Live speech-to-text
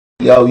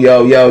Yo,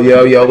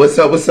 what's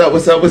up?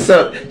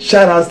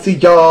 Shout outs to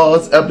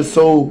y'all's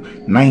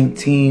episode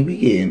 19. We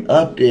getting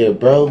up there,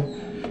 bro.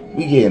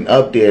 We getting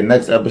up there.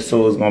 Next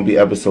episode is gonna be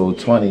episode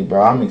 20,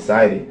 bro. I'm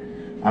excited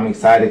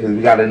because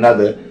we got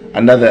another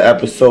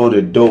episode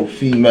of dope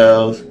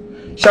females.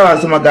 Shout out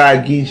to my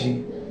guy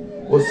Geechee.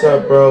 What's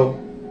up, bro?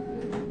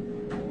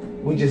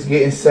 We just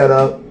getting set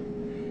up.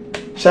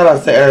 Shout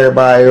out to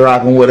everybody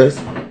rocking with us.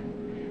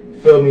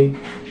 Feel me?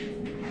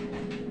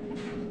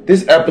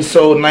 This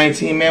episode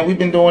 19, man, we've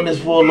been doing this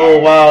for a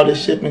little while.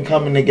 This shit been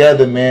coming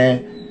together,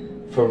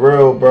 man. For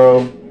real,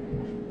 bro.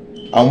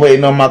 I'm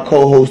waiting on my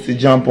co-host to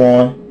jump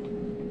on.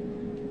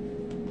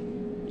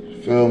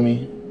 Feel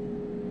me?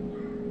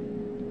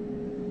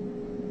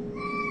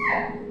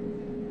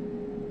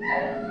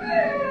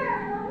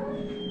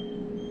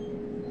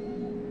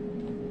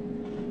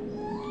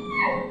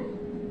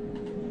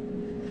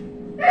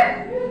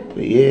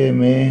 But yeah,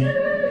 man.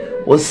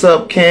 What's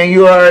up, Ken?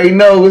 You already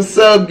know. What's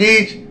up,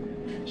 Geech?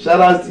 Shout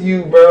out to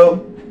you, bro.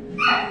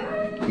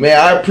 Man,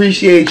 I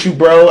appreciate you,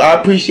 bro. I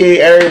appreciate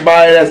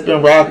everybody that's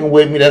been rocking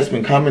with me, that's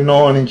been coming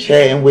on and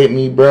chatting with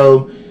me,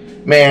 bro.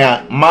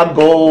 Man, my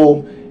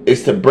goal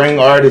is to bring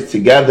artists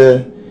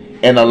together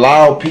and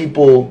allow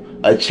people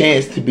a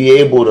chance to be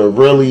able to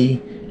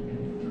really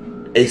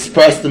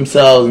express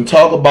themselves and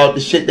talk about the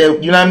shit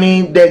that, you know what I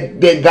mean,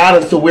 that got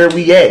us to where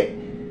we at.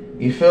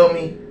 You feel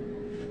me?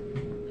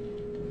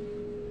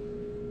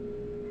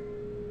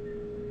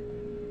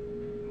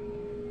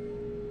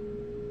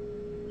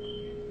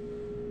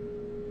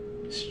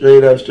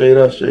 Straight up.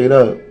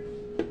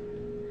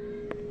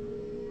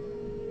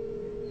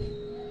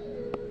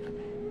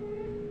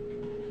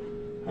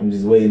 I'm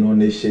just waiting on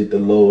this shit to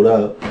load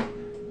up.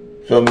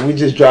 Feel me? We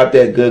just dropped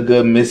that good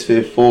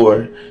Mysfit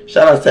 4.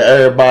 Shout out to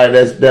everybody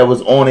that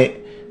was on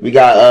it. We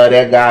got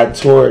that guy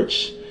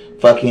Torch,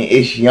 fucking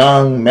Ish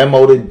Young,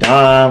 Memo to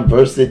Dime,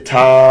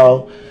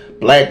 Versatile,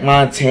 Black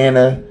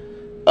Montana,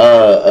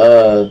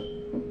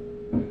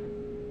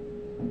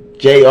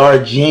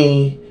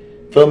 JRG.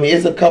 Feel me?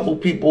 It's a couple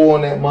people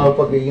on that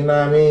motherfucker, you know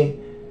what I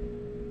mean?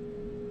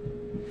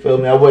 Feel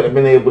me? I wouldn't have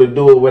been able to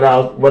do it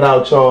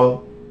without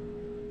y'all.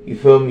 You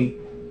feel me?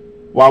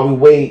 While we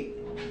wait,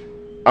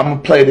 I'm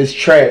gonna play this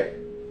track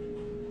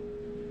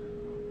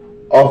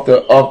off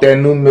that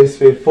new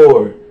Mysfit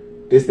 4.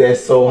 This that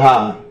So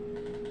High.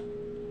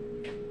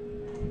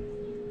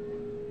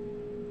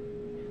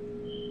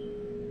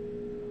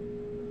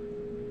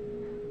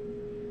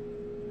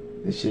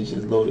 This shit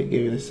just loaded.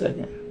 Give it a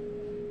second.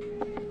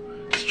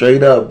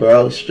 Straight up,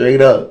 bro.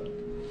 Straight up.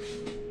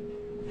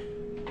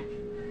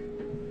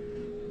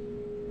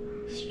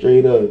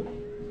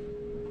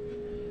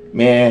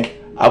 Man,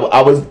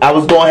 I was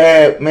gonna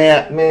have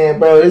man,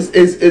 bro.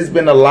 It's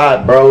been a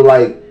lot, bro.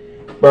 Like,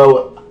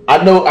 bro,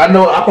 I know.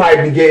 I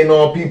probably be getting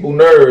on people's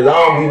nerves. I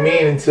don't be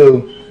meaning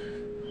to,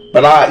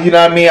 but you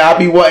know what I mean. I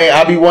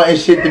be wanting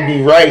shit to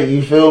be right.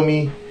 You feel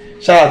me?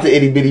 Shout out to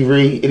Itty Bitty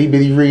Ree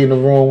in the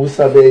room. What's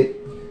up, babe?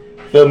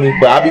 Feel me?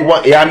 But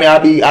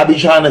I be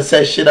trying to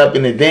set shit up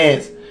in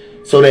advance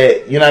so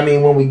that, you know what I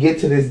mean, when we get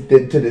to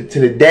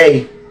the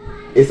day,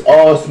 it's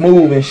all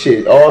smooth and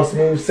shit, all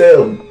smooth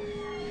sailing.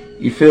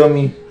 You feel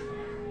me?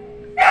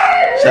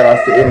 Shout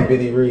out to Itty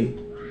Bitty Ree.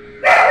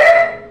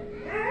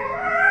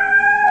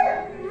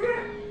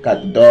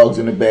 Got the dogs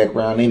in the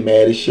background. They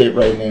mad as shit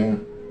right now.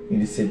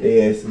 Need to sit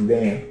their asses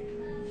down.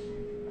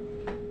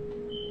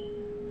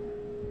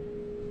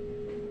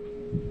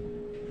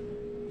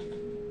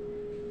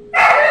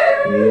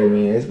 Yeah,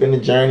 man. It's been a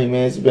journey,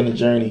 man. It's been a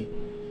journey.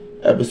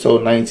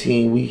 Episode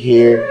 19, we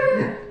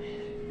here.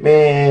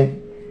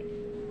 Man.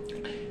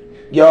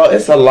 Y'all,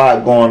 it's a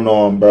lot going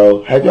on,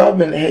 bro. Have y'all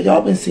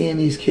been seeing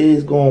these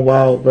kids going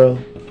wild, bro?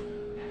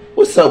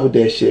 What's up with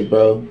that shit,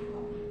 bro?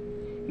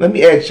 Let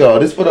me ask y'all.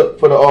 This for the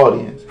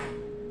audience.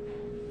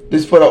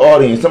 This for the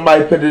audience.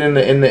 Somebody put it in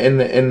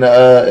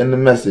the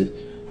message.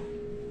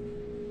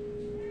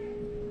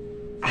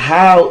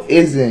 How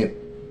isn't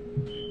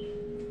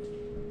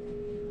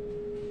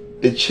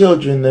the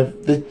children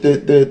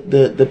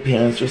the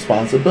parents'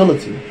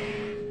 responsibility?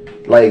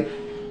 Like,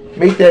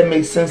 make that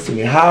make sense to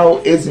me. How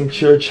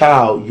isn't your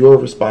child your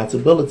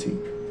responsibility?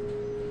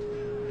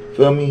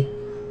 Feel me?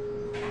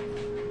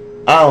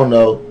 I don't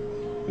know.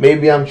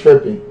 Maybe I'm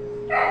tripping.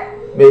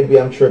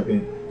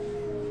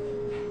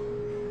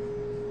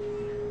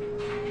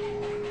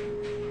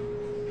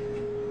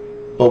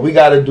 But we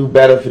gotta do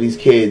better for these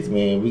kids,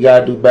 man. We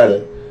gotta do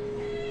better.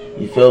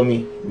 You feel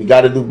me? We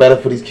gotta do better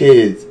for these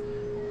kids.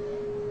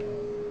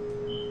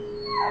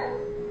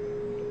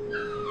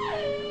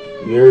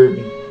 You heard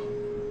me?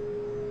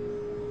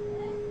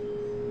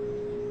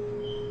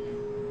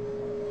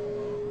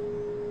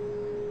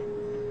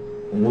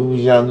 When we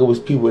was young, it was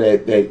people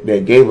that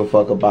gave a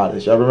fuck about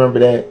us. Y'all remember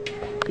that?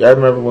 Y'all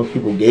remember when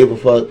people gave a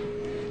fuck?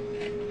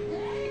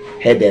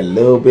 Had that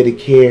little bit of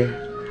care.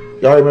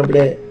 Y'all remember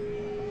that?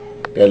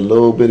 That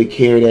little bit of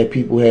care that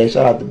people had.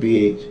 Shout out to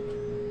BH.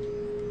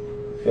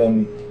 Feel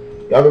me?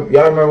 Y'all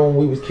remember when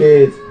we was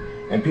kids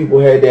and people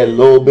had that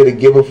little bit of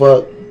give a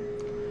fuck?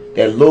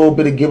 that little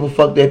bit of give a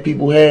fuck that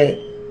people had.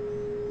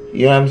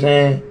 You know what I'm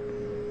saying?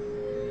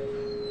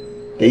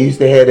 They used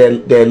to have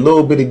that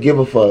little bit of give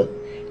a fuck,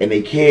 and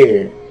they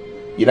cared.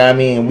 You know what I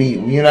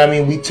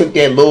mean? We took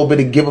that little bit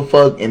of give a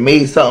fuck and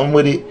made something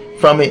with it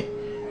from it.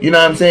 You know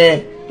what I'm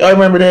saying? Y'all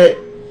remember that?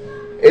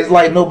 It's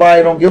like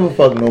nobody don't give a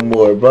fuck no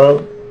more,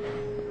 bro.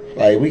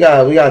 Like we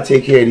gotta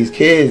take care of these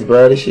kids,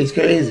 bro. This shit's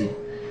crazy.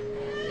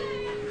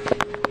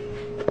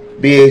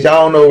 Bitch, I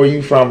don't know where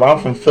you from, but I'm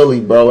from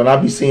Philly, bro, and I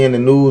be seeing the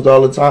news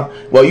all the time.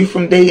 Well, you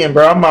from Dayton,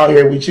 bro. I'm out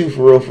here with you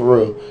for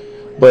real.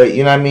 But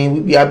you know what I mean?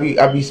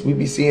 We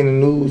be seeing the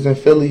news in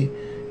Philly,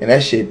 and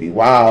that shit be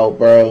wild,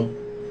 bro.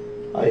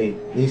 Like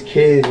these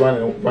kids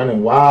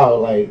running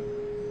wild, like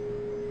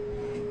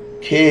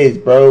kids,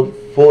 bro,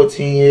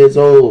 14 years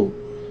old.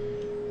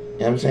 You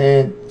know what I'm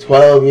saying?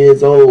 12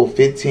 years old,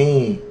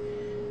 15.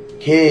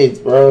 Kids,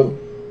 bro.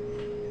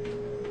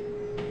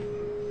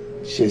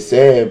 Shit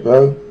sad,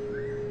 bro.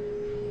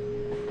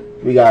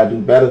 We gotta do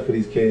better for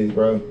these kids,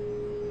 bro.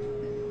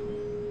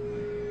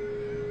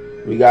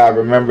 We gotta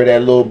remember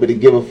that little bit of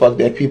give a fuck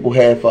that people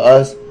had for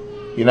us.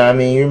 You know what I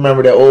mean? You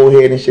remember that old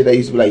head and shit that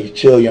used to be like,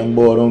 chill, young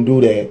boy, don't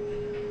do that.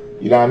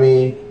 You know what I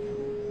mean?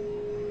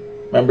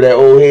 Remember that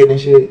old head and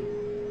shit?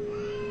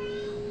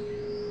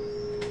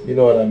 You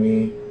know what I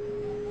mean?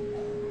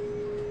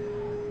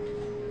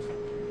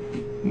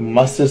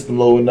 My system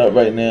loading up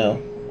right now.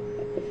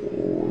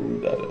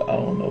 I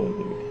don't know.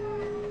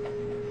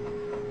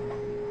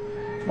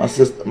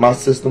 My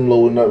system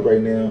loading up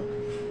right now.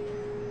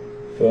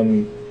 Feel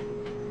me?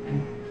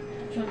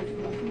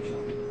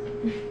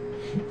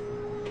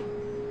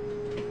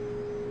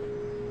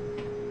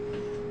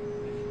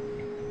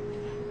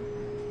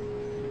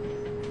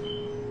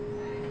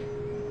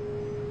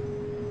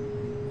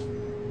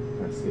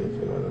 Let's see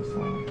if it let us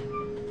on.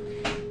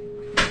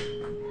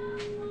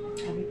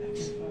 I'll be back in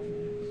 5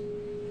 minutes.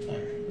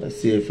 Alright, let's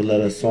see if it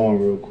let us on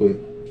real quick.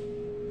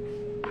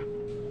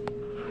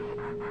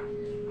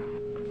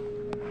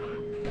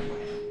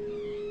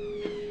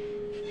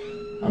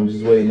 I'm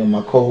just waiting on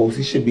my co-host.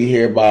 He should be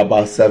here by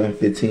about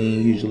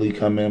 7:15. Usually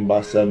come in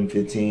by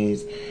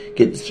 7:15.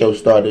 Get the show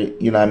started,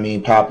 you know what I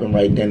mean, popping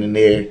right then and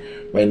there.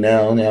 Right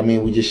now, you know what I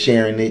mean, we just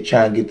sharing it,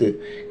 trying to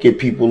get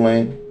people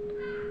in.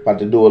 About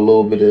to do a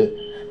little bit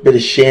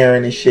of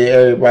sharing and shit.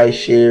 Everybody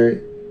share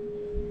it.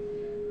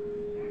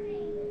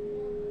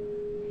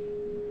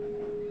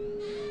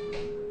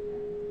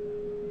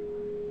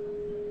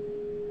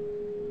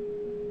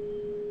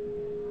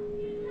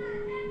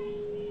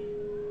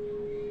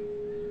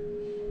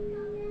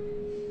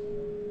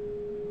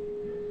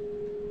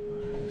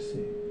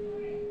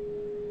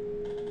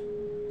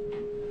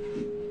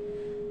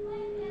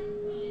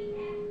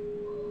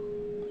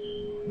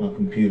 My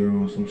computer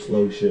on some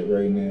slow shit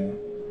right now.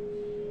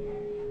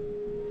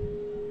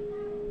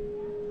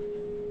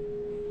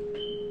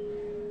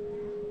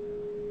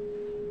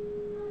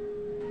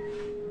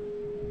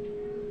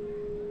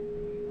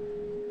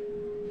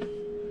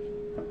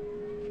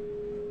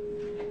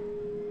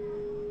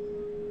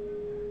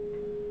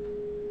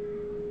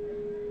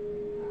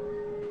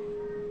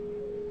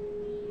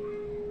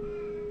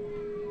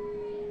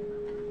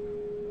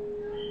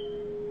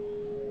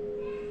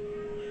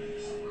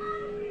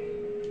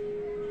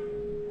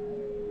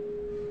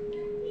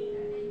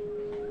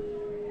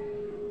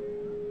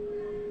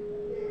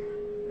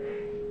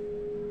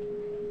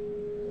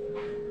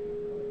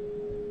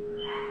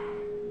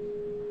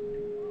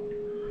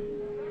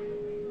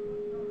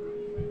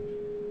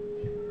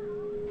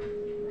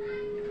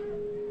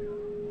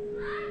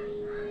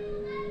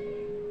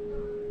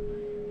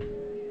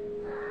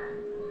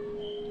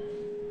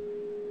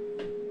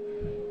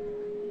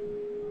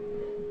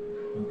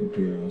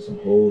 Computer on some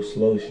whole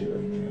slow shit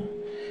right now.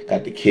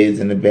 Got the kids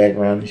in the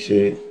background and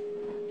shit.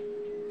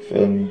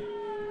 Feel me?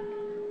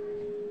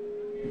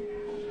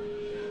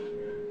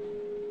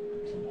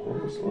 Some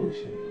whole slow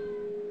shit.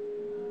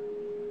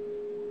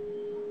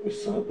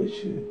 What's up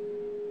with you?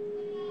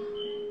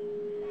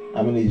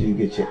 I'm gonna need you to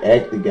get your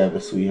act together,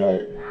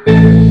 sweetheart.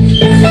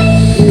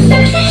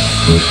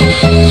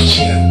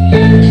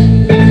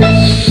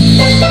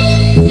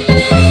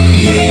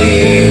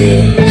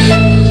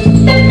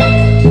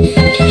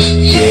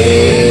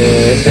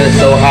 It's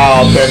so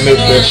high off that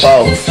Mysfit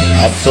folks.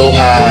 I'm so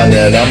high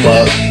that I'm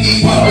up.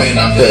 When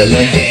I'm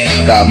feeling,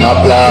 got my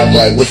blog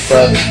like what's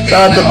up?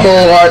 Got the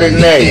cold-hearted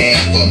name.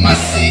 For my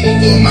city,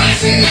 for my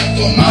town,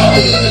 for my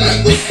hood,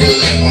 like what's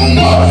good,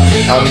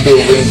 homie? I'm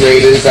doing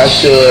great as I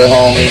should,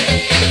 homie.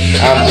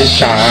 I'm just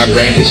trying to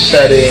bring the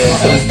shut in,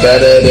 so it's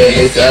better than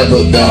it's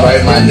ever been.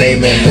 Write my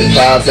name in the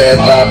clouds as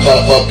I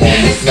pop up on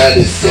this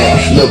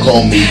medicine. Look,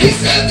 homie, this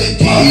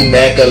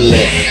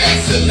immaculate.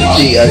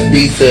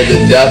 GSB to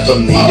the death of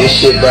me. This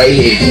shit right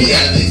here,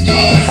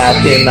 how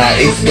can I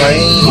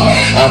explain?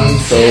 I'm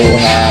so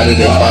high that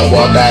if I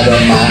walk out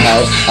of my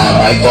house, I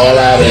might fall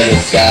out of the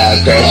sky,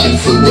 crash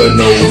into a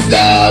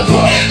nosedive.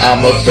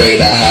 I'm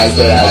afraid of heights,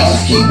 but I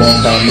just keep on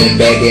coming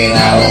back and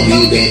I don't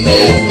even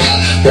know.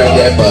 Grab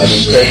that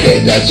button, press that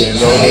Dutch and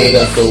roll it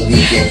up so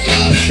we can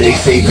fly. They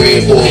say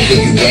Red Bull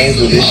give you wings,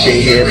 but this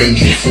shit here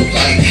brings you to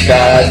fight.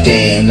 God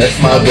damn, that's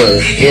my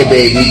word. Yeah,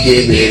 baby,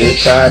 give it a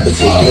try, but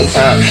take your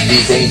time.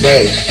 These ain't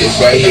bad,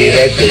 it's right here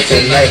that good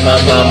tonight. My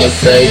mama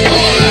say, all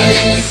I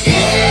do is get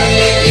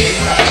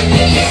high.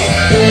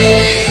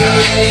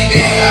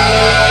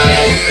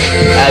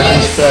 I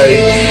just say,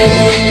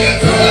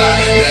 never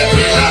lie,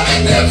 never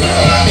lie, never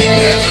lie,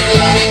 never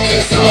lie,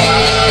 'cause all I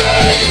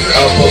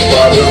up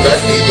above the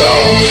rest is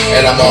gone,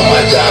 and I'm on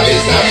my job,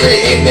 it's not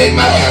written in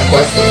my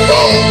conquest of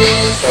fall.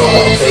 So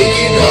I'm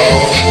taking on,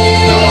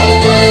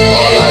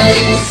 all I do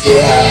is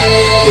get high,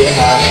 get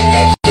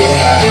high, get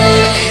high.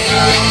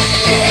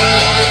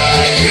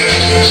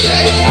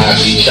 I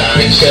be trying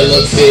to chill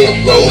a bit,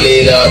 roll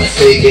it up,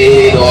 take a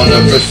hit on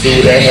the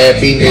pursuit of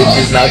happiness.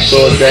 Just not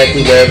sure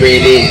exactly where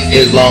it is,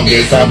 as long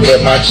as I'm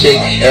with my chick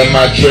and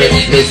my trip,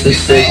 Mr.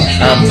 Six.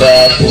 I'm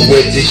vibing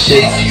with this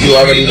shit, you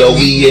already know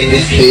we in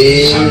this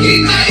bitch.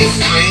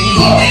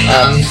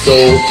 I'm so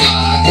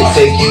to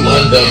take you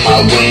under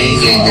my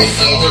wing and this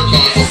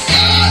overcome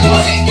sky,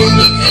 take you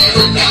to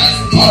paradise.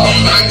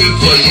 Right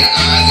before your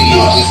eyes, you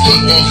just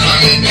keep on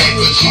coming back,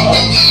 but you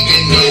don't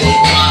even know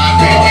why.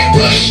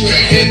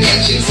 Frustrated,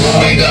 touching,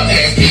 swing up,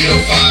 ask me to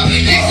find.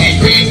 They say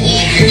Red Bull,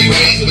 give you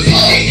wings, but this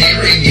shit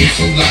hearing you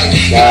too like.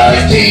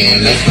 God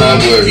damn, that's my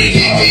word.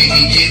 Yeah,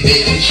 baby, give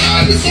it a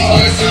try, but take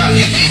your time.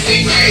 These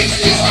ain't grapes,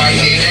 just right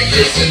here, that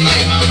person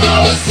like my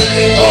mama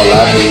say. All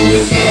I do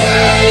is get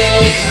high,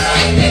 get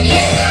high,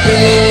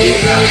 get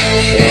high,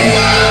 get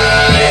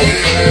high.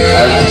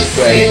 I just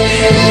say,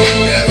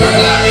 never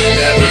lie,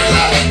 never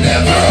lie,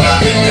 never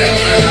lie,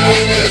 never lie,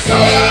 'cause all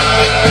I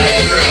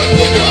girl,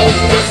 above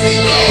the rusty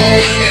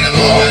road, and I'm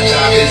on my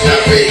job, it's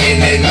not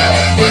written in my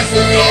quest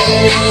of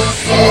gold.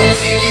 So I'm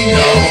taking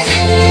no,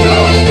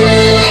 all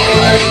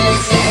I do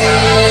is get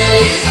high,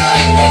 get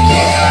high,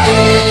 get high,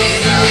 get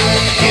high,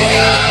 get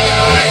high.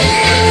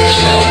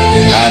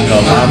 I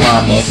know my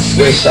mama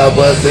wish I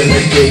wasn't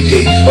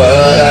addicted, but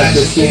I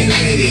just can't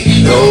get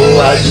it. No,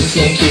 I just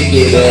can't kick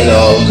it at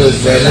all,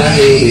 'cause when I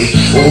hit it,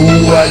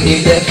 ooh, I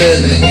get that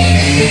feeling,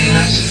 and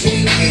I just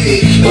can't get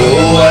it.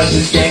 Oh, I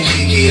just can't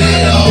kick it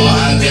at all.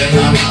 I bet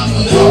my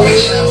mama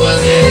wish I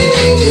wasn't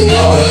addicted,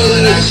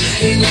 but I just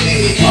can't get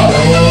it. Oh,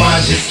 I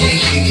just can't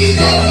kick it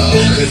at all,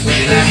 'cause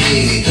when I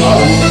hit it,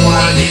 ooh,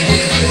 I get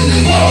that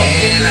feeling,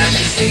 and I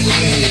just can't get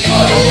it.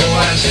 Oh,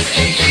 I just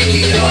can't kick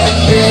it at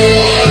all.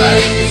 All I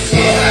do is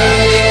get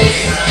high,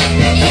 get high,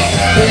 get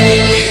high,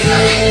 get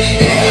high,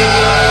 get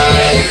high.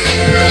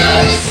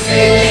 I just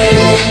say,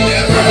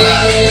 never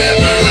lie,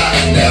 never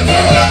lie, never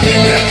lie,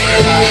 never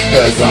lie,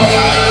 'cause I'm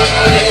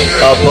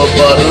high, up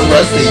above the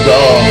rusty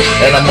door,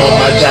 and I'm on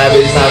my job,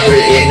 it's not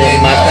written in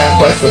my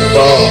conquest of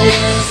fall.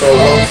 So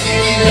I'm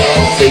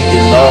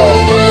taking off,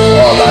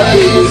 all I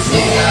do is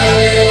get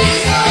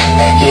high,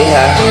 get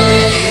high,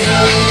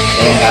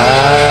 and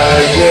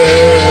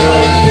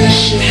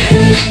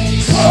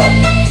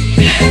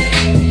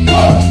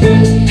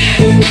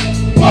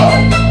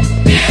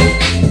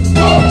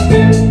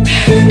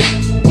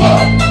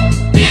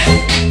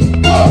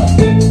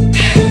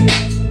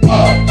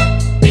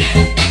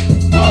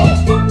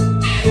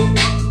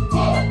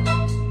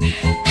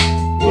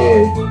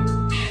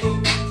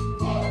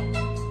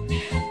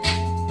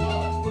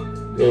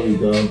there we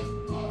go.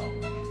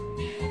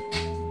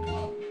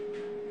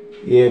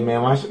 Yeah,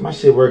 man, my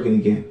shit working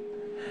again.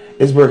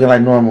 It's working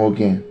like normal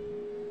again.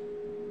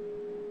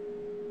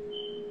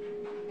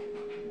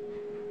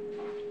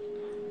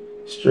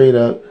 Straight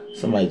up,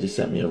 somebody just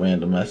sent me a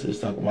random message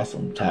talking about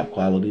some top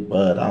quality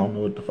bud. I don't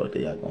know what the fuck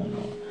they got going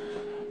on.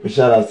 But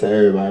shout out to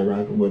everybody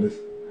rocking with us.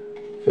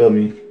 Feel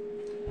me?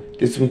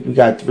 This week we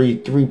got three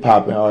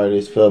popping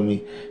artists, feel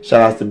me?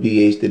 Shout out to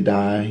BH the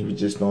Dime. He was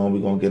just on, we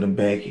gonna get him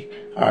back.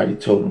 I already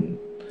told him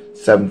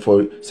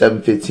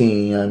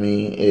 7:15, you know what I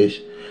mean,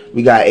 ish.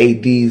 We got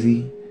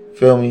A-Deezy,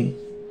 feel me?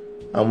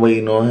 I'm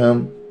waiting on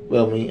him,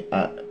 feel me? You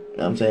know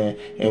what I'm saying?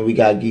 And we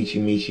got Geechee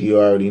Meechee, you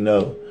already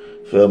know,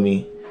 feel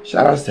me?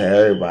 Shout outs to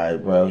everybody,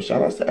 bro.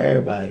 Shout outs to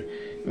everybody.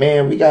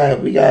 Man, we got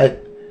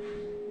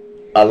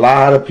a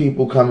lot of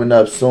people coming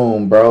up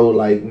soon, bro.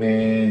 Like,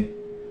 man,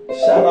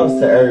 shout outs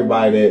to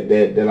everybody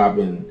that I've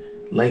been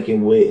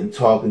linking with and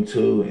talking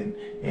to and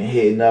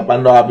hitting up. I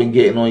know I've been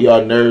getting on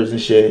y'all nerves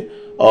and shit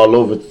all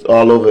over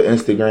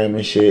Instagram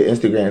and shit.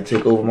 Instagram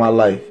take over my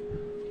life.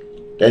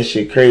 That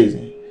shit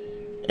crazy.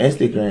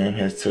 Instagram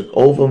has took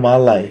over my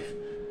life.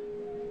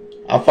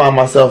 I find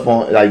myself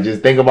on, like,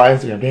 just think about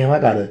Instagram. Damn, I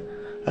gotta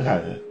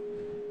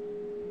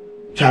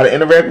try to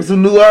interact with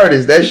some new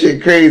artists. That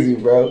shit crazy,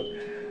 bro.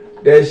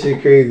 That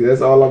shit crazy.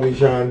 That's all I be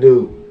trying to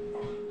do.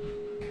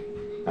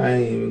 I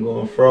ain't even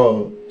going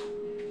fraud.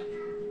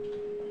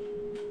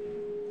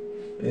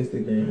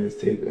 Instagram has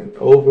taken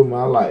over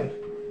my life.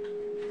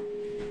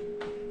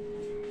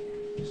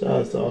 Shout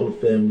out to all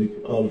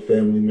the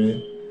family,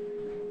 man.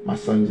 My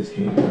son just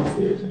came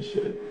downstairs and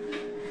shit.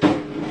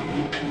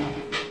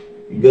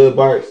 good,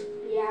 Barks?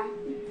 Yeah.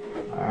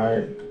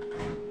 Alright.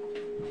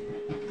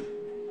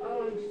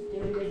 I'm just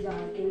doing good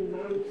job getting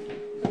mom's.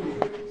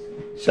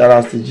 Shout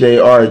outs to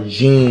JR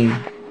Gene.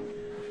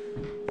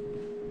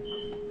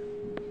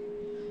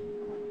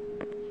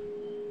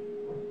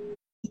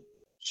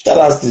 Shout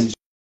outs to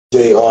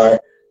JR.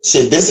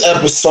 Shit, this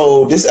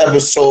episode is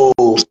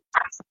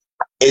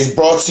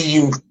brought to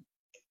you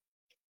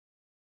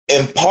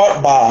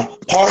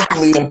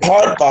partially in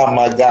part by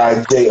my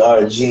guy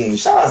JR Gene.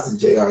 Shout outs to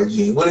JR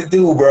Gene. What it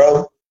do,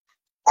 bro?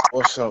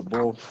 What's up,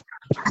 bro?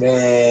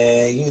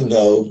 Man, you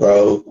know,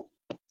 bro.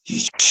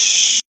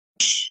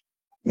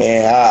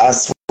 Man, I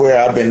swear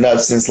I've been up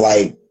since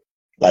like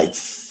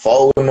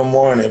 4 in the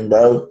morning,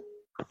 bro.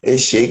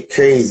 This shit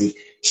crazy.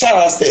 Shout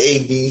outs to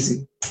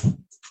ADZ.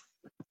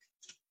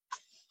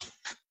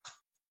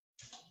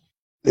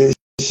 This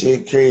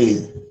shit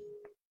crazy.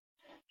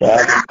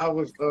 Right? I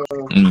was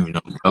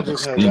I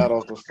just had got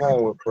off the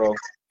phone with bro.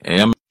 Hey,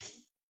 I'm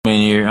in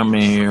here.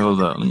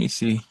 Hold up. Let me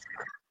see.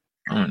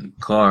 I'm in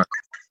the car.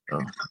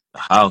 Bro. The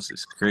house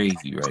is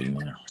crazy right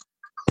now.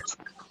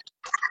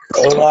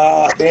 Oh,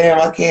 wow.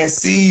 Damn, I can't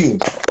see you.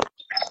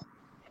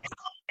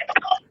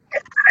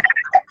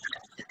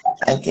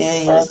 I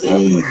can't even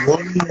see you.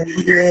 Where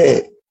you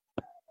at?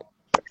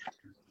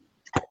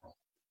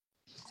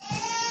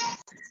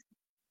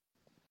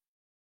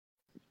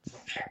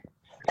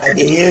 I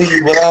can hear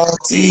you, but I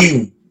don't see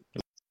you.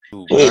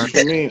 What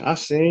you mean? I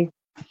seen.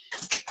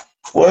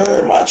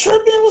 Where am I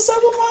tripping? What's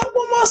up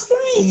with my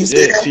screen? You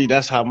see that? See,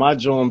 that's how my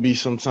joint be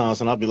sometimes,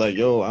 and I'll be like,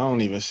 "Yo, I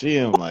don't even see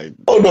him." Like,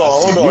 hold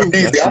on,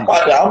 DZ. I'm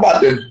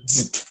about to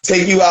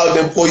take you out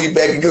and pull you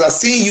back because I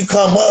see you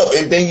come up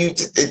and then you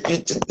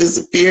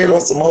disappeared on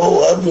some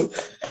whole other.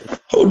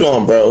 Hold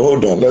on, bro.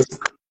 Hold on.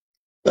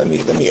 Let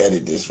me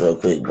edit this real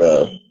quick,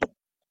 bro.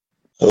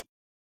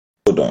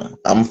 Hold on.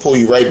 I'm gonna pull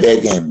you right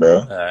back in, bro.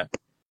 All right.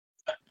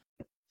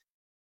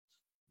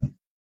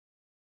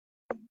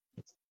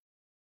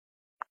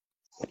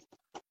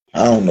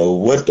 I don't know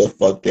what the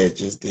fuck that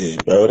just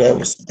did, bro. That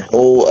was the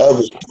whole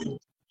other shit.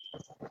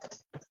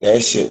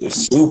 That shit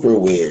was super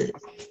weird.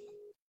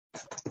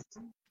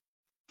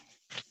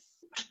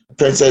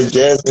 Princess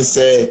Jasmine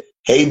said,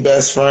 "Hey,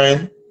 best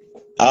friend."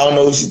 I don't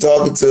know who she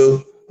talking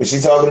to, but she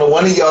talking to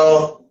one of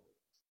y'all.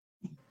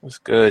 What's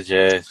good,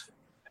 Jazz?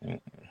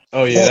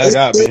 Oh yeah, that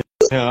got me.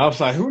 Yeah, I was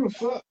like, "Who the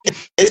fuck?"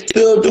 It's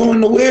still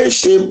doing the weird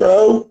shit,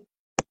 bro.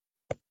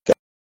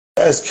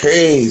 That's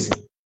crazy.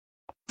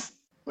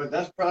 But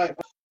that's probably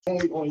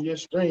only on your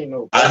screen,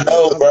 though. I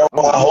know, bro.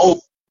 I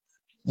hope.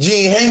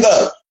 Gene, hang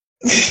up.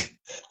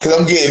 Because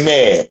I'm getting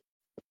mad.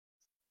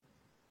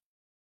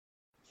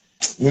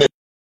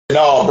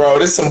 No, bro,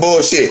 this is some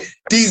bullshit.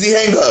 DZ,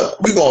 hang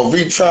up. We gonna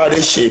retry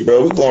this shit,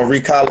 bro. We gonna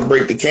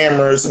recalibrate the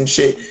camera or some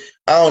shit.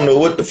 I don't know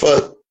what the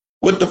fuck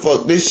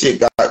this shit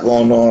got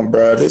going on,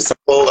 bro. This some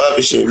whole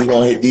other shit. We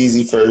gonna hit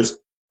DZ first.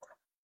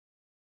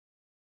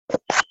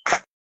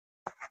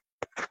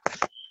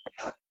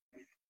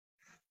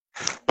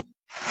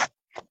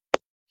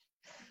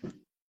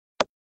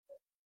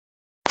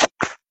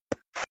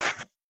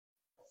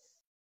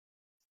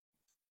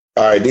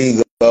 All right, there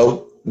you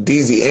go.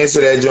 DZ,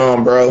 answer that,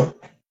 John, bro.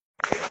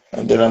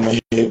 And then I'm gonna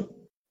hit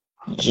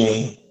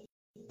Gene.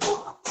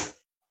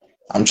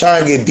 I'm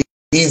trying to get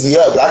DZ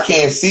up. I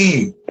can't see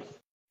you.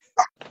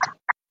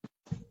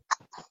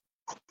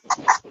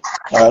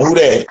 Who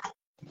that?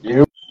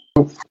 You.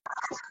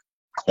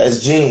 That's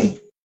Gene.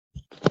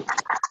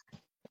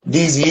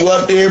 DZ, you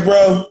up there,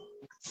 bro?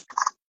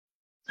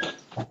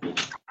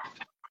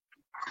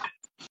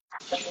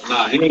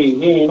 Nah,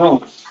 he ain't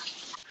on.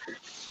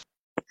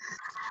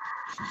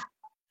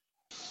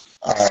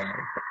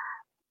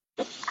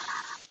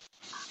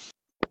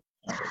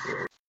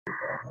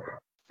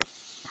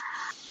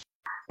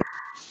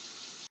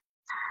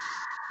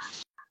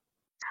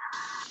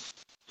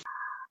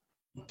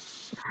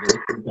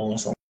 Doing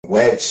some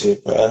whack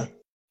shit, bro.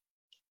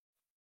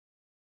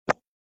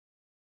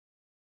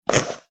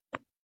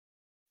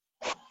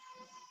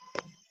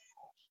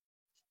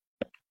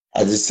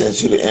 I just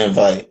sent you the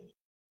invite.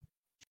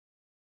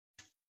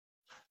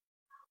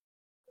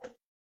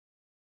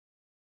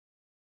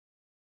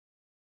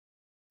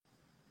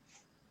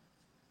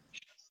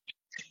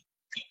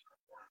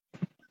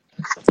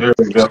 There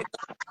we go.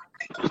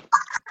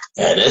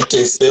 Yeah, that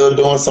shit still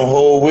doing some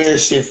whole weird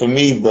shit for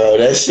me, bro.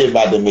 That shit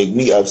about to make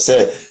me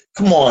upset.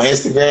 Come on,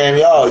 Instagram,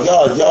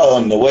 y'all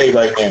on the way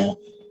right now.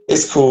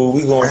 It's cool.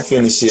 We gonna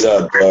finish it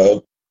up,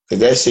 bro. Cause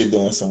that shit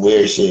doing some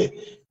weird shit.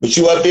 But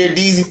you up there,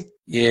 DZ?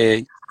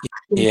 Yeah,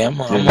 I'm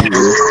on. Can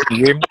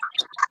you hear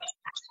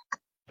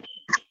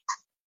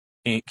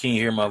me? Can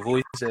you hear my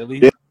voice at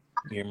least?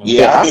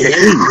 Yeah, I can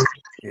hear you.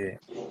 Yeah.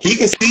 He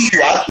can see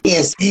you. I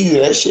can't see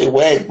you. That shit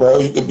whack, bro.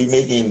 You could be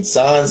making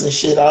signs and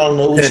shit. I don't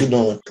know what you're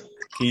doing.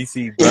 Can you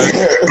see Bert?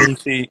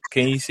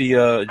 Can you see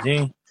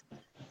Gene?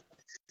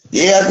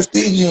 Yeah, I can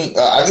see Gene.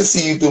 I can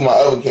see you through my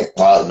other camera.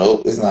 Oh,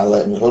 nope, it's not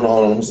letting me. Hold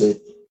on, let me see.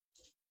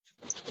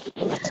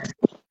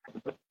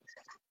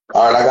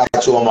 All right, I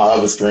got you on my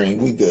other screen.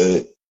 We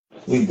good.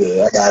 We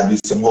good. I gotta do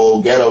some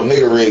whole ghetto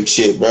nigga rig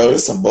shit, bro.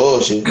 This some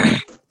bullshit.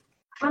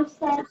 I'm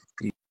sad.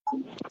 Keep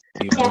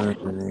Yeah.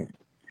 doing it.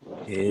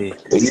 Yeah.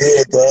 But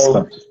yeah,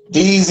 bro.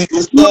 Easy,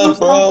 what's Mom up, said,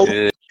 bro?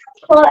 Good,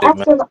 well, man.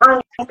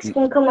 after Onyx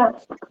can come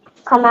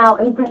out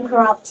and bring her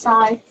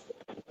outside.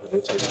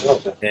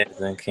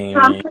 Hasn't came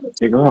Huh? in.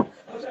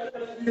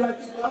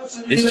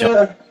 This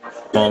joint,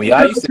 yeah,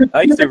 I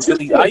used to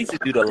really, I used to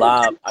do the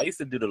live. I used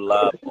to do the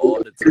live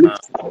all the time.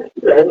 I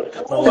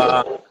don't know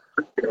why.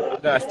 I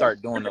gotta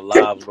start doing the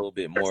live a little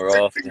bit more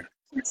often.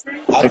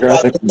 I was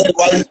about to say,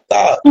 why you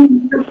stop?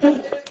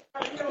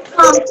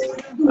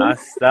 I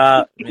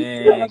stopped,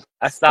 man.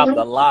 I stopped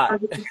a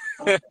lot.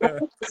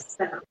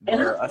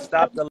 Bro, I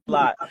stopped a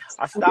lot.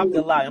 I stopped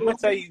a lot. I'm gonna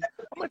tell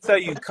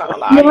you.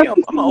 I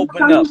am. I'm gonna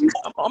open up.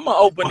 I'm gonna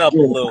open up a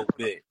little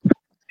bit.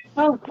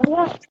 I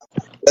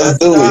Let's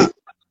do it. stopped.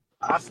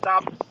 I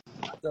stopped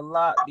a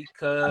lot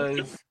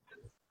because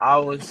I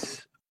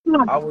was.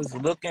 I was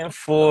looking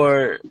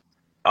for.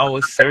 I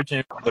was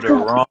searching for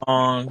the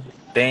wrong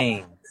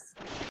things.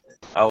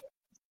 I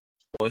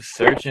was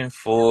searching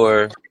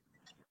for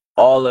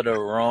all of the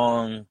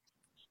wrong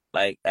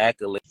like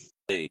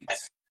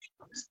accolades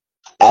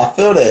I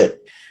feel that.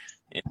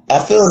 and I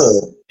feel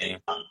that.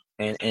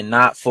 and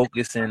not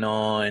focusing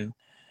on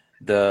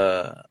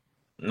the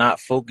not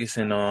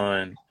focusing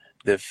on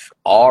the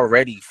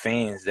already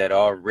fans that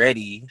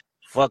already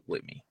fuck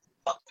with me.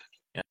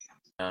 You know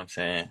what I'm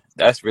saying?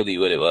 That's really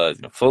what it was.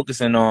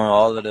 Focusing on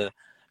all of the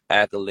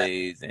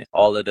accolades and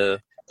all of the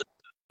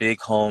big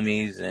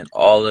homies and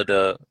all of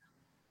the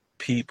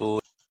people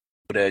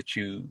that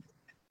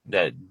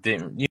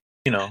didn't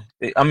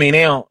I mean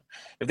they don't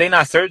if they're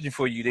not searching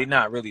for you, they're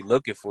not really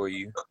looking for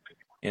you.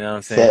 You know what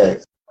I'm saying?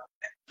 Fact.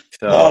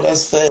 No, So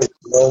that's fact,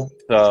 bro.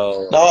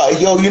 so No,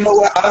 yo, you know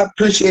what? I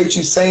appreciate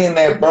you saying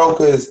that, bro,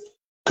 cause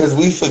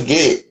we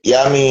forget.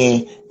 Yeah, I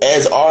mean,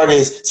 as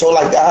artists, so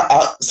like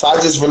I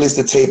just released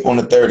the tape on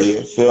the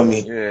 30th, feel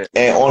me? yeah.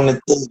 And on the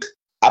tape,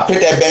 I put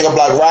that Banger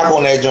Block Rock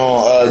on that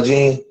joint,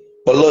 Gene.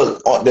 But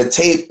look, on the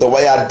tape, the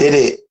way I did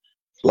it,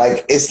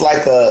 like it's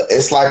like a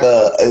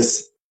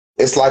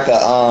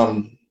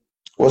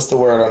what's the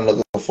word I'm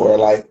looking for?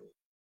 Like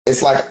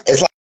it's like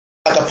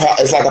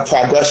a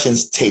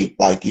progressions tape.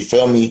 Like you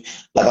feel me?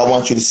 Like I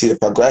want you to see the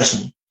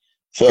progression.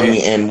 Feel Yeah.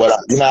 me? And you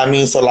know what I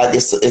mean? So like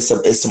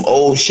it's some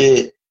old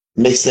shit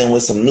mixed in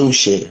with some new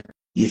shit.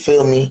 You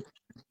feel me?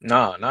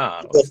 No.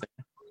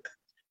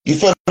 You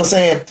feel what I'm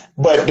saying?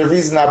 But the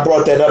reason I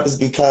brought that up is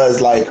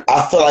because like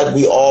I feel like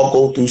we all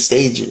go through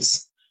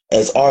stages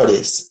as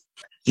artists.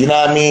 You know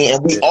what I mean?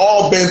 And we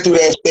all been through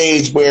that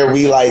stage where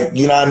we like,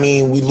 you know what I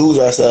mean, we lose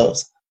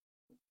ourselves.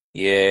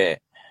 Yeah.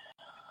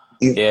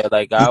 You, Yeah,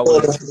 like you feel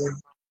what I'm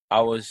saying?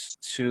 I was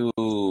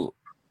too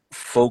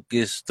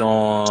focused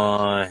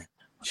on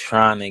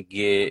trying to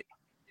get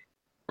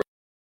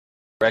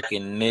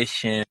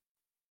recognition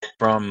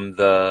from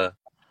the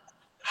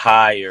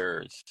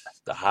higher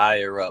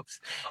ups,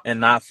 and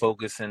not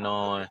focusing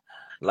on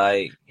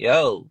like,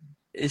 yo,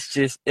 it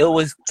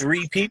was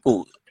three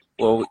people.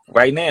 Well,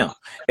 right now,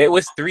 it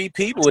was three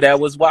people that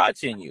was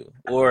watching you,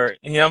 or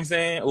you know what I'm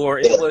saying, or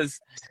it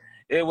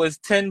was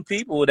 10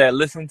 people that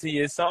listened to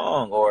your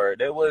song, or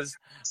there was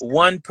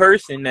one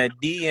person that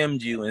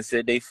DM'd you and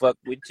said they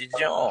fucked with your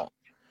song.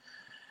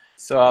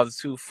 So I was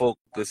too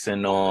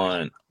focusing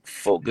on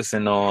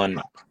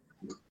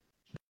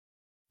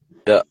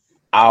the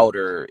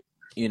outer,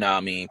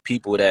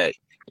 people that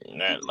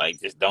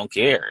like just don't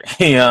care.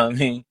 You know what I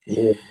mean?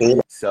 Yeah,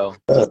 So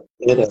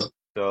yeah.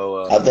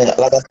 so I think,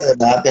 like I said,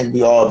 man, I think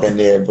we all been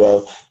there,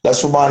 bro.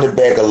 Let's rewind it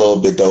back a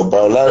little bit, though,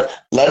 bro. Let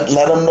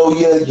them know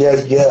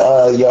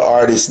your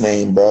artist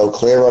name, bro.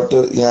 Clear up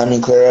the, you know what I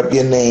mean? Clear up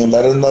your name.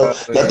 Let them know.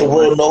 Let the yeah,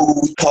 world know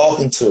who we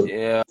talking to.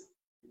 yeah.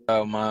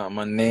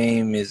 My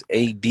name is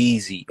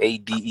Adeezy,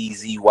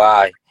 Adezzy.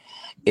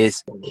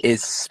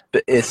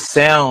 It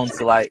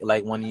sounds like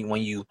when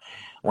you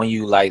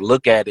like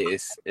look at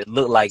it, it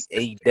look like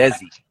a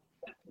Desi.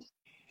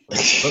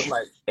 Look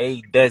like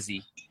a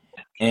Desi,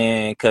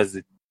 and because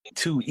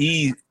two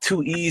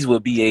E's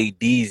would be a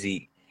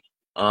DZ.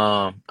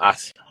 I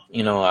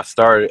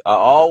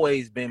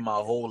always been my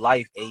whole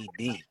life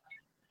AD,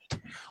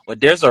 but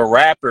there's a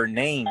rapper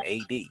named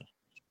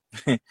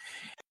AD,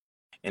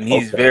 and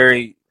he's Okay.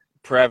 very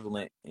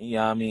prevalent. You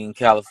know what I mean, in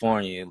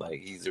California, like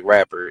he's a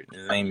rapper.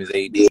 His name is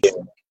AD. Yeah.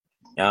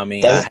 You know what I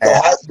mean?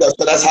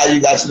 So that's how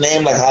you got your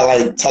name. Like how,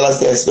 like, tell us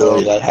that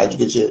story. So Like how'd you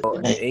get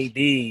your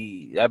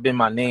name? AD, that's been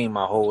my name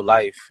my whole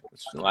life.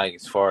 Like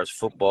as far as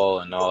football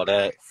and all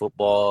that,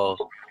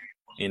 football.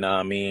 You know what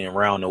I mean?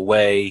 Around the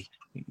way,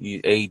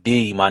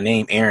 AD, my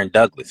name Aaron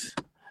Douglas.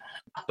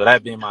 So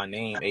that's been my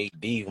name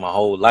AD my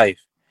whole life.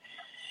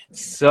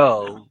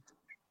 So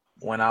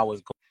when I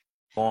was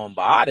going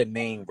by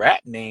the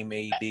rap name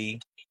AD,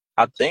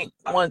 I think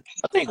one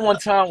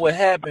time what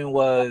happened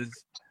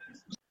was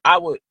I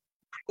would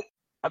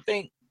I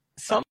think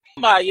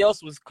somebody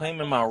else was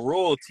claiming my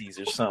royalties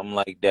or something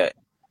like that.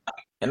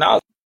 And I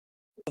was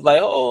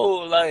like,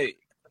 oh, like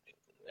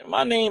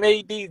my name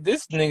AD,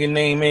 this nigga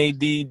name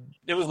AD,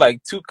 it was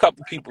like two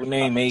couple people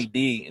named AD,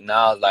 and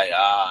I was like,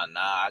 nah,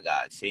 I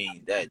gotta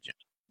change that.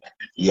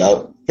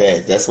 Yup,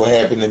 that's what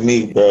happened to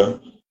me, bro.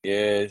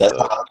 Yeah, That's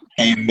how so I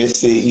became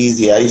Mysfit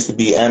Easy. I used to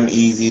be M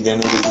Easy, then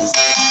it was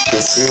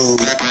this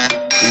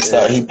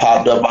dude. He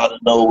popped up out of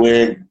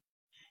nowhere.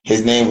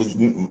 His name was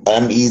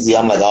M Easy.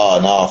 I'm like, oh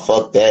no,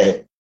 fuck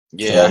that.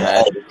 yeah, I So I had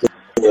had to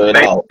figure it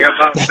out.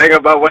 Think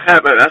about what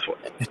happened. That's what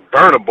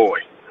Burner Boy.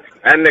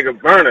 That nigga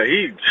Burner,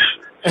 he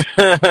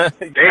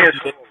dance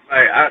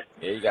like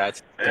yeah, you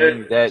gotta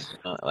change that.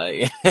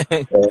 Like,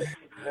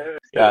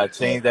 gotta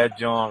change that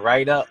joint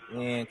right up,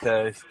 man.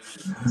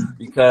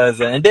 Because,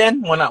 and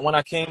then when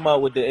I came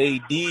up with the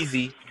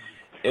ADZ,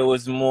 it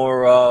was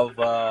more of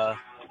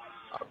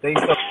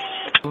based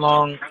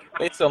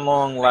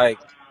along like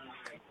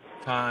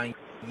Kanye,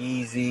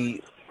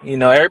 Yeezy. You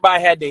know,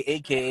 everybody had their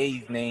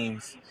AKAs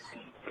names.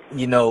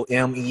 You know,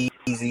 M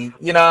Easy.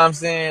 You know what I'm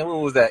saying? What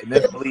was that?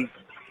 Myth Bleak.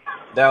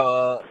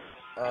 That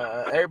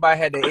everybody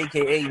had their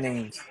AKA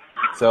names.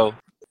 So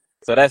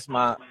that's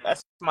my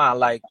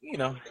like, you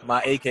know,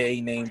 my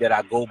AKA name that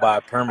I go by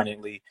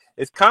permanently.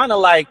 It's kind of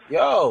like,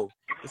 remember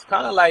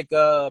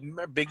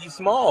Biggie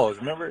Smalls?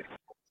 Remember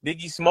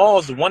Biggie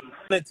Smalls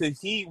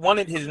he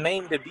wanted his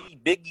name to be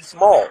Biggie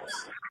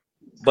Smalls,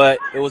 but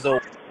it was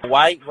a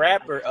white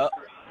rapper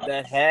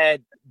that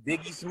had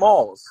Biggie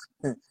Smalls.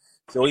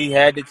 So he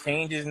had to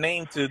change his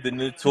name to the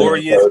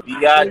Notorious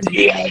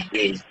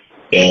B.I.G.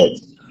 Yeah, You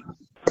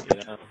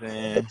know what I'm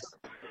saying?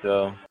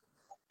 So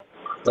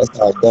that's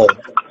how it goes.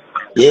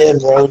 Yeah,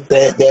 bro,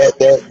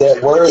 that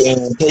word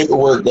and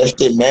paperwork, that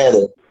shit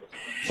matter.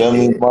 Feel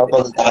me? yeah,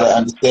 Motherfuckers gotta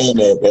understand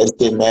that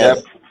shit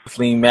matter.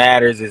 definitely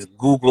matters. It's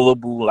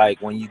Googleable.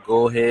 Like when you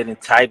go ahead and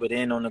type it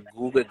in on the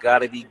Google, it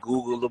gotta be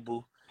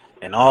Googleable,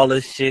 and all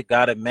this shit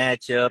gotta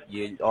match up.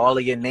 All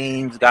of your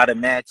names gotta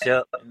match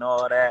up and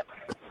all that.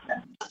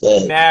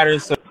 Yeah.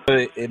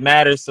 It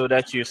matters so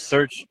that your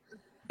search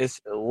is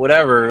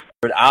whatever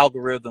the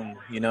algorithm.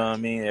 You know what I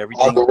mean?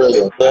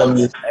 Algorithm, feel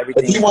me? If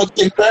Everything. you want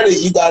to get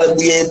credit, you gotta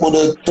be able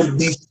to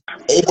be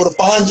able to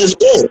find your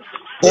shit.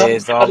 Yeah, Feel me?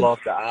 it's all off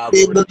the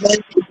Be able algorithm. to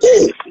find your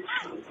shit.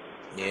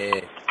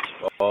 Yeah,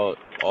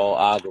 all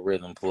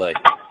algorithm play.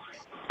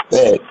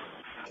 Yeah,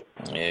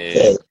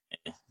 Yeah,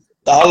 yeah.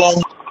 How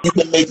long you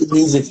been making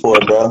music for,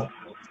 bro?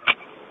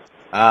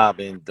 I've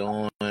been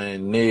doing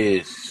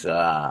this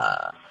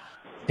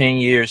 10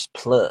 years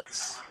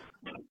plus.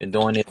 Been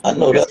doing it I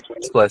know 10 that.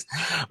 years plus.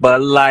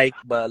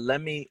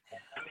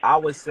 I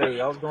would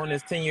say I was doing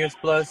this 10 years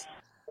plus,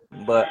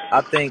 but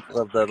I think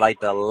of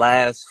the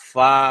last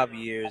 5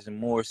 years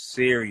more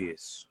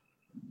serious.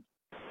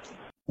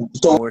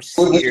 So More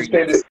what would you say?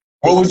 serious.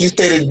 What would you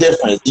say the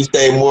difference? You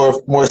say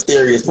more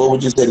serious. What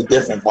would you say the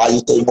difference? Why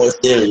you say more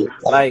serious?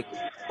 Like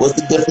What's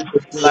the difference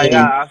like between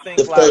I think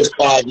the first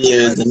 5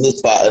 years and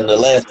the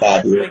last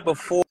 5 years? I think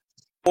before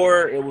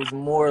it was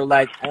more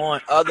like on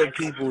other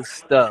people's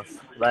stuff.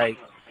 Like,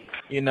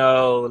 you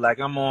know, like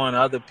I'm on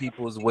other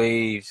people's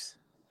waves,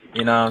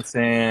 you know what I'm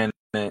saying?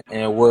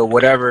 And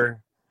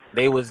whatever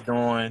they was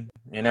doing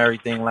and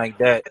everything like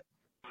that.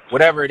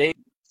 Whatever they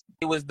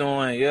was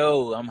doing,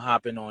 yo, I'm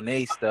hopping on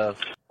they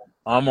stuff.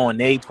 I'm on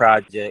they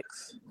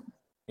projects.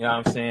 You know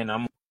what I'm saying?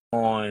 I'm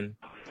on,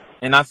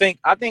 and I think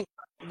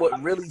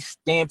what really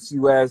stamps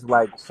you as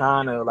like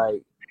trying to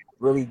like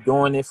really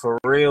doing it for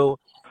real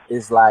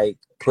is like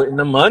putting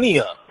the money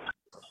up.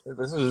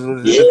 This is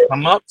what Yeah,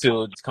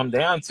 it's come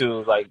down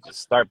to like just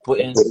start that's what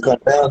it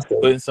comes down to.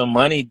 putting some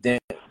money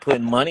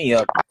putting money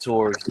up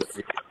towards the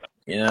shit.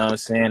 You know what I'm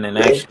saying? And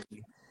Yeah,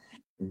 actually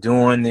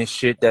doing this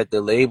shit that the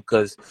label,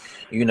 because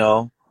you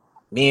know,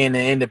 being an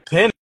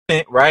independent,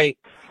 right?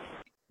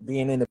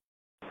 Being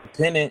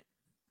independent,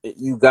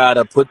 you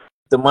gotta put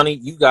the money.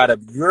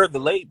 You're the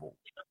label,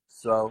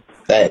 so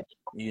fact.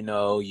 you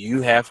know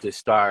you have to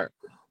start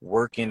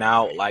working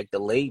out like the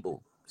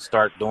label.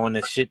 Start doing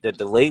the shit that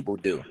the label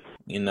do.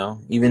 You know,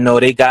 even though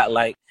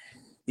like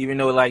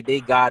they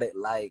got it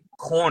like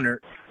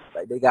cornered,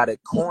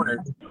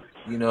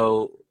 you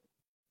know,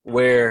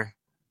 where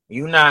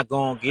you're not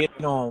gonna get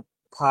on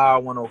Power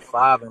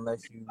 105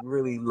 unless you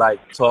really like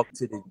talk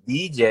to the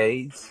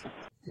DJs.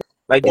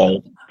 Like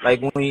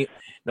when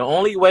the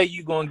only way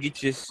you gonna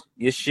get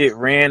your shit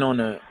ran on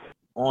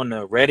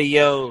the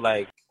radio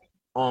like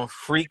on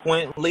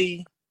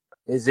frequently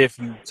is if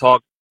you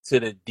talk to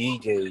the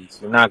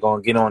DJs. You're not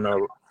gonna get on a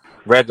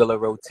regular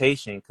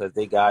rotation because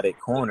they got it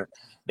cornered.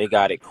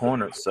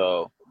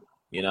 So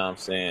you know what I'm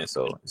saying.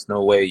 So there's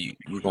no way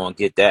you gonna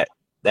get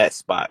that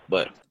spot.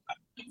 But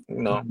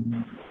you know,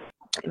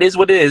 it is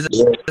what it is.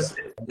 Yeah,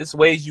 It's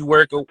ways you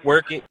work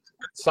it.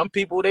 Some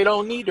people they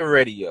don't need the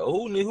radio.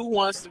 Who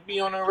wants to be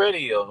on the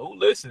radio? Who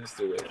listens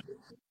to it?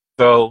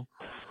 So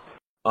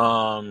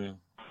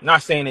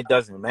not saying it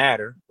doesn't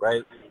matter,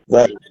 right?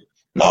 right.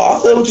 No, I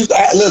feel what you.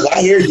 Look,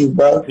 I hear you,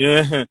 bro.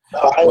 Yeah, No,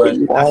 I hear but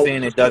you. not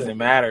saying it doesn't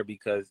matter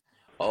because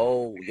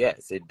oh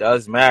yes, it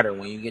does matter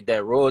when you get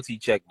that royalty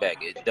check back.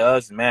 It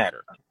does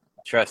matter.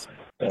 Trust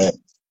me. Right.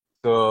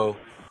 So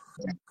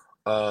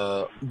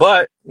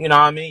but you know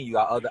what I mean, you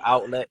got other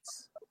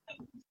outlets.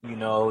 You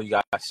know, you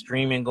got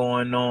streaming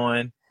going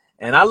on,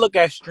 and I look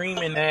at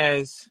streaming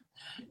as,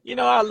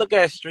 I look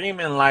at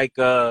streaming like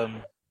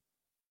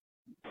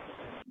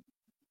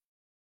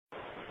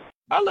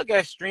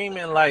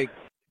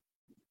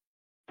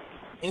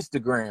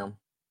Instagram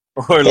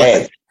or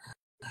Yeah.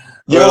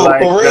 or Yo,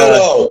 like for real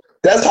though.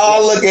 That's how I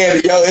look at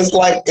it, yo. It's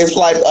like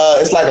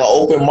an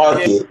open yeah,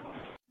 market.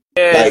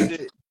 it's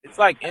Like, it's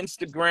like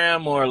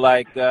Instagram or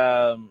like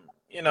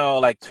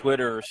like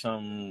Twitter or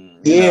some,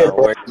 yeah,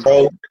 where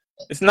bro.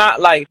 it's not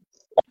like,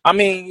 I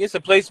mean, it's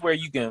a place where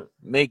you can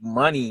make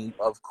money,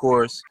 of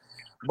course,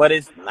 but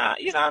it's not,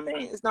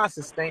 it's not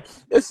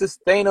it's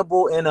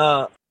sustainable in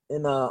a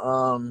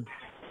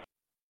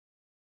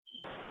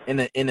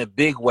in a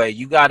big way.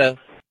 You gotta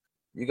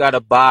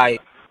buy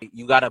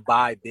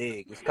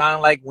big. It's kind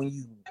of like when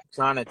you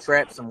trying to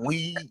trap some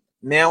weed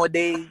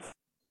nowadays.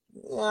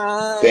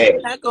 That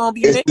You're not gonna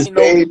be it's the making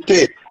no. same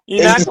shit.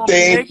 You're It's not the gonna be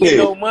same making shit.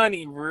 no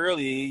money,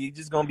 really. You're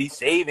just gonna be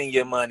saving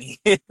your money.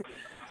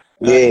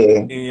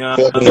 Yeah. You know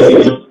Feel what I me?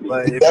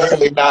 mean? You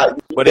definitely not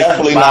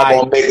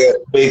gonna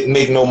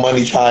make no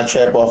money trying to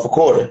trap off a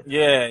quarter.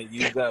 yeah,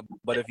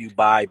 but if you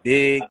buy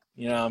big,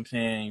 you know what I'm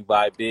saying? You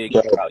buy big,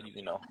 Right.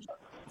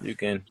 you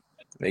can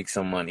make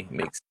some money,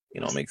 make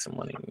some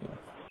money.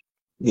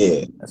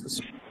 Yeah. That's what's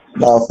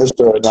No, for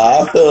sure. No,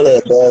 I feel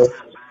that, bro.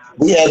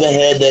 We haven't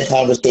had that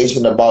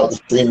conversation about the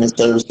streaming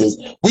services.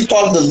 We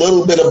talked a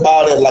little bit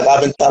about it. Like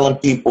I've been telling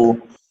people,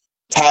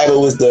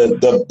 Tidal is they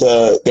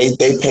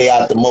pay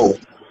out the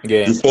most.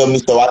 yeah. You feel me?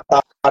 So I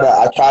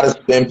try to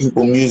spend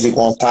people music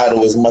on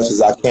Tidal as much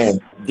as I can.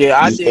 Yeah,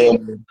 I You did. feel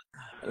me?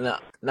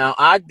 Now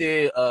I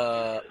did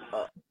a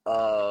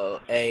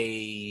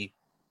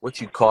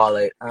what you call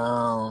it?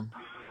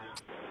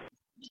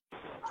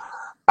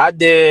 I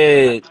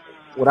did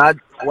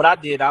what I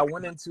did. I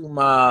went into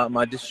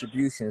my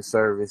distribution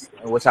service,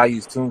 which I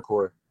use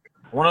TuneCore.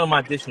 One of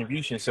my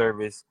distribution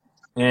service,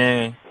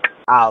 and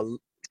I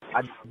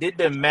I did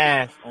the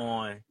math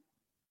on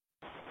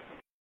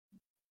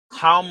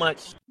how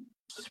much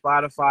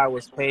Spotify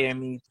was paying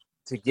me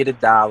to get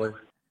 $1,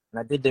 and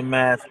I did the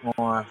math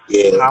on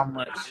Yeah, how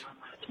much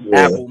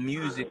yeah, Apple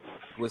Music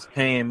was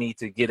paying me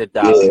to get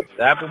 $1.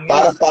 yeah. Apple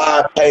Music,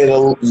 Spotify pay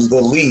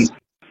the least.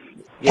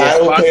 yeah,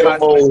 Tidal pay the Spotify's paying,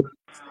 most.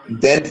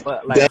 Then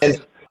but like then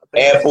I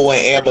think Apple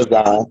and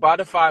Amazon.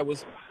 Spotify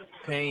was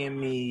paying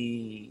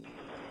me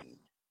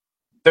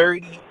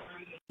 30.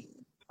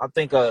 I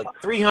think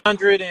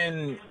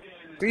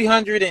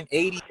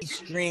 380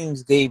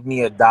 streams gave me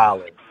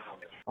 $1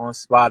 on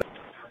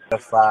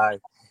Spotify,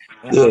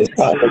 and I Yeah, it's think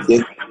kind of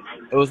ridiculous.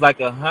 it was like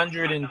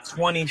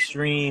 120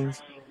 streams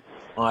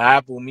on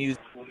Apple Music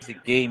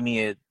gave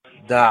me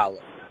 $1.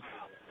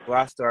 So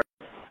I started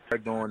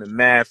doing the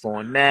math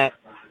on that,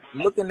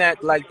 looking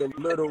at like the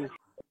little,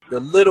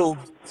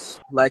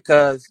 like,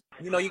 cause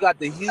you got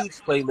the huge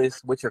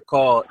playlists, which are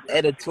called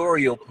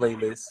editorial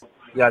playlists.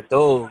 You got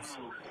those,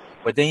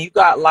 but then you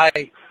got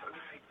like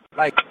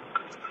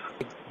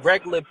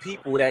regular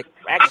people that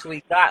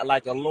actually got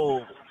like a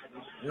little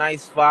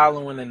nice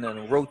following and a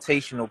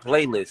rotational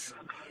playlist.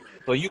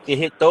 So you can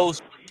hit those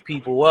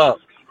people up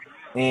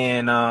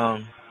and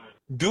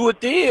do a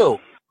deal.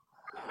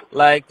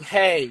 Like,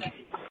 hey,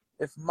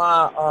 if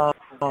my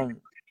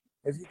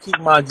if you keep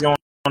my joint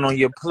on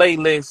your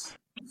playlist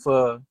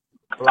for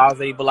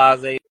blase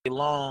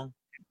long,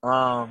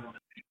 I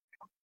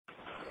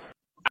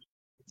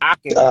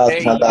can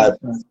pay My you. God.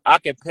 I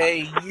can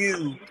pay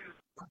you.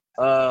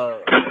 I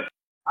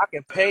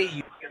can pay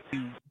you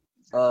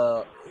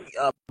a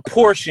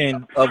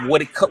portion of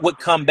what would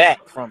come back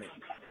from it.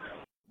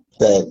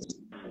 Thanks.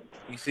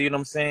 You see what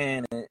I'm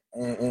saying? And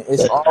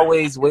it's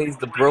always ways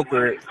to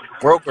broker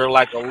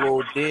like a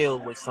little deal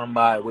with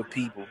somebody, with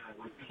people.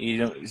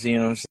 You see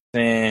what I'm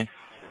saying?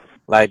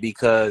 Like,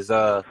 because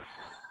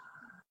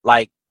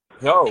like,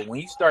 yo, when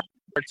you start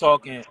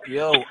talking,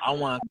 yo, I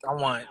want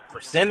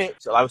percentage.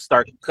 So I would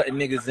start cutting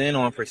niggas in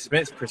on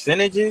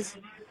percentages.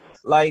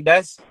 Like,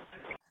 that's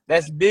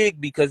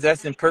big, because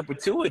that's in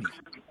perpetuity.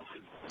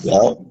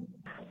 Yep.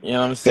 You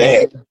know what I'm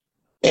saying? Thanks.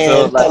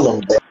 So And like, tell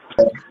them that.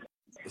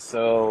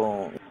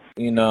 so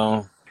you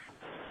know,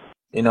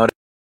 you know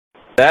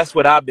that's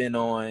what I've been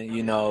on,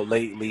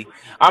 lately.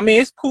 I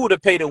mean, it's cool to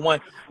pay the one.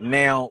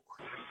 Now,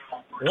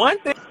 one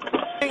thing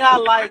I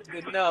like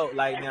to know,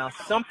 like, now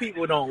some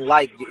people don't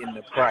like getting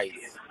the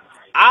price.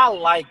 I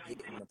like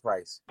getting the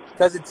price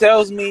because it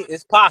tells me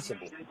it's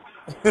possible.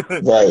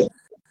 Right.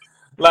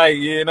 Like,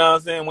 you know what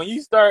I'm saying? When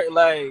you start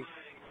like,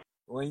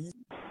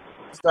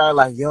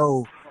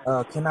 yo,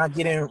 can I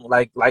get in,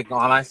 like when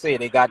I say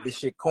they got this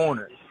shit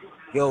cornered.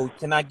 Yo,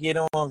 can I get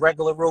on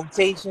regular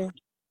rotation?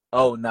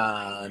 Oh,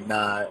 nah.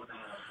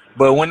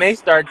 But when they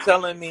start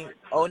telling me,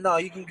 oh no,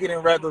 you can get in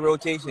regular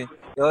rotation,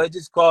 yo, it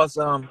just costs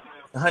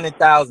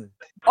 100,000.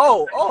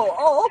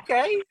 Oh,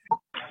 okay.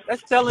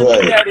 That's telling me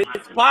Right. that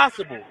it's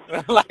possible.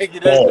 Like,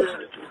 Right.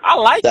 I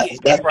like getting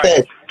the That's price.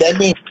 that. That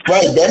means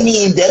right. That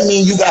mean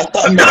you got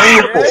something to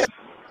aim Yeah,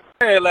 for.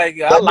 like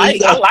That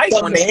means you I got like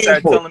when something they to aim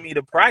start for. telling me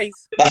the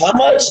price. Now, how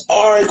much?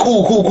 All right,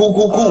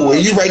 cool.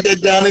 And you write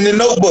that down in the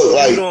notebook.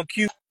 The dude Like, on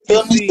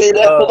feel me? QC, Say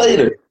that for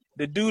later.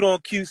 the dude on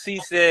QC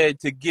said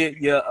to get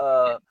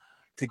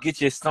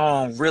your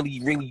song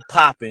really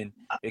popping,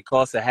 it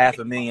costs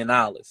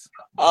 $500,000.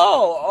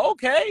 Oh,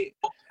 okay.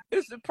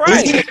 It's the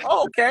price.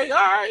 Okay, all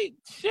right.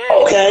 Shit.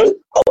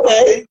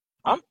 Okay.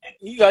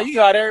 You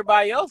got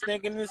everybody else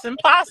thinking it's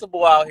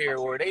impossible out here,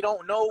 or they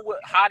don't know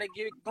how to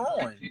get it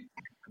going.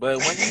 But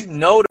when you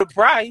know the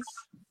price,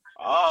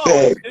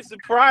 it's the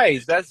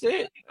price. That's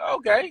it.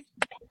 Okay.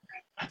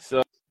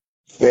 So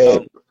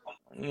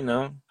you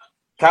know,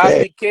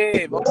 Cosmic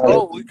Kid.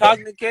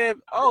 Cosmic Kid.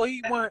 Oh,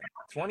 he went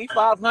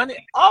 2,500.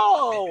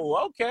 Oh,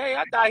 okay.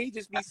 I thought he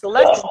just be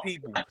selecting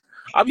people.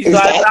 I thought he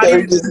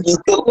just be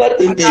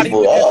selecting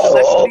people. was just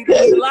selecting people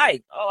Okay. he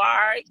liked. Oh, all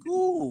right,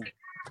 cool.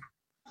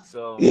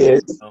 So Yeah,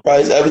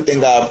 price.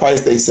 Everything got a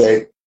price, they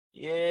say.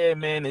 yeah,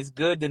 man, it's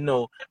good to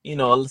know.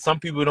 Some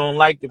people don't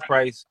like the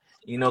price,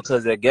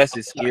 because I guess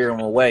it scare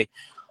them away.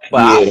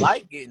 But I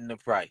like getting the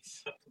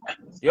price.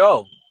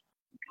 Yo,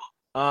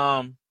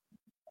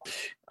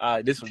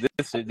 this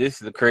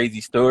is a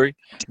crazy story,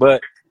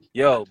 but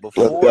yo,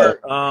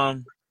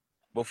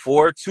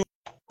 before Too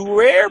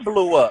Rare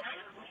blew up,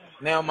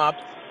 now my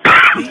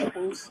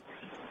peoples,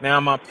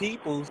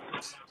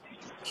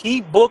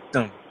 he booked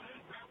them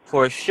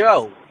for a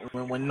show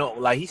when no,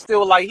 like he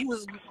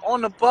was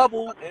on the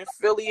bubble in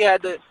Philly.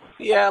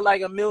 He had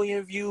like 1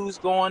 million views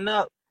going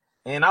up,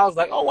 and I was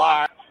like, oh,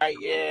 all right,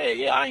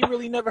 yeah, I ain't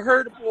really never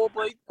heard of it,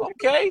 but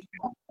okay.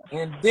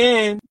 And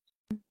then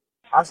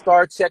I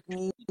started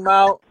checking him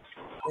out,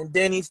 and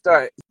then he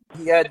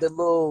had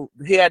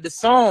the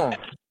song,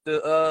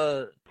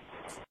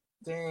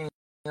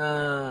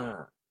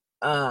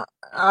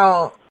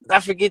 I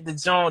forget the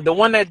song, the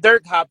one that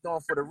Dirk hopped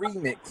on for the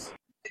remix.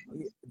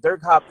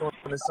 Dirk hopped on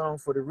the song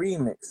for the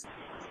remix,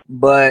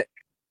 but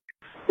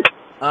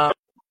hold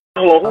on,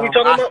 who we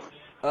talking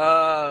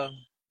about?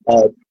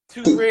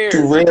 Too Rare.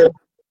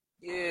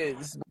 Yeah,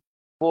 this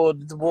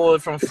boy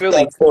from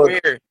Philly. Too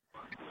Rare.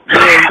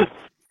 Yeah.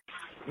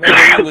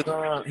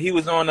 Remember he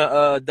was on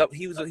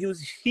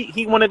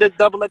he wanted the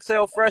double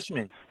XL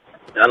freshman.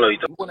 I know you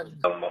talking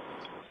about.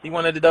 He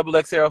wanted the double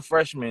XL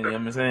freshman, you know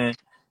what I'm saying?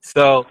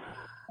 So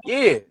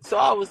yeah, so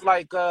I was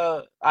like,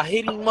 I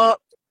hit him up.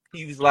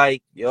 He was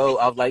like, yo,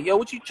 I was like, yo,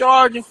 what you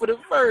charging for the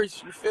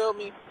verse? You feel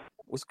me?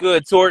 What's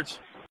good, Torch?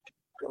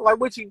 Like,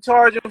 what you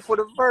charging for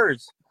the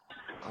verse?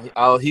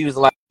 Oh, he was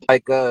like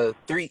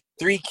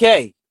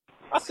 3K.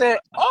 I said,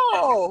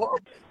 oh,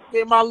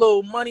 get my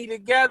little money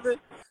together.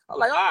 I'm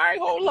like, all right,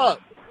 hold up.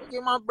 Let me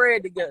get my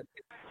bread together.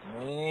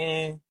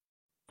 Man.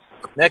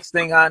 Next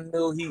thing I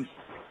knew,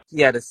 he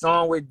had a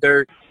song with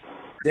Dirk.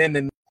 Then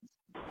the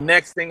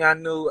next thing I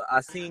knew, I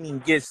seen him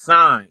get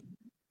signed.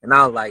 And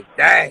I was like,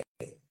 dang.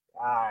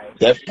 All right.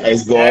 That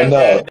price going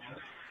up.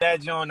 That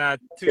joint ain't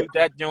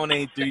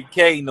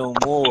 3K no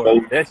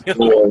more. That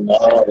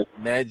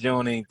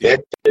joint ain't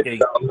 3K.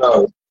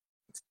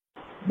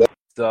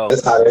 So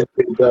that's how that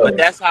shit goes. But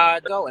that's how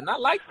it go. And I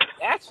like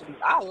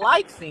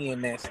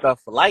seeing that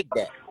stuff like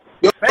that.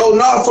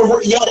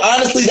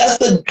 Honestly,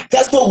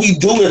 that's what we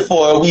do it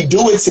for. We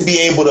do it to be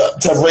able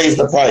to raise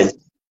the price.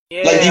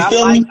 Yeah, like, you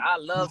feel me? I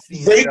love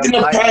seeing raising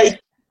the price.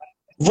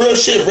 Real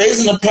shit,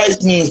 raising the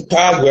price means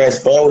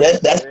progress, bro.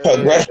 That's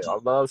progression. I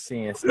love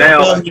seeing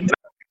stuff.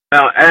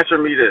 Now answer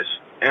me this.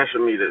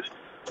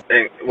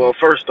 And well,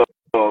 first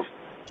off,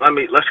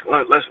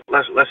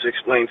 let's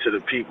explain to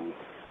the people.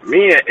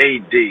 Me and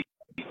AD.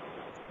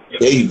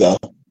 There you go.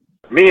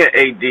 Me and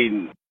AD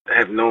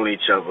have known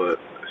each other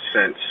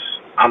since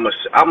I'm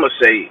gonna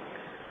say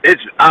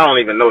it's, I don't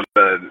even know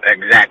the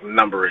exact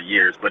number of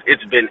years, but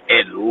it's been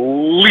at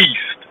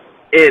least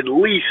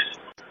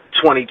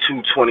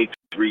 22,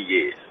 23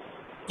 years.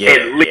 Yeah.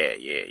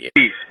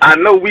 I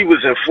know we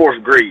was in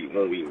 4th grade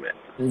when we met.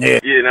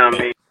 Yeah. You know what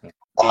I mean?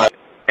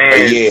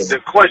 And the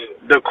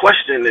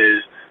question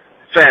is,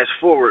 fast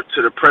forward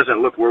to the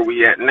present, look where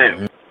we at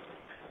now.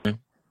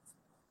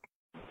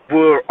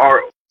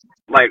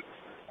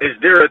 Is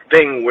there a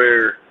thing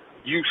where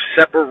you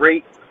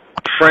separate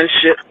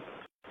friendship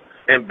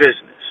and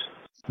business?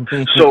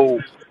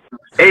 So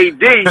AD, me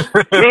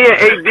and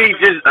AD,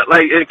 just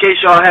like, in case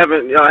y'all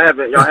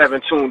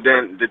haven't tuned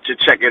in to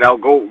check it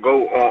out, go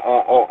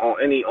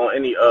on any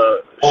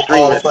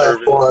streaming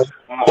service, on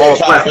all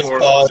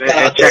platforms,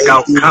 and check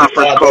out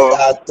Conference Call.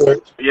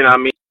 You know what I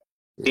mean?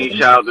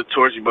 Shout out to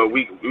Torch, but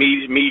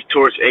me,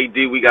 Torch, AD,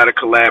 we got a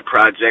collab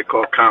project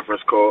called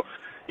Conference Call.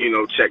 You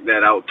know, check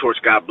that out.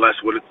 Torch got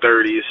blessed with a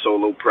 30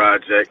 solo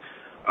project.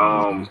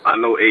 I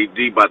know AD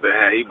about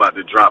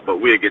to drop, but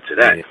we'll get to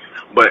that. Yeah.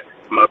 But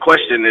my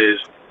question is,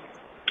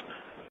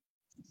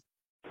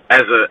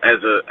 as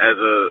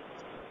a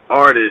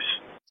artist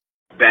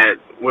that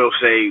will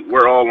say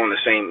we're all on the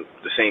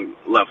same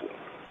level.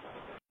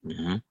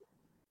 Mm-hmm.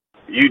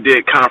 You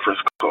did Conference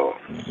Call.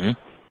 Mm-hmm.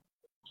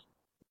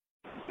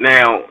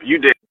 Now you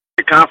did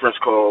a Conference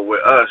Call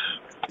with us.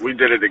 We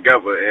did it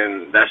together,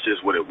 and that's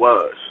just what it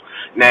was.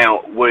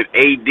 Now, would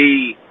AD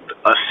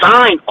a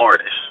signed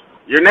artist.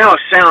 You're now a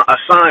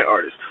signed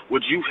artist.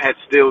 Would you have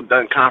still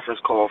done conference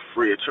call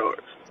free of charge?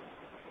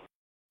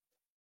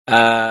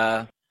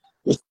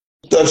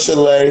 Stuff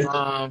Chalet.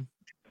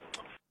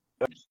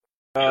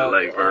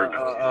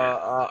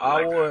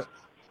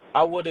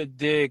 I would have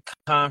did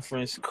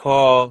conference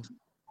call,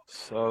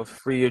 so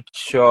free of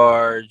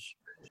charge.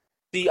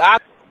 See, I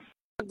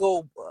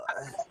go,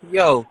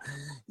 yo,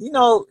 you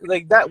know,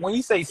 like that when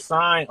you say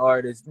sign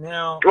artist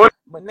now,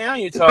 but now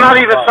you're talking not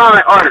even about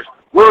sign artist.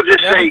 We'll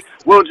just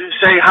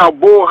say how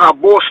bull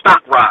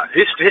stock rise.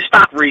 His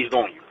stock raised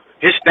on you.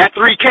 That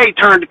 3K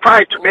turned it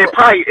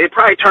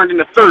probably turned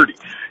into 30.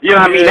 You know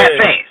what I mean? That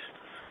fast.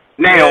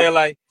 Now,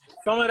 like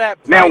some of that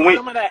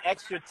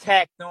extra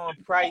tacked on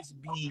price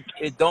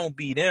it don't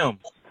be them.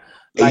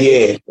 Like,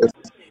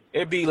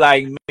 it'd be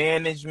like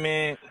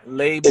management,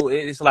 label.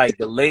 It's like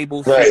the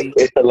label fee.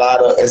 It's a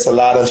lot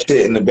of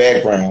shit in the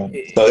background.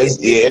 So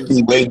it'd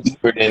be way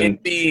deeper than.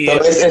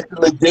 It's the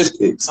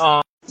logistics.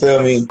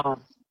 Feel me?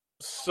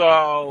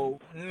 So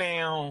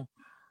now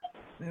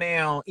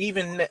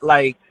even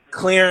like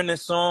clearing the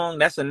song,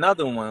 that's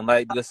another one.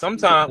 Like, because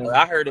sometimes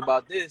I heard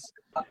about this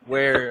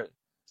where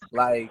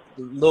like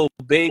Lil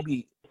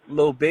Baby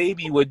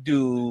would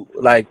do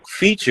like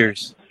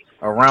features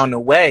around the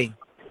way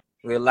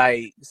with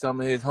like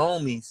some of his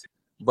homies,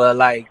 but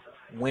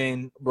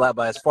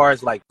as far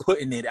as like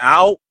putting it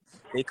out,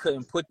 they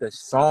couldn't put the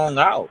song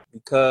out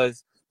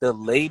because the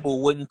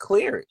label wouldn't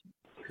clear it.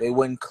 They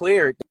wouldn't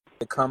clear it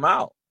to come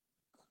out.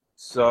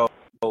 So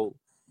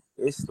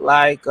it's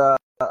like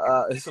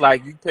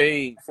you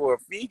paid for a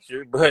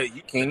feature, but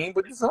you can't even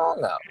put the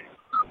song out.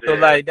 So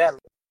like that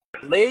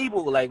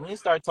label, like when you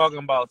start talking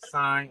about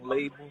signed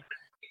label,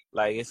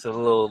 like it's a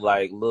little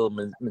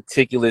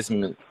meticulous,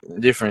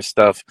 different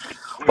stuff.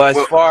 But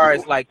as far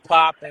as like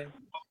popping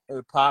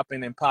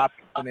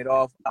it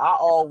off, I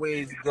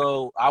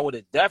would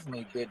have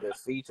definitely did the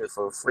feature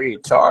for free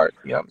of charge.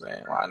 You know what I'm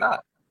saying? Why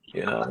not?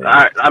 You know what I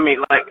mean? I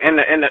mean, like in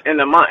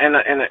the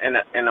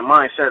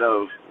mindset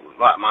of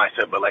not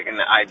mindset, but like in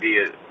the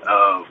idea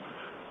of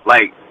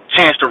like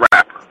Chance the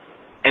Rapper,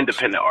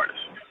 independent artist.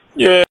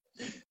 Yeah.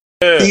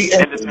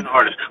 Independent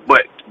artist.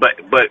 But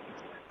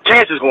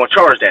Chance is gonna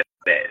charge that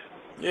ass.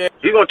 Yeah.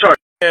 He's gonna charge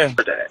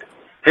that.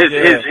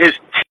 His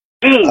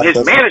team,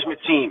 his management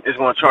team is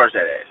gonna charge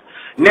that ass.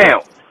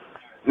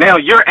 Now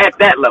you're at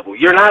that level.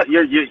 You're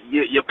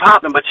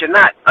popping, but you're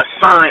not a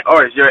signed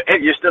artist. You're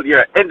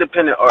an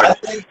independent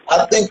artist.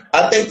 I think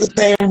the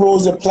same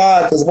rules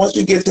apply because once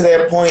you get to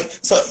that point,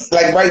 so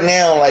like right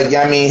now, like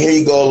I mean, here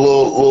you go, a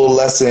little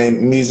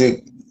lesson,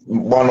 music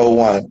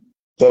 101.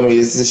 Feel me?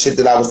 It's the shit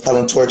that I was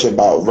telling Torch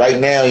about. Right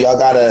now, y'all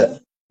gotta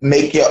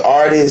make your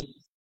artist,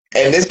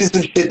 and this is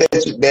some shit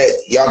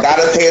that y'all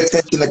gotta pay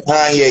attention to.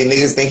 Kanye,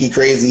 niggas think he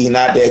crazy. He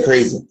not that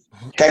crazy.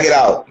 Check it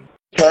out.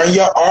 Turn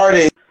your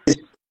artist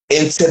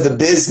into the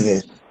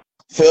business.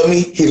 Feel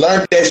me? He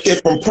learned that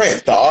shit from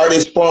Prince, the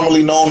artist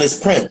formerly known as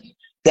Prince.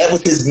 That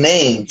was his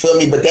name, feel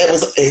me? But that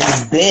was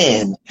his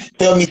band,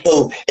 feel me?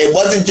 So it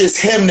wasn't just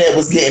him that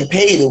was getting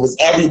paid. It was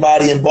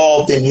everybody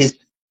involved in his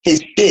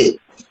shit.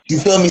 You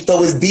feel me?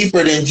 So it's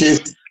deeper than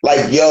just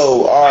like,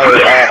 yo, all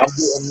right, I'm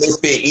getting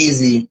Mysfit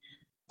Easy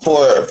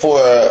for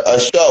a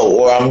show,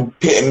 or I'm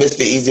putting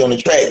Mysfit Easy on the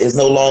track. It's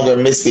no longer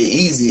Mysfit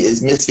Easy.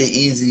 It's Mysfit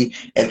Easy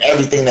and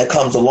everything that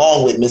comes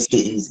along with Mysfit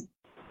Easy.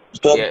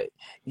 So,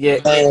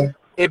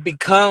 it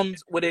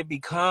becomes what it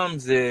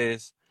becomes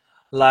is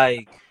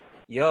like,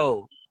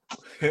 yo,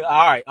 all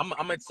right,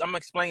 I'm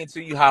explaining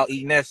to you how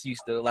Enes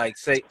used to like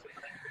say,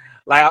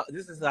 like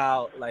this is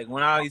how like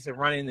when I used to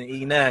run into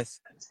Enes,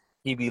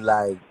 he'd be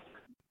like,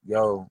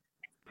 yo,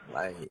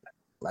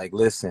 like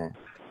listen,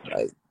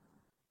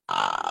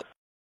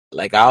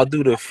 like I'll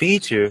do the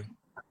feature,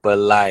 but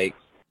like,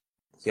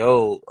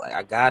 yo, like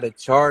I gotta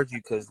charge you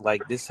because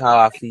like this is how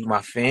I feed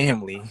my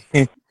family.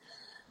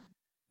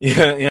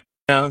 Yeah, you know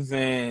what I'm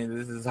saying?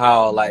 This is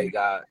how like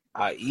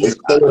I eat.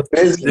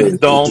 This is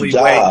the only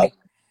way.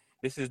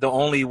 This is the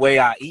only way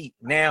I eat.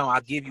 Now I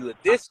give you a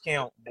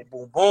discount. Boom,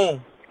 boom,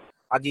 boom.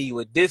 I give you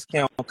a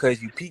discount because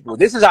you people.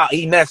 This is how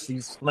Enes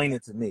explained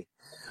it to me.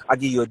 I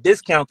give you a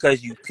discount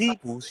because you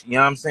peoples. You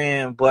know what I'm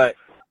saying? But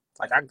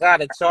like I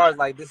gotta charge.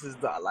 Like this is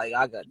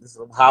this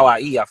is how I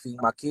eat. I feed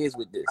my kids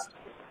with this.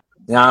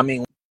 You know what I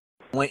mean?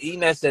 When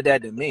Enes said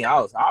that to me,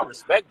 I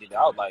respected it.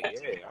 I was like,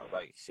 yeah. I was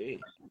like,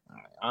 shit.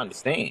 I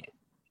understand.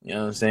 You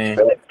know what I'm saying?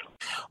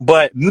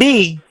 But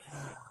me,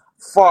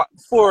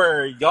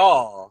 for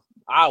y'all,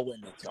 I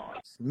wouldn't have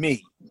charged.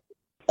 Me.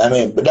 I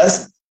mean, but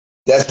that's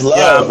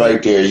love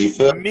right there. You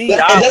feel me?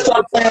 That's what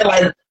I'm saying.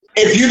 Like,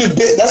 if you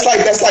that's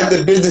like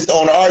the business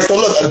owner. All right. So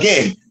look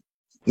again.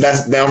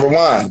 That's now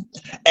rewind.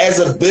 As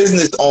a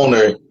business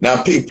owner,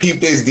 now peep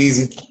this,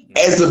 DZ.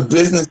 As a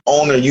business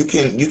owner, you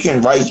can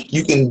write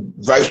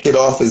shit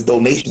off as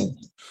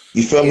donations.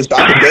 You feel me? So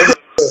I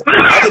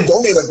can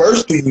donate a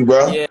verse to you,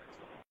 bro.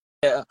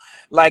 Yeah.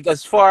 Like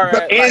as far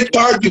as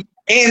charge you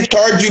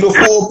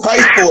the full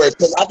price for it,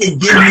 because I can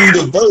give you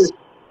the verse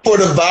for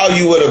the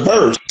value of the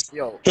verse.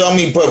 Yo, feel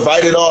me? But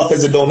write it off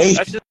as a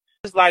donation.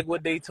 like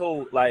what they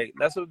told. Like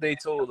that's what they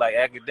told. Like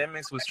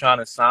Academics was trying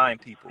to sign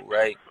people,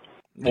 right?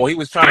 Well, he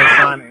was trying to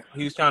sign.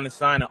 He was trying to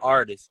sign an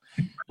artist,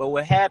 but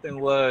what happened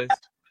was,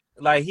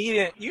 like he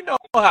didn't. You know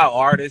how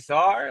artists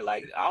are.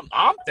 Like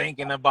I'm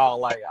thinking about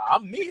like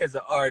I'm me as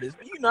an artist.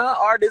 But you know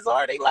how artists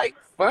are. They like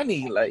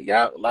funny. Like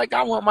y'all. Like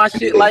I want my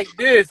shit like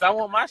this. I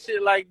want my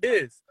shit like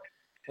this.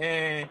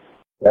 And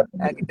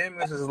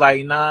Academics was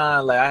like, nah.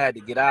 Like I had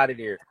to get out of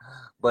there.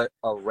 But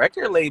a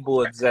record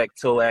label exec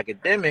told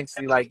Academics,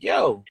 he like,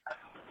 yo,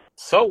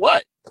 so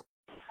what?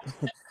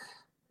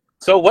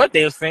 So what?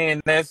 They're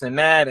saying this and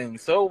that,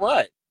 and so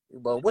what?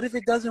 But what if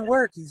it doesn't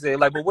work? He said,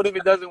 like, but what if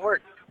it doesn't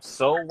work?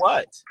 So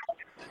what?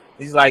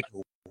 He's like,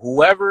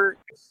 whoever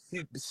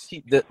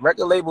the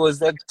record label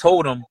exec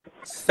told him,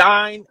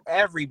 sign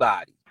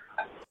everybody,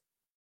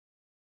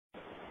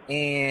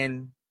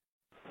 and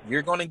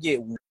you're gonna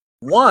get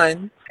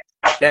one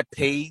that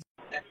pays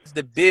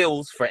the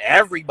bills for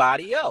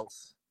everybody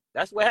else.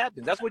 That's what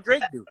happens. That's what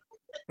Drake do.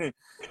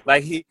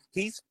 Like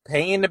he's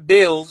paying the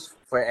bills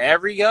for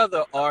every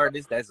other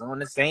artist that's on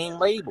the same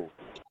label.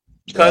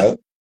 Because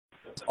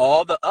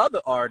all the other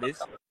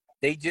artists,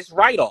 they just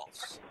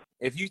write-offs.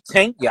 If you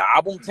tank your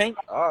album tank,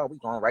 oh, we're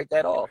gonna write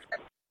that off.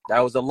 That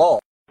was a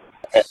loss.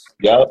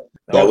 Yep.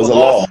 That was a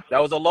loss.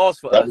 That was a loss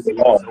for That us. was a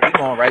loss. So we're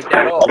gonna write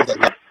that off. That was a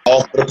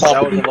loss for the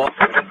That was company. a loss.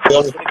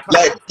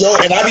 Like, yo,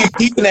 and I be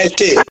peeping that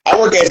shit. I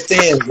work at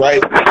Sam's,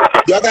 right?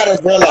 Y'all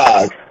gotta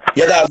realize,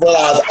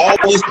 all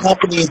these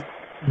companies,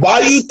 why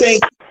do you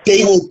think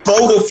they will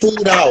throw the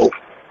food out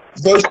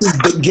versus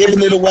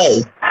giving it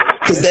away?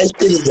 Because that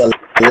shit is a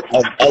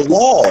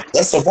law.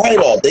 That's a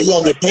write-off. They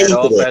gonna get paid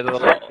for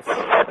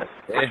that.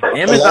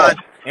 Yeah.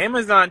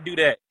 Amazon do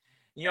that.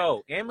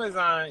 Yo,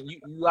 Amazon,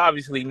 you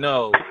obviously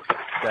know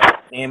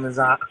that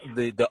Amazon,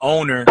 the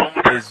owner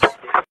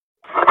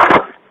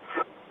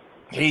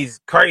he's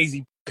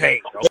crazy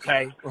paid,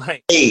 okay?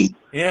 Like,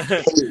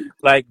 yeah,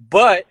 like,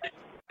 but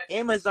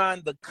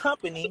Amazon, the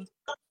company,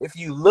 if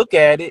you look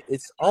at it,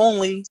 it's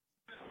only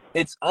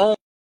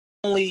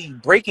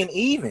breaking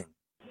even.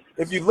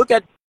 If you look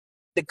at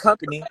the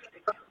company,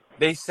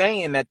 they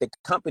saying that the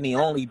company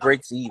only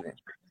breaks even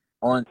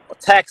on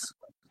taxes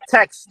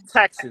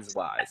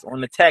wise. On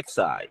the tax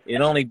side,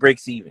 it only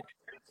breaks even.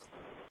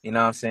 You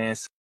know what I'm saying?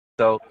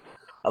 So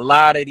a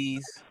lot of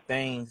these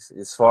things,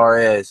 as far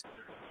as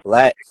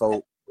black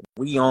folk,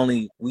 we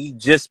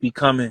just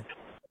becoming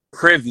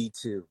privy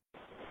to,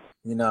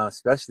 you know,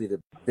 especially the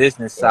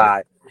business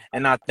side.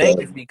 And I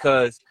think it's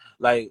because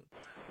like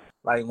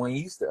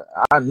when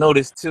I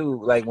noticed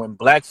too, like when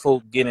black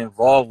folk get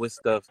involved with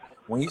stuff,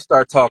 when you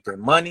start talking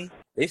money,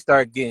 they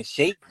start getting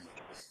shaky.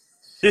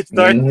 They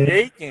start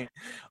shaking.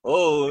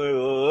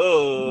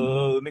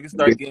 Niggas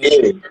start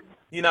getting,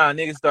 you know,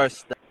 niggas start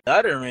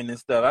stuttering and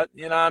stuff.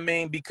 You know what I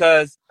mean?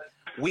 Because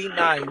we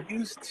not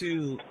used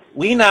to,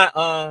 we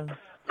don't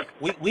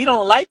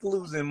like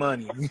losing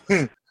money.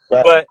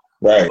 But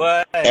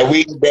and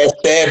we that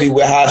savvy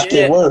with how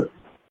shit work.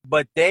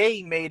 But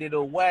they made it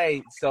a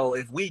way. So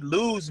if we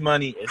lose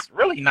money, it's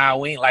really not,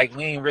 we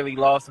ain't really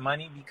lost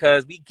money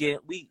because you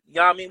know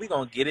what I mean? We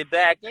gonna get it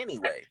back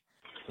anyway.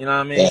 You know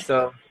what I mean? Yeah.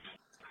 So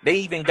they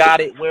even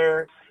got it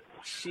where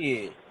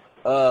shit.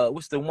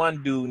 What's the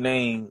one dude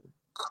named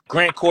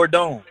Grant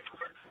Cardone?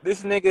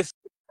 This nigga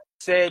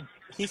said,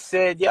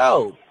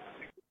 yo,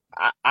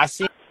 I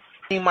seen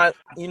I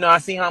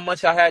seen how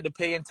much I had to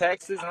pay in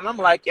taxes, and I'm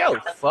like, yo,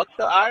 fuck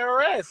the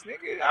IRS,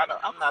 nigga.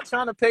 I'm not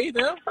trying to pay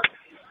them.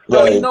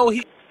 Bro, you know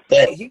he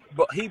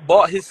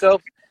bought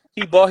himself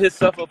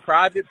a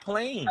private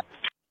plane.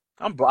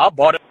 I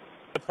bought a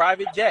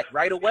private jet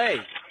right away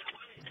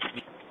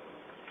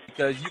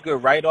because you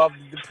could write off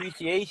the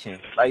depreciation.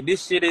 Like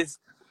this shit is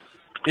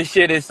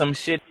some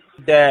shit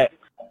that,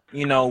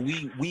 you know,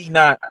 we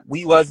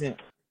wasn't,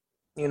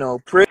 you know,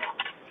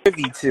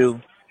 privy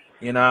to.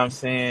 You know what I'm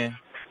saying?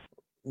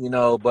 You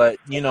know, but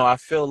you know, I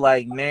feel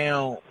like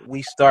now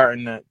we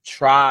starting to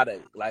try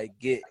to like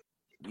get,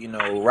 you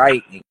know,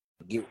 right and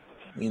get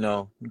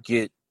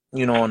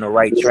on the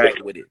right track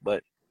with it.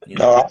 But you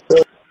know, no, I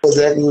feel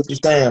exactly what you're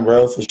saying,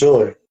 bro. For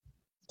sure.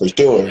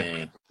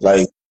 Man.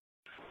 Like,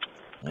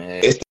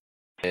 it's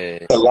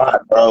a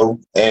lot, bro.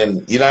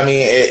 And you know what I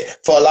mean?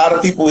 For a lot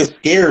of people, it's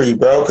scary,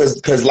 bro.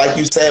 Because like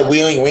you said, we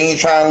ain't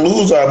trying to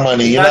lose our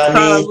money. You know what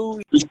I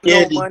mean? We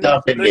scared to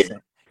dump in it.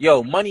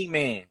 Yo, Money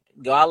Man.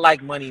 Yo, I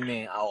like Money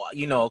Man.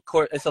 You know, of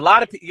course, it's a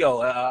lot of people.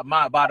 Yo,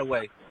 by the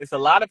way, it's a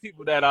lot of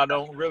people that I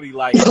don't really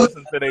like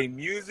listen to their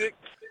music,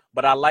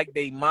 but I like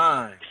their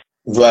mind.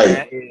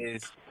 Right.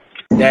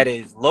 That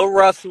is Lil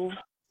Russell,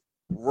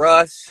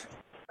 Russ,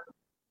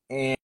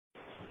 and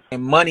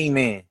Money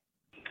Man.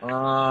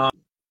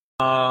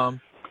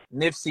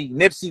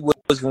 Nipsey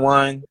was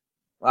one,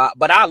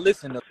 but I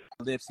listen to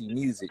Nipsey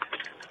music.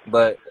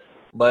 But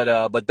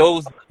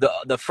those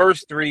the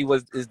first three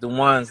is the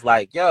ones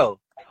like, yo,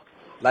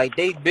 like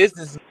they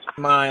business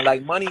mind,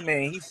 like Money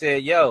Man. He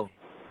said, yo,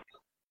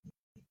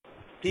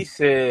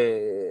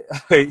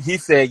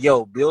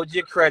 yo, build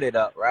your credit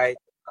up, right?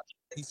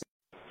 He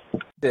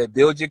said,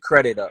 build your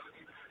credit up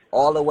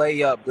all the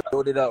way up,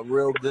 build it up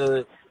real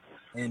good,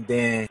 and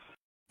then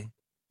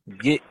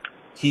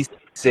he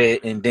said,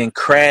 and then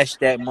crash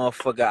that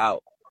motherfucker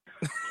out.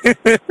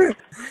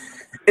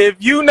 If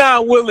you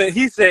not willing,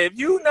 he said, if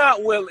you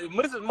not willing,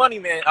 this is Money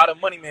Man out of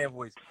Money Man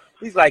voice.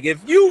 He's like,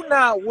 if you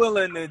not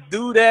willing to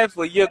do that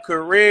for your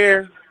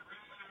career,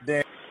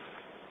 then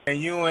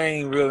you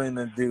ain't willing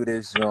to do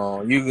this,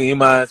 John. You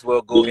might as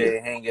well go ahead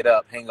and hang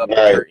up the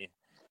Right. curtain.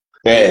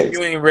 Facts.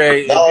 You ain't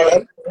ready. No,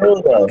 that's for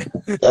real though.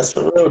 That's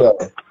for real though.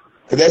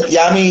 Cause that's,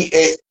 yeah, I mean,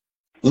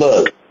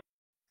 look,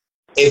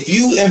 if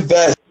you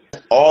invest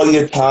all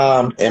your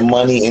time and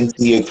money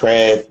into your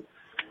craft,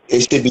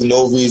 it should be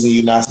no reason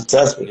you're not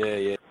successful.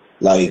 Yeah.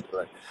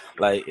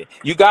 Like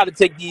you got to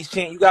take these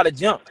chances. You got to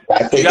jump.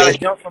 You got to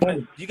jump from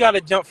the. You got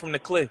to jump from the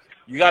cliff.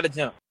 You got to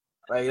jump.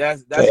 Like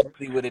that's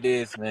really what it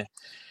is, man.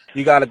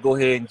 You got to go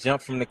ahead and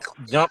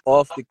jump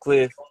off the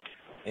cliff,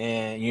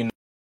 and you know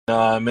what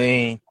I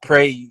mean.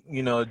 Pray,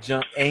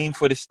 aim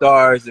for the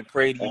stars and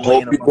pray to you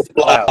land amongst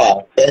the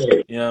clouds.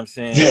 You know what I'm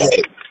saying? Yeah.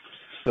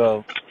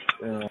 So,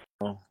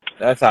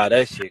 that's how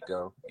that shit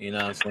go. You know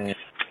what I'm saying?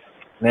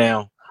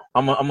 Now,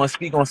 I'm gonna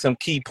speak on some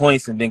key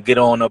points and then get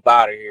on up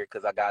out of here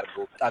because I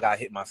gotta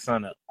hit my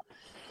son up.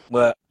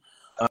 But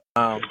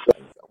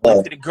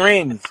went to the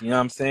Grammys. You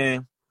know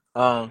what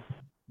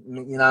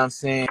I'm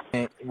saying?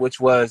 Which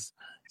was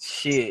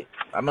shit.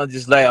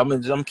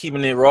 I'm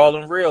keeping it raw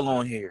and real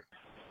on here.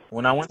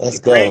 When I went to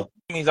the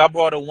Grammys, I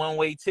bought a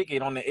one-way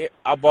ticket on the air.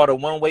 I bought a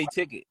one-way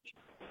ticket.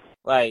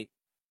 Like,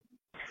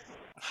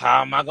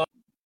 how am I gonna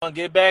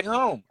get back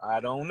home? I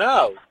don't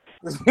know.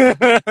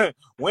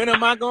 When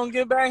am I gonna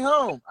get back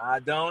home? I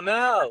don't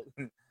know.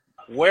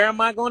 Where am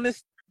I gonna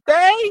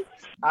stay?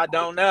 I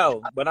don't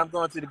know. But I'm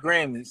going to the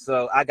Grammys,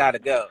 so I gotta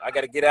go. I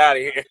gotta get out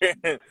of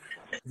here.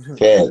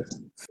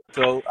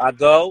 So I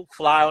go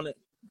fly out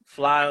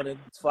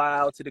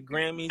to the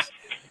Grammys,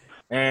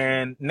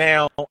 and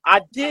now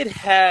I did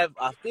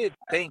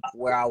think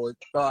where I was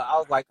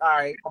like, all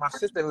right, my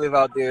sister live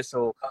out there,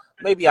 so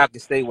maybe I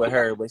could stay with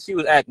her. But she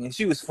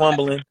was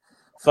fumbling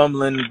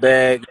the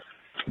bag,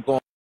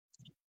 going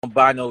to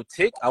buy no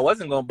ticket. I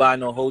wasn't gonna buy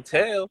no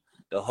hotel.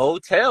 The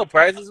hotel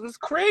prices was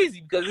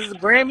crazy because it's a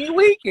Grammy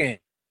weekend.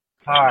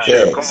 All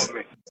right. Call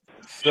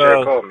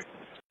me.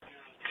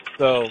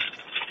 So,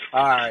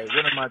 all right,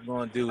 what am I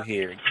going to do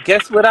here?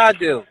 Guess what I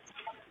do?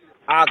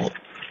 I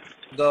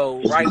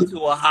go right to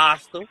a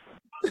hostel.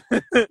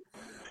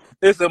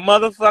 It's a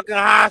motherfucking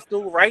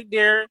hostel right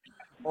there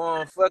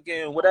on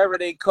fucking whatever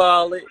they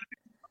call it.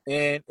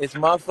 And it's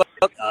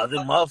other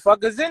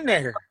motherfuckers in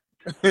there.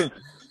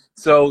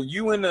 So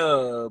you in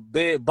the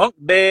bunk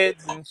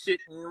beds and shit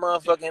and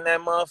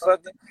that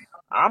motherfucker.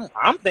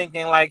 I'm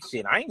thinking like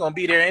shit. I ain't gonna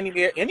be there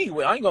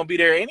anyway. I ain't gonna be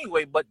there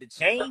anyway. But to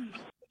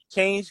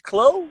change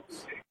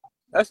clothes.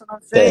 That's what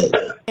I'm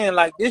saying.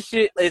 Like this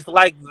shit is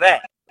like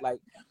that.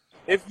 Like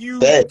if you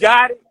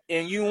got it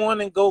and you want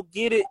to go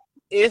get it,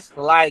 it's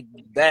like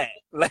that.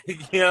 Like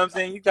you know what I'm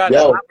saying. You got an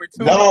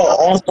opportunity. No,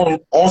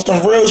 on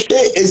some real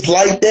shit, it's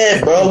like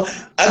that, bro.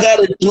 I got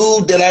a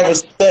dude that I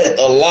respect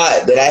a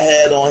lot that I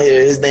had on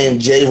here. His name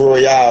Jay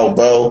Royale,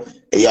 bro.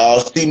 And y'all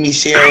see me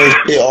sharing his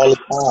shit all the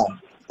time.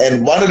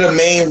 And one of the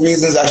main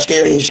reasons I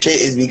share his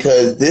shit is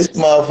because this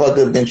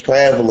motherfucker been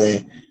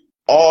traveling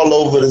all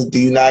over the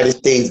United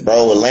States,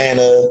 bro.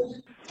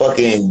 Atlanta,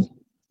 fucking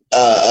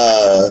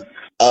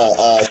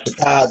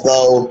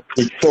Chicago,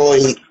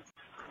 Detroit,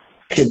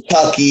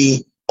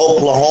 Kentucky,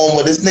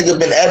 Oklahoma. This nigga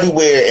been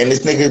everywhere, and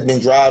this nigga been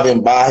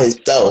driving by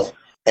himself.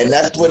 And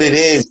that's what it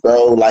is,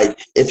 bro. Like,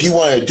 if you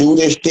want to do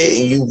this shit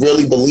and you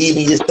really believe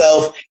in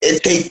yourself,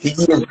 it takes for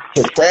you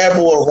to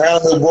travel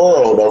around the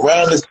world,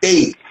 around the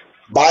state,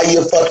 by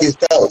your fucking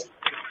self.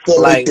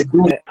 So like,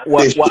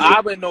 what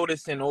I've been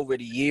noticing over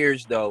the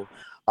years, though,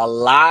 a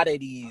lot of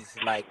these,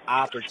 like,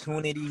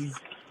 opportunities,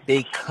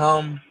 they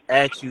come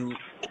at you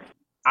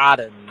out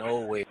of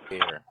nowhere.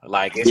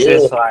 Like, it's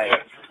just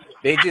like,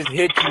 they just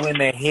hit you in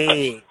the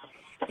head.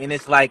 And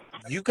it's like,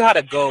 you got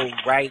to go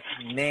right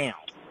now.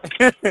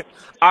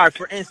 All right,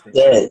 for instance.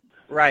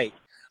 Right.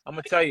 I'm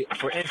going to tell you,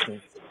 for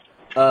instance,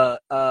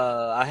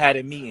 I had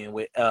a meeting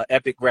with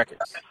Epic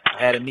Records.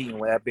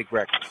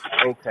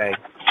 Okay.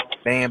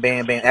 Bam,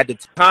 bam, bam. At the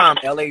time,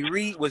 L.A.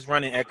 Reid was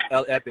running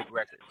Epic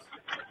Records.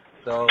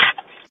 So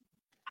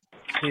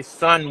his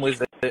son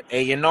was a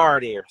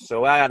A&R there.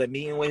 So I had a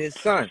meeting with his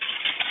son.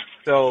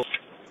 So,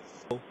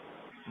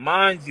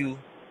 mind you,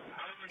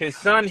 his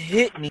son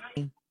hit me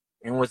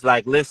and was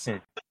like,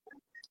 listen,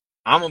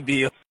 I'm going to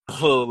be a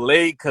little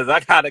late because I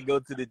got to go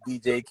to the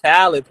DJ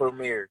Khaled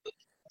premiere.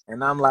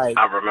 And I'm like,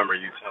 I remember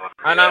you telling me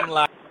and I'm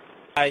like,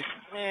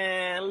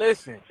 man,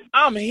 listen,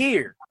 I'm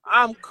here.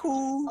 I'm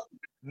cool.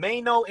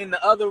 Mano in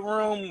the other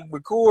room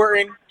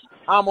recording.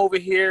 I'm over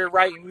here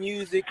writing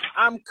music.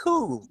 I'm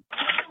cool.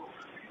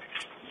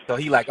 So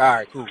he like, all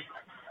right, cool.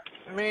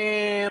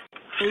 Man,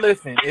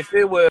 listen, if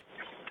it was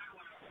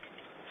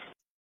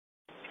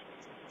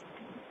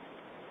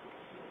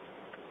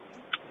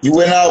You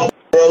went out,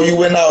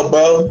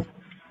 bro.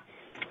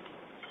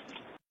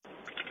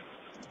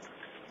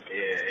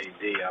 Yeah,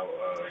 AD.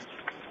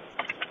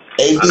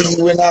 AD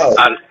went out.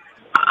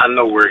 I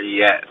know where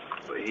he at,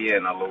 but he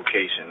in a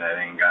location that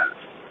ain't got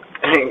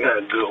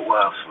a good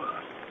Wi-Fi.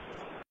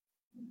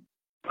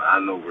 But I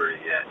know where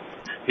he at.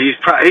 He's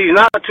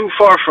not too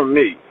far from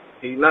me.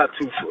 He's not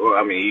too far.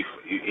 I mean,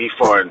 he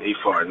far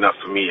enough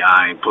for me.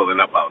 I ain't pulling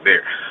up out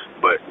there,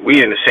 but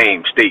we in the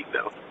same state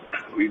though.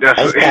 We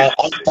definitely. I'm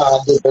trying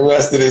to get the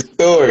rest of this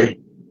story.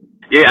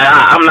 Yeah,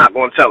 I'm not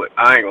gonna tell it.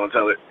 I ain't gonna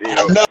tell it. You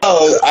know.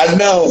 I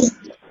know.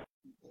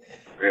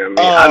 You know what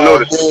I mean? I know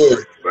the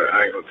story, but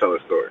I ain't gonna tell the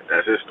story.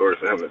 That's his story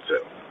for him to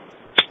tell.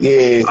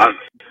 Yeah.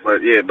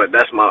 But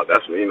that's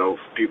you know,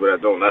 people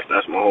that don't.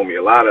 That's my homie.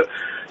 A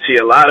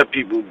lot of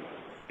people,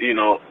 you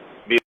know,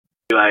 be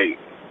like,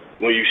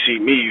 when you see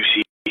me, you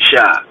see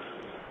Shy.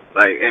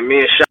 Like, and me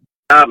and Shy,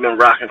 I've been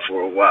rocking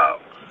for a while.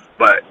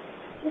 But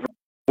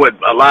what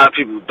a lot of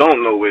people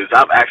don't know is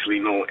I've actually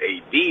known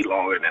AD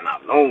longer than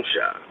I've known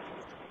Shy.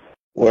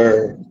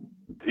 Word.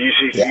 You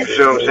see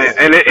what I'm saying?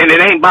 And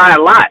it ain't by a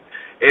lot.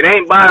 It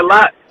ain't by a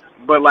lot.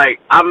 But like,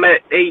 I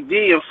met AD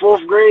in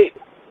 4th grade.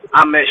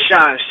 I met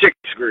Shy in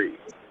 6th grade.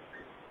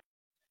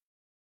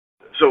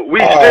 So we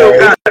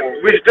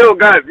still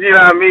got, you know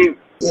what I mean?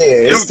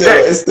 Yeah,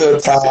 it's still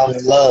time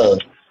and love.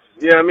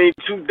 You know what I mean?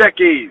 2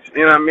 decades,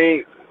 you know what I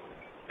mean?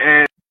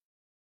 And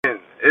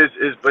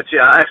but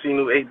yeah, I actually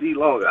knew AD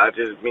longer. I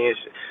just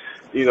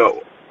you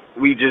know,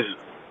 we just,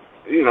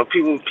 you know,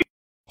 people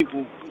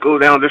go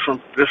down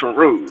different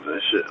roads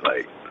and shit,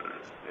 like,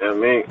 you know what I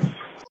mean?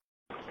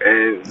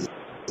 And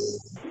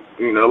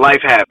you know,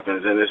 life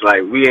happens, and it's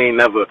like we ain't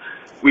never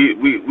we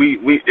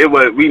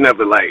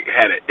never like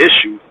had an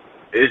issue.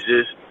 It's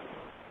just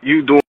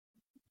you doing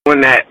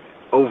that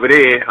over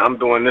there, I'm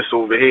doing this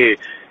over here.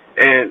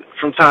 And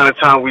from time to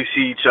time, we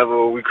see each other,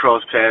 or we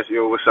cross paths.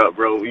 Yo, what's up,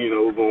 bro? You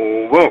know,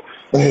 boom, boom.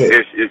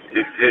 If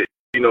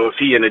you know, if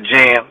he in a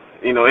jam,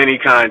 you know, any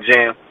kind of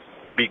jam,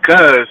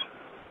 because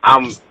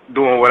I'm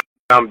doing what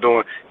I'm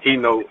doing, he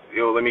know,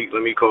 yo, let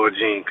me call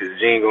Gene, cause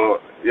Gene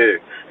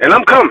and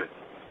I'm coming.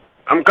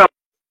 I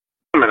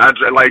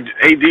like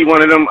AD,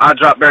 one of them. I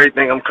drop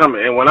everything. I'm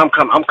coming, and when I'm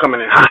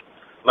coming in hot.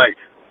 Like,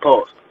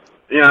 pause.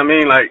 You know what I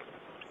mean? Like,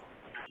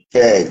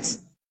 Thanks.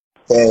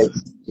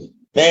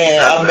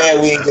 Man, I'm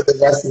mad we didn't get the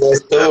rest of that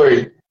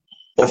story.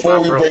 Before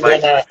we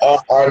bring on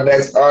our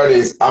next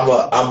artist, I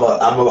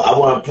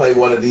want to play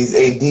one of these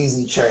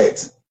ADZ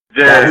tracks.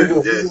 Yeah,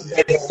 we've been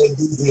making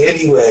ADZ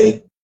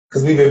anyway,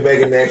 because we've been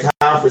making that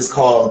conference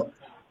call.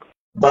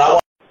 But I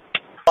want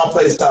to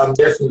play something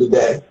different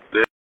today.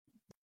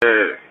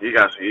 Yeah, he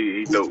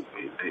dope.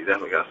 He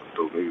definitely got some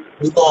dope music.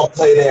 We're gonna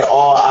play that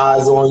 "All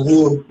Eyes on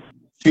You"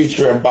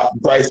 featuring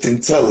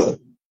Bryson Tiller.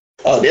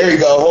 Oh, there we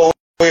go.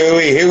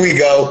 Wait, here we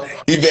go.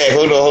 He back.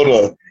 Hold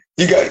on.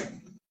 You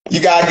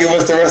gotta give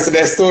us the rest of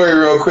that story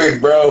real quick,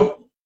 bro.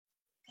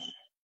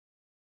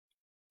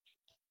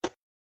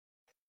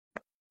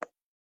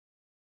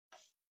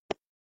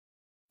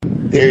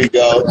 There you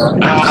go.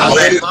 My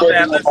bad.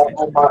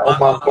 On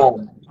my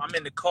phone. I'm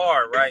in the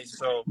car, right?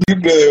 So you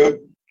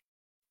good?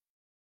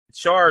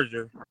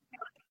 Charger,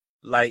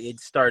 like, it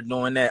started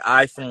doing that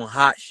iPhone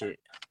hot shit.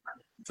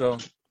 So,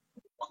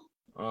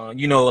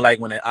 you know, like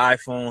when an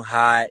iPhone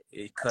hot,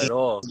 it cut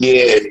off.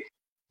 Yeah,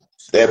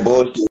 that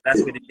bullshit.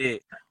 That's what it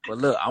did. But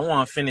look, I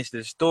want to finish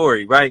this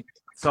story, right?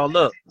 So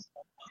look,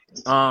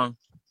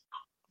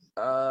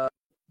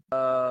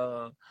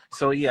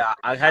 so yeah,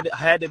 I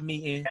had a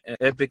meeting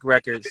at Epic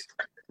Records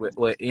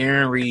with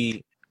Aaron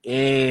Reed,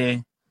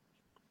 and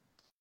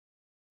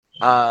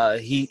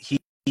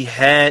he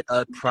had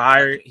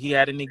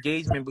an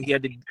engagement, but he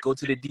had to go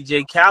to the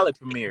DJ Khaled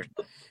premiere.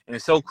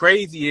 And so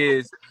crazy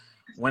is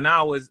when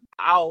I went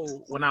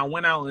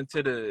out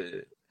into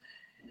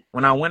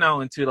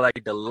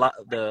like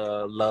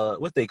the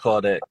what they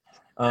call that,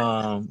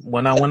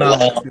 when I went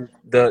out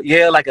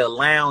to like a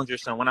lounge or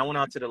something. When I went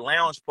out to the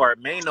lounge part,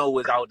 Mano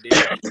was out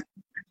there,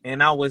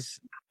 and I was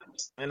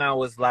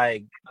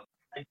like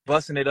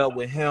busting it up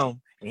with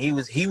him, and he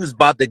was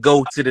about to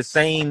go to the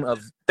same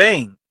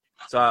thing.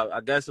 So I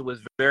guess it was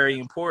very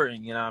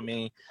important, you know what I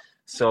mean?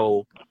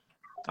 So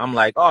I'm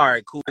like, all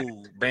right,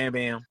 cool,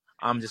 bam.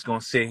 I'm just going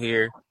to sit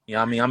here. You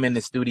know what I mean? I'm in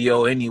the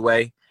studio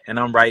anyway, and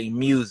I'm writing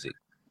music.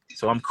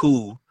 So I'm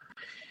cool.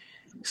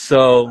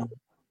 So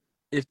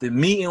if the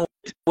meeting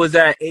was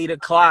at 8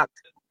 o'clock,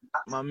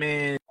 my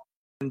man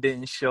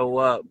didn't show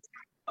up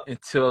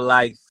until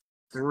like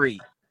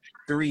 3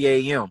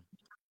 a.m.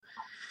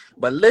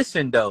 But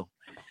listen, though,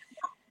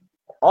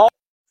 all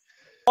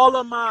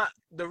of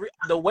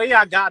the way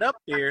I got up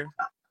there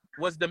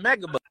was the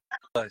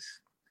Megabus,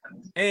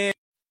 and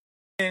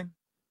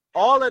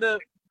all of the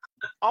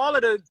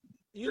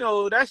you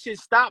know, that shit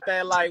stopped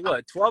at like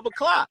what, 12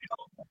 o'clock,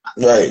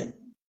 right?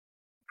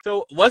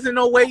 So wasn't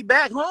no way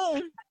back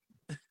home.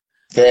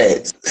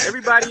 Thanks.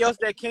 Everybody else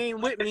that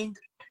came with me,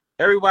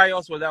 everybody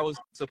else that was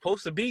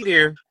supposed to be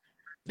there,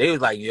 they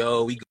was like,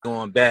 yo, we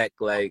going back,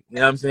 like, you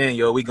know what I'm saying,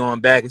 yo, we going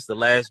back, it's the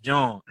last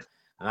John.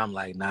 And I'm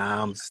like,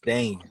 nah, I'm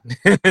staying.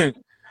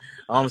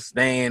 I'm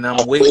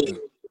waiting.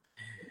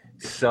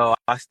 So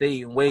I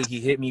stayed and wait.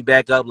 He hit me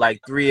back up like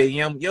 3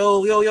 a.m.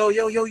 Yo,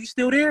 you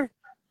still there?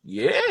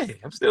 Yeah,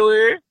 I'm still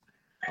here.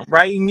 I'm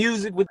writing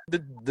music with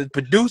the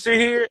producer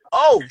here.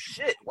 Oh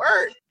shit,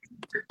 word.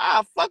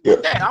 Ah, fuck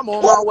with that. I'm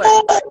on my way.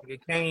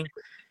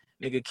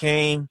 Nigga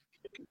came,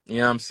 you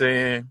know what I'm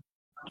saying?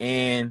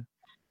 And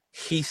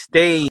he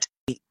stayed,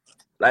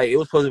 like it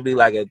was supposed to be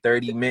like a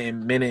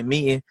 30-minute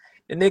meeting.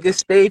 The nigga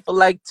stayed for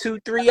like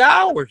 2-3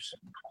 hours.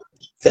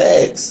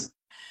 Thanks.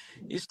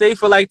 You stay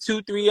for like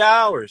 2-3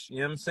 hours, you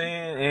know what I'm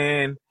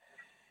saying?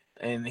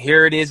 And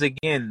here it is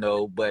again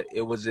though, but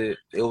it was a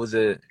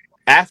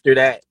after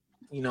that,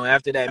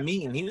 after that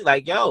meeting, he was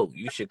like, yo,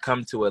 you should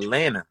come to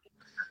Atlanta.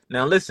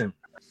 Now listen.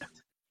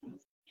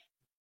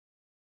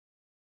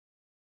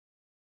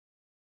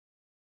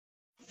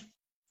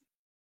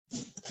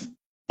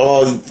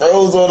 Oh, you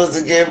froze on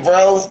us again,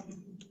 bro.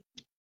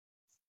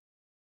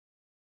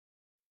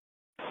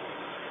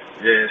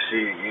 Yeah,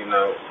 see,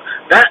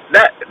 that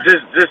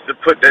just to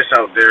put this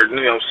out there,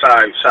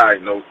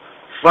 side note,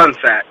 fun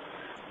fact,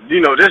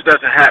 this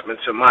doesn't happen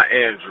to my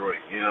Android,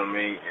 you know what I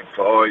mean? And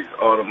for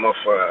all the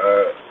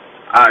motherfucker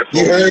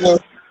You heard iPhones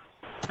him?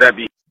 that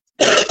be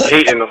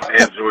hating on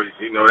Android,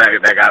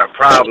 that got a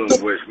problem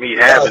with me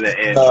having an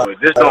Android.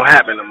 This don't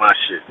happen to my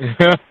shit.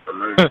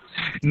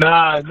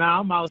 Nah,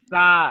 I'm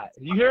outside.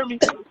 You hear me?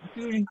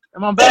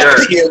 Am I back?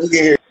 Yeah, we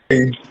can hear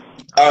you.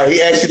 All right,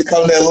 he asked you to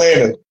come to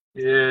Atlanta.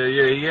 Yeah.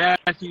 He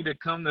asked me to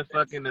come to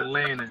fucking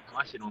Atlanta.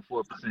 My shit on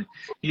 4%.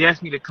 He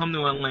asked me to come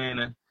to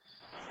Atlanta,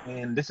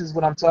 and this is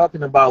what I'm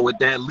talking about with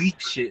that leap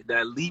shit,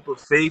 that leap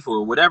of faith,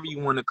 or whatever you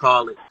want to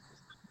call it.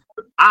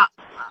 I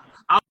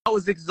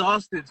was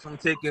exhausted from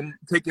taking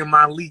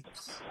my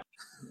leaps,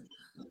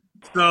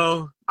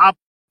 so I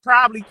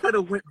probably could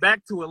have went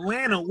back to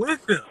Atlanta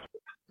with him,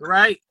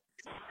 right?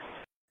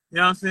 You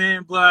know what I'm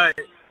saying? But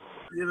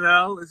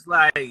it's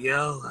like,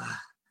 yo.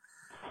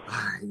 All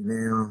right,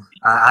 now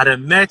I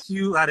done met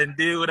you. I done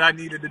did what I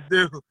needed to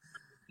do.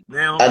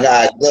 Now I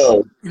gotta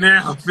go.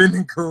 Now I'm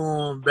finna go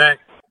on back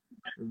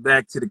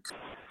to the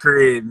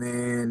crib,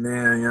 man.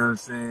 Now you know what I'm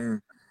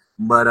saying.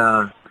 But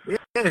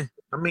yeah,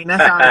 I mean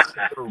that's how this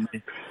shit go,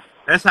 man.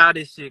 That's how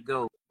this shit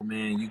go,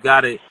 man. You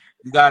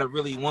gotta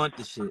really want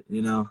the shit,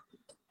 You know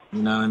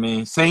what I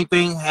mean. Same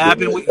thing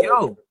happened with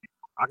yo.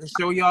 I can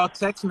show y'all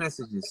text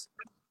messages.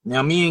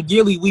 Now me and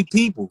Gilly, we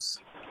peoples.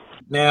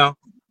 Now.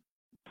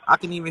 I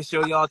can even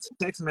show y'all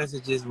text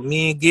messages with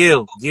me and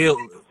Gil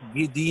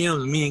DMs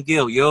with me and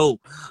Gil. Yo,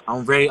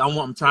 I'm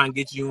trying to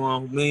get you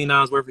on $1 million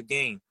worth of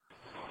game.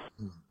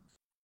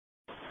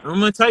 I'm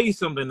gonna tell you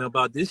something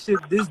about this shit,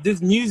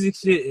 this music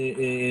shit,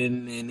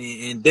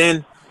 and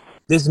then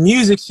this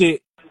music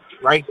shit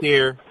right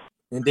there,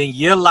 and then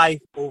your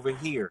life over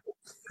here,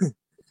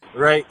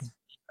 right?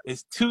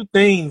 It's two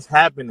things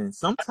happening.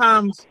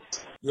 Sometimes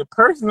your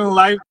personal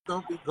life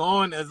don't be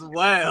going as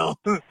well.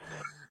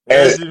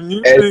 As your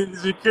music,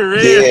 as your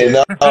career.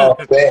 Yeah, no,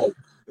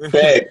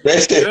 fact.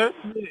 That shit,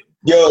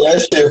 yo,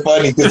 that shit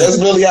funny, because that's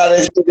really how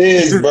that shit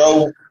is,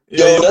 bro.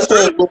 Yo, that's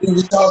what we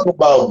was talking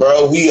about,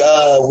 bro. We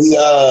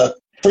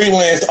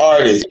freelance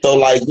artists, so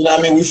like, you know what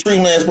I mean? We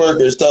freelance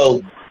workers,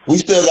 so we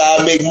still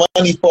gotta make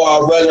money for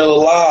our regular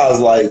lives,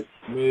 like.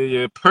 Yeah,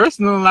 your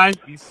personal life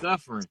be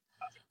suffering.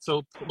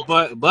 So,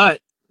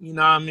 but you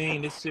know what I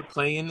mean? This shit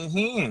play in the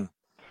hand.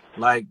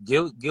 Like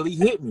Gilly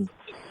hit me.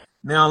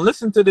 Now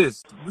listen to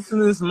this. Listen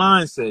to this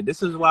mindset.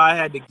 This is why I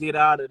had to get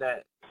out of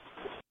that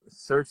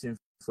searching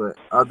for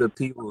other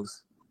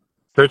people's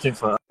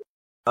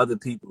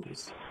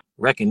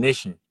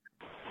recognition.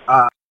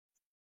 I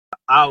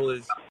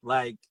was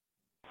like,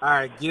 all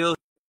right, Gil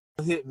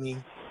hit me.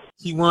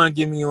 He wanted to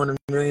get me on $1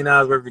 million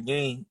worth of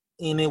game,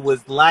 and it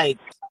was like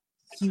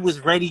he was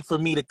ready for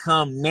me to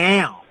come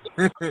now.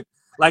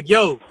 Like,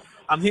 yo,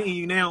 I'm hitting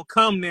you now.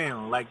 Come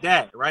now, like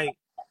that, right?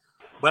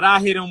 But I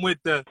hit him with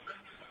the.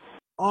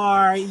 All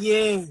right,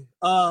 yeah.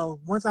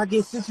 Once I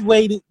get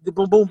situated, the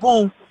boom, boom,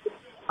 boom,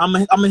 I'm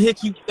gonna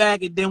hit you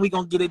back, and then we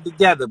gonna get it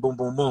together. Boom,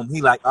 boom, boom.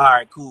 He like, all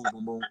right, cool,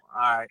 boom, boom,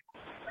 all right.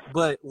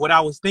 But what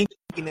I was thinking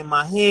in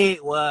my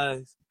head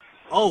was,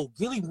 oh,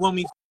 Gilly want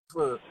me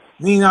for $1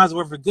 million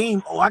worth of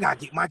game. Oh, I gotta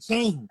get my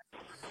chain.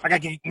 I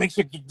gotta make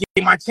sure to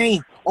get my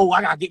chain. Oh,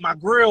 I gotta get my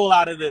grill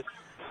out of the.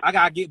 I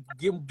gotta get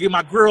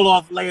my grill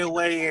off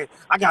layaway, and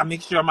I gotta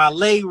make sure my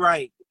lay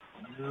right.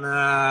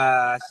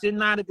 Nah, I should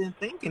not have been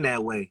thinking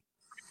that way.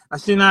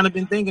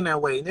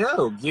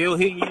 No, Gil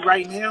hitting you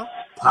right now.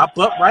 Pop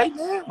up right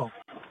now.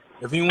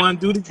 If you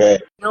want to do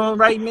the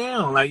right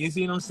now, like, you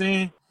see what I'm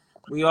saying?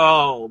 We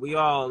all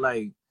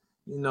like,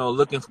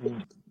 looking for,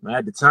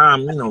 at the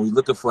time, we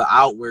looking for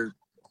outward,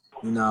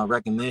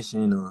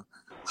 recognition, or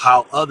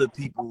how other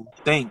people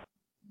think.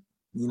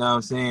 You know what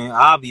I'm saying?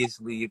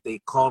 Obviously, if they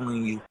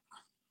calling you,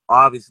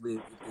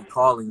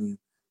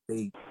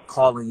 they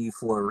calling you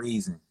for a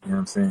reason. You know what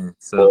I'm saying?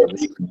 So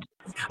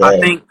I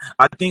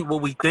think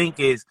what we think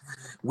is,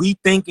 we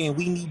thinking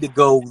we need to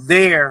go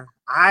there.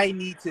 I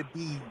need to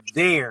be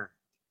there,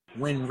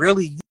 when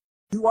really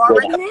you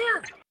already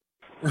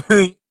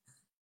there.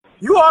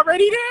 You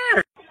already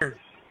there.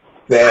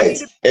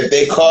 Facts. If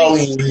they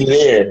calling you, you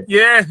there.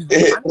 Yeah,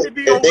 I need to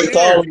be If over they there.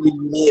 calling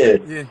you, you there.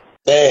 Yeah,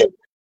 Facts.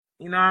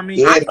 you know what I mean.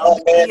 Yeah, I need no,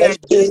 to man, be that at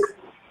shit. this.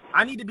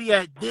 I need to be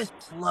at this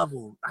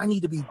level. I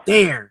need to be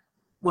there.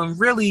 When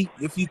really,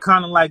 if you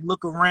kind of like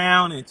look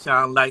around and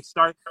try like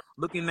start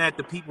looking at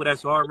the people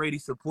that's already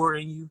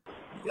supporting you,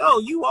 yo,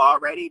 you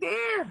already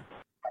there.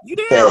 You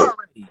there Facts.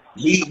 already.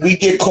 We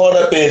get caught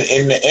up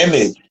in the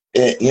image,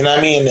 you know what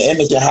I mean, in the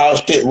image of how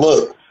shit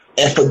look,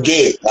 and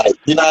forget, like,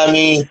 you know what I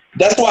mean.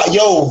 That's why,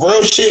 yo,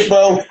 real shit,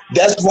 bro.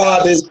 That's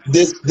why this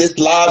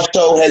live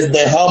show has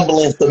been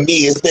humbling for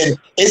me. It's been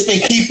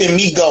keeping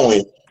me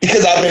going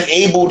because I've been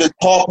able to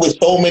talk with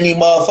so many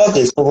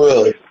motherfuckers for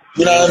real.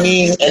 You know what I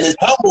mean? And it's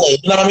humbling.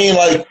 You know what I mean?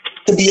 Like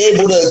to be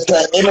able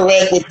to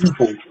interact with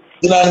people.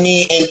 You know what I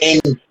mean?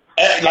 And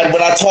like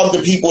when I talk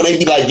to people, they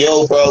be like,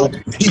 "Yo, bro,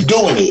 keep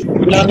doing it."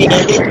 You know what I mean?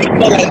 It makes me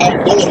feel like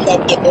I'm doing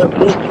something worth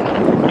doing.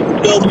 You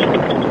feel me?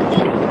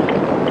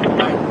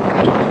 Like,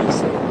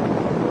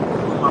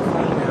 put my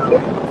phone down.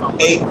 If I'm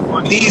Hey, looking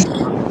funny, these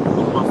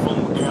put my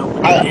phone down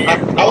with I, the I air.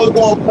 I was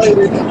gonna play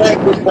this track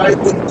with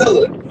Bryson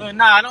Tiller.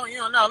 Nah, I don't. You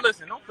know, no.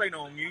 Listen, don't play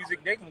no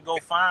music. They can go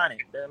find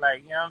it. They're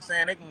like, you know what I'm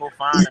saying. They can go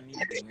find the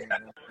music. You know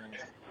what I'm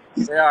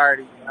saying? They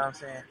already, you know what I'm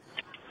saying.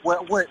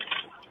 What What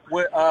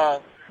I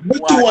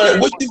you want?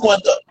 did What you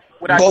want?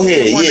 what I Go did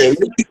ahead. want to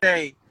Yeah.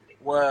 say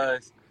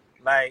was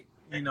like,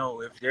 you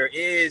know, if there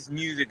is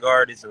music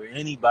artists or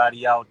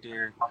anybody out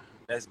there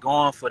that's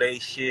going for their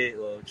shit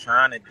or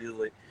trying to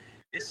do it,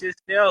 it's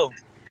just yo,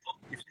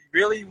 if you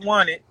really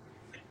want it,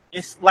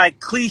 it's like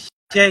cliche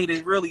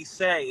to really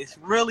say. It's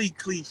really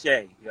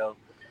cliche, yo.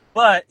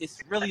 But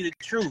it's really the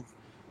truth.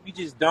 You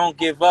just don't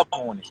give up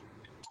on it.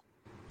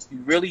 If you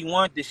really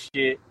want this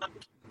shit,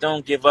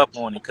 don't give up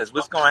on it. Because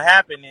what's going to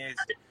happen is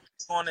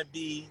it's going to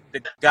be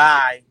the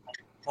guy.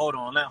 Hold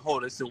on.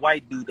 It's a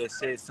white dude that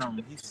said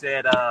something. He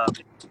said,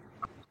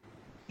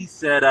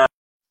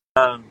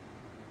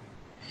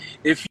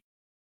 if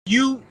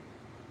you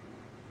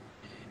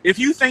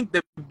think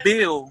the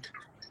bill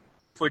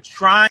for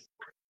trying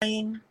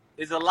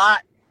is a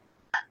lot,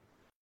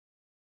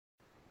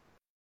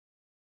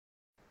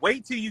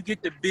 wait till you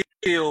get the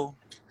bill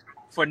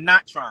for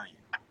not trying.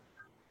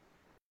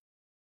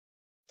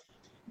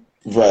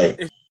 Right.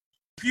 If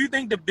you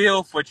think the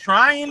bill for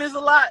trying is a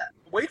lot,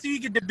 wait till you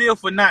get the bill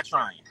for not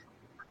trying.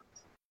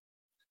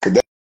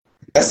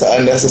 That's an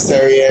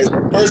unnecessary ass.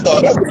 First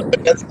off, that's an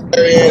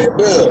unnecessary ass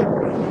bill.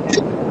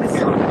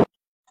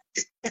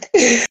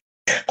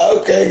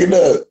 Okay, good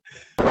up.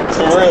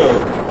 For real.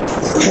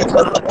 That's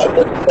an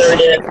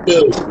unnecessary ass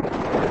bill.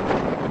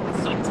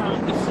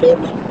 Sometimes the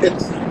shit don't make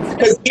sense.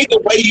 Because either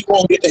way you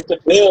gonna get the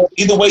bill.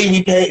 Either way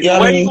we pay. You know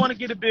what I mean? You're gonna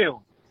get a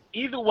bill.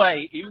 Either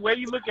way you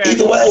look at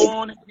Either it, way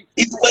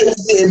we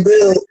getting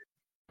billed.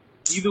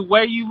 either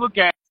way you look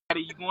at it,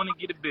 you're gonna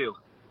get a bill.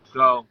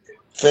 So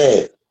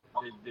Fed.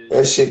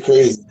 That shit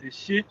crazy. the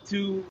shit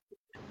to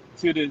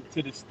the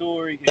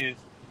story is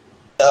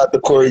Out the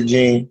Corey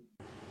Jean.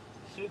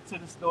 shit to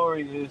the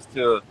story is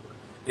you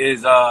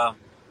know what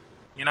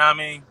I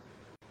mean?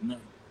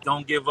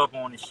 Don't give up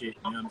on this shit.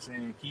 You know what I'm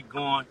saying? Keep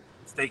going,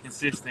 stay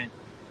consistent,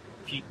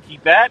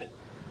 keep at it.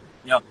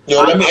 Yo,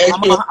 Let me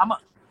ask you.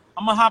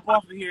 I'm gonna hop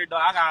off of here, though.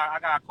 I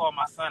gotta call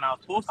my son. I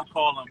was supposed to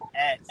call him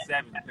at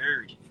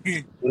 7:30.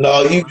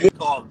 No, you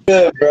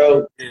good,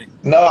 bro. Yeah.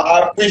 No,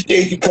 I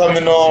appreciate you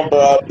coming on, bro.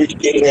 I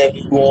appreciate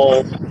having you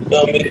on. You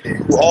know what I mean?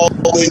 You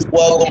always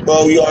welcome,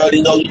 bro. You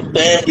already know your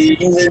family.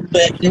 You his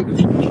family.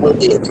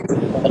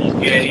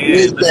 You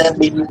his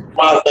family. You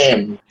my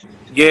family.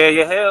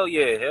 Yeah, hell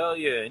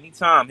yeah.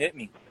 Anytime, hit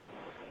me.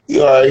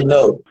 You already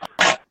know.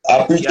 I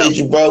appreciate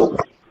you, bro.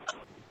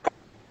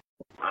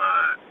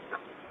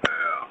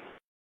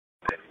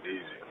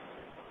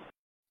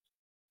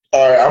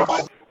 All right, I'm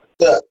about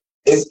to,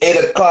 it's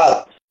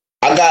 8:00.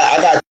 I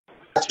got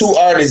two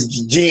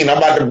artists, Gene. I'm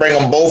about to bring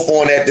them both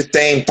on at the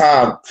same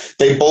time.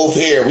 They both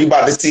here. We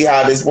about to see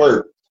how this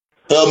works.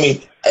 Feel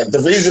me? The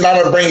reason I'm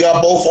gonna bring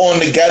y'all both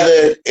on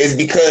together is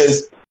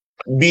because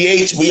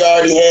BH, we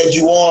already had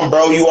you on,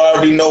 bro. You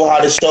already know how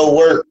the show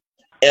works.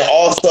 And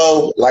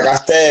also, like I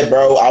said,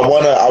 bro, I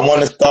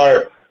wanna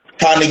start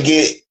trying to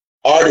get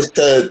artists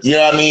to, you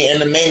know what I mean, in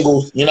the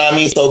mingles, you know what I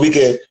mean, so we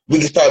can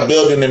start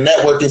building the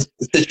networking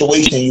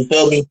situation. You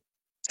feel me?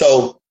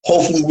 So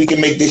hopefully we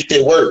can make this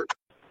shit work.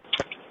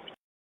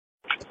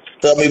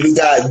 Feel me? We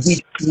got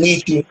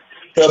Nietzsche.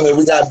 Feel me?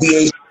 We got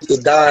BH the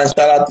Don. Shout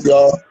out to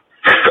y'all.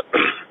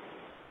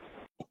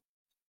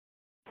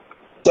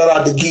 Shout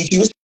out to Geechee.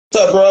 What's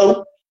up,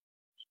 bro?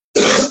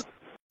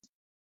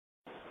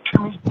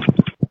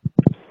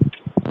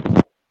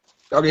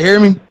 Y'all can hear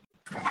me?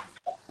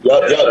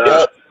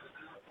 Yup.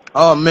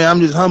 Oh man, I'm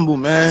just humble,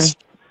 man.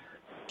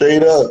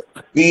 Straight up.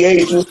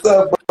 BH, what's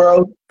up,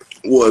 bro?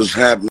 What's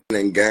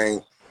happening,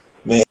 gang?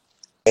 Man,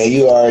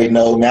 you already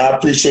know, man. I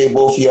appreciate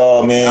both of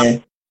y'all,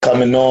 man,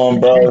 coming on,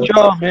 bro. Appreciate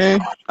y'all, man.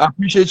 I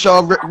appreciate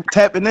y'all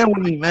tapping in with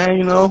me, man,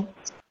 you know.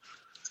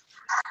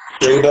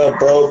 Straight up,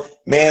 bro.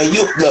 Man,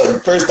 you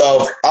look, first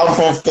off, I'm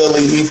from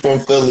Philly, he's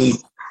from Philly.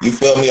 You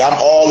feel me? I'm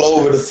all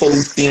over the Philly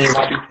scene.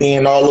 I be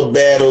seeing all the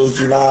battles,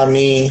 you know what I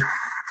mean?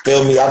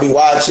 Feel me? I be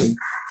watching.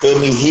 Feel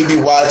me? He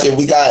be watching.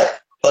 We got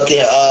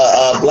fucking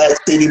Black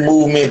City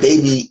Movement.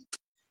 They be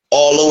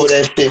all over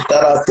that shit.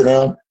 Shout out to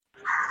them.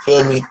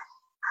 Feel me?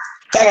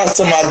 Shout out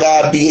to my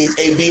guy BH.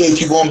 Hey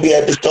BH, you gonna be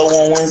at the show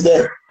on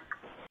Wednesday?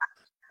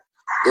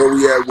 Where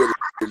we at with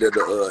it? At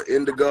the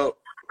Indigo?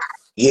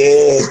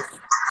 Yeah.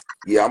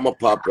 Yeah, I'm gonna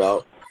pop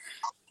out.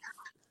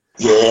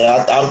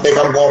 Yeah, I think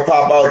I'm gonna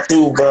pop out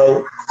too,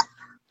 bro.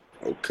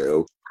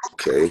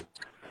 Okay.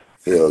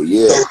 Hell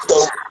yeah.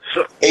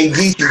 So hey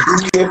Geeky,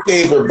 do me a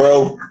favor,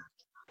 bro.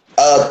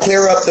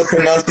 Clear up the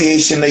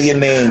pronunciation of your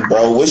name,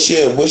 bro. What's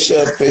your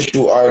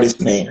official artist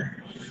name?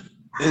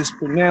 It's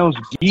pronounced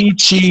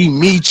Geechee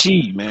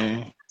Michi,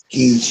 man.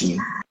 Geechee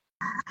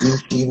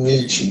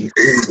Michi.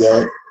 There you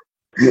go.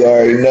 You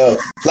already know.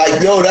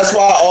 Like, yo, that's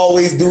why I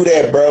always do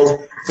that, bro.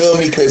 Feel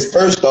me? Because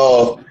first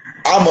off,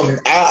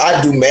 I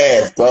do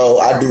math, bro.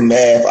 I do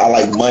math. I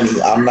like money.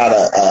 I'm not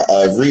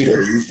a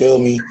reader. You feel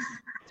me?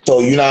 So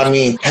you know what I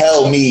mean?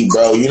 Tell me,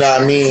 bro. You know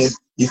what I mean?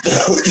 You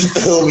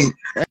feel me?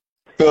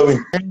 Feel me?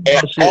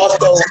 And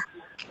also,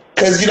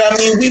 because you know what I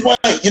mean? We want,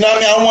 you know what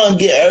I mean? I want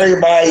to get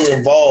everybody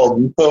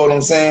involved. You feel what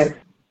I'm saying?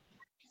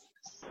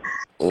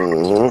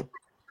 Mm-hmm.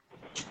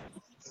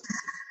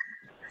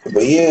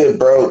 But yeah,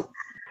 bro.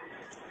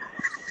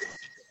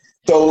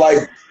 So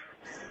like,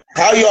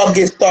 how y'all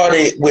get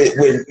started with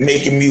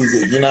making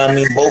music? You know what I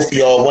mean? Both of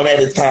y'all, one at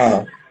a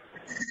time.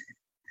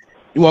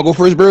 You want to go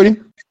first, Birdie?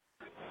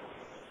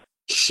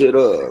 Shit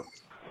up.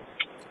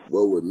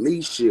 Well, with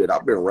me, shit,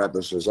 I've been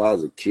rapping since I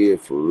was a kid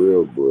for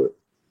real, but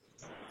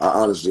I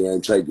honestly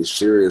ain't take it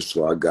serious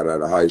till I got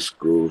out of high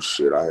school.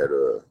 Shit, I had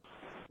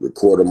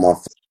recorded my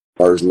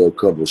first little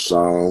couple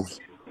songs.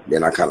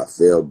 Then I kind of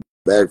fell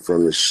back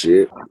from the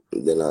shit.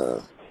 And then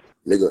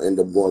nigga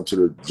ended up going to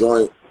the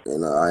joint,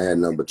 and I had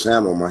nothing but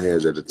time on my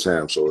hands at the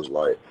time. So it's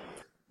like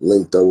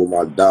linked up with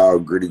my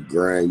dog, Gritty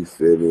Grind, you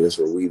feel me? That's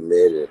where we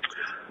met, and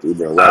we've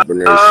been rapping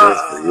there since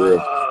for real.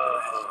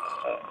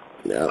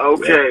 Yeah,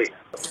 okay.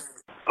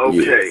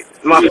 Yeah.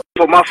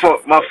 My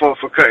fault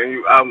for cutting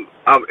you.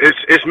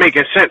 It's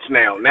making sense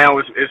now. Now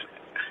it's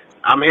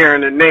I'm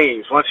hearing the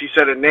names. Once he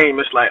said a name,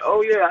 it's like,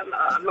 oh yeah,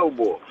 I know,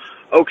 boy.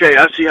 Okay,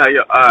 I see how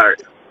you're. All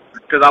right.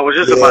 Because I was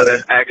just about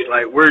to ask,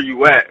 like, where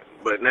you at?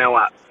 But now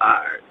all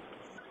right.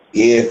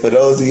 Yeah, for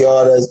those of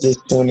y'all that's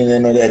just tuning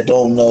in or that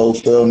don't know,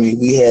 feel me?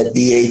 We had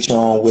BH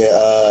on with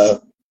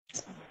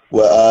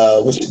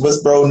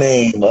what's bro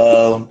name?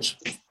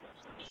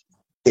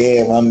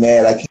 Damn, I'm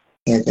mad. I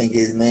can't think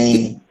his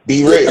name.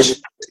 Be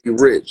Rich. Be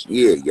Rich.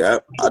 Yeah.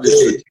 I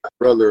just took my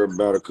brother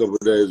about a couple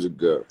of days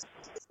ago.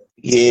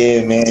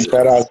 Yeah, man.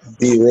 Shout out to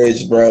Be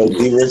Rich, bro.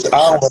 Be Rich. I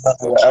don't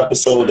remember what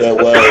episode that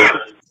was,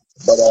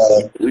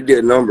 but we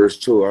did numbers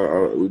too.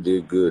 We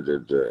did good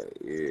that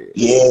day.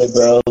 Yeah,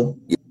 bro.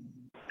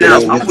 Yeah,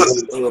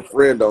 I'm a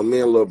friend though.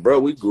 Me and little bro,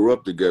 we grew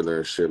up together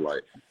and shit.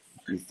 Like,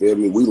 you feel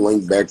me? We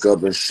linked back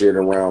up and shit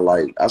around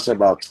like I said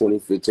about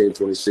 2015,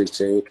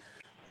 2016.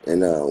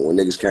 And when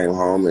niggas came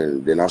home,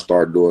 and then I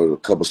started doing a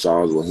couple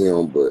songs with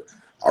him, but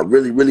I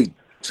really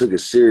took it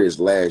serious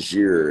last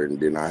year, and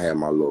then I had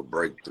my little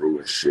breakthrough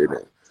and shit,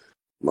 and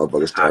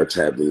motherfuckers started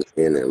tapping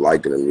in and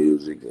liking the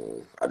music,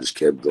 and I just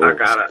kept going. I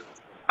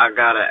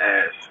gotta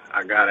ask.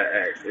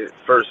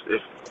 First,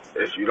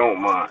 if you don't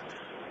mind,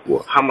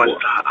 what? How much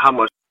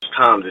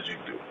time did you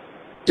do?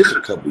 Just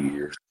a couple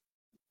years.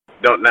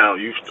 Now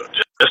you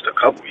just a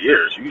couple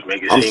years. You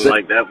make it seem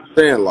like that. I'm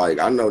saying, like,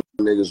 I know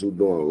niggas who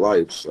doing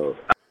life, so.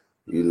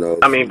 You know,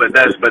 I mean, but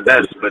that's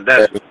their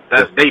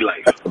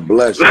life. That's a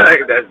blessing.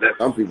 Like,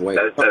 some people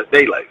ain't. That's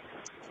their life.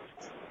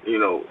 You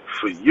know,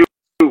 for you,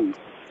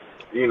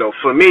 you know,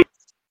 for me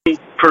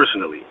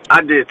personally,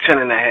 I did 10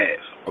 and a half.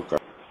 Okay.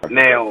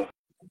 Now,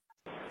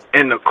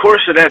 in the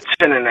course of that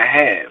 10 and a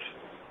half,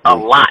 a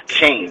lot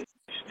changed.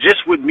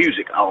 Just with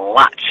music, a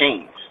lot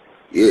changed.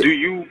 Yeah. Do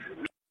you,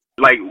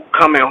 like,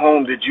 coming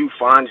home, did you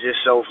find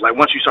yourself, like,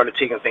 once you started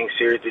taking things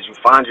serious, did you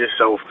find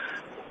yourself,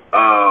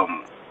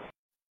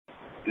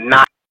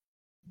 not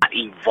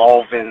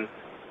evolving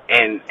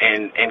and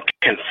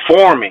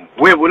conforming?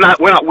 We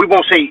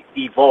won't say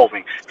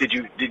evolving. Do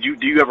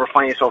you ever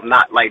find yourself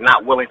not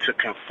willing to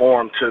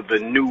conform to the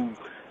new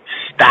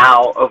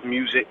style of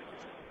music?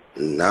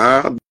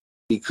 Nah,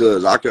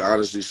 because I can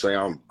honestly say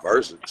I'm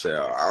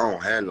versatile. I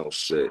don't have no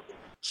set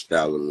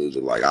style of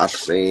music. Like, I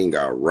sing,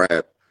 I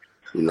rap.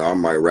 You know, I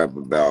might rap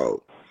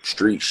about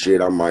street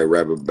shit. I might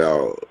rap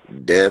about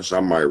deaths.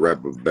 I might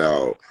rap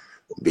about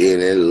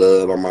being in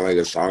love. I might make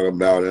a song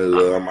about in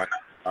love. I might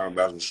talk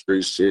about some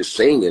street shit.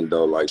 Singing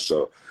though, like,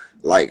 so,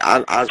 like,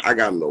 I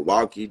got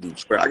Milwaukee,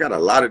 Detroit. I got a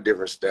lot of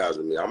different styles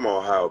in me. I'm an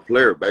Ohio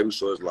player, baby.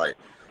 So it's like,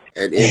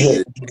 at the end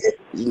of the day,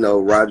 you know,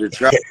 Roger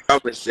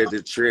Troutman set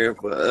the trend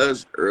for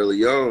us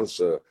early on.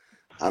 So,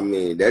 I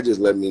mean, that just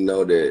let me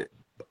know that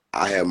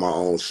I have my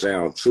own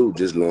sound too,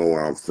 just knowing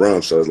where I'm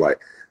from. So it's like,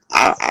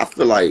 I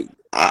feel like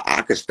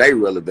I can stay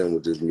relevant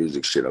with this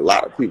music shit. A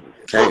lot of people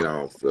can't. I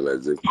don't feel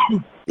as if,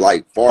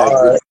 like,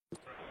 far as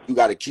you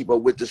got to keep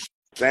up with the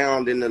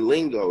sound and the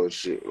lingo and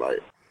shit. Like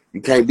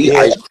you can't be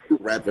Ice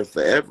Cube rapping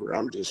forever.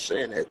 I'm just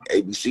saying that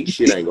ABC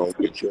shit ain't gonna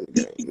get you in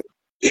the game.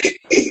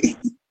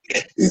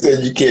 He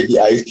said you can't be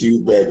Ice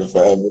Cube rapping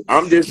forever.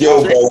 I'm just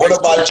bro. What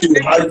about you?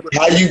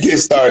 How you get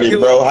started,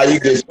 bro? How you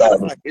get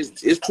started? Like,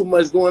 it's too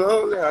much going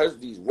on now. It's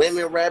these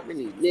women rapping,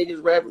 these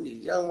niggas rapping,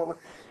 these young women.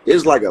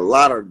 It's like a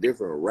lot of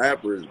different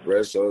rappers,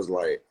 bro. So it's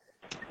like,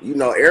 you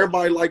know,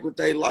 everybody like what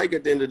they like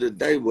at the end of the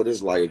day, but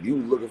it's like if you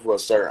looking for a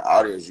certain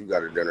audience, you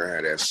gotta then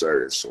have that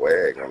certain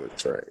swag on the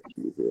track.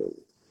 You feel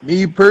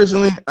me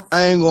personally,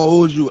 I ain't gonna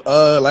hold you.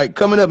 Like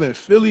coming up in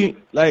Philly,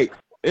 like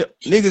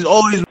niggas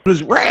always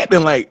was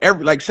rapping.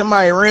 Like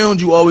somebody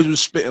around you always was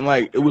spitting.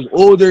 Like it was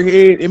older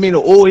head. I mean,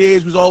 the old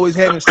heads was always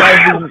having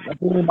ciphers.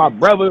 Like my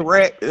brother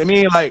rap. I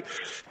mean, like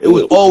it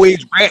was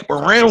always rap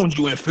around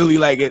you in Philly.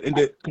 Like,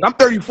 cause I'm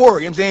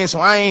 34. You know what I'm saying? So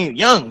I ain't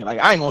young. Like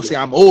I ain't gonna say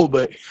I'm old,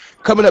 but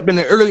coming up in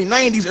the early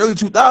 90s, early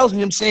 2000s, you know what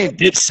I'm saying?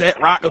 Dipset,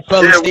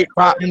 Rockefeller, State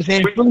Pop, you know what I'm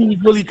saying? Philly was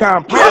really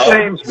kind of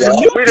popular. We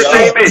the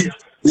same age.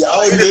 Yeah,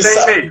 I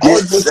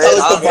was just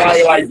telling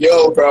somebody like,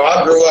 yo, bro,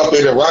 I grew up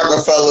in the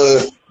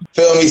Rockefeller,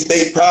 feel me,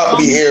 state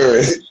property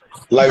era.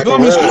 Like, for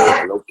real.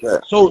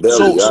 So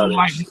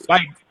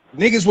like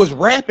niggas was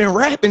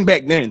rapping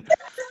back then.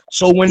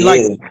 So when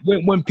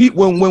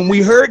when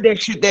we heard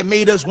that shit, that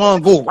made us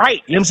want to go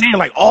right. You know what I'm saying?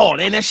 Like, oh,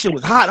 man, that shit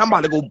was hot. I'm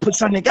about to go put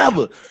something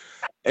together.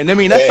 And I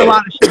mean, that's a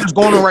lot of shit that's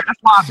going on right. That's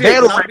why I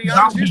battle right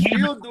now. You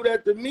still do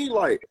that to me,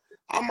 like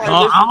I might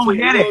listen to a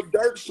little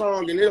Dirk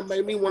song and it'll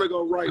make me want to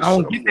go write. I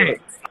don't get that.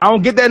 I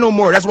don't get that no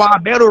more. That's why I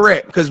battle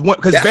rap because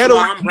battle.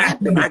 Why I'm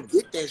rapping. I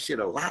get that shit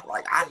a lot.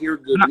 Like I hear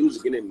good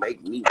music and it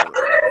make me want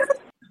to rap.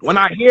 When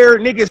I hear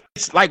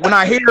niggas, like when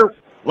I heard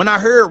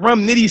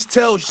Rum Nitty's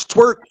tell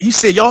Twerk, he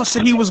said y'all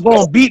said he was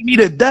gonna beat me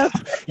to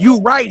death.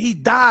 You right, he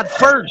died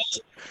first.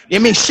 I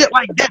mean, shit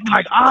like that.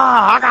 Like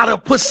I gotta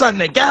put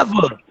something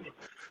together.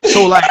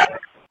 So like,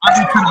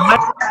 I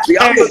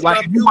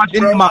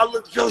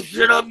look your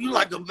shit up. You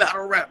like a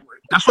battle rapper.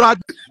 That's what I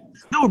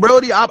do, bro.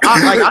 I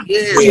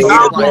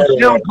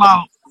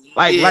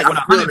like when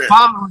 100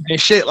 followers and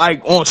shit, like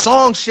on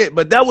song shit.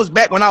 But that was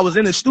back when I was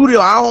in the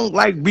studio. I don't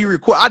like be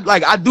record.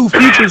 I do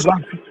features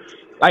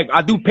like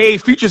I do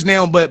paid features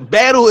now. But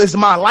battle is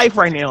my life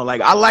right now.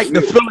 Like I like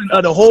the feeling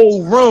of the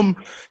whole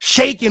room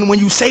shaking when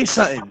you say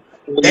something.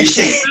 That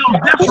shit feels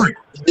different.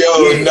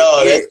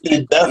 That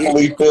shit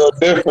definitely feels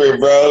different,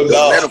 bro.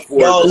 No,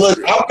 look,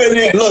 I've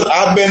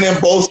been in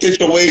both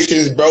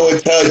situations, bro,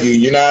 and tell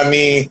you know what I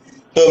mean?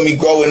 Feel me,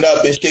 growing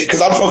up and shit,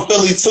 because I'm from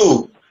Philly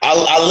too.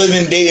 I live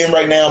in Dayton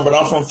right now, but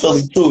I'm from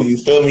Philly too, you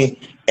feel me?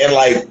 And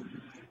like,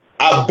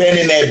 I've been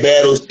in that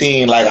battle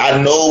scene, like, I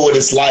know what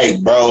it's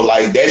like, bro.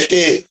 Like, that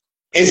shit,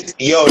 it's a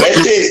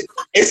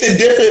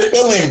different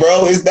feeling,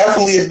 bro. It's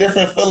definitely a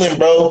different feeling,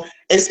 bro.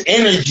 It's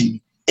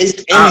energy.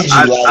 It's energy.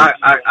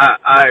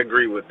 I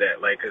agree with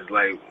that. Like, cause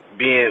like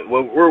being,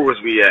 where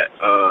was we at?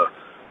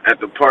 At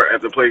the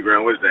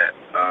playground. What's that?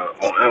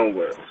 On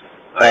Elmwood.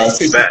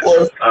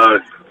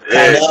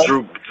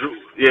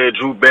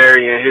 Drew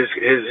Barry and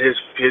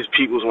his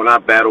peoples when I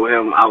battle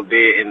him out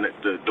there, and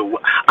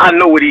I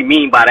know what he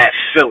mean by that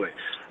feeling.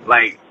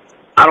 Like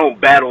I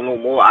don't battle no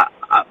more.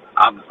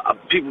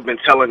 People been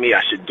telling me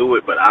I should do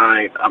it, but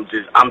I'm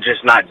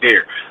just not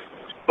there.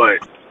 But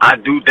I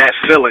do. That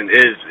feeling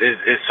is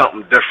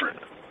something different.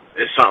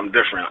 It's something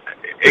different.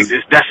 It's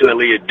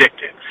definitely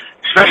addicting,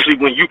 especially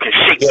when you can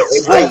shake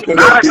the room.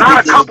 Not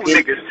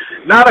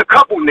a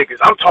couple niggas.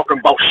 I'm talking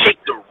about shake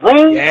the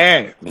room.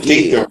 Yeah,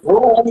 shake the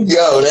room.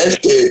 Yo, that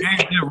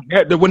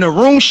shit. When the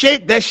room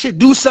shake, that shit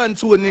do something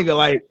to a nigga.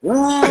 Like,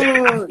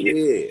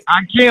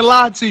 I can't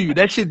lie to you.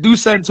 That shit do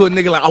something to a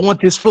nigga. Like, I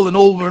want this feeling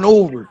over and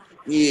over.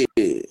 Yeah,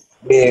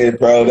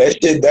 bro. That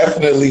shit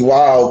definitely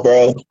wild,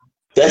 bro.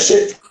 That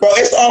shit, bro,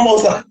 it's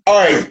almost like,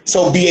 all right,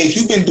 so BH,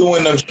 you've been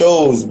doing them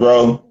shows,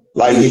 bro.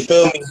 Like, you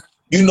feel me?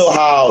 You know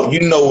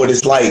what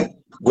it's like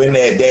when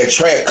that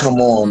track come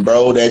on,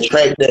 bro. That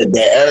track that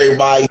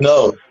everybody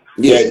know.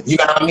 Yeah. You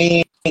know what I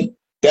mean?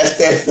 That's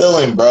that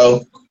feeling,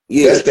 bro.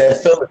 Yeah. That's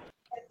that feeling.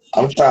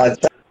 I'm trying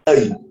to tell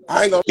you.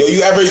 I ain't gonna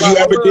you ever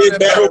did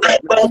battle rap,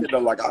 bro?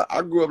 Like,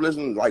 I grew up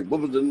listening, like, what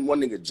was the one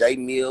nigga, J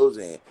Mills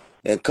and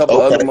a couple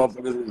other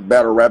motherfuckers was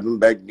battle rapping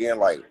back then.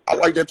 Like, I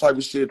like that type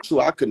of shit, too.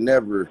 I could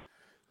never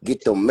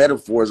get the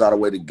metaphors out of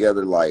the way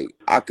together. Like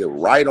I could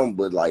write them,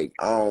 but like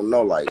I don't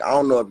know. Like I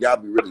don't know if y'all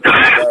be really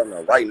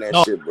or writing that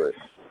shit. But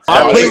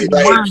I play with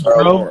the words,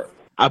 bro.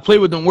 I play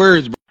with them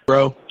words,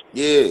 bro.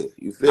 Yeah,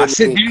 you feel me? I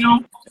sit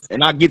down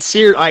and I get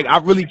serious. Like I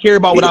really care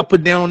about what I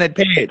put down on that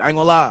pad. I ain't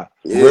gonna lie.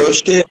 Yeah. Real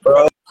shit,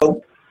 bro.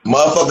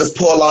 Motherfuckers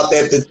pull out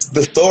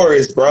the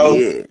stories, bro.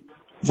 Yeah.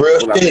 Real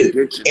shit.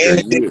 In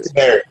the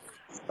dictionary.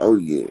 Oh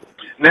yeah.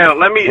 Now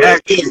let me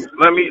ask you.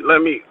 Let me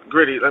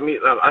Gritty.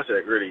 I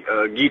said Gritty.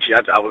 Geechee.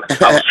 I was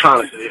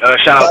trying to say.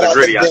 Shout out to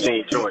Gritty. I seen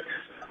you join.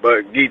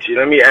 But Geechee,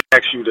 let me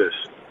ask you this.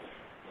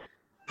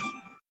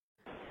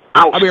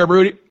 I'll be here,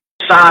 Rudy.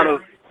 Outside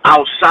of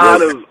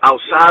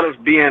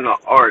being an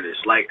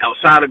artist, like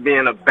outside of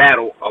being a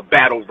battle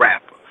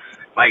rapper,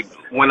 Like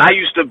when I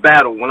used to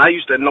battle, when I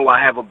used to know I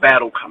have a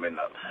battle coming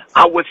up,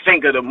 I would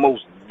think of the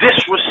most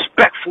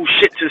disrespectful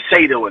shit to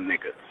say to a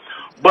nigga.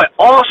 But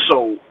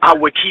also, I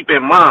would keep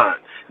in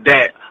mind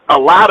that a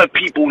lot of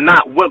people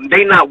not willing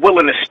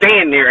to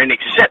stand there and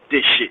accept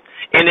this shit,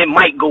 and it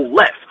might go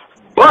left.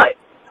 But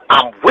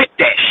I'm with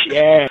that shit.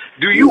 Yeah.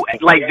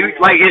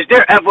 Is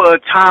there ever a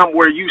time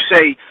where you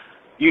say,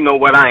 you know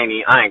what, I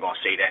ain't gonna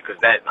say that because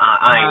I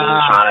ain't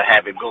even trying to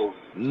have it go.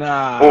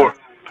 Nah. Or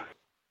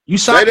you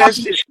signed up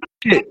for this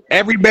shit.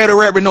 Every battle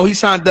rapper know he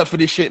signed up for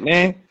this shit,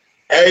 man.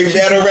 Every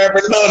battle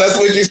rapper know that's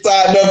what you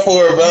signed up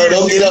for, bro.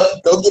 Don't get up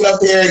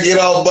here and get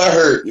all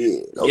butthurt.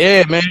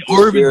 Yeah, man.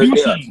 Or if you do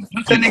something,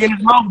 put that nigga in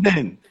his mouth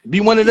then. Be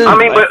one of them. I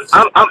mean, but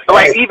I'm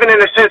like, even in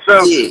the sense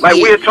of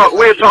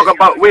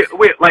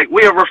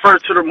we'll refer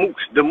to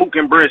the Mook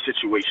and Bread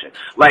situation.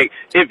 Like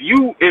if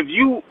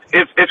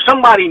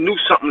somebody knew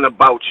something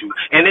about you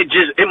and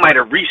it might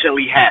have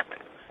recently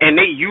happened and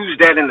they used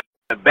that in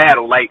the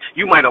battle, like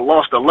you might have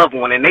lost a loved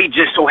one and they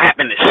just so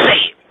happened to say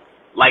it.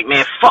 Like,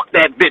 man, fuck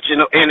that bitch,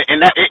 and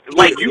that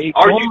like you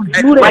are you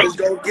like,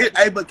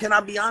 hey, but can I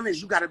be honest?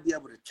 You gotta be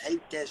able to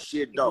take that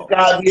shit though. You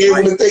gotta be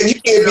able to take.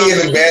 You can't be in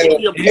the battle.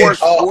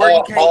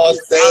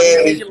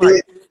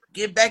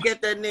 Get back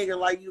at that nigga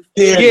like you.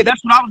 Yeah,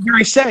 that's what I was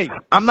gonna say.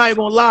 I'm not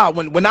even gonna lie.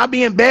 When I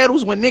be in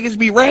battles, when niggas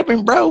be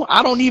rapping, bro,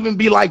 I don't even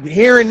be like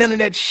hearing none of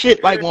that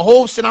shit. Like when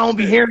Hov said I don't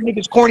be hearing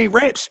niggas corny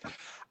raps,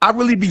 I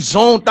really be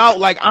zoned out.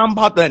 Like I'm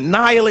about to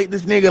annihilate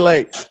this nigga.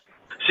 Like,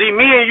 see,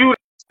 me and you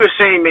the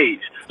same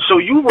age. So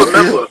you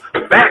remember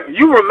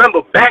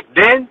back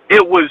then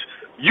it was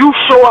you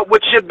show up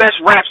with your best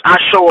raps, I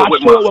show up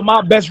with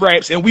my best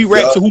raps, and we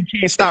rap to who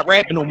can't stop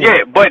rapping no more.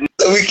 Yeah, but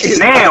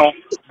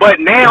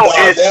now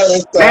it's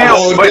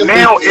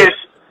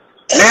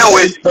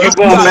you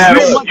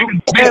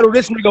gonna battle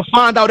this nigga,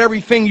 find out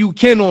everything you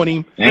can on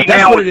him. See,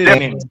 that's what it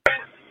is.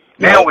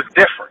 Now it's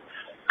different.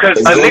 Cause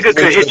a nigga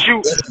could hit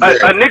you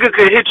a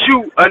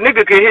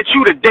nigga could hit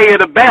you the day of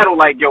the battle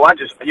like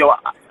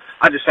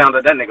I just found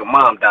out that nigga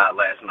mom died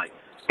last night.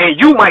 And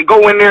you might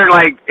go in there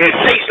like and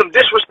say some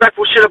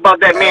disrespectful shit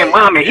about that man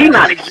mom, and he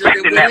not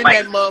expecting that.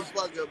 Like, that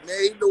motherfucker,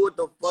 man, he knew what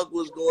the fuck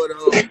was going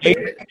on.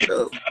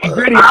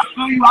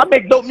 I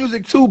make dope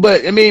music too,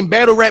 but I mean,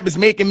 battle rap is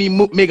making me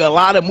make a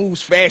lot of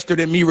moves faster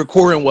than me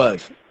recording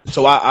was.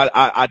 So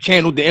I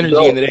channeled the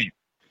energy into that.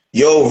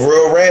 Yo,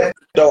 real rap,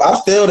 though,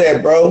 I feel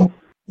that, bro.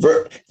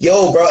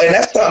 Yo, bro, and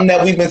that's something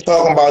that we've been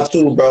talking about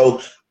too, bro.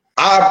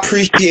 I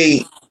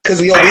appreciate. Cause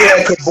we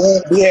had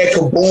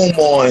Kaboom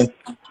on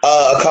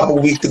a couple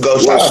weeks ago.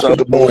 Shout out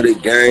to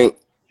Kaboom, gang.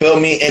 Feel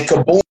me? And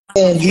Kaboom,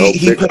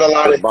 he put a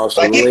lot of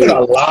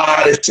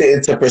shit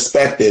into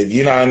perspective.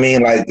 You know what I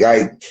mean? Like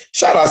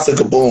shout out to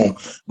Kaboom.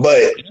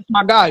 But that's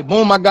my guy,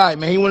 Boom, my guy,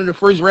 man. He one of the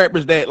first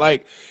rappers that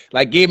like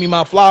gave me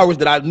my flowers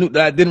that I knew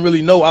that I didn't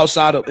really know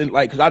outside of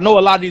because I know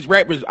a lot of these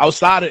rappers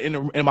outside of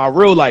in my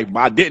real life, but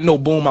I didn't know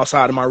Boom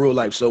outside of my real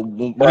life. So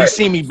when he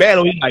see me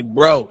battle, he's like,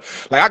 bro,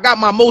 like I got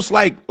my most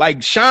like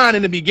shine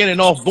in the beginning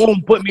off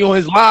Boom put me on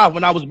his live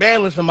when I was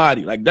battling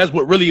somebody. Like that's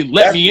what really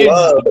let me in.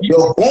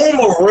 Yo, Boom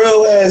a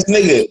real ass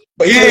nigga.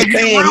 But he was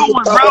saying he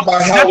was talking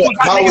about how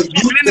it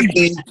used to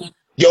be.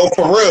 Yo,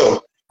 for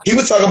real. He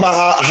was talking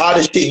about how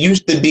the shit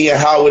used to be and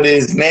how it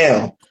is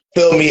now.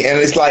 Feel me? And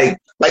it's like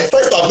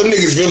first off, them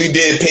niggas really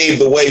did pave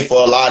the way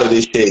for a lot of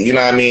this shit. You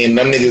know what I mean?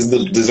 Them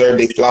niggas deserve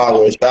their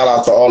flowers. Shout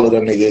out to all of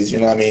them niggas. You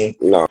know what I mean?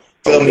 No,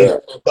 feel me?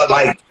 But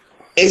like,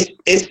 it's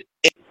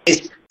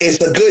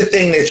a good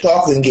thing that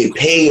y'all can get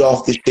paid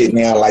off this shit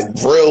now, like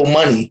real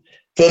money.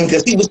 Feel me?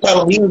 Because he was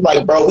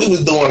like, bro, we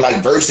was doing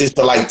like verses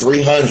for like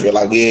 300.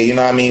 Like, yeah, you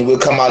know what I mean? We'll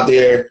come out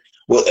there.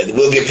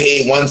 We'll get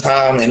paid one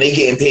time, and they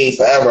getting paid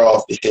forever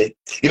off this shit.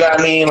 You know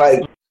what I mean? Like,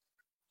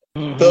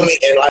 feel me?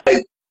 And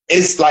like,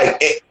 it's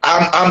like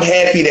I'm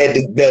happy that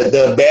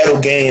the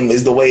battle game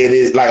is the way it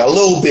is, like a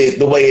little bit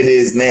the way it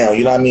is now.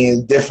 You know what I mean?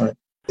 It's different.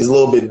 It's a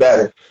little bit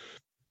better.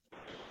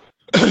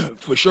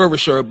 For sure.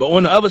 But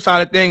on the other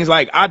side of things,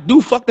 like I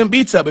do fuck them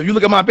beats up. If you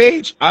look at my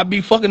page, I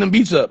be fucking them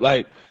beats up.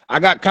 Like I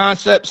got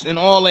concepts and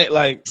all that.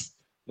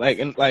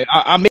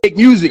 I make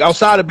music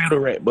outside of battle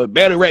rap, but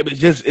battle rap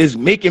is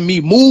making me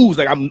moves.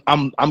 Like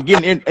I'm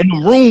getting in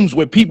them rooms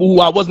with people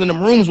who I wasn't in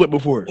them rooms with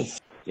before. You know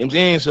what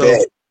I'm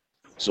saying?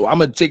 So I'm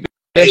gonna take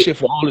that shit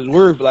for all it's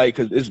worth, like,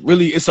 cause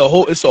it's a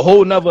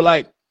whole nother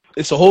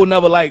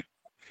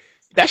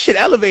that shit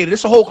elevated.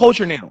 It's a whole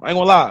culture now. I ain't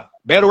gonna lie.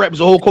 Battle rap is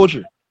a whole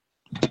culture.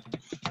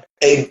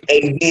 Hey,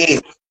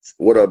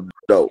 what up,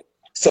 dope?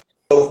 So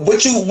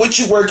what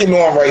you working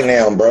on right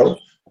now, bro?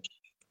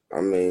 I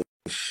mean,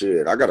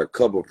 shit, I got a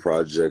couple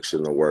projects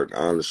in the work,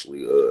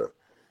 honestly.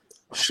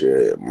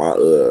 Shit, my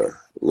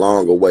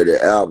long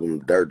awaited album,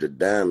 Dirt to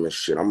Diamond,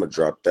 shit, I'm gonna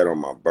drop that on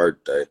my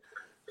birthday.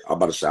 I'm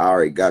about to say I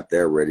already got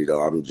that ready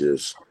though. I'm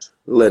just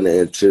letting the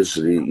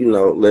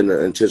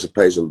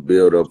anticipation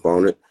build up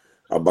on it.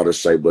 I'm about to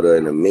say, but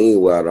in the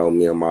meanwhile though,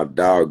 me and my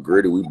dog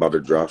Gritty, we about to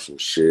drop some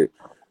shit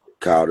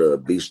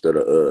called Beast of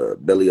the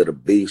Belly of the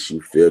Beast,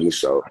 you feel me?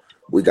 So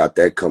we got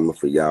that coming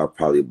for y'all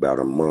probably about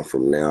a month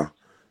from now.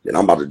 Then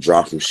I'm about to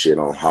drop some shit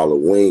on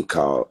Halloween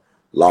called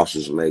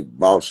Losses Make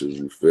Bosses,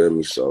 you feel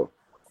me? So,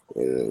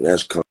 and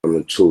that's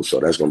coming too. So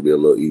that's gonna be a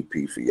little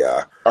EP for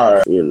y'all. All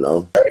right. You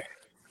know.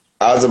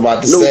 I was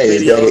about to New say,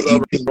 is that videos an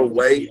over the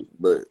way,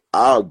 but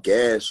all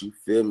gas, you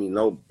feel me?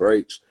 No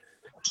breaks.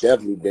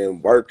 Definitely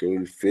been working,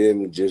 you feel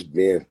me? Just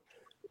been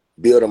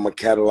building my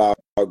catalog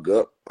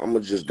up. I'm gonna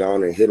just go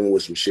on and hit them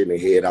with some shit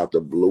and head out the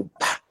blue.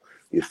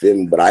 You feel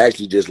me? But I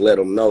actually just let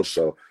them know.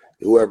 So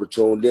whoever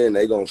tuned in,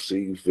 they gonna see,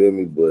 you feel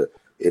me? But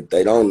if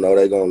they don't know,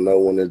 they gonna know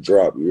when it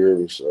drop. You hear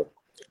me? So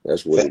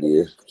that's what it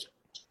is.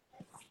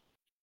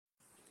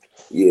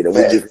 Yeah, then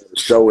we just had a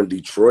show in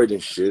Detroit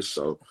and shit.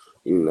 So,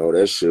 you know,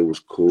 that shit was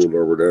cool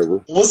or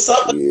whatever. What's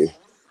up with Yeah.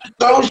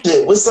 the show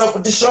shit? What's up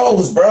with the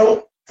shows,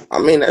 bro? I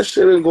mean, that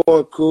shit is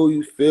going cool,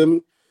 you feel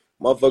me?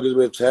 Motherfuckers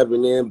been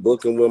tapping in,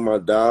 booking with my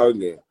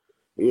dog, and,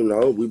 you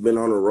know, we've been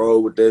on the road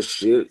with that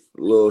shit,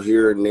 a little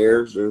here and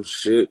there's and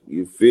shit,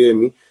 you feel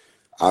me?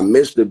 I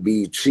missed the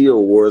BET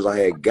Awards. I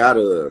had got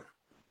a,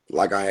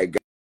 what was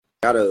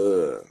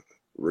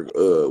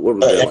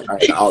that? Like, I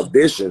had an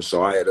audition,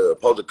 so I had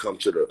supposed to come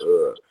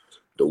to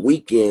the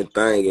weekend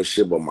thing and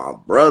shit, but my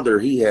brother,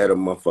 he had a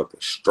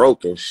motherfucking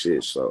stroke and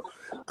shit, so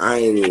I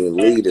ain't even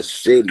leave the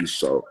city,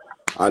 so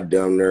I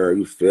down there,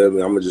 you feel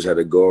me? I'm gonna just have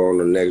to go on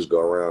the next go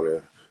around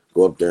and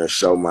go up there and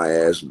show my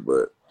ass,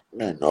 but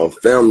you know,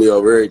 family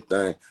over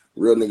everything.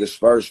 Real niggas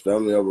first,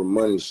 family over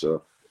money,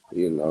 so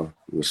you know,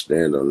 we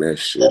stand on that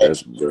shit.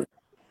 That's good.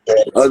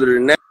 Other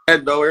than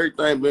that, though,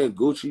 everything been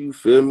Gucci, you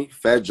feel me?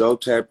 Fat Joe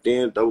tapped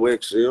in, though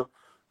XL.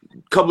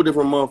 Couple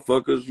different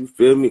motherfuckers, you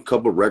feel me?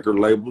 Couple record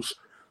labels.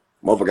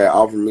 Motherfucker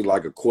offered me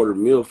like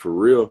 $250,000 for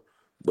real,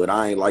 but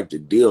I ain't like the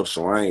deal,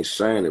 so I ain't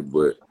saying it.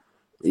 But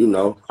you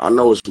know, I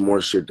know it's more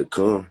shit to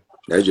come.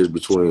 That's just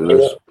between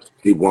us.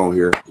 People on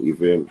here, you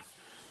feel me?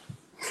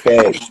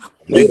 Facts.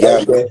 We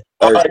got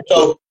all right,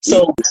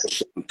 so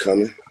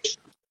coming.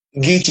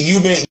 Geechee,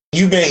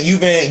 you've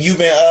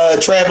been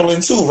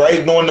traveling too,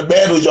 right? During the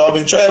battles, y'all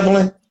been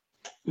traveling.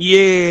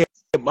 Yeah.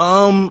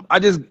 I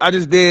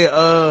just did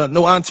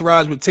No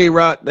Entourage with Tay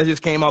Rock. That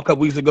just came out a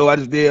couple weeks ago. I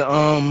just did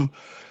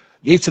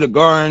Gates to the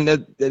Garden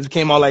that just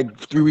came out like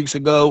 3 weeks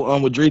ago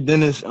with Dre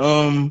Dennis.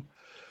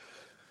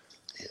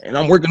 And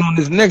I'm working on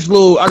this next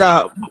little. I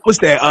got what's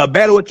that?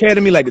 Battle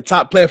Academy, like the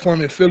top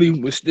platform in Philly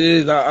with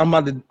Stiz. I'm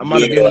about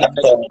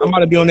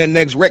to be on that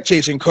next Rec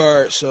Chasing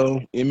card.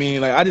 So I mean,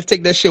 like I just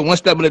take that shit one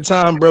step at a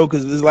time, bro.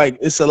 Because it's like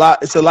it's a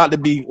lot to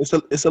be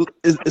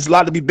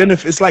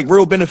benefit. It's like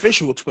real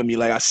beneficial for me.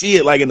 Like I see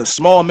it like in a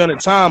small amount of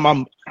time.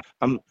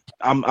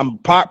 I'm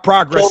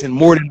progressing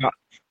more than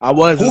I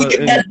was. Who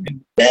your next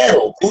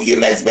battle? Who your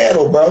next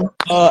battle, bro?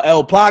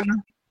 El Plagna,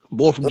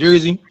 boy from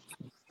Jersey.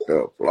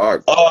 El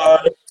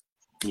Plagna.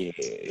 Yeah.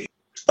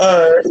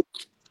 I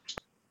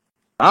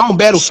don't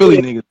battle Philly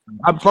niggas.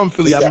 I'm from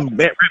Philly. I've been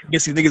rapping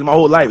against these niggas my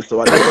whole life.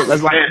 So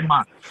that's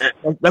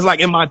like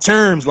in my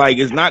terms. Like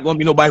it's not gonna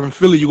be nobody from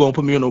Philly you gonna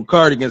put me on no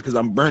card against because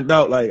I'm burnt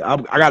out. Like I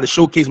got to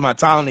showcase my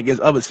talent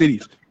against other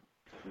cities.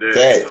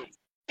 Yeah.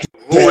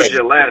 Who was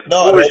your last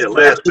battle?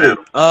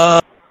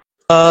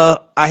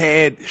 I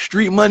had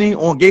Street Money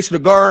on Gates of the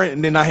Garden,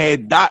 and then I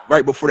had Dot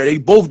right before that. They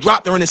both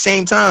dropped during the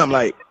same time.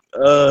 Like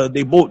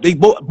they both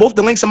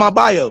the links in my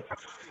bio.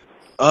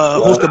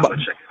 Hosted by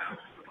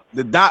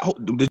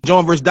the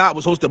John vs. Dot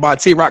was hosted by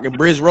Tay Rock and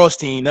Briz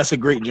Rothstein. That's a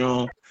great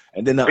John.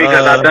 And then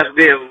because that's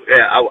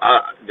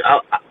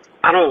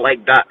I don't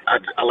like Dot.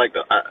 I like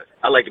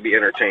to be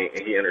entertained,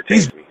 and he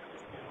entertains me.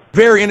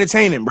 Very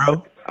entertaining,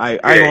 bro. I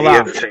ain't gonna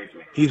lie.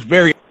 He's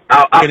very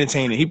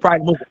entertaining. He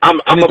probably. I'm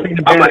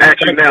gonna ask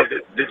you now.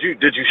 Did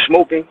you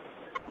smoking,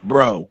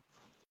 bro?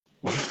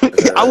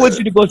 I want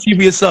you to go see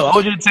for yourself. I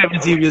want you to tap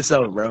into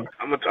yourself, bro.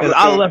 Because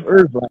I left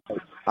Earth.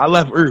 I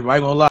left Earth. I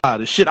ain't gonna lie.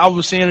 The shit I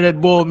was saying to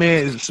that boy,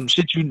 man, is some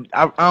shit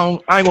I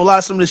ain't gonna lie.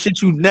 Some of the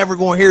shit you never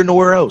gonna hear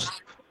nowhere else.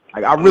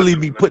 Like I really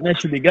be putting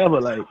that shit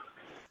together. Like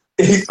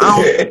when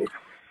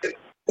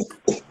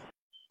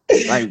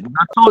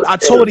I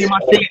told him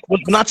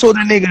when I told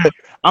that nigga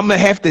I'm gonna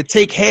have to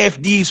take half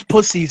these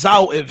pussies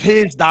out if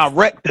his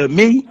director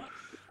me.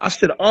 I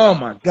said, oh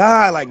my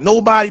god, like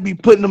nobody be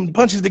putting them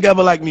punches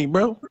together like me,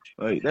 bro.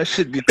 Like that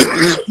shit be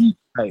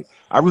like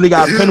I really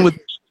got a pen with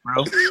this,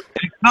 bro.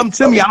 Come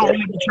to me, I don't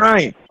really be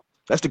trying.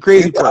 That's the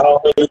crazy part. I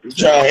don't really be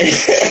trying.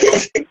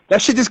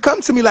 That shit just come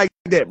to me like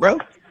that, bro.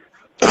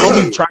 I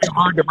don't be trying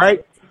hard to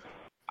write.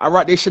 I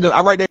write that shit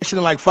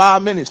in like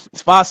 5 minutes.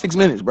 It's 5-6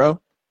 minutes, bro.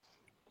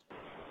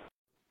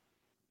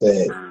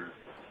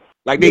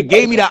 Like they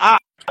gave me the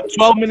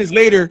 12 minutes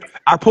later,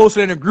 I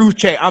posted in a group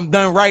chat, I'm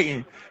done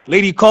writing.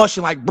 Lady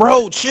caution, like,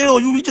 bro, chill.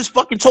 We just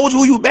fucking told you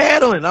who you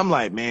battling. I'm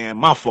like, man,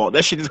 my fault.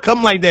 That shit just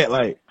come like that.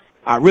 Like,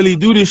 I really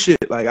do this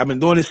shit. Like, I've been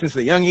doing this since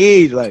a young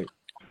age. Like,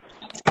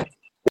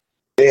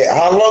 yeah,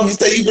 how long you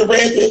say you been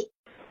rapping?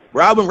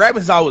 Bro, I've been rapping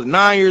since I was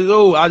 9 years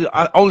old.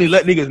 I only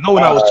let niggas know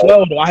when I was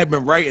 12. Though I had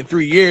been writing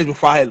 3 years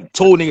before I had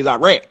told niggas I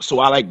rap. So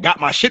I like got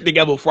my shit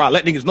together before I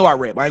let niggas know I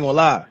rap. I ain't gonna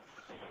lie.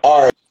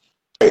 All right.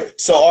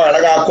 So,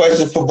 I got a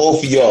question for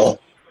both of y'all.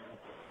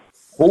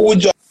 Who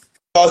would y'all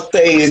y'all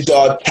say is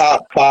your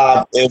top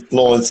 5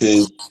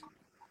 influences?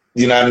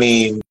 You know what I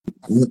mean?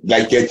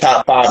 Like your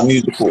top 5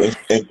 musical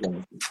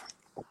influences.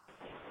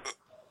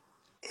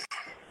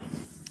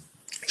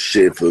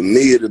 Shit, for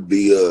me it'll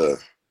be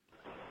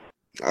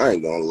I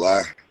ain't gonna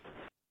lie,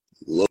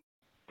 Lil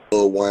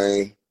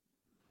Wayne.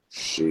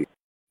 Shit,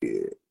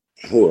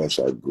 who else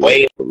I grew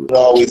Wayne up with? is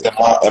always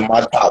in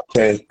my top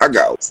 10. I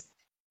got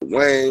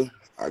Wayne.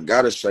 I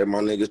gotta say my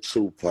nigga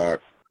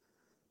Tupac,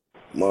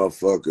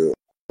 motherfucker.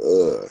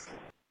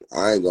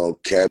 I ain't gonna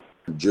cap.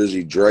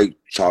 Drizzy Drake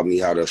taught me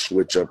how to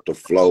switch up the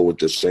flow with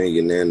the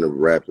singing and the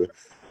rapping,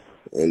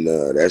 and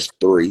that's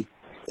 3.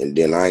 And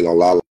then I ain't gonna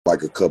lie,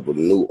 like a couple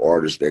new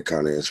artists that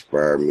kind of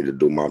inspired me to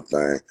do my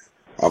thing.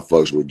 I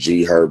fucks with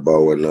G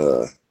Herbo and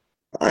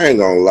I ain't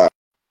gonna lie,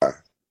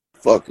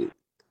 fuck it,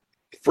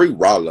 free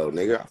Rollo,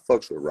 nigga. I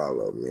fucks with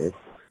Rollo, man.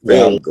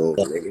 Really? Go,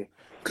 nigga.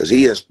 Cause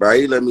he inspired.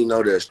 He let me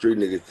know that street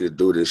nigga could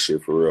do this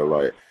shit for real.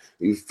 Like,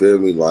 you feel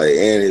me? Like,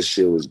 and his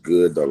shit was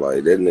good though.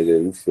 Like, that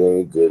nigga, you feel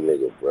me? Good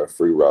nigga, bro.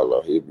 Free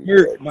Rollo. He'll be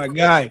You're back. my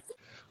guy.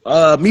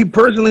 Me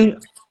personally,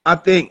 I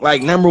think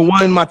like number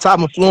 1, my top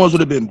influence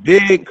would have been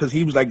Big because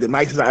he was like the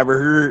nicest I ever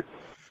heard.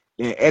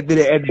 And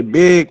after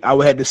Big, I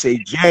would have to say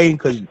Jay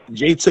because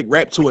Jay took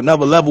rap to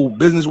another level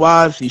business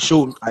wise. He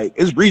showed like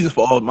it's reasons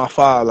for all my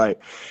 5.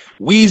 Like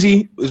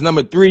Wheezy is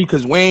number 3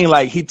 because Wayne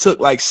like he took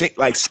like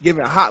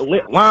giving hot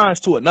lit lines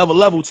to another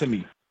level to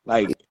me.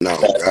 Like no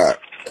God.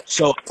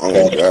 So God.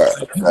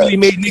 He really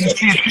made niggas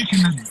pay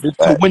attention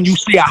to when you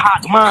say a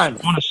hot line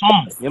on a song.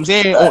 You know what I'm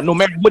saying? No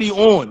matter what he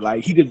on.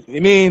 Like he could, I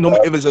mean,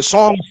 if it's a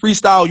song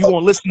freestyle, you gonna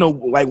listen to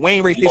like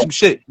Wayne Ray say some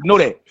shit. You know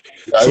that.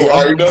 So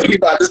I know you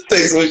about to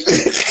say some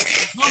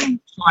shit.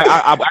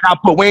 I gotta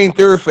put Wayne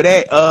 3rd for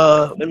that.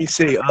 Let me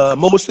see.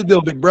 Most of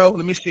the big bro.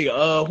 Let me see.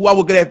 Who I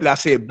would get after that? I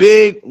said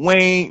Big,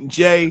 Wayne,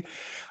 Jay.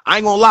 I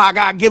ain't gonna lie, I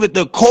gotta give it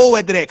to Cole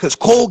after that, cause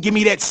Cole give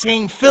me that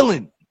same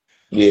feeling.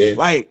 Yeah.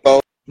 Like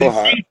the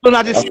same feeling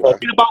I just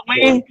spoke about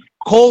Wayne.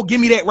 Cole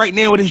give me that right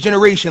now with his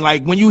generation.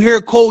 Like when you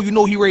hear Cole, you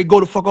know he ready to go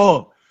the fuck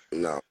off.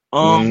 No.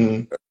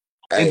 And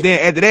then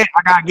after that,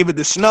 I gotta give it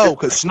to Snow,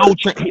 cause Snow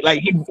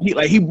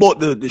he bought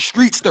the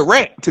streets to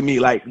rap to me.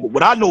 Like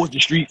what I know is the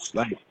streets.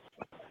 Like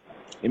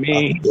I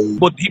mean,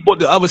 he bought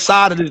the other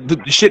side of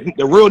the shit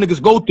the real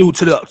niggas go through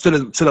to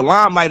the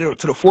limelight or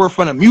to the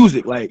forefront of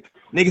music. Like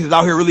niggas is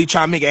out here really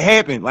trying to make it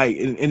happen. Like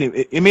and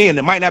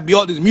it might not be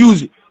all this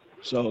music.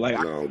 So like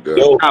I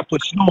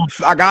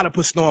gotta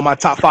put Snow in my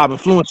top 5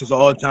 influences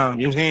all the time.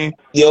 You know what I'm saying?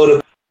 Yo,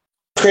 the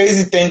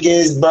crazy thing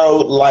is, bro,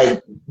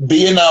 like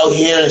being out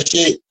here and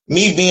shit,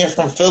 me being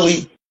from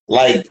Philly,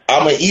 like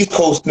I'm an East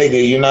Coast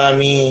nigga, you know what I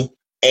mean?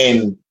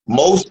 And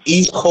most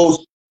East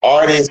Coast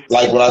artists,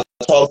 like when I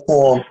talk to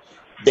them,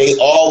 they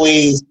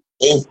always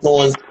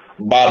influenced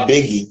by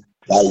Biggie.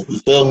 Like, you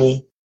feel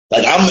me?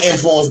 Like I'm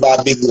influenced by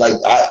Biggie. Like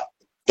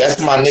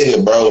that's my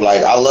nigga, bro.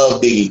 Like I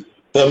love Biggie.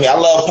 Feel me? I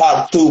love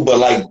Pop too, but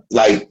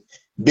like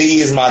Biggie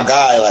is my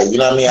guy. Like, you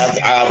know what I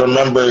mean? I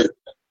remember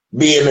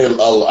being a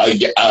little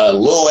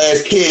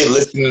ass kid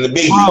listening to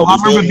Biggie. Bro, I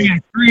remember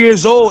being 3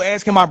 years old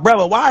asking my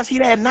brother, why is he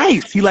that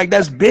nice? He like,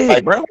 that's big,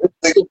 like, bro.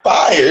 This nigga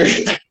fire.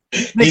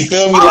 You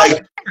feel me?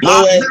 Like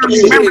little ass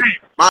kid.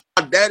 My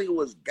daddy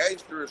was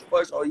gangster as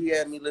fuck, so he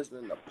had me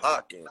listening to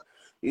Pac.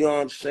 You know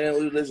what I'm saying?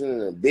 We listening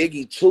to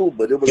Biggie too,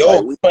 but it was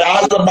but I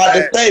was about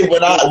to say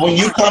when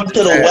you come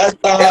to the West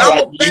Side,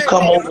 like you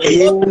come over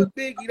here,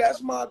 Biggie,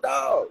 that's my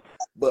dog.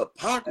 But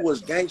Pac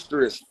was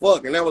gangster as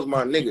fuck, and that was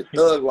my nigga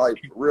Thug Life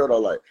for real though.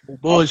 Like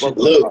bullshit.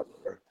 Look,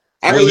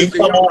 when you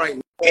come over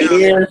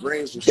here,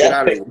 that's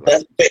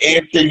the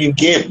answer you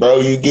get,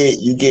 bro. You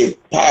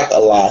get Pac a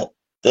lot.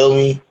 Feel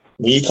me?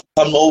 When you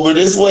come over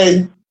this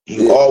way,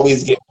 you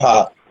always get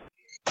Pac.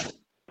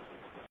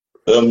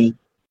 Feel me?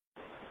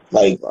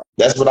 Like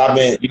that's what I've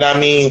been, you know what I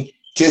mean?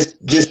 Just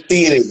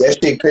seeing it, that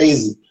shit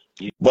crazy.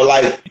 But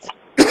like,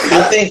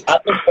 I think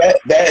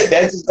that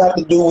just got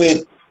to do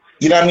with,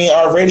 you know what I mean?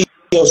 Our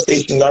radio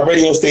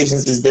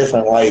stations is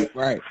different. Like,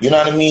 right. You know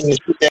what I mean? The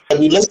shit that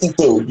we listen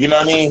to, you know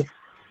what I mean?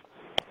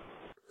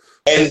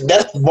 And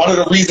that's one of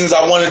the reasons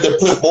I wanted to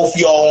put both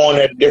of y'all on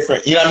at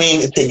different, you know what I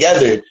mean,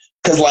 together.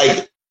 Cause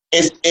like,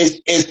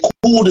 it's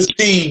cool to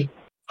see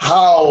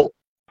how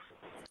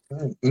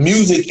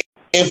music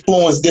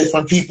influence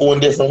different people in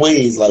different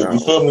ways. Like, you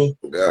feel me?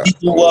 Yeah.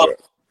 People up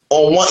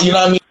on one, you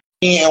know what I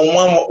mean,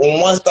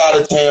 on one side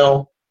of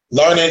town,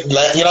 learning,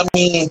 like, you know what I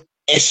mean?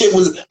 And shit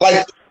was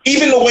like,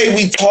 even the way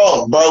we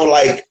talk, bro,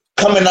 like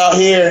coming out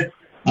here,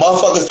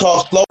 motherfuckers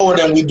talk slower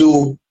than we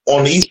do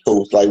on the East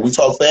Coast. Like we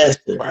talk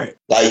faster. Right.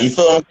 Like, you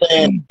feel what I'm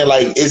saying?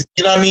 Like, it's,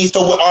 you know what I mean?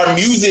 So our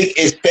music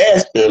is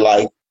faster.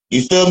 Like,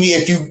 you feel me?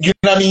 If you know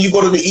what I mean, you go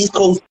to the East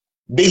Coast,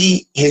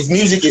 Biggie, his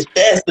music is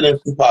faster than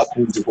Tupac's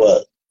music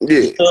was. Yeah.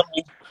 You feel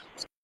me?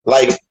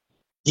 Like,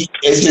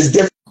 it's just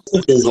different.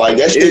 Like,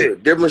 that's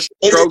different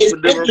strokes for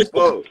different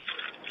folks.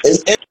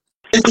 It's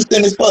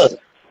interesting as fuck.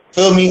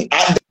 Feel me?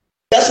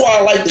 That's why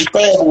I like to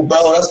travel,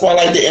 bro. That's why I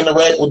like to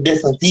interact with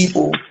different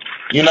people.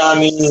 You know what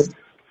I mean?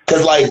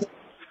 Because, like,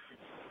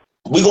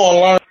 we going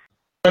to learn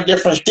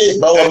different shit,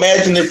 bro.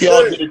 Imagine if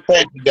y'all did a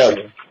track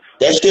together.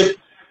 That shit,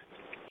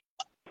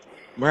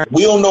 Right.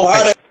 we don't know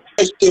how that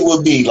shit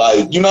would be.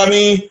 Like, you know what I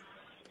mean?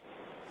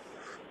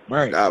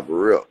 Right. Nah,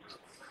 for real.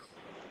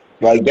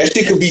 Like, that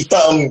shit could be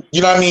something,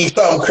 you know what I mean?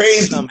 Something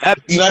crazy. Something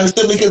epic. You know what I mean?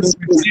 Still because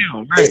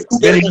Right.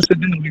 Benny used to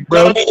do it,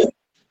 bro. You know what I mean?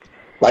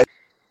 Like,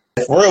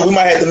 for real, we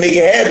might have to make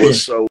it happen.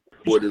 What's up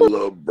with it,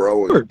 little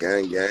bro and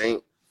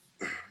gang?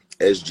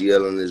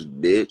 SGL and this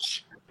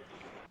bitch.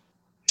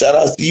 Shout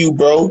out to you,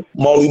 bro.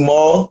 Molly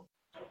Mall,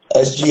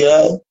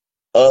 SGL.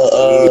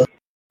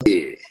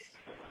 Yeah.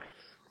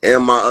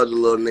 And my other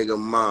little nigga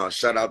mom.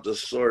 Shout out to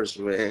Source,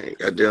 man.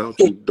 Goddamn,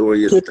 keep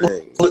doing your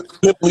thing.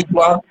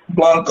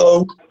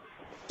 Blanco.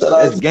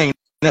 That's gang.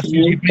 That's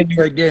you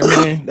right there,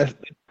 man.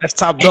 That's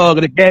top dog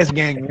of the gas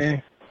gang,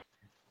 man.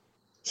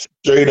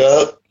 Straight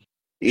up.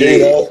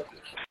 Straight up.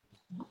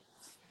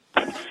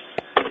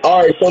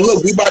 All right, so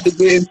look, we about to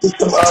get into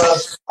some.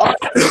 I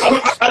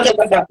guess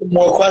I got some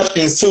more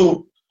questions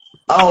too.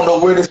 I don't know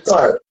where to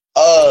start.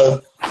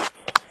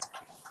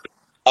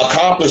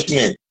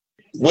 Accomplishment.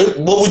 What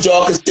would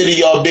y'all consider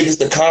y'all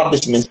biggest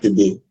accomplishments to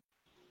be?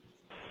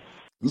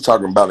 You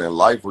talking about in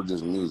life or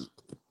just music?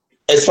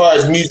 As far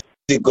as music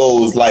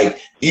goes, like,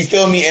 you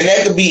feel me? And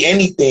that could be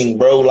anything,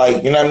 bro.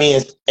 Like, you know what I mean?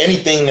 It's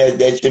anything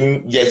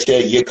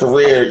that your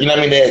career, you know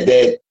what I mean?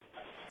 That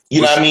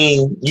you know what I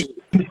mean? You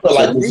feel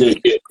like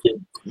it's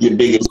your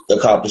biggest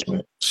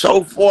accomplishment.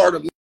 So far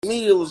to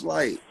me, it was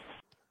like,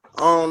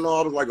 I don't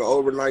know, it was like an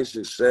overnight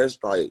success.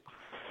 Like,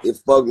 it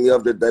fucked me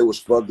up that they was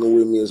fucking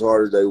with me as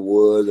hard as they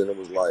was, and it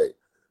was like,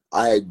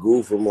 I had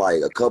grew from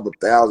like a couple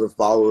thousand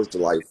followers to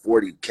like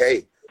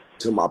 40K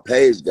till my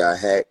page got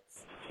hacked.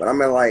 But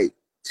I'm at like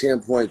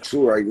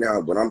 10.2 right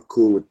now, but I'm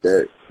cool with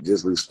that.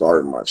 Just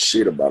restarted my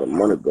shit about a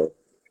month ago.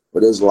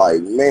 But it's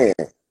like, man,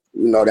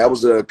 you know, that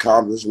was an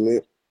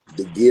accomplishment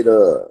to get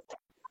to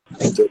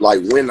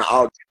like win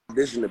the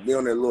audition to be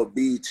on that little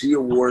BET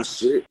Awards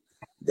shit.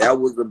 That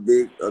was a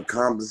big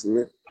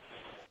accomplishment.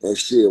 And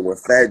shit, when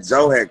Fat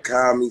Joe had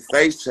called me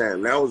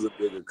FaceTime, that was a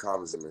big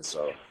accomplishment.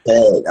 So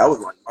that was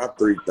like my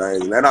three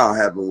things. And that all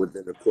happened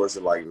within the course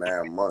of like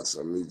 9 months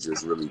of me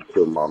just really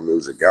putting my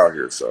music out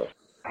here. So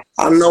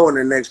I know in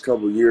the next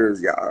couple of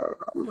years, y'all,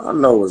 I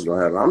know what's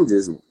gonna happen. I'm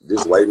just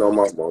waiting on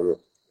my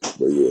moment.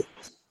 But yeah.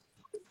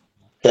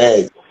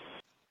 Hey.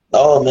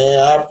 Oh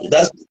man,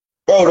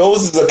 bro,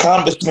 those is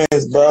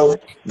accomplishments, bro.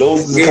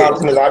 Those is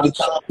accomplishments. I be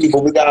telling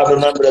people we gotta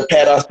remember to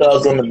pat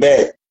ourselves on the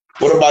back.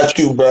 What about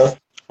you, bro?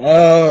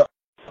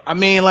 I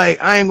mean,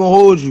 like, I ain't gonna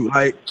hold you.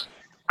 Like,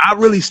 I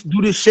really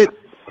do this shit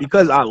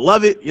because I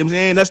love it. You know what I'm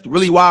saying? That's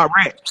really why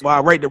I rap, why I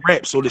write the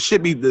rap. So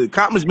the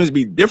accomplishments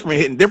be different,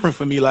 hitting different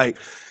for me. Like,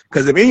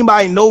 because if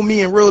anybody know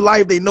me in real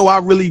life, they know I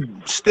really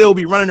still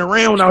be running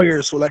around out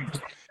here. So like,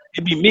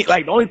 it be me.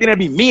 Like, the only thing that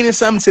be meaning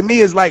something to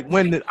me is like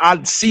when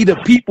I see the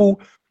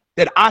people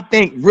that I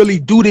think really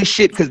do this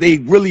shit because they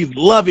really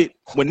love it,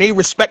 when they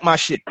respect my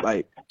shit.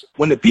 Like,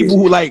 when the people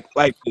who like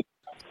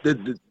the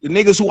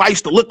niggas who I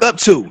used to look up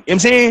to, you know what I'm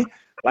saying?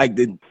 Like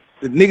the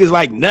niggas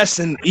like Nuss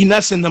and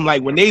them,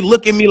 like when they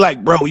look at me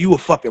like, bro, you a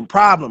fucking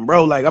problem,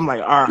 bro. Like, I'm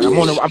like, all right, I'm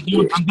doing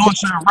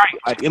something right.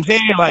 Like, you know what I'm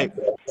saying? Like,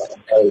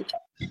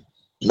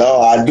 no,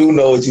 I do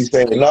know what you're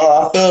saying. No,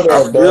 I feel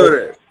that,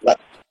 bro. Like,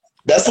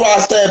 that's why I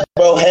said,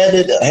 bro,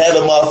 having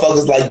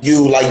motherfuckers like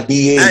you, like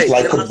BH,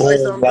 like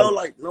Kaboom,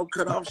 like no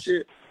cut off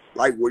shit.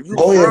 Like where you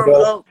go ahead,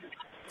 bro.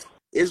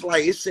 It's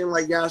like it seemed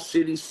like y'all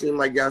cities seem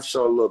like y'all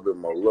show a little bit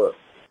more love.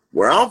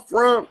 Where I'm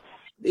from,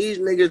 these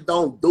niggas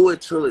don't do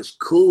it till it's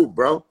cool,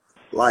 bro.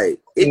 Like,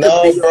 it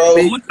no, could be bro.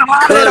 What's the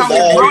lot of that out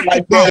here, bro?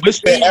 Like that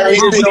in every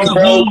city,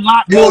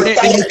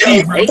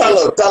 bro.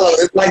 Tell them,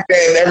 it's like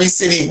that in every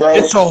city, bro.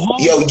 It's a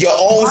whole your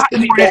own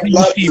city don't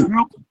love you,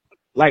 bro.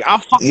 Like, I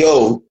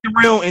fucking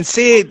around and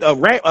said a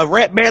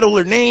rap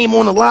battler name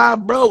on the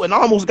live, bro, and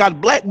almost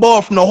got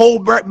blackballed from the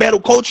whole rap battle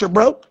culture,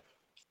 bro.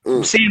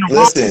 I'm saying the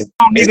wrong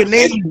nigga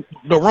name,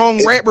 the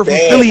wrong rapper from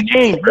Philly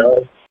name,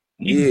 bro.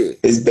 Yeah,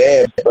 it's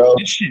bad, bro.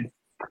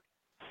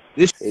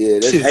 This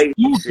hate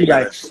shit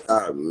like,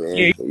 stop, man.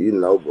 Yeah. You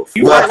know, before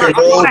we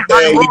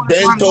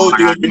Ben told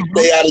you if you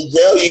stay out of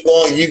jail,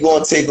 you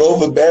gonna take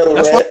over battle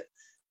rap.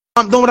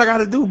 I'm doing what I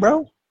gotta do,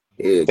 bro.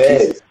 Yeah,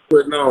 keep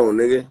putting on,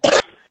 nigga.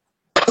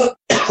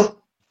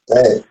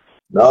 Hey,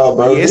 no,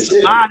 bro. Yeah, it's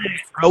a lot of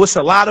it, bro. It's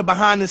a lot of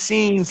behind the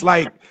scenes,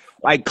 like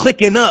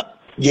clicking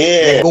up.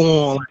 Yeah,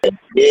 go on.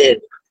 Yeah.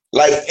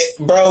 Like,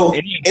 bro,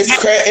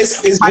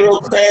 it's real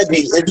crabby.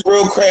 It's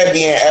real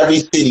crabby in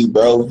every city,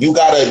 bro. You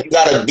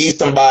gotta be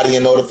somebody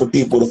in order for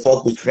people to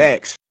fuck with you.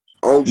 Facts.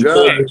 Oh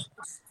God.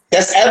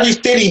 That's every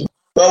city,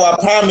 bro. I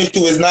promise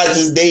you, it's not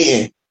just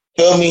dating.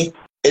 Feel me?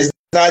 It's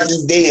not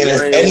just dating.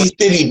 It's any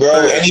city,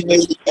 bro.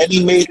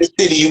 Any major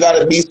city, you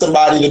gotta be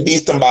somebody to be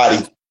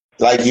somebody.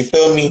 Like, you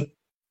feel me?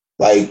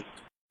 Like.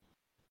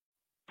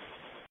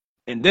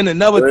 And then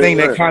another thing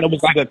that kind of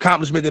was like an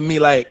accomplishment to me,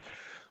 like.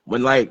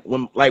 When I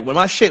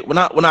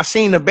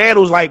seen the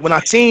battles, like when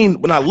I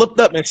looked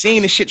up and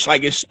seen the shit,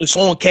 like it's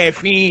on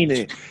Caffeine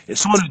and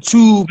it's on the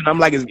tube, and I'm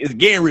like, it's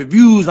getting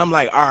reviews. I'm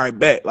like, all right,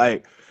 bet.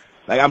 Like,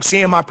 Like I'm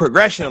seeing my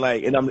progression,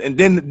 like, and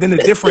then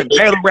the different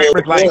battle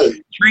rappers, like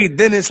Trey.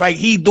 Then it's like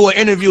he do an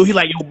interview. He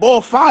like, yo, ball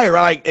fire,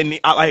 like, and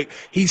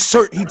he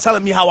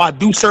telling me how I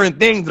do certain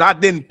things that I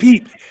didn't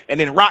peep, and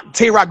then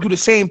Tay Rock do the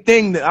same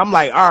thing. That I'm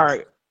like, all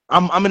right,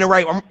 I'm in the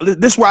right.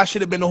 This is where I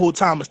should have been the whole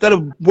time. Instead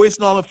of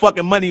wasting all the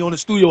fucking money on the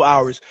studio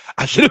hours,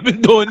 I should have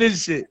been doing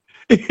this shit.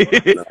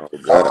 No,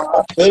 God.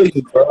 I feel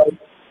you, bro.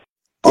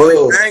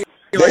 Oh, dang,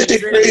 that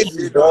shit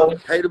crazy, bro.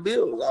 Pay the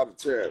bills out of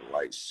time,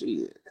 like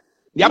shit.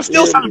 Yeah, I'm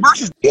still selling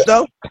verses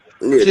though.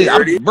 Yeah, shit,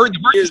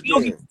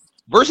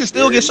 verses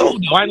still get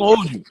sold though. I ain't gonna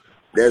hold you.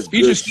 That's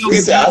good. He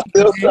said, I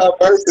still sell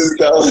verses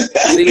though. Look,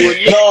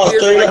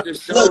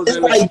 it's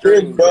like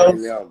this, bro.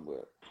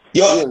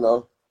 Yo, you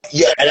know.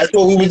 Yeah, that's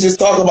what we were just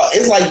talking about.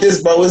 It's like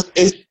this, bro.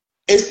 It's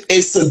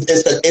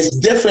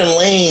different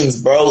lanes,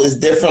 bro. It's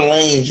different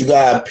lanes. You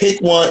gotta pick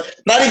one.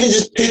 Not even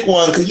just pick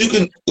one, because you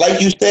can,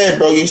 like you said,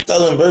 bro, you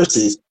selling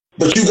verses,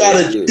 but you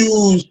gotta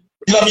choose.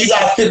 You know, you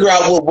gotta figure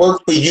out what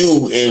works for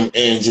you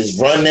and just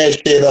run that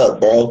shit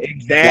up, bro.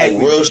 Exactly.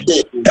 Like real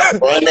shit.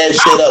 Run that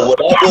shit up.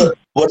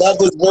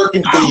 Whatever's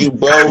working for you,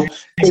 bro.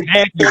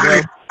 Exactly,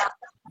 bro.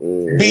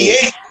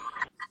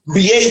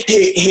 BH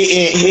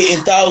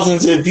hitting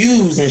thousands of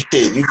views and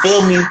shit. You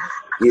feel me?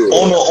 Yeah.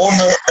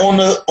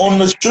 On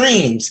the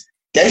streams.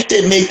 That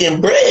shit making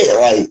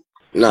bread.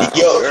 Like,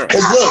 yo,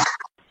 cause look,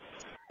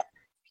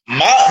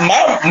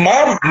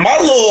 my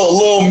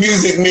little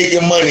music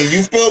making money.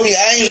 You feel me?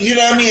 I ain't, you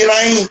know what I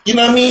mean? You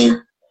know what I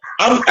mean?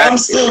 I'm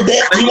still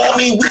there. You know what I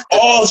mean? We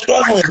all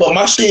struggling, but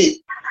my shit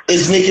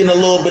is making a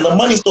little bit of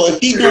money. So if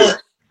he doing,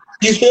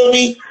 you feel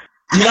me?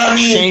 You know what I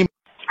mean?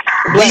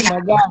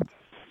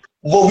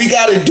 What we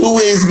gotta do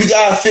is we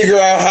gotta figure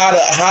out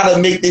how to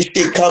make this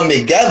shit come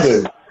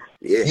together.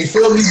 Yeah. You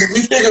feel me? If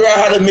we figure out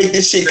how to make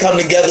this shit come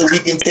together, we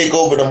can take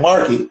over the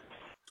market.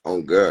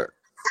 Oh God.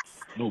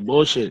 No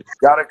bullshit.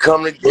 Gotta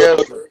come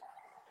together.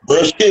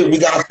 Bro, shit, we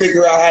gotta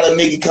figure out how to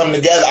make it come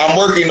together. I'm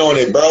working on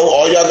it, bro.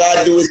 All y'all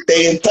gotta do is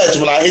stay in touch.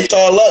 When I hit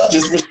y'all up,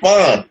 just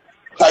respond.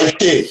 Type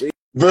shit.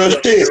 Bro,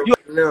 shit.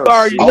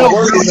 Sorry,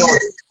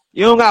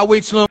 you don't gotta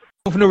wait too long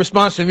for the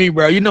response from me,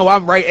 bro. You know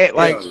I'm right at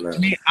like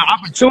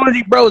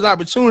opportunity, bro, is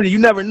opportunity. You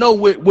never know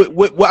what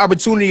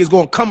opportunity is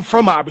gonna come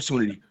from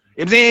opportunity.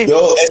 You know what I'm saying? Yo,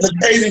 and the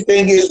crazy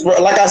thing is,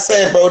 bro, like I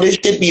said, bro, this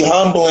shit be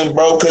humbling,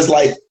 bro, because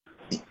like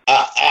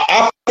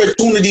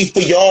opportunity for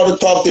y'all to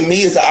talk to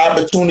me is an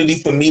opportunity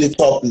for me to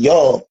talk to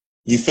y'all.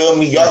 You feel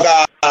me? Y'all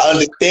gotta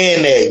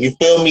understand that. You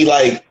feel me?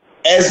 Like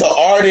as the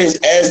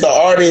artist,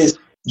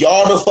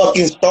 y'all the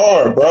fucking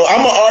star, bro.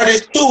 I'm an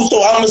artist too,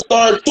 so I'm a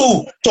star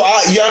too. So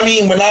you know what I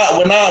mean? When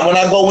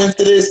I go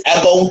into this,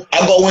 I go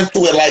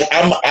into it like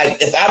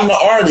if I'm the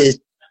artist,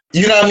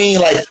 you know what I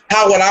mean? Like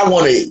how would I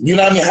want it? You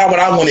know what I mean? How would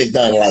I want it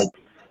done? Like,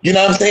 you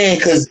know what I'm saying?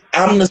 Because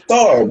I'm the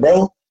star,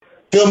 bro.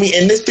 Feel me?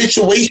 In this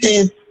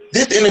situation,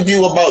 this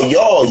interview about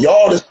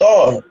y'all the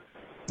star.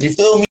 You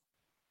feel me?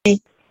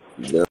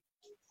 Yeah,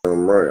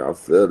 I'm right. I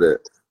feel that.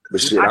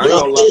 But shit, I ain't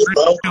gonna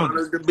lie. I'm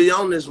honored to be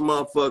on this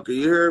motherfucker.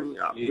 You heard me?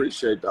 I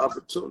appreciate the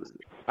opportunity.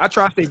 I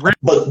try to stay great.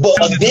 But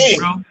again,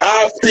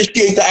 I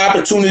appreciate the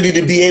opportunity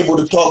to be able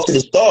to talk to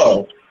the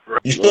star.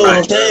 You feel what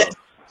I'm saying?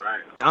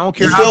 I don't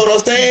care. You feel what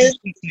I'm saying?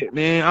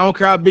 Man, I don't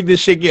care how big this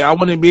shit get. I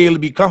want to be able to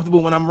be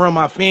comfortable when I'm around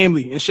my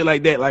family and shit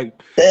like that. Like,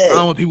 I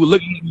don't want people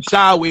looking at me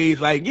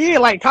sideways, like, yeah,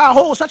 like, Kyle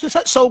Hole, such and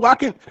such, so I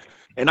can.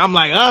 And I'm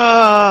like,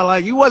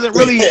 like, you wasn't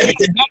really back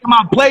in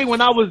my play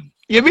when I was,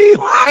 you mean?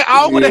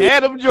 I would have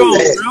had them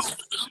Jones, bro.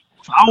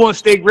 I want to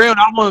stay ground.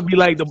 I want to be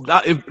like,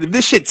 if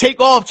this shit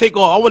take off. I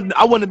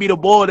want to be the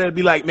boy that'd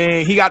be like,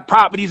 man, he got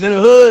properties in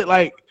the hood,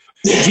 like,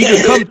 he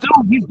can come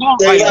through. He's going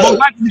like most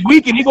likely this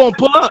weekend. He gonna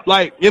pull up,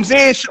 like, you know what I'm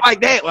saying, shit like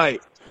that, like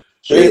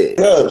straight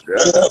up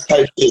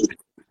type shit.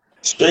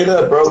 Straight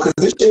up, bro. Cause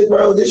this shit,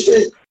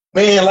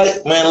 man.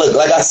 Look,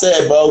 like I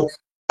said, bro.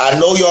 I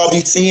know y'all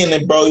be seeing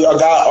it, bro. Y'all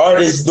got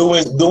artists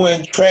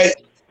doing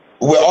tracks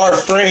with our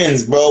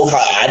friends, bro.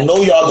 I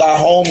know y'all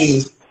got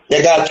homies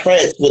that got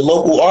tracks with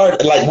local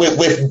art, like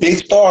with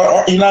big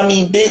star, you know what I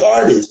mean, big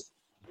artists.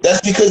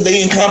 That's because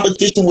they in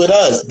competition with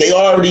us. They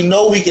already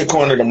know we can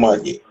corner the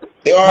market.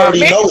 They already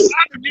know it.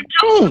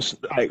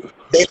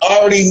 They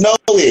already know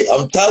it.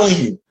 I'm telling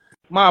you.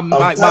 My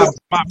brother.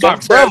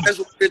 That's what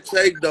it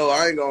take, though.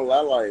 I ain't gonna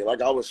lie.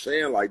 Like I was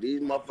saying, like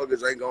these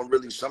motherfuckers ain't gonna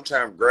really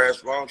sometimes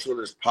grasp on till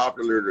it's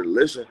popular to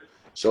listen.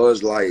 So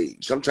it's like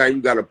sometimes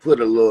you gotta put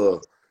a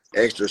little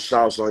extra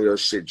sauce on your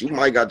shit. You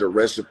might got the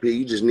recipe.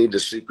 You just need the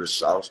secret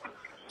sauce.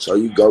 So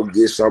you go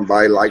get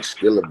somebody like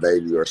Skilla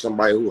Baby or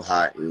somebody who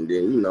hot, and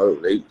then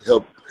they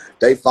help.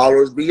 They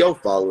followers be your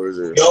followers.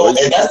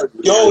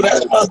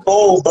 That's my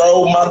goal,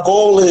 bro. My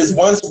goal is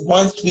once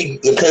we,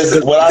 because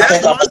what I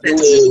think I'm gonna do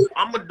is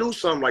I'm gonna do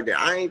something like that.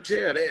 I ain't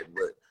tell that,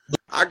 but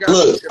I got.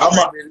 Look,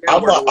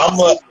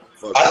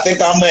 I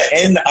think I'm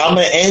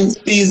gonna end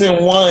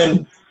season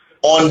 1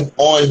 on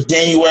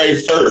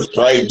January 1st,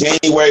 right?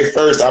 January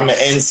 1st, I'm gonna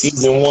end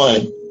season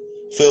 1.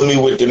 Feel me,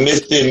 with the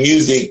Mysfit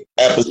music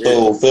episode.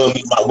 Yeah. Feel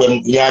me,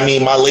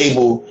 my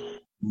label.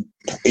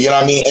 you know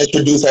what I mean,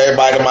 introduce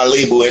everybody to my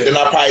label, and then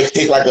I'll probably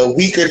take like a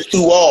week or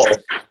two off.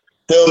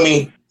 Feel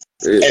me?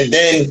 Yeah. And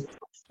then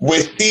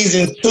with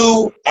season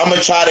 2, I'm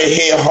gonna try to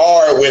hit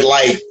hard with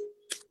like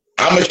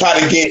I'm gonna try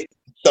to get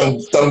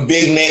some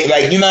big name,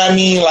 like you know what I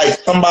mean, like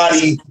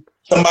somebody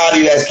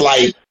that's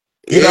like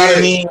you know what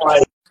I mean,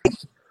 like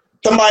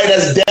somebody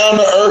that's down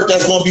to earth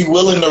that's gonna be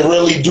willing to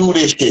really do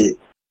this shit.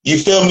 You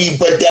feel me?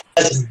 But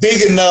that's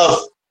big enough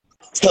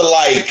to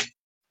like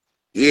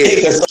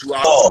take us put you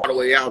all the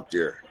way out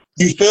there.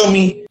 You feel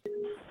me?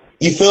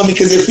 You feel me?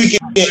 Because if we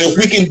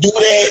can do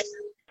that,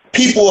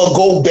 people will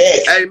go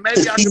back. Hey,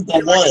 maybe to I could season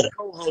be like 1. a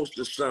co-host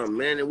or something,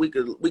 man, and we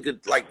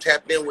could like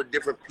tap in with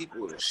different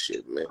people and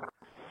shit, man.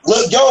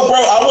 Look, yo, bro,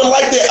 I would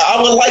like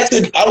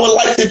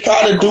to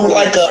try to do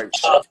like a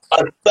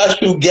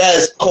special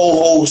guest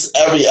co-host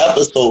every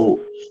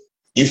episode.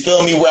 You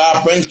feel me? Where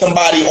I bring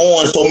somebody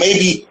on. So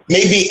maybe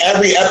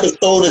every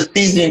episode of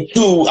season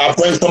 2, I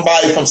bring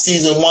somebody from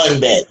season 1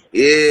 back.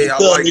 Yeah, I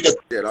like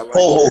that.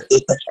 Co-host.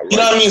 You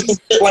know what I mean? Some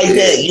shit like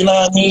that. You know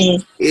what I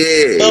mean?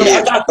 Yeah. Feel me?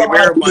 I got some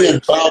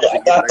ideas, bro.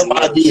 I got some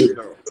ideas.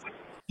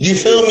 You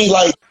feel me?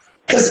 Like,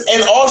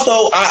 and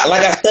also,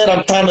 like I said,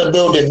 I'm trying to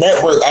build a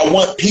network. I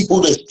want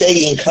people to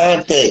stay in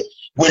contact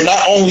with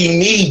not only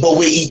me, but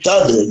with each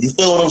other. You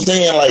feel what I'm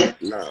saying? Like,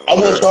 I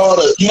want y'all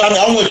to, you know what I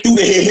mean? I want you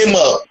to hit him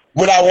up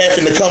without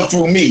having to come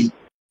through me.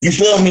 You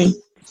feel me?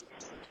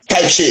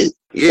 Type shit.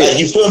 Yeah. Like,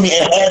 you feel me?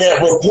 And have that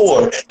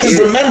rapport. Because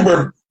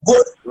remember,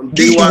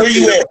 where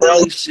you at,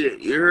 bro? Shit,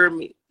 you heard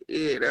me?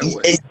 Yeah, that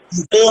way.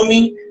 You feel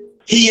me?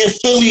 He in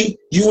Philly,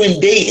 you in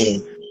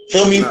Dayton.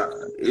 Feel me?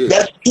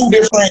 That's 2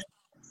 different,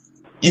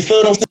 you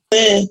feel what I'm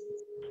saying?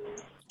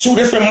 2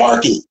 different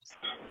markets.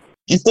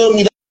 You feel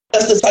me?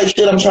 That's the type of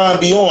shit I'm trying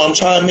to be on. I'm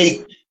trying to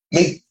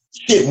make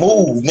shit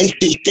move, make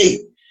shit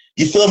shake.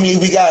 You feel me?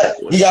 We got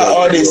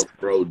artists.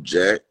 Bro,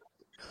 Jack.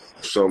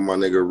 So my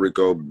nigga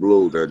Rico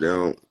Blue,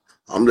 goddamn.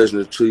 I'm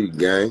listening to you,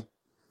 gang.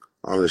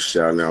 I'm just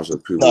shouting out some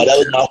people. No, that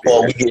was my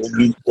fault. We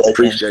getting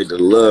appreciate the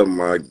love,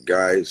 my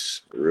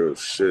guys. Real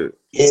shit.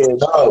 Yeah,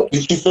 no.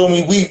 You feel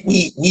me? We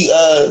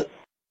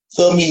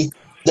feel me?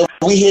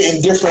 We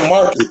hitting different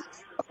markets.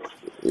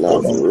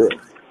 No, for real.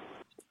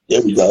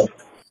 There we go.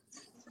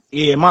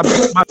 Yeah, my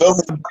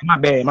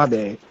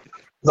bad.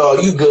 No,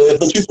 you good.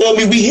 But you feel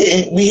me? We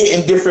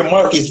hitting different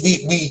markets.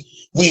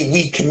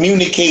 We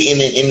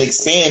communicating and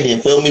expanding.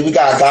 Feel me? We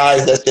got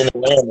guys that's in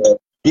Atlanta.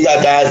 We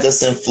got guys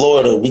that's in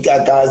Florida. We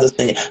got guys that's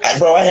in.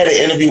 Bro, I had an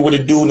interview with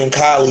a dude in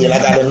Cali, and I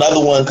got another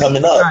one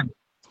coming up.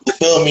 You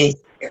feel me?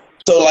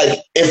 So like,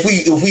 if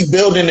we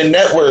building a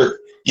network,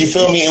 you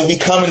feel me, and we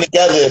coming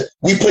together,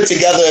 we put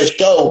together a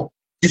show.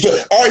 You feel?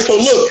 All right. So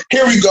look,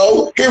 here we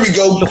go. Check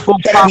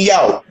me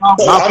out.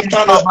 So I'm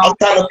trying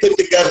to put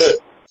together.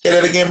 Say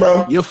that again,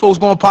 bro. Your folks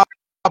gonna pop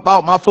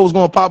out. My folks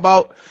gonna pop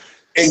out.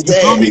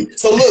 Exactly.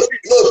 So look,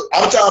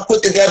 I'm trying to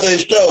put together a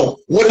show.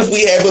 What if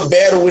we have a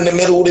battle in the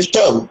middle of the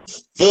show?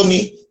 Feel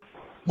me?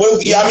 What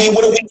if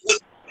we?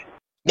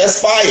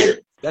 That's fire.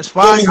 That's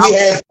fine. We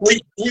have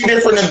three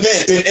different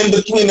events, and in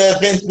between the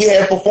events, we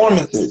have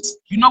performances.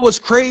 You know what's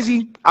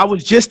crazy? I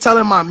was just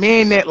telling my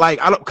man that, like,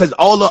 because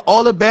all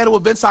the battle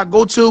events I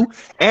go to,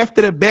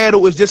 after the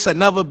battle is just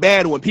another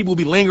battle, and people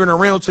be lingering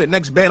around to the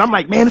next battle. I'm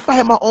like, man, if I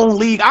had my own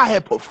league, I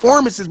had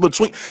performances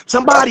between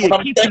somebody to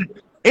keep the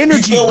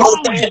energy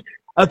going.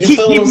 Keep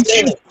people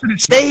to the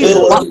stage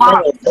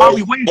while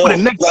we wait for the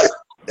next. Like,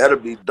 that'll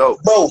be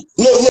dope, bro.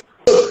 Look.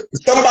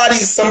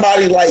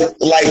 Somebody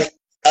like.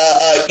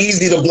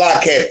 Easy the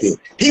block captain.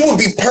 He would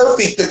be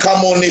perfect to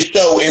come on this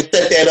show and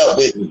set that up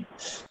with me.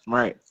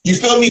 Right. You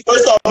feel me?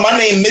 First off, my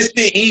name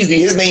Mysfit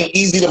Easy. His name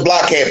Easy the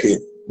block captain.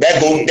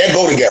 That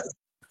go together.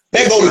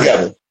 That go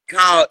together.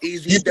 Kyle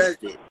Easy does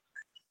it.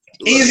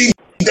 Easy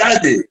does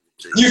it.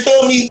 You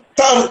feel me?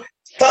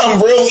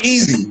 Something real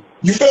easy.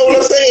 You feel what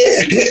I'm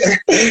saying?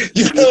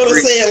 You feel what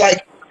I'm saying?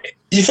 Like,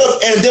 you feel,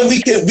 and then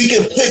we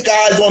can put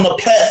guys on the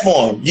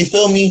platform. You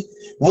feel me?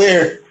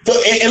 Where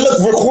and look,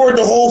 record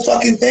the whole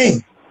fucking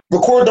thing.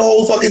 Record the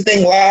whole fucking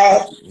thing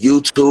live.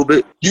 YouTube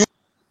it.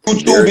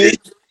 YouTube it.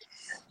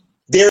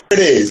 There it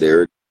is.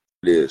 There it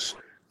is.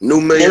 New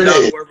 $1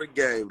 million worth of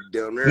game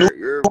down there.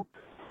 You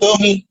feel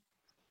me?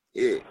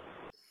 Yeah.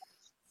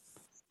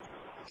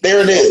 There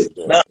it is.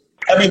 Now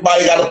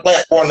everybody got a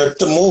platform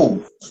to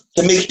move,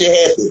 to make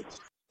shit happen.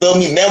 Feel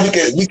me? Now we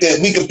can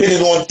put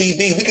it on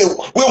TV. We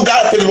don't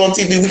gotta put it on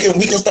TV.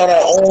 We can start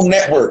our own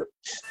network.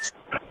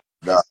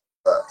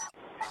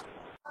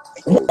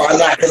 Why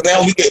not? Because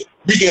now we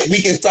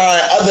can sign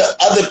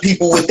other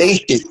people with their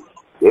shit.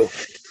 Yeah.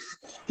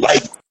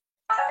 Like,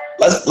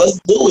 let's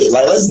do it.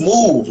 Like, let's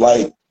move.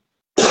 Like,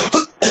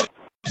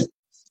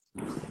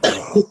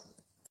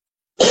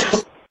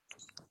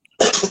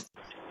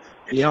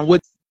 yeah, I'm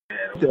with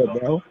that,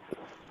 bro.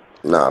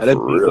 Nah,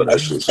 for real, that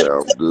shit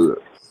sounds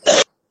good.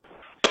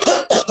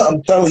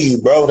 I'm telling you,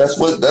 bro. That's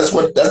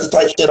the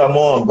type of shit I'm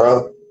on,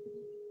 bro.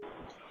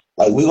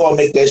 Like, we gonna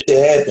make that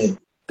shit happen.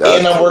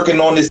 And I'm working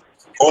on this.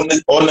 On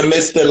the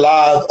Mr.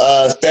 Live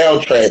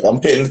soundtrack, I'm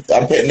putting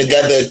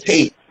together a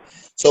tape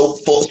so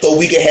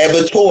we can have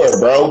a tour,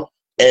 bro.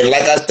 And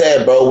like I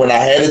said, bro, when I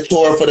had a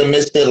tour for the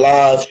Mysfit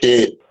Live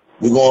shit,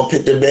 we're gonna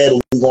put the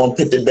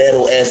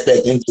battle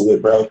aspect into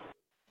it, bro.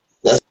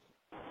 That's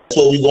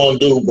what we're gonna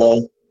do,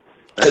 bro.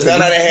 Because now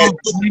that I had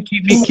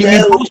keep me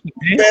posted,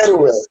 man.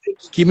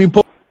 Keep me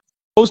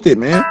posted,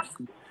 man.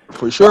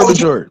 For sure, for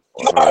sure.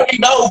 You already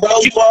know,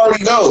 bro. You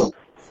already know.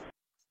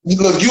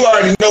 Look, you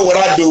already know what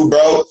I do,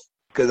 bro.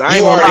 Cause I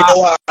you already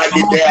know how I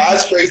get there. I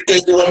straight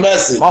send you a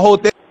message. My whole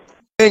thing,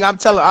 I'm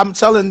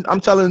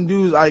telling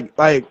dudes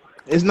like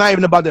it's not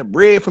even about the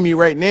bread for me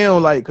right now,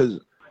 like, cause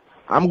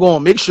I'm gonna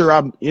make sure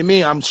I'm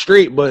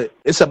straight, but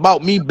it's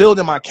about me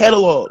building my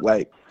catalog.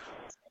 Like,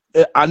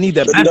 I need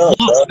the best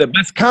looks, the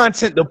best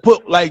content to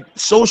put. Like,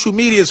 social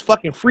media is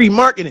fucking free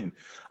marketing.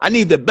 I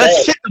need the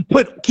best shit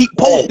to keep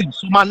posting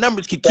so my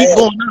numbers can keep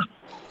going up.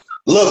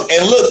 Look,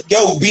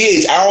 yo,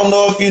 BH, I don't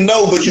know if you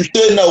know, but you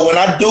should know. What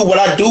I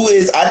do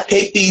is I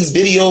take these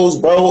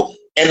videos, bro,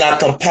 and I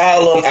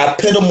compile them. I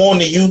put them on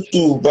the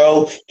YouTube,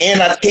 bro,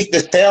 and I take the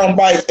sound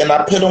bites and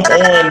I put them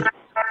on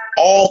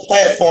all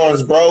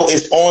platforms, bro.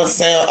 It's on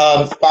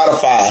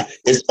Spotify.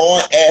 It's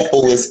on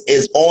Apple.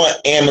 It's on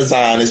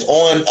Amazon. It's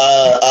on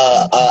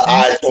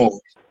iTunes.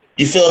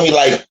 You feel me?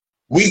 Like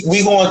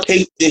we gonna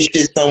take this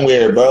shit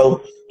somewhere,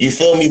 bro. You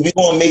feel me? We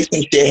gonna make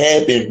some shit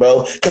happen,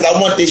 bro. Cause I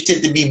want this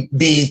shit to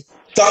be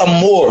something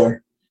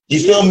more. You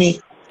feel me?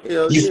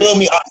 You feel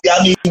me? I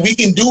mean, we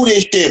can do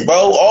this shit, bro.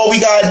 All we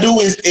gotta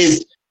do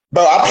is,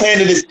 bro. I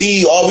planted a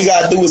seed. All we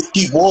gotta do is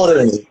keep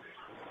watering it.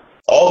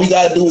 All we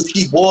gotta do is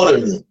keep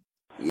watering it.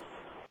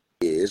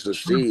 Yeah, it's a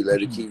seed.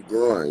 Let it keep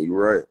growing. You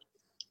right.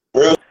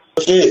 Real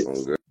shit.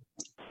 Okay.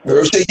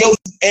 Real shit. Yo,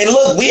 and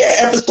look, we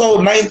at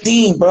episode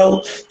 19,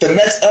 bro. The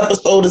next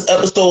episode is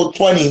episode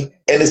 20, and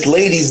it's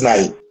ladies'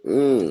 night.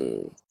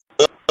 Feel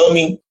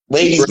me?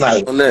 Ladies'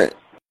 night. On that.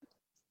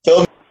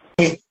 Feel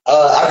me?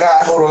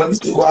 Hold on, let me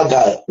see what I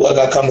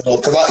got coming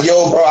up. Cause I be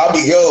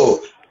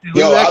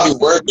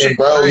working,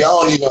 bro.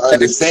 Y'all don't even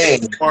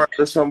understand.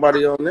 There's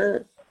somebody on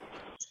that.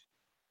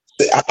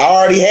 I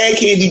already had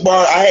candy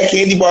bars. I had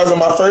candy bars on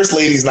my first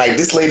ladies' night.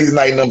 This ladies'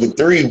 night number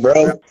 3,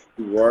 bro.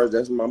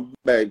 That's my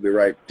baby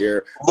right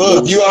there.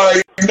 Look, you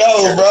already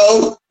know,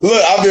 bro.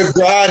 Look, I've been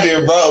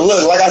grinding, bro.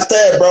 Look, like I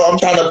said, bro, I'm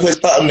trying to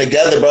put something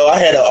together, bro. I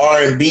had an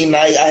R&B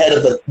night. I had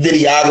a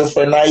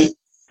videographer night.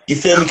 You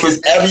feel me? Because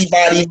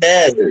everybody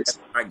matters.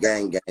 My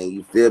gang.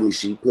 You feel me?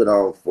 She put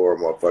on for a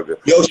motherfucker.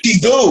 Yo, she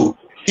do.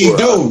 She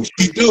do.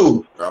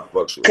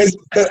 Because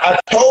I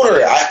told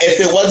her, if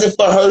it wasn't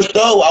for her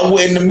show, I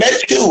wouldn't have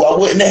met you. I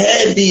wouldn't have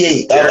had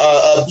B8.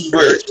 Be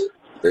Rich.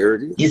 There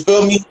it is. You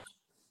feel me?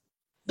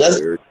 That's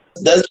real.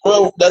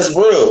 That's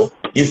real.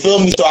 You feel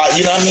me? So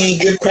you know what I mean?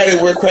 Give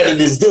credit where credit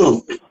is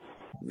due.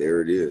 There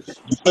it is.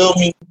 You feel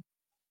me?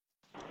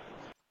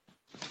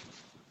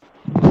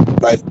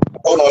 Like,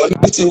 hold on.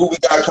 Let me see who we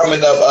got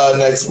coming up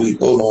next week.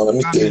 Hold on. Let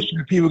me see.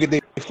 Sure people get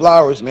their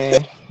flowers,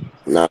 man.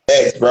 Nah.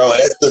 Thanks, bro.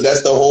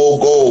 That's the whole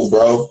goal,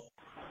 bro.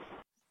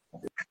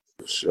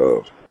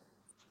 Sure.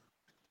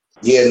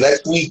 Yeah,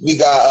 next week we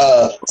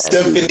got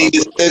Symphony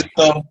the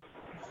System,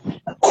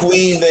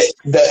 Queen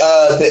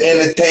the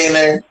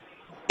Entertainer,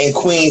 and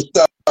Queen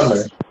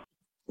Summer.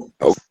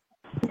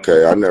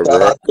 Okay, I never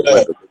had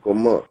to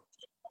come up.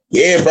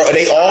 Yeah, bro.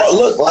 They all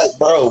look like,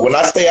 bro. When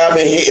I say I've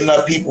been hitting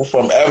up people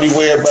from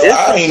everywhere, bro,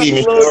 I ain't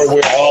even sure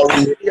where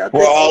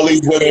all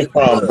these women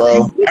from,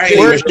 bro. I ain't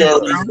even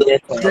sure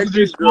where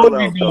these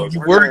women from.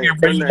 You working,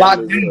 bro? You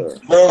locked in.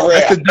 Bro,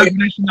 that's the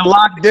definition of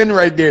locked in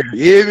right there.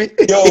 You hear me?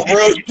 Yo,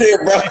 real shit,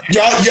 bro.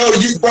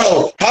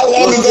 Bro. How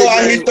long ago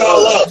I hit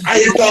y'all up? I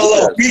hit y'all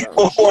up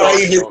before I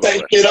even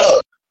set shit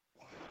up.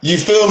 You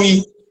feel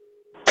me?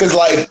 Cause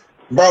like,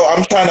 bro,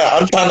 I'm trying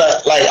to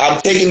like,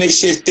 I'm taking this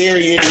shit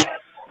serious.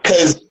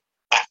 Cause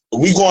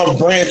we gonna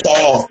branch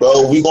off,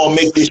 bro. We gonna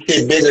make this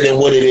shit bigger than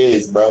what it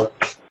is, bro.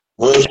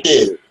 Real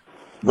shit.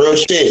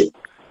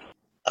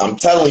 I'm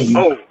telling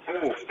you.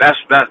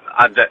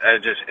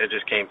 It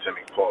just came to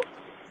me. Pause.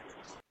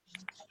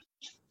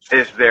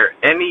 Is there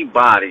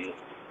anybody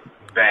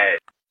that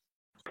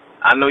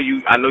I know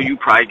you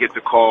probably get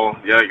the call,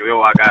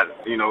 yo, I got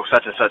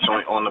such and such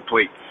on the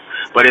plate.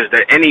 But is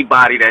there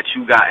anybody that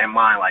you got in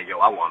mind, like, yo,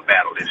 I want to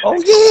battle this? Oh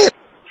yeah.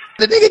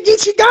 The nigga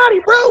Geechee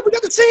Gotti, bro. We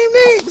got the same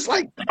name. It's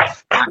like,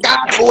 I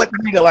gotta go with the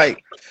nigga,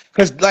 like,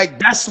 cause like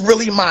that's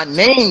really my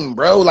name,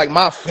 bro. Like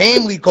my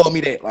family call me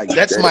that. Like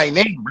that's my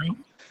name, bro.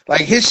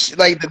 Like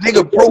the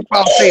nigga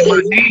profile say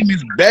my name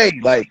is Bay.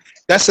 Like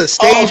that's a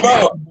stage.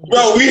 Bro,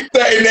 we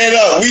setting that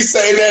up. We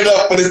setting that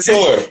up for the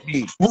tour.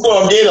 We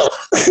gonna get him.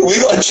 We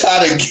gonna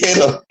try to get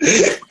him.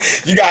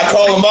 You gotta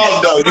call him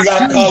out though. You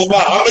gotta call him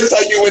out. I'm gonna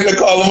tell you when to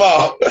call him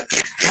out.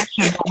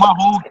 My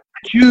whole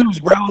cues,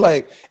 bro.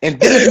 Like, and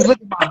then if you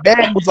look at my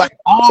bag, was like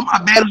all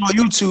my battles on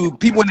YouTube.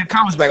 People in the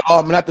comments like, oh,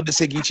 I'm not going to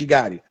say Geechee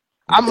Gotti.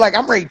 I'm like,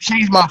 I'm ready to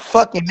change my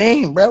fucking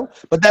name, bro.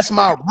 But that's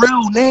my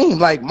real name.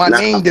 Like my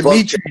name,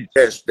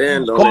 Demetrius.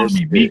 Calling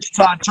me Geech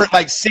till I turned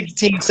like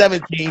 16,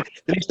 17. Then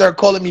they start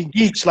calling me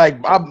Geech. Like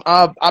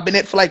I've been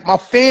it for like my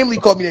family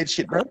called me that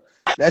shit, bro.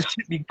 That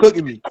shit be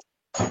cooking me.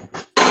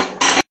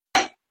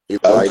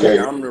 Like, hey,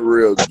 I'm the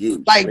real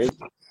Geech. Like,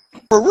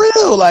 for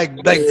real. Like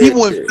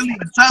people in Yeah. Philly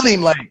would tell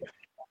him like,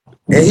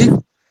 And he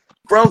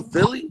from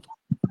Philly?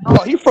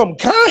 oh, he from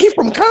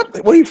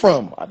Compton. Where he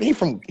from? I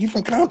think he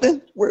from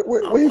Compton. Where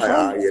he Like,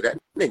 from? yeah, that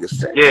nigga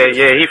said.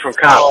 Yeah, he from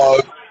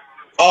Compton.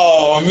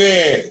 Oh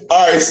man!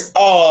 All right.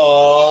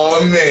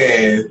 Oh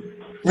man!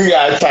 We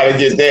gotta try to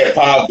get that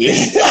poppy.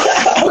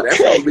 That's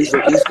gonna be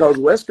some East Coast,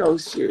 West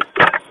Coast shit.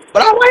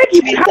 But I like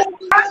him. He hot.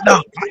 No, I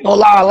ain't gonna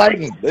lie, I like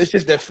him. But it's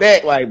just the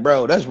fact, like,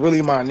 bro, that's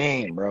really my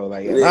name, bro.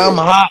 Like, Yeah. I'm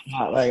hot.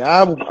 Like,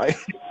 I'm like,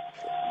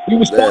 he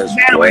was That's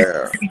that way.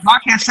 fair. I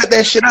can't set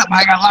that shit up.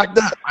 I got locked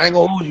up. I ain't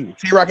gonna hold you.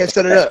 T-Rock can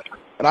set it up,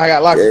 but I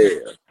got locked up.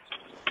 Yeah.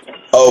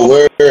 Oh,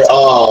 where?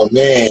 Oh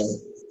man!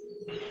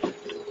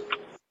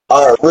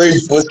 All right,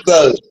 Reese, what's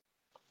up?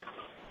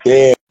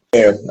 Damn,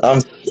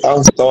 I'm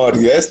sorry.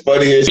 That's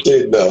funny as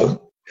shit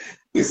though.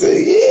 He said,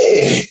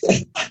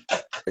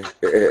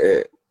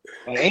 yeah.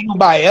 Ain't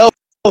nobody else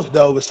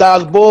though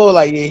besides Bull.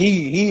 Like, yeah,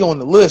 he on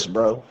the list,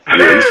 bro.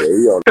 Yeah, he said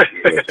he on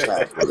the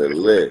top of the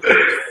list.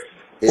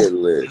 Hit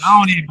list. I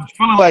don't even be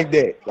feeling like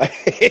that.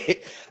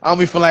 Like, I don't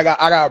be feeling like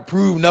I gotta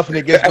prove nothing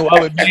against no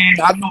other man.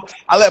 I know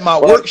I let my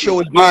work show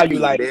its value.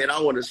 Like, man,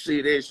 I want to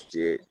see this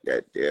shit.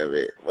 God damn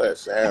it! What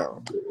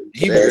sound?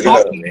 he Set be it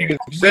talking up, niggas.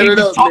 Set it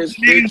up, Talking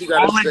Mysfit. niggas, You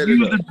gotta all that set it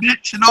use up. the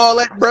bitch and all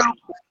that, bro.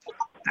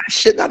 That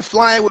shit not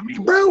flying with me,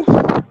 bro.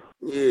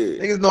 Yeah.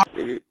 Niggas know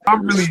Nigga,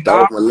 I'm really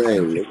stole my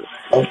name, nigga.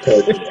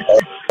 Okay.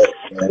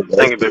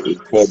 Thank you, baby.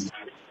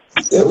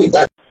 Yeah, we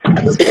got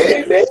this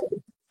man.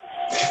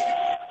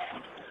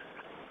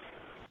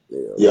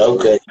 Yeah,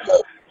 okay.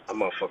 I'm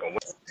motherfucking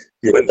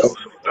Yeah, window so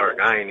dark.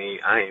 I ain't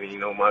even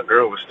know my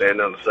girl was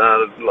standing on the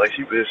side of like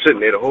she been sitting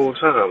there the whole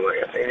time.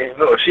 Like I ain't even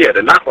know she had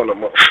to knock on the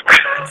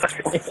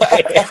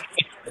motherfucker.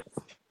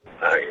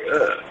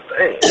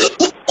 Dang.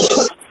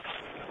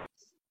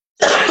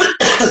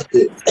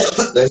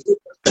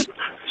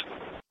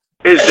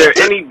 Is there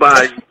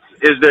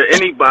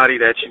anybody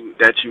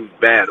that you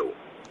battle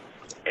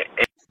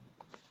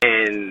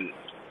and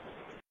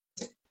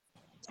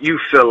you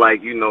feel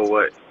like, you know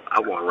what, I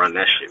want to run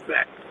that shit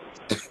back?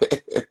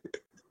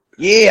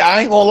 Yeah,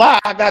 I ain't gonna lie.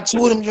 I got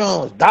two of them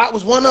Jones. Dot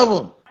was one of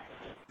them.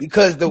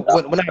 Because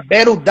when I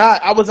battled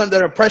Dot, I was under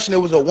the impression it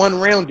was a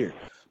 1-rounder.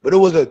 But it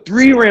was a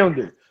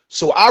 3-rounder.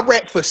 So I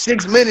rapped for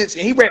 6 minutes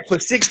and he rapped for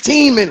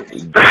 16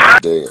 minutes.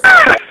 Damn.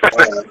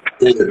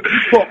 He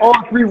put all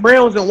 3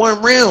 rounds in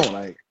 1 round.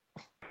 Like,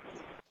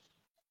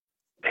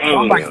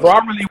 I'm like, bro, I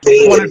really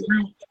wanted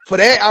to for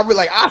that. I really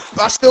like. I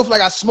still feel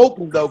like I smoked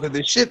him though, because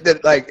the shit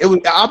that like it was.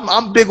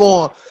 I'm big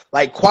on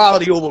like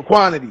quality over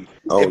quantity.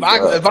 Oh,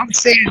 if I'm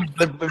saying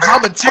if my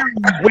material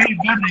is way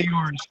better than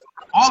yours,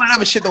 all that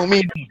other shit don't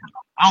mean anything.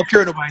 I don't care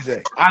what nobody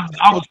say.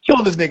 I was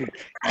killing this nigga.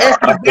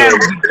 After the battle,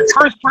 the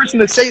first person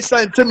to say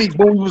something to me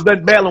when we was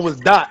done battling was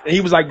Dot, and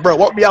he was like, "Bro,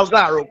 walk me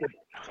outside real quick."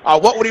 I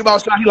walked with him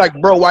outside. He like,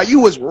 "Bro, while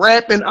you was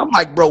rapping," I'm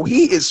like, "Bro,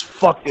 he is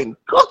fucking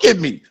cooking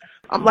me."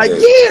 I'm like,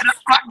 "Yeah, that's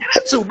what I get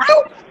into,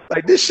 bro.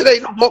 Like, this shit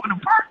ain't no walk in the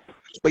park."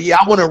 But yeah,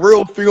 I want a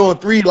real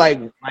 3-on-3, like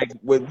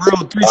with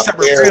real 3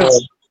 separate rounds. You know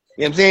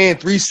what I'm saying?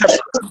 3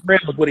 separate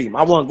rounds with him.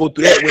 I want to go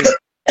through that way.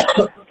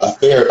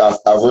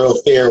 A real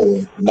fair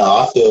one. No,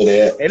 I feel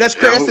that. Hey, that's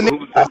crazy. That's the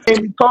name of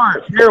the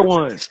card, Fair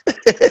Ones.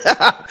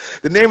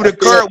 The name of the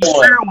card was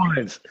Fair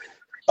Ones.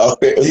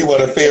 He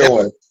want a fair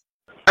one.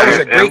 That was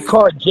a great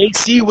card.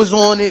 JC was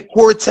on it.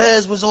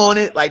 Cortez was on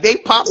it. Like, they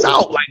popped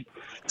out. Like,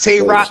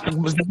 Tay Rock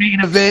was the main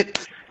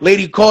event.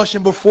 Lady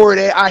Caution before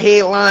that. I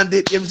headlined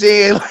it. You know what I'm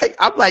saying? Like,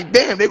 I'm like,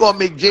 damn, they're going to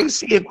make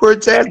JC and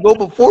Cortez go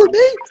before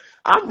me?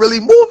 I'm really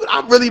moving.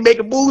 I'm really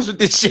making moves with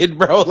this shit,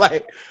 bro.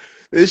 Like,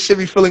 this shit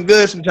be feeling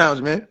good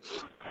sometimes, man.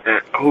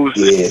 Who's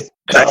the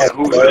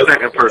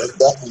second person?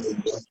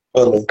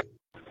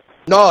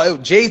 No, it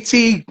was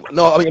JT.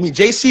 No, I mean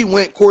JC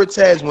went,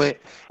 Cortez went,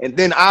 and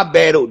then I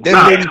battled. Then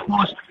Lady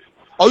Caution.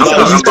 Oh, you said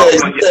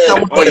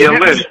on your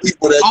list.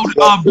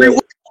 Bree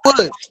Woods,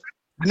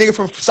 the nigga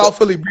from South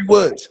Philly, Bree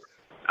Woods.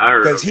 I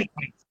heard. Because he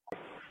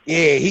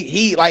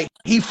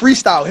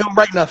freestyle. He don't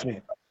write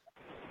nothing.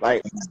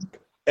 Like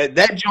at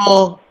that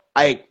John,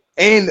 like,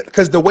 and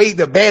because the way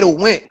the battle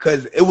went,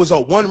 because it was a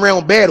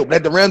 1-round battle.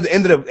 At the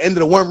end of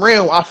the 1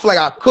 round, I feel like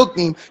I cooked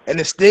him, and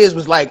the Stiz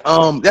was like,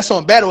 that's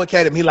on Battle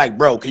Academy. He like,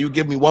 bro, can you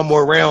give me 1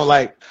 more round?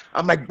 Like,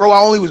 I'm like, bro, I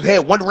only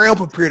had 1 round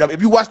prepared up.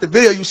 If you watch the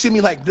video, you see me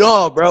like,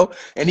 dog, bro.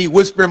 And he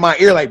whispered in my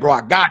ear like, bro,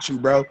 I got you,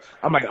 bro.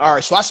 I'm like, all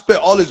right. So I spit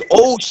all his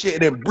old shit,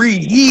 and then Bree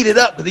heated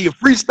up because he a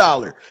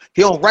freestyler.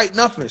 He don't write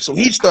nothing. So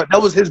that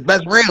was his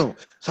best round.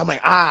 So I'm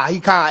like, he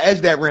kind of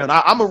edged that round.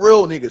 I'm a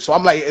real nigga. So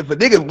I'm like, if a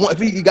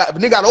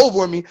nigga got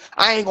over on me,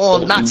 I ain't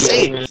gonna not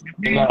say it.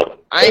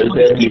 I ain't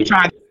gonna keep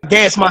trying to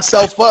gas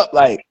myself up.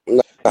 Like,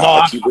 keep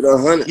it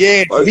 100.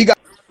 Yeah, he got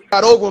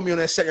over on me on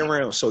that 2nd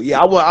round. So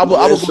yeah, I will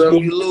go.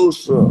 You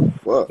lose some.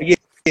 Fuck. Yeah,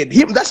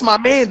 that's my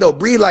man though.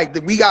 Bree, like,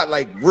 we got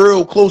like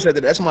real close at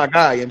that. That's my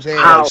guy. You know what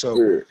I'm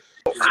saying?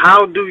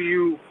 How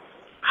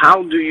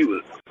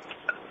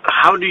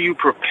do you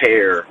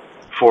prepare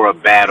for a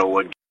battle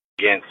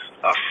against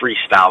a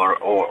freestyler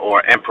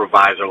or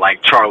improviser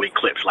like Charlie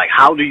Clips? Like,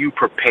 how do you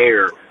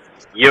prepare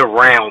your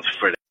rounds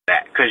for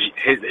that because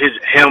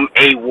him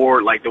A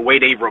Ward, like the way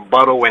they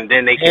rebuttal and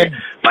then they can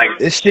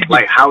this shit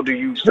like how do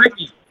you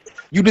tricky.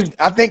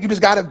 I think you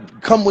just gotta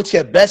come with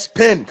your best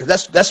pen,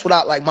 because that's what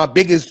I like. My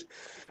biggest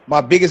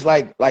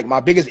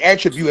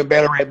attribute in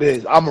battle rap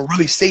is I'm gonna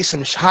really say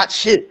some hot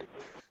shit.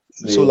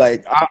 Yeah. So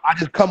like I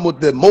just come with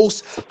the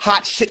most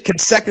hot shit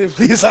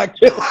consecutively as I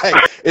can. Like,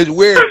 it's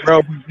weird,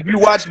 bro. If you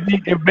watch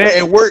me in bed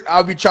and work,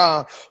 I'll be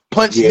trying to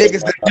punch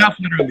niggas to death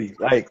literally.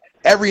 Like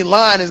every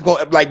line is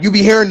going, like you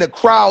be hearing the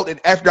crowd, and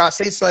after I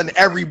say something,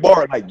 every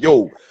bar like,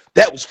 yo,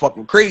 that was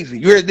fucking crazy.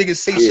 You hear niggas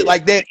say shit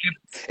like that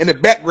in the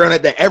background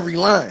at every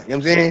line. You know what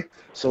I'm saying?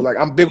 So like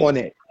I'm big on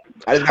that.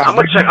 I'm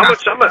gonna check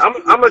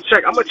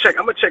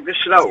this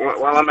shit out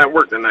while I'm at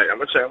work tonight. I'm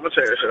gonna check this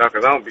shit out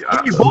because I'll be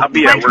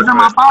at work.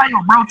 My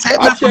bio, bro.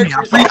 Tap for me.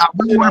 I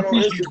really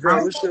appreciate it,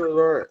 bro. This shit was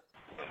alright.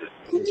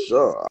 For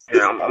sure.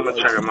 Yeah, I'm gonna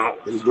check them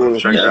out.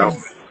 Check it out.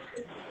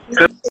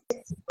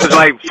 Cause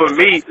like for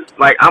me,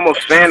 like I'm a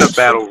fan of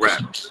battle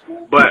rap,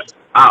 but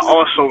I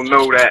also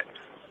know that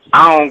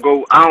I don't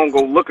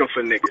go looking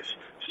for niggas.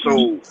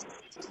 So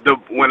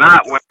when I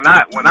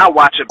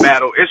watch a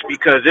battle, it's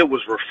because it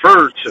was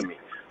referred to me.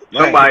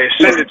 Somebody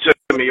send it to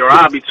me, or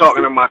I'll be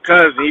talking to my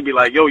cousin. He'd be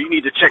like, "Yo, you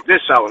need to check this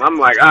out," and I'm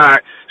like, "All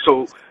right."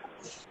 So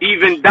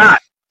even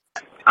Dot,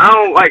 I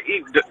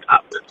ain't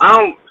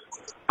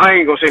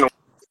gonna say no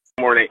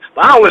more names,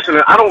 but I don't listen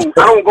to. I don't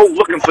go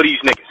looking for these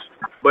niggas.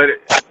 But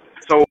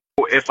so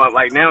if I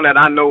like now that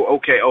I know,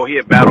 okay, oh, he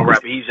a battle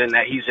rapper, he's in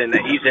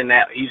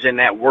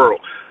that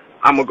world.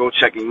 I'm gonna go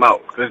check him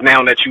out, because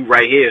now that you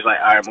right here, it's like,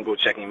 all right, I'm gonna go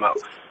check him out.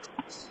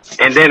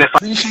 And then if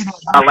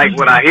I like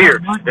what I hear,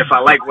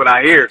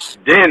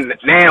 then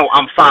now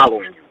I'm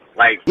following you.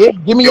 Like,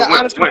 give me your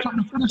honest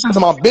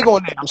criticism. I'm big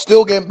on that. I'm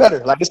still getting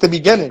better. Like, it's the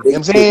beginning. You know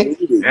what I'm saying?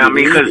 Yeah, I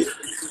mean, because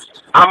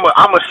I'm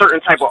a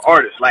certain type of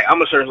artist. Like,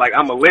 I'm a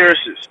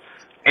lyricist,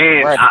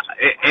 and I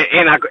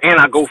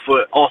go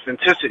for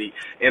authenticity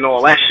and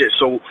all that shit.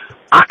 So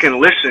I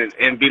can listen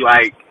and be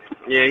like,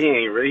 yeah,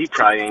 he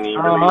probably ain't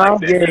even really like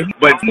that. Yeah,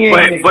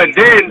 but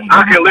then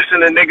I can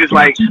listen to niggas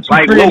like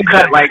Low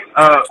Cut, like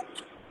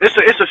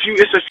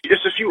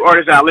it's a few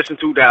artists that I listen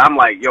to that I'm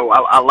like, yo,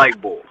 I like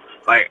Bull.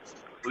 Like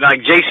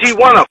JC,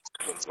 one of them.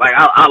 Like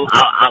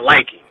I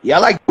like him. Yeah, I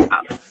like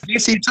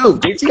JC too.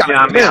 JC, yeah,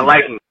 I mean, I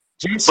like him.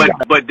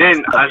 But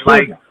then I was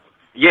like,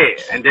 yeah,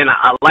 and then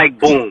I like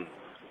Boom.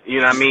 You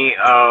know what I mean?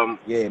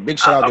 Yeah, big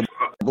shout out to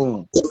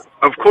Boom.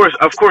 Of course,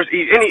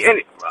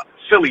 any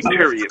Philly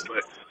period,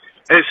 but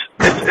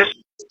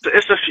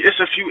it's a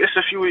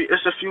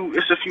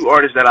few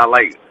artists that I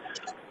like,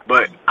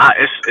 but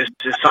it's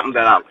just something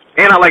that I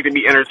like to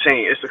be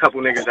entertained. It's a couple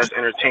niggas that's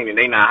entertaining.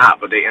 They not hot,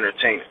 but they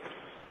entertaining.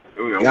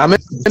 You know? Yeah, I'm in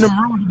them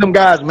rooms with them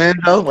guys, man.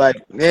 Though, I'm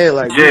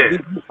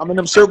in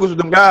them circles with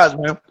them guys,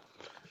 man.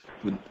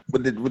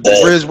 With the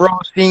Riz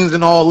Rothsteins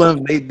and all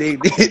them, they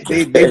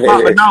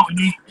popping out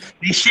and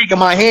they shaking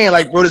my hand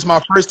like, bro, this is my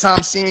first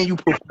time seeing you,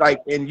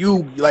 like, and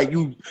you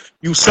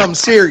something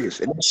serious,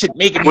 and that shit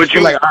making me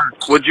feel like,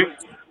 would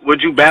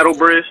you battle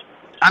Briz?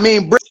 I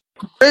mean,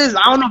 Briz,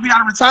 I don't know if he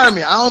out of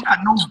retirement. I don't got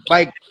no,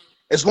 like,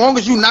 as long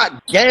as you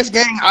not gas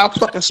gang, I'll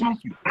fucking smoke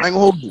you. I ain't gonna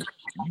hold you.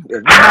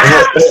 If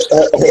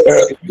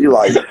you're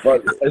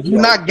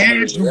not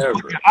gas, you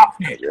fucking out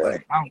there.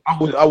 Like, I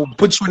will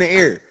put you in the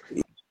air.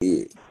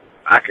 Yeah.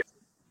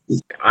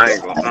 I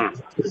ain't gonna.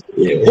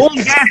 Boom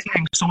gas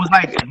gang, so it's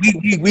like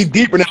we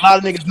deeper than a lot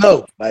of niggas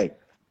know. Like,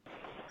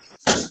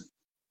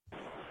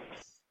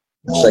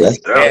 say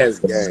gas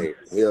gang,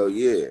 hell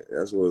yeah,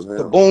 that's what's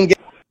happening. The boom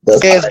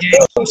gas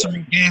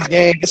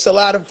gang. It's a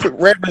lot of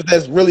rappers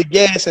that's really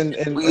gas and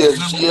we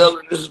is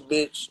yelling this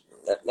bitch.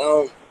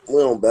 No,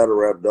 we don't battle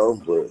rap though,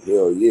 but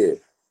hell yeah,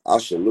 I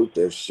salute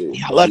that shit.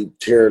 Yeah, I keep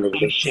tearing them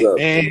shit up,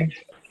 man.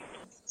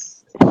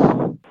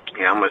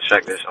 Yeah, I'm gonna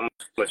check this. I'm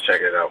gonna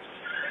check it out.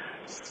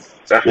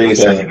 Definitely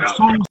check it out.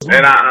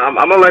 And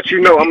I'm gonna let you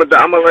know. I'm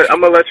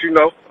gonna let you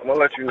know.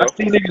 I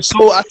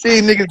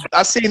see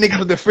niggas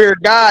with the fear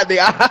of God.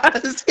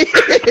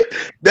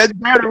 That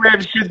battle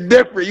rap shit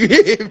different. You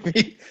hear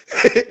me?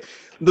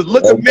 The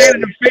look of man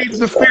in the face,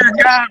 the fear of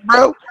God,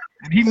 bro.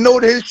 And he know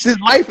that his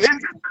life is.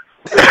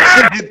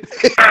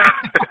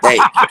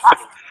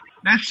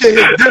 That shit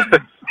is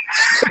different.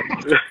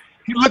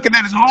 He looking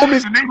at his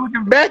homies and they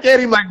looking back at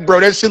him like, bro,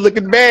 that shit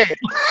looking bad.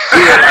 Yeah,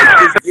 like,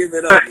 just give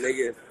it up,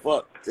 nigga.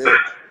 Fuck.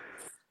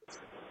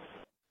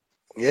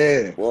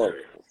 Yeah. Whoa.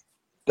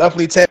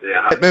 Definitely tap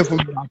in for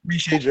me. I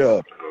appreciate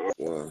y'all.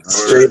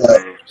 Straight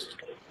up.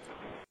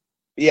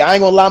 Yeah, I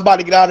ain't gonna lie, I'm about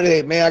to get out of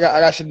there, man. I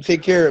got shit to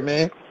take care of,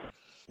 man.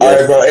 All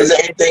right, bro. Is there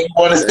anything you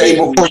want to say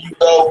before you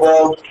go,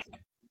 bro?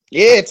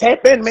 Yeah,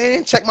 tap in,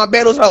 man. Check my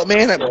battles out,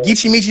 man.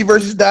 Geechee Meechee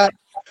versus Dot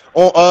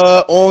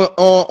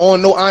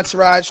on No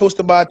Entourage,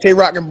 hosted by Tay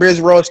Rock and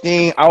Briz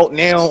Rothstein, out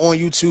now on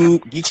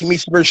YouTube. Geechee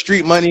Meechee versus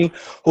Street Money,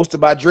 hosted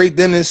by Dre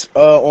Dennis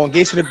on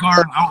Gates of the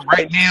Garden, out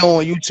right now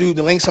on YouTube.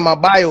 The links in my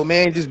bio,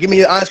 man. Just give me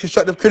your honest,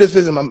 constructive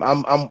criticism.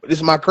 This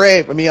is my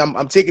craft. I mean,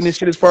 I'm taking this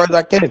shit as far as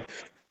I can. You know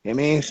what I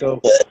mean? So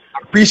I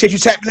appreciate you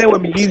tapping in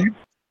with me, Easy.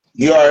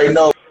 You already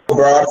know,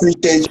 bro. I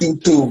appreciate you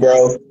too,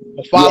 bro.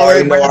 Follow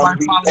already know everybody. I'm Everybody gonna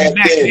be follow me tapped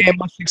back, in. man.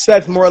 More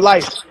success, more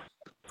life.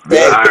 All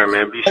That right,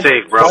 man. Be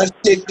safe, bro. once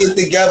shit get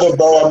together,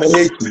 bro, I'm gonna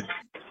hit you.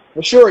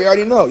 For sure, you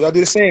already know. Y'all do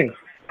the same.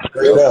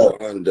 Straight up.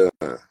 Done.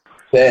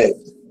 That.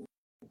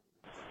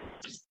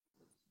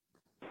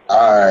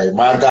 All right,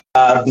 my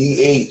guy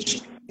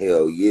BH.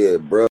 Hell yeah,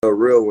 bro.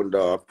 Real one,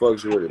 dog. I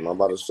fucks with him. I'm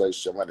about to say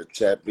somebody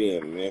tap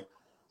in, man.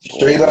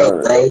 Straight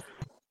up, bro.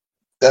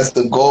 That's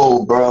the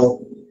goal,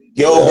 bro.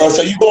 Yo, Yeah. bro.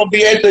 So you gonna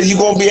be at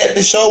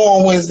the show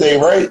on Wednesday,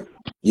 right?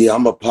 Yeah,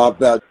 I'm gonna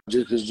pop out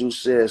just because you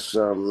said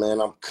something,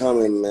 man. I'm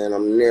coming, man.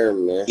 I'm there,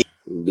 man.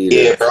 Be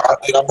there. Yeah, bro. I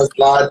think I'm gonna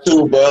slide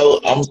too, bro.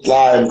 I'm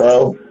sliding,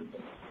 bro.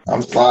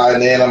 I'm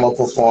sliding in. I'm gonna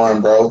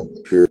perform, bro.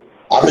 Pure.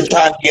 I've been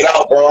trying to get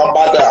out, bro. I'm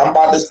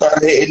about to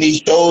start hitting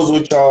these shows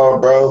with y'all,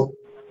 bro.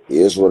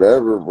 Yes,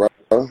 whatever, bro.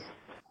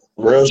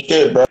 Real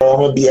shit, bro. I'm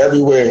gonna be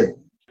everywhere.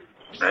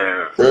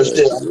 Man. Real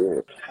shit.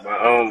 Yeah.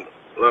 But,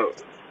 look.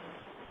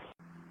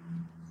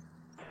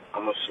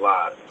 I'm gonna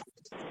slide.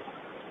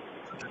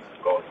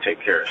 Go take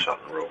care of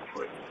something real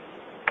quick.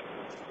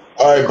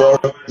 All right, bro.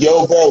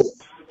 Yo, bro.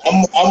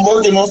 I'm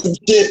working on some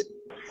shit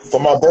for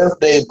my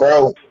birthday,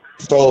 bro.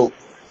 So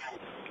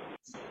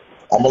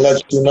I'm gonna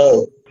let you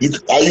know. You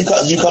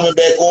coming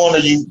back on, or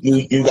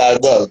you gotta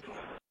go?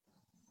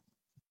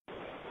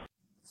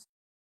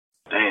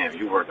 Damn,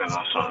 you working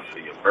on something for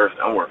your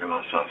birthday? I'm working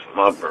on something for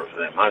my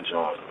birthday. My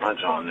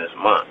joint this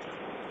month.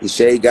 He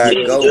said he gotta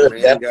go, Yeah, man.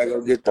 He gotta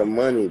go get the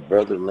money,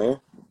 brother, man.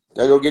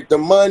 Gotta go get the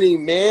money,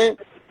 man.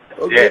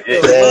 Go get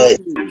the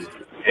money.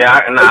 Yeah,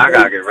 I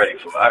gotta get ready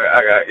for.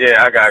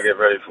 I gotta get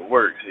ready for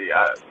work. See,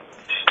 I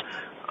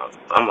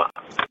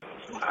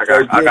got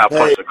to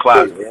punch the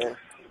clock. Man.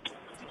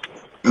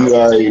 You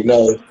already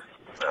know.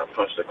 I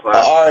punch the clock.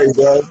 All right,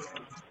 bro.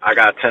 I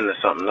got to tend to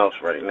something else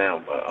right now,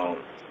 but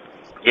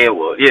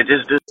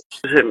just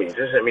hit me.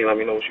 Just hit me. Let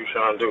me know what you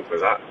trying to do,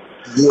 because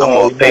I'm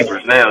off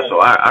papers now,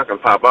 so I can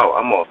pop out.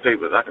 I'm off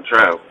papers. I can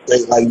travel.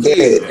 Like that.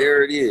 Yeah,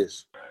 there it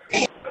is. I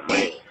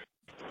mean,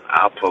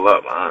 I'll pull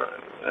up.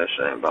 That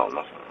shit ain't about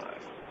nothing.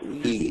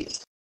 Yeah.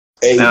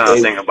 Hey, now I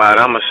think about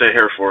it, I'm gonna sit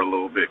here for a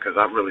little bit because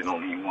I really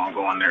don't even want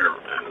to go in there.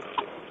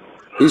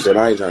 He said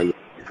I ain't trying to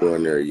go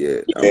in there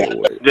yet. Yeah,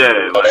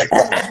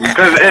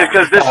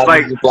 because this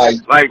like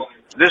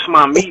this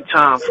my me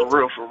time for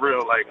real.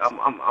 Like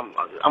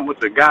I'm with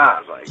the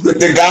guys. Like with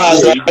the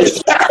guys.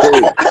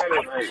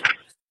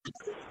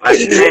 Like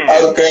damn.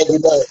 Okay,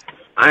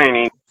 I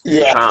ain't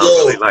even trying to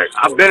really, like,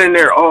 I've been in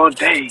there all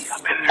day.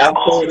 I've been in there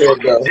all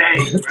fucking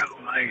day, bro.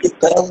 Like,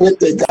 I'm with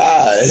the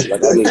guys.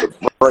 Like I need a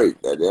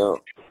break, goddamn.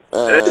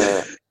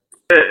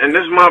 And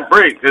this is my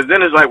break, because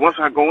then it's like, once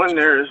I go in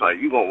there, it's like,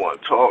 you gonna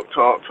want to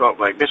talk.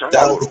 Like, bitch, I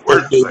gotta go to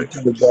work. Like,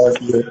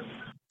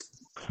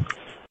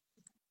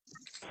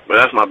 but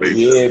that's my big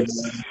shit.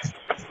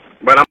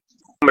 But I'm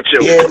a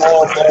chill. Yeah,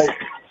 no,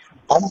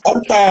 I'm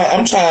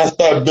trying to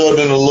start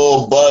building a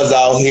little buzz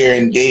out here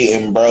in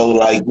Dayton, bro.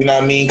 Like, you know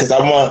what I mean? Because I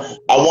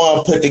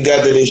want to put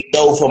together this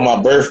show for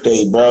my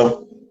birthday,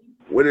 bro.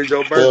 When is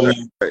your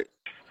birthday?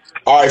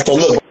 All right, so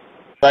look,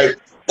 right.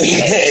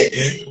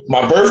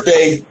 My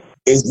birthday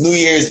is New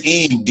Year's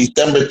Eve,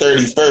 December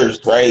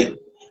 31st, right?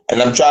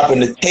 And I'm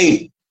dropping the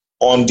tape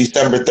on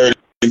December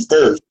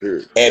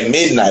 31st at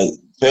midnight.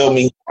 Feel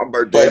me? My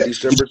birthday is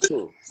December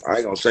 2. I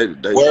ain't gonna say the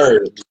date.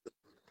 Word.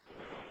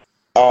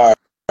 All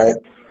right.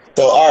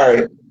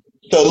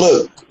 So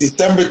look,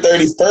 December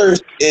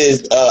 31st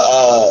is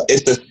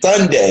it's a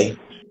Sunday.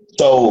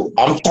 So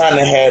I'm trying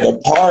to have a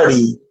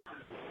party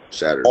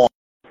Saturday.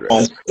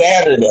 On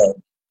Saturday.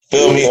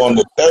 Feel me? On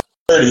the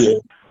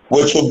 30th,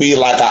 which will be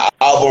like an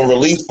album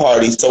release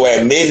party. So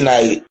at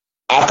midnight,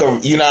 I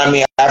can, you know what I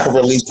mean? I can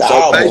release the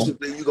album. So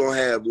basically, you gonna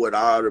have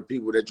all the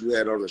people that you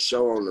had on the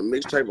show on the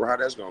mixtape, or how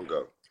that's gonna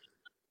go?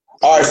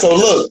 All right. So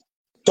look.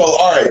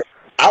 All right.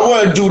 I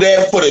want to do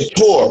that for the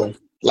tour.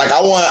 Like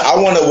what I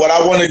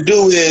want to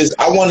do is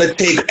I want to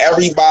take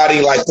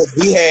everybody, like, cause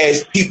we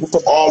had people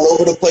from all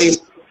over the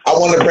place. I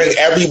want to bring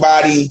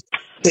everybody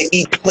to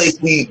each place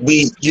we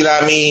you know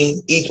what I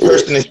mean, each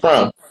person is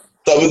from.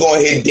 So we're gonna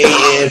hit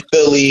Dayton,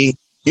 Philly,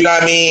 you know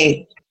what I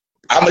mean?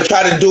 I'm gonna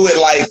try to do it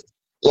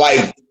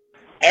like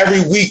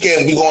every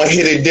weekend we're gonna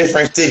hit a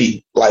different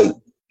city, like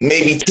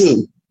maybe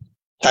 2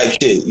 type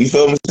shit. You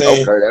feel me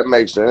saying? Okay, that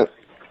makes sense.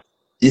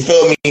 You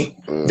feel me?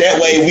 That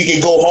way we can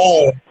go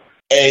home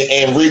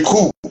and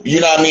recoup, you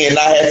know what I mean, and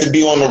not have to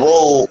be on the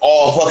road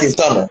all fucking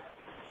summer.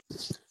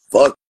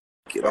 Fuck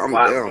it, I'm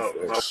down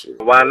for that shit.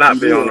 Why not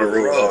be on the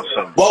road all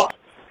summer? Well,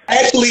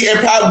 actually, it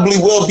probably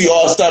will be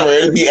all summer.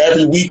 It'll be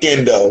every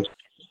weekend, though.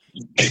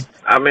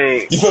 I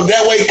mean, you feel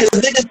that way? Because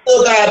niggas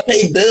still gotta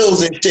pay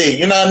bills and shit,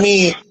 you know what I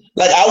mean?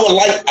 Like,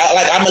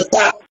 I'm a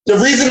top. The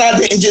reason I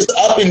didn't just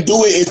up and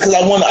do it is because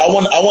I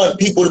want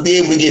people to be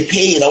able to get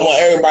paid. I want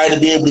everybody to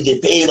be able to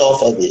get paid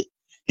off of it.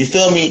 You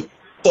feel me?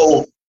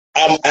 So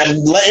I'm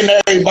letting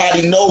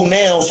everybody know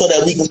now so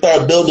that we can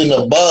start building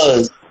a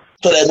buzz,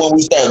 so that when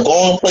we start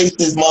going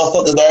places,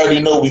 motherfuckers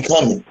already know we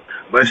coming.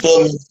 But you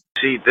feel me?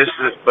 See, this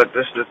is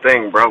the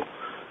thing, bro.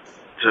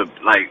 To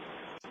like,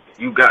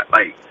 you got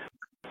like,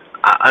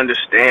 I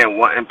understand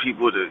wanting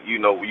people to, you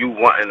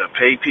wanting to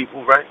pay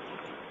people, right?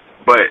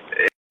 But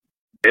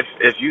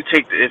if you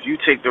take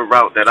the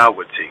route that I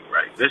would take,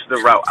 right? This is the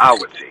route I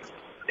would take.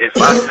 If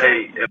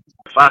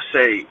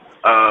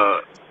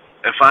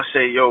I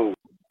say, yo,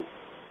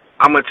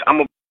 I'm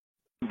gonna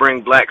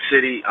bring Black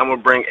City, I'm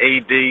gonna bring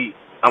AD,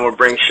 I'm gonna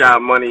bring Shy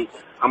Money,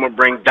 I'm gonna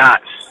bring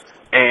Dots,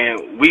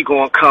 and we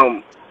gonna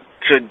come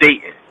to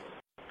Dayton.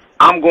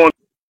 I'm gonna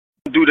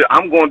do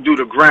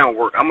the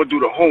groundwork. I'm gonna do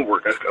the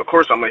homework. Of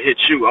course, I'm gonna hit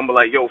you. I'm gonna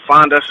like, yo,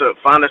 find us an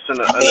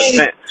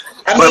event.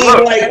 But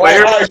look,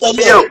 hear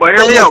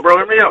me out, bro.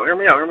 Hear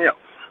me out.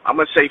 I'm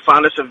gonna say,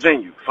 find us a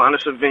venue.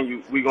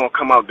 We gonna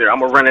come out there. I'm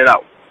gonna rent it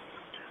out.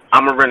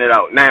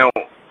 Now,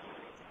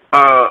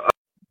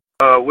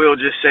 we'll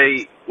just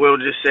say,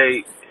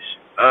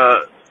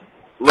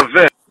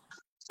 Lavelle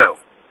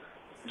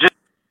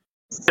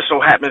just so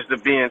happens to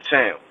be in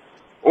town,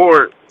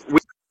 or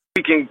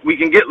we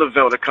can get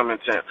Lavelle to come in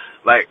town.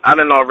 Like,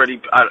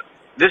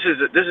 this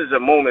is a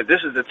moment.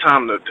 This is the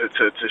time to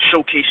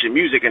showcase your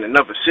music in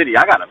another city.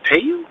 I gotta pay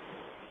you.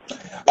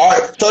 All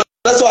right, so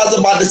that's what I was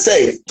about to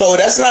say. So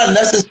that's not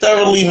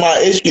necessarily my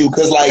issue,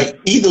 because like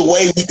either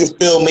way we can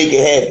still make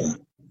it happen.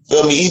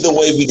 Feel me? Either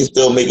way we can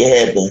still make it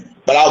happen.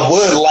 But I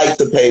would like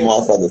to pay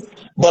motherfuckers.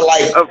 But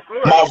like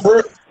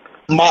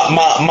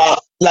my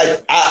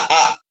like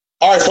I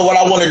all right. So what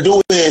I want to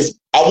do is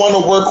I want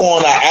to work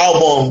on an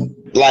album,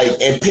 like,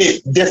 and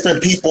pit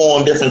different people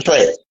on different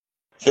tracks.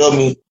 Feel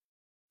me?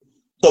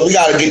 So we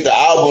got to get the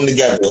album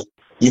together.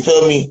 You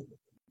feel me?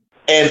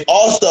 And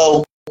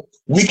also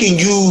we can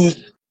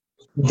use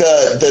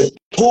the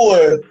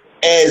tour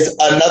as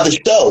another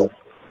show.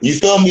 You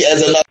feel me?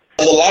 As another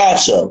live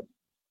show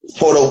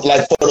for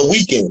the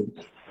weekend.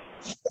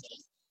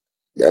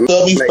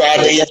 Feel me?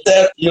 Friday and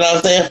Saturday. You know what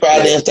I'm saying?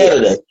 Friday and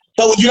Saturday.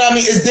 So you know what I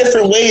mean? It's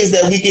different ways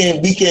that we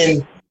can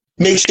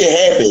make shit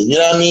happen. You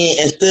know what I mean?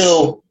 And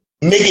still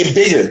make it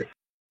bigger.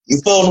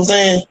 You feel what I'm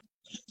saying?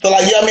 So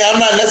like, you know what I mean? I'm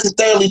not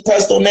necessarily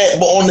pressed on that,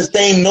 but on the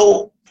same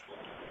note,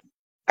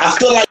 I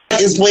feel like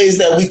there's ways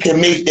that we can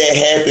make that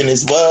happen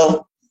as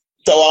well.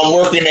 So I'm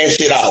working that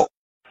shit out.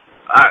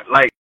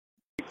 Like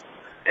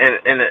in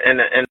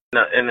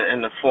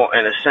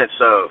the sense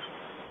of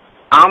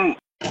I'm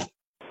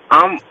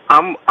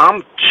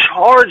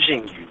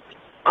charging you.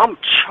 I'm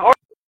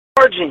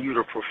charging you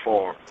to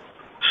perform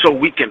so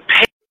we can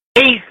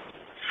pay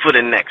for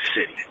the next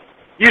city.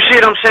 You see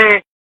what I'm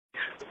saying?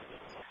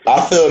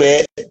 I feel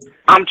that.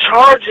 I'm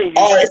charging you.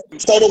 All right.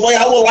 So the way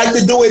I would like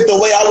to do it, feel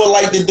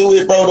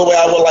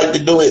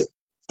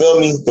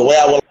me? The way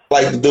I would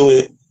like to do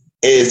it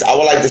is I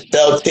would like to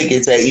sell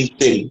tickets at each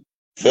city.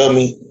 Feel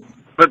me?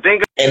 But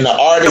think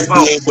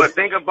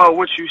about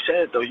what you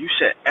said though. You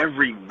said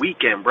every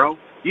weekend, bro.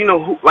 You know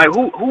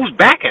who's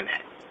backing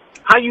that?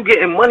 How you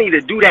getting money to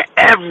do that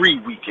every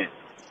weekend?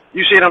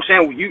 You see what I'm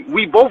saying?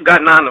 We both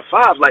got 9 to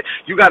 5. Like,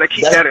 you got to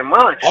keep that in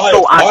mind.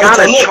 So I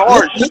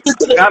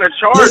gotta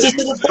charge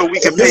you so we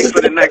can pay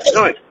for the next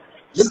joint.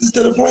 Listen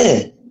to the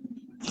plan.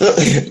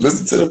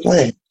 Listen to the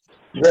plan.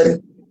 You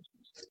ready?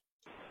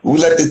 We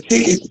let the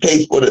tickets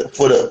pay for the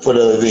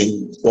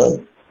venues,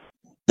 bro.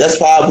 That's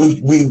why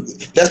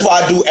that's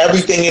why I do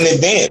everything in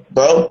advance,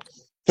 bro.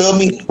 Feel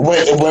me?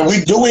 When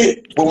we do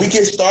it, when we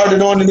get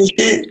started on this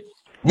shit,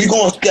 we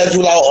gonna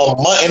schedule out a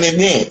month in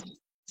advance.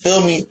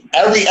 Feel me?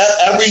 Every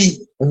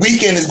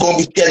weekend is gonna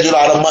be scheduled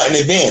out a month in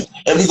advance,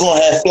 and we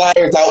gonna have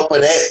flyers out for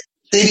that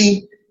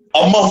city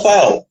a month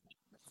out.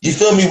 You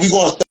feel me? We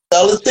gonna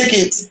sell the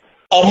tickets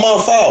a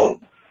month out.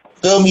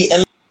 Feel me?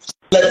 And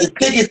let the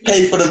tickets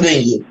pay for the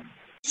venue.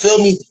 Feel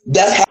me?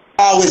 That's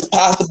how it's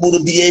possible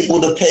to be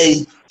able to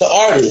pay the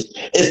artist.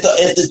 If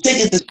the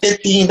ticket is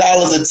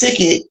 $15 a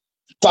ticket,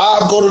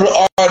 $5 go to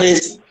the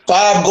artist,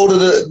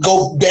 $5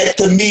 go back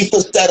to me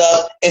for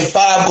setup, and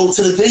 $5 go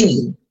to the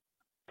venue.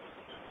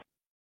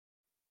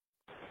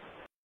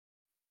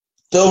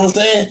 Feel what I'm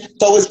saying?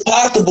 So it's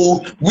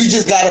possible. We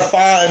just gotta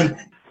find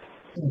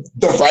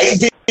the right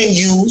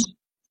venues.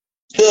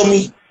 Feel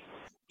me?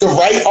 The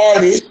right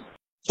artists.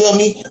 Feel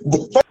me?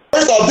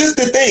 First off, this is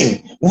the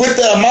thing. With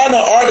the amount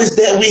of artists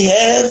that we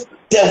have,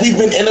 that we've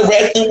been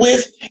interacting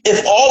with,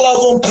 if all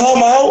of them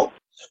come out,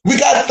 we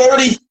got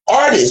 30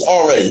 artists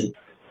already.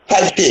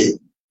 Type shit.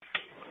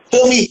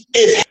 Feel me?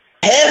 If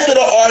half of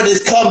the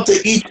artists come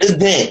to each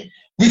event,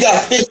 we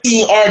got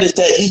 15 artists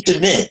at each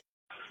event.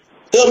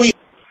 Feel me?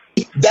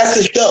 That's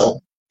the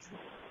show.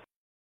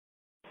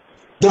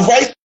 The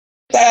right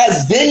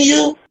size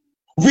venue,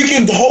 we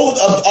can hold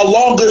a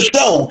longer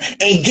show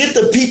and get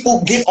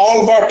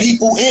all of our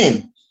people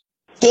in.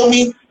 Feel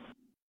me?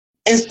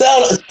 And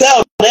sell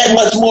that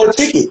much more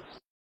tickets.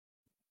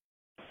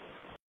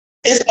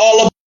 It's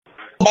all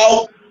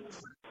about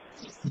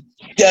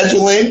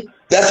scheduling.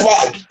 That's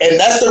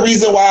the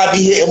reason why I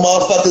be hitting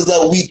motherfuckers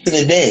up weeks in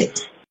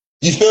advance.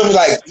 You feel me?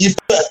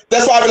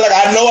 That's why I be like,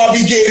 I know I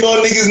be getting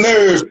on niggas'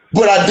 nerves,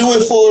 but I do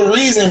it for a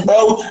reason,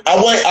 bro. I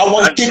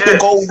want shit to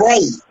go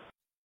right.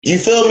 You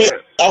feel me?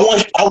 I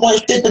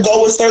want shit to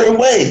go a certain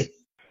way.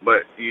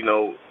 But you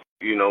know,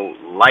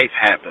 life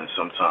happens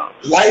sometimes.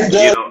 Life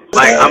does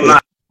Like happen.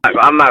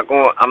 I'm not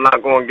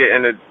going to get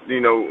into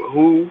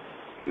who,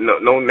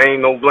 no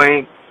name, no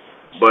blame,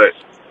 but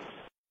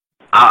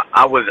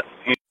I was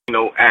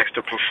asked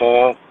to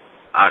perform.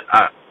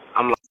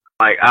 I'm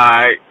like, all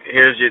right,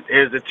 here's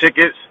the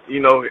tickets.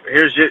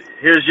 Here's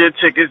your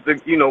tickets.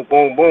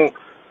 Boom boom.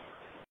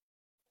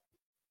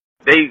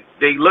 They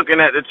looking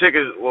at the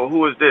tickets. Well,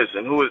 who is this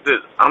and who is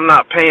this? I'm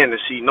not paying to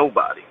see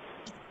nobody.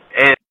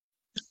 And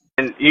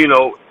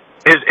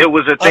it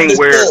was a thing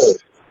where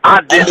Understood. I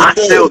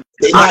Understood.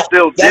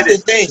 still did That's the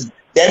it. thing.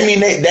 That mean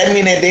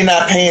that they're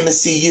not paying to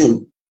see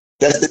you.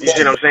 That's the You see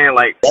thing. what I'm saying?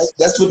 Like,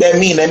 That's what that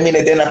mean. That mean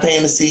that they're not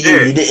paying to see you.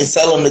 yeah. You didn't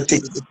sell them the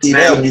ticket to see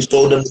Now, them. You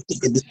sold them the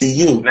ticket to see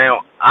you.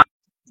 now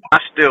I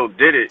still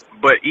did it,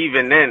 but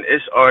even then,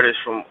 it's artists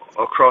from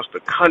across the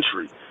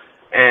country,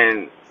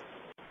 and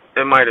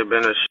it might have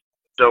been a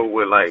show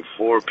with like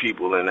 4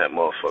 people in that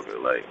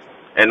motherfucker, like,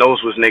 and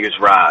those was niggas'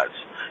 rides.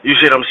 You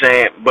see what I'm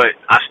saying? But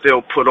I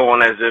still put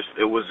on as if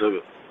it was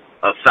a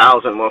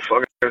 1,000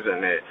 motherfuckers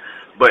in there.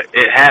 But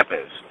it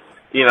happens.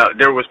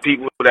 There was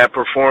people that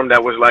performed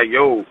that was like,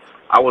 yo,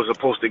 I was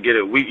supposed to get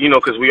it.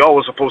 Because we all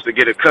was supposed to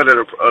get a cut of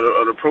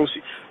the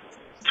proceeds.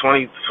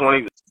 20,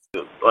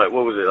 like,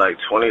 what was it, like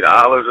 $20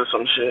 or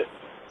some shit?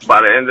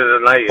 By the end of the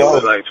night, it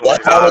was like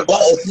That's how it $20.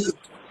 goes.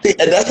 See,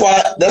 and that's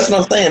what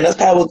I'm saying. That's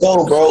how it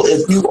goes, bro.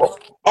 If you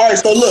all right,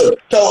 so look,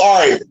 so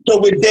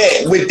with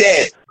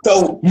that,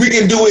 so we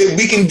can do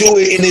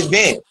it in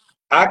advance.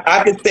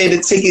 I could say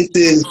the tickets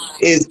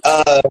is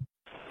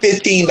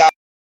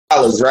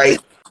 $15, right?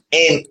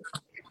 And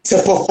to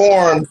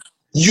perform,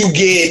 you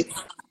get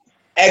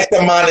X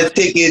amount of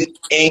tickets,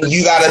 and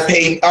you gotta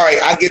pay. All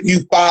right, I give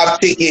you 5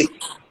 tickets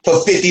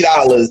for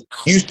 $50.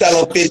 You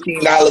sell them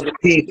 $15 a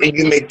piece, and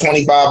you make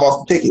 25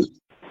 off the tickets.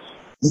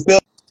 You feel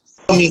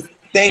me?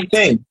 Same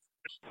thing.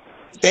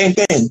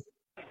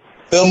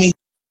 Feel me?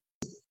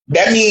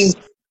 That means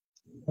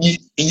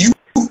you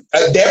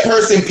that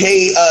person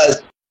paid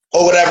us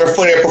or whatever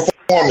for their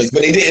performance,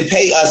 but they didn't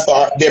pay us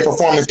for their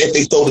performance if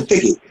they sold the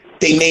ticket.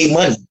 They made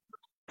money.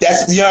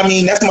 That's what I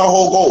mean. That's my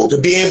whole goal, to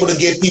be able to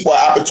give people an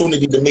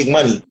opportunity to make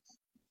money.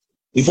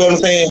 You feel what I'm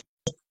saying?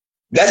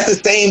 That's the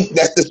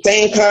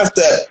same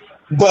concept,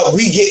 but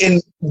we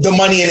getting the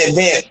money in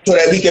advance so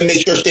that we can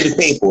make sure shit is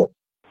paid for.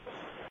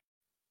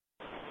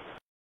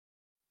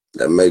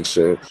 That makes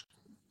sense.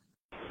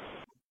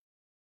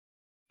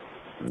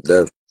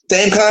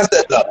 Same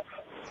concept though.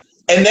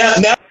 And now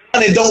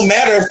it don't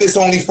matter if it's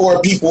only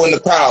 4 people in the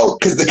crowd,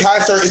 because the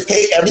concert is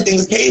paid, everything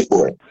is paid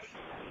for.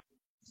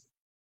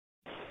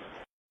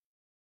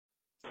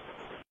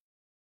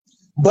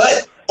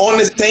 But on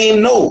the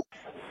same note,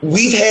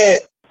 we've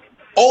had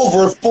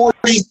over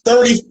 40,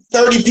 30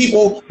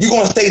 people. You're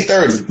gonna say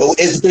 30, but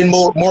it's been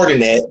more than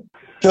that.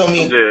 Feel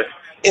me? Yeah.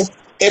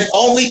 If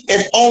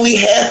only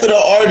half of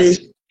the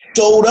artists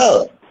sold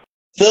up.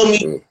 Feel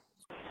me?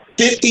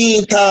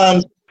 15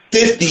 times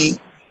 50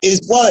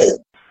 is what?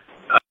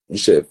 You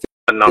said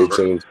A number.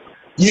 15.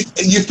 You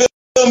feel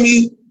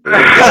me?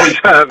 Like,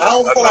 I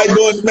don't feel like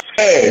doing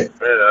math,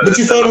 but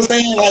you feel what I'm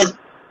saying? Like,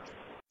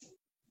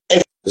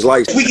 It's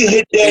like if we can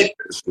hit that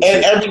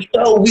at every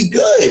show, we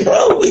good,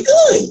 bro. We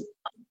good.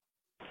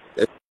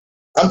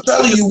 I'm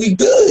telling you, we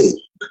good.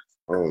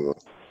 I don't know.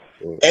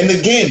 And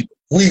again,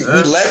 we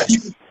let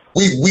people,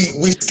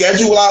 we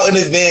schedule out in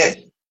advance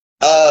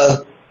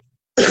the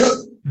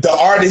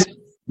artist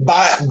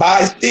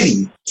by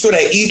city, so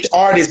that each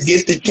artist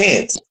gets the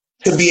chance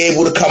to be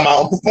able to come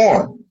out and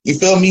perform. You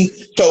feel me?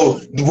 So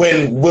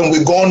when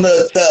we're going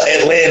to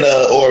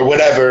Atlanta or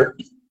whatever,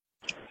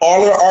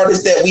 all the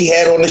artists that we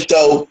had on the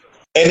show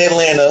in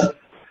Atlanta,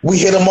 we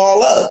hit them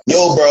all up.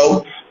 Yo,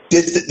 bro,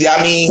 does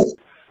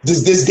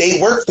this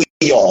date work for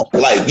y'all?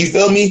 Like, you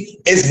feel me?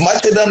 As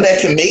much of them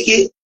that can make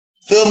it,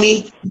 feel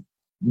me?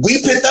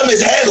 We put them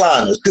as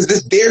headliners because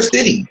it's their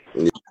city.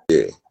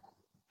 Yeah.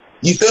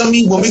 You feel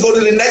me? When we go to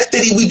the next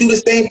city, we do the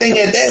same thing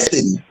at that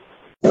city.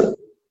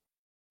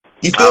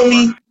 You feel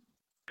me?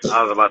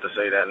 I was about to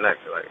say that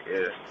next. Like,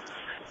 yeah.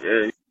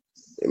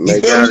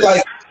 You feel me?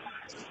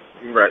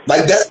 Right.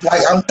 Like that's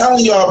like I'm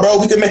telling y'all, bro.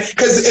 We can make,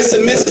 because it's a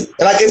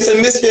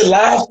Mysfit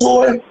Live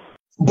tour,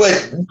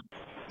 but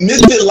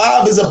Mysfit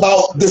Live is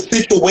about the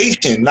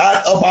situation,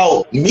 not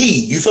about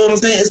me. You feel what I'm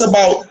saying? It's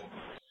about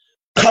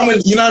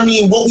coming. You know what I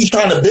mean? What we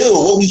trying to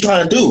build, what we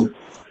trying to do.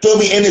 Feel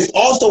me? And it's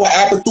also an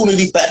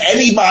opportunity for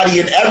anybody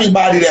and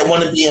everybody that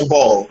want to be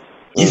involved.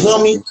 You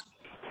feel me?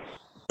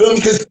 Feel me?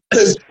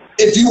 Because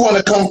if you want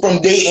to come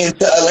from Dayton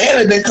to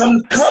Atlanta, then come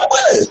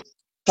with us,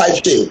 type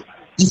shit.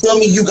 You feel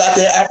me? You got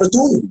that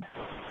opportunity.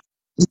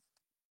 You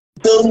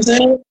feel what I'm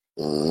saying?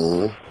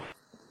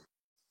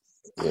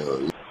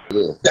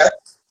 Yeah.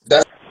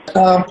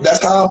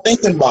 That's how I'm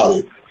thinking about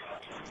it.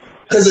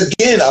 Because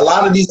again, a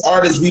lot of these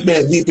artists we've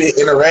been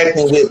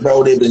interacting with,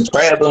 bro. They've been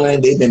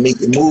traveling, they've been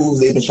making moves,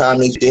 they've been trying to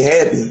make shit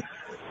happen.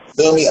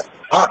 Feel me?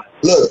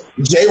 Look,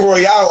 J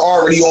Royale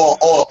already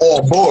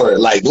on board.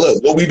 Like,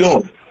 look, what we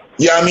doing?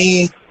 You know what I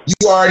mean?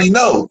 You already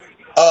know.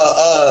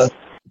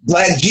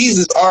 Black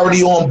Jesus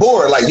already on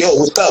board. Like, yo,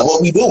 what's up?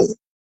 What we doing?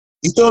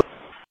 You feel what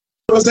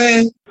I'm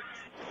saying?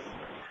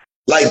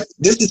 Like,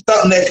 this is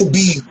something that could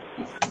be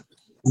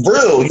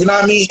real, you know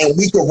what I mean? And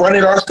we could run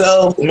it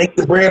ourselves and make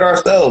the bread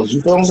ourselves.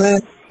 You feel what I'm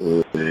saying?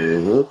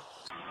 Mm-hmm.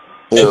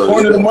 And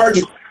corner the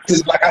market,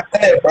 because like I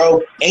said,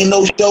 bro, ain't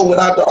no show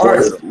without the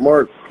artist. The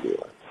market.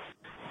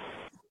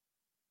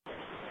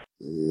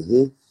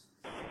 Mm-hmm.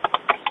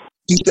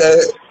 He said,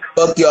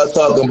 fuck y'all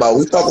talking about?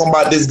 We talking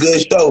about this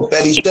good show.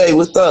 Fetty Shay,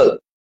 what's up?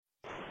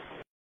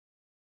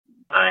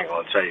 I ain't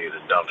gonna tell you the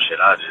dumb shit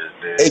I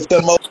just did.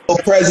 HMO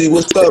Prezi,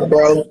 what's up,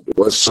 bro?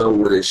 What's up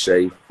with it,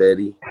 Shay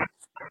Fetty?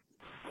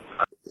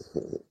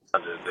 I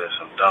just did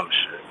some dumb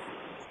shit.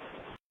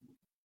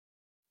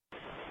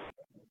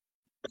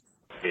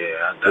 Yeah,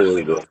 I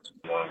definitely don't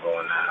want to go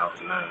in that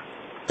house now.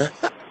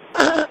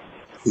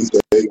 He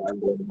said,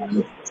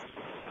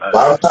 but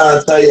I'm trying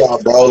to tell y'all,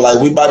 bro. Like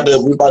we about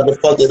to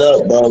fuck it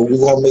up, bro. We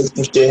gonna make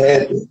some shit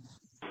happen.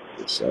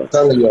 I'm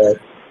telling y'all.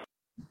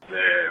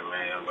 Yeah,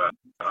 man. But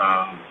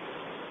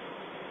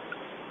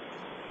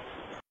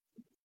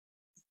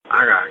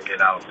I gotta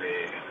get out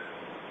there.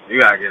 You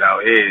gotta get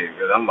out here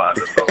because I'm about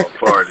to throw a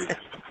party.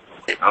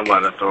 I'm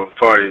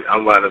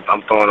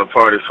throwing a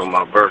party for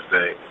my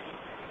birthday.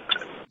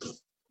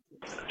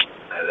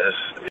 And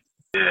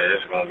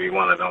it's gonna be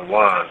one of them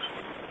ones.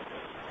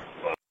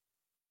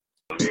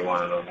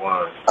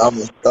 I'm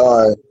a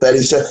star.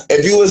 Fetty Shay.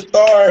 If you a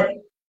star,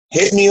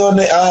 hit me on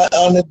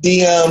the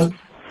DM.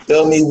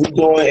 Feel me? We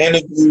doing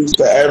interviews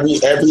for every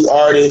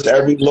artist,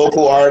 every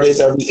local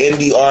artist, every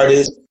indie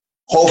artist.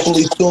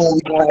 Hopefully soon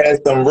we gonna have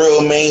some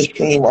real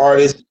mainstream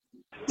artists.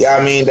 Yeah,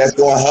 I mean that's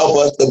gonna help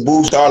us to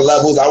boost our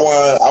levels. I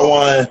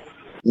want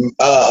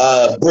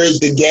bridge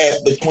the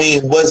gap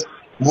between what's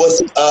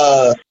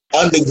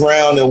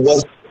underground and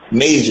what's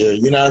major.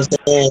 You know what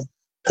I'm saying?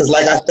 Because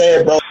like I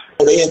said, bro,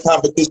 they in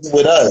competition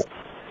with us.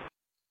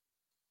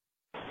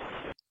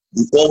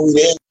 You feel me?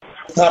 They in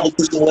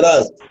competition with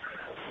us.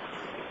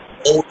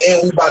 And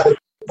we about to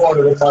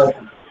corner the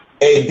market.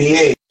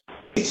 Hey,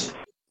 BH.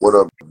 What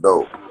up,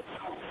 dope?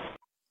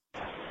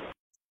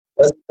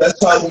 Let's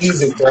talk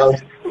music, bro.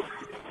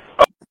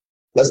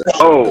 Let's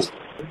talk. Oh.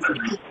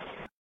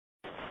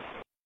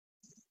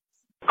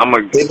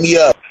 Hit me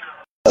up.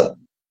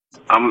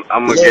 I'm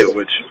gonna get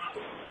with you.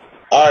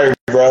 All right,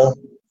 bro.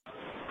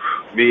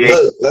 B8.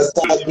 Look, let's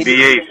talk music.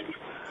 B8.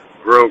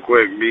 Real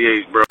quick,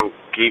 B8, bro.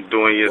 Keep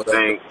doing your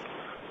thing.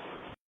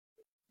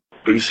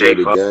 Be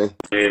safe up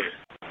here.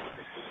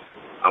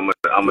 I'm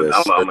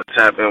gonna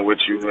tap in with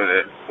you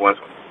once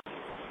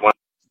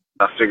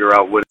I figure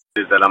out what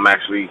it is that I'm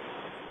actually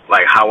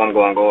like, how I'm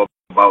gonna go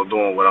about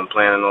doing what I'm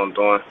planning on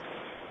doing.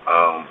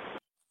 I'm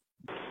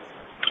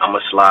gonna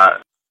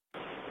slide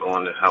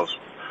on this house.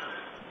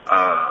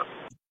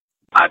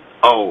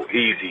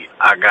 Easy.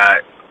 I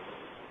got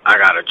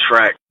a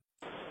track.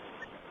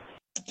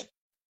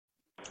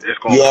 It's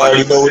gonna you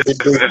already know what to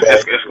do,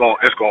 bro.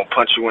 It's gonna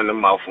punch you in the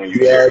mouth when you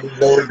You hear already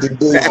know what to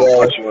do, bro.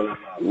 Punch you in the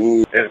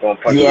mouth. It's gonna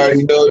punch you you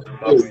already know what to do.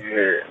 When you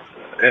hear it.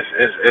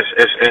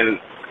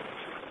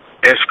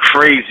 It's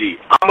crazy.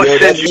 I'm gonna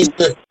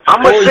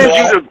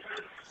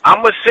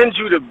send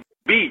you the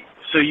beat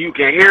so you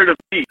can hear the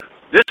beat.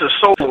 This is a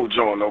solo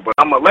joint though, but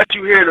I'm gonna let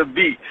you hear the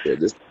beat,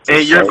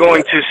 and you're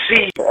going to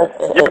see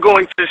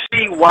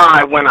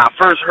why when I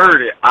first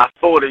heard it, I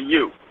thought of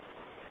you.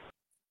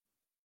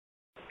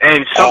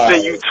 And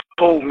something you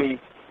told me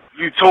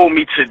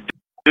to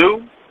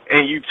do,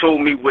 and you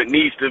told me what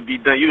needs to be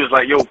done. You was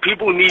like, yo,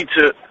 people need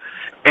to,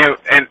 and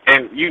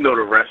you know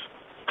the rest.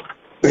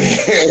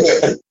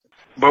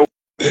 But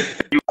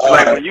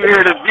like when you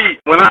hear the beat,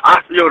 when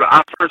I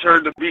first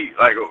heard the beat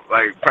like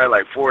probably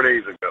like 4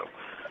 days ago,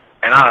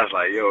 and I was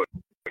like, yo,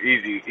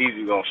 Easy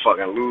gonna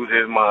fucking lose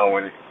his mind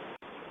when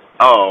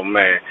oh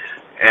man,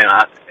 and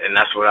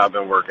that's what I've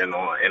been working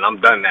on, and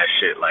I'm done that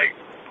shit like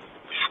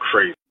it's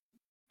crazy.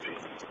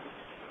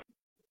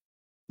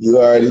 You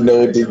already know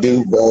what to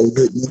do, bro.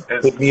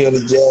 Hit me on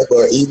the jab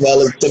or email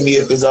it to me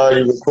if it's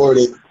already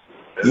recorded.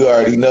 You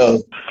already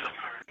know.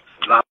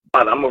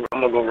 I'm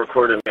gonna go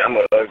record it. I'm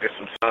gonna get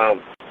some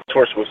time.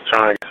 Torch was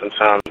trying to get some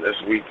time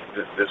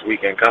this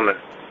weekend coming,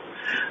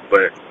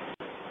 but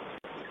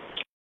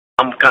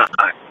I'm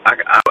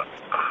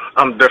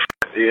I'm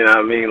different. You know what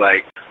I mean?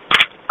 Like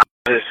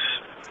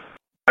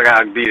I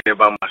gotta be there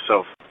by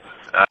myself.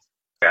 I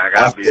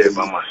gotta be there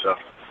by myself.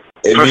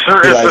 For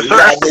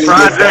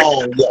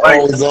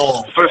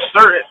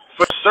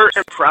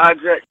certain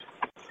projects,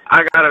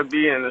 I gotta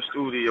be in the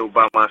studio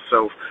by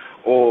myself,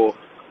 or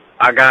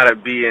I gotta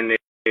be in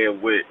there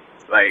with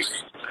like.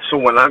 So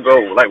when I go,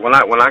 like when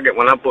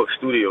I book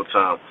studio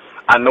time,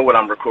 I know what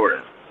I'm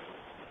recording,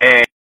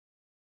 and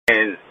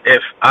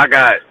if I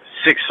got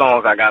 6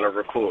 songs I gotta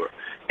record,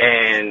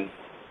 and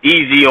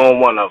Easy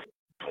on one of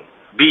them,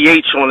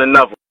 BH on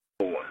another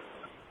one.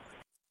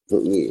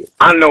 Yeah.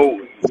 I know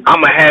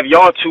I'm gonna have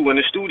y'all 2 in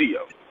the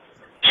studio.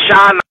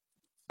 Shine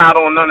not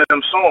on none of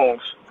them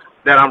songs,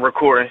 that I'm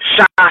recording,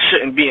 Shy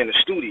shouldn't be in the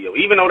studio.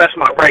 Even though that's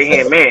my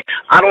right-hand man,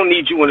 I don't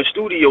need you in the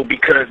studio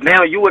because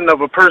now you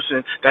another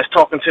person that's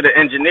talking to the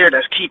engineer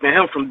that's keeping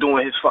him from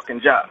doing his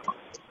fucking job.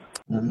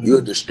 You're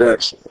a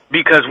distraction.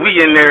 Because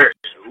we in there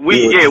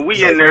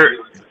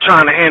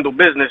trying to handle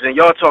business and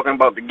y'all talking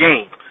about the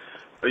game.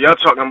 Y'all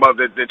talking about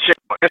the chick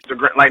on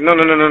Instagram. Like,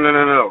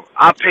 no.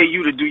 I'll pay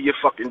you to do your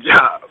fucking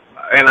job.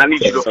 And I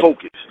need you to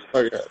focus.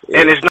 Okay.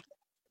 And it's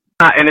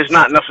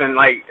not nothing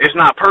like, it's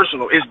not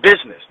personal. It's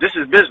business. This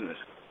is business.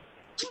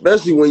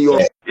 Especially when you're,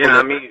 you know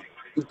what I mean?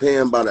 You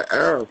paying by the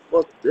hour.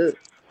 Fuck this.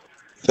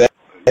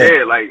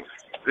 Yeah, like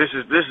this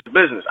is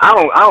business. I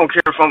don't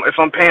care if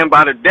I'm paying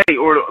by the day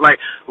or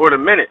the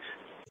minute.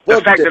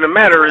 The fact of the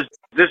matter is,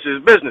 this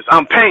is business.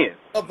 I'm paying.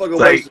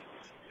 Like,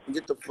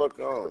 get the fuck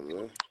on,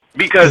 man.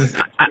 Because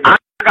I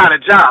got a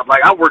job.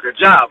 Like, I work a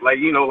job. Like,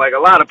 you know, like a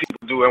lot of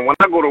people do. And when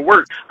I go to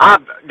work,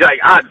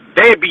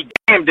 they'd be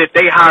damned if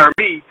they hire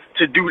me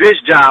to do this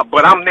job,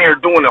 but I'm there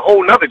doing a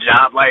whole nother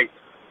job. Like,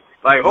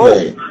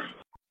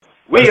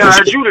 we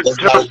hired you to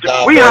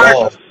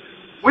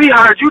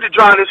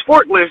drive this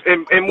forklift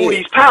and move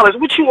these pallets.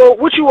 What you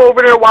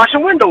over there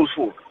washing windows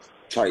for?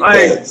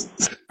 Like,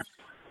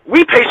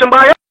 we pay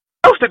somebody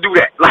else to do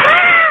that.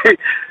 Like,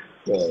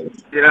 you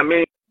know what I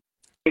mean?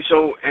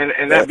 So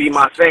and that be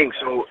my thing.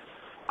 So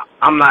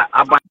I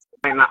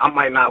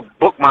might not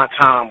book my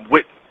time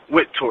with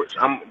Torch.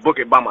 I'm book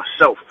it by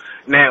myself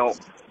now,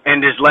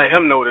 and just let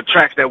him know the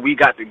tracks that we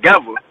got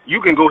together.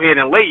 You can go ahead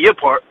and lay your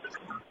part,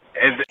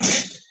 and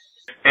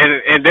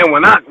then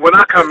when I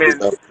come in,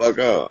 fuck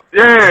up.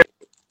 Yeah,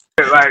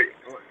 like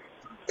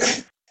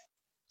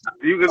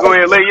you can go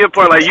ahead and lay your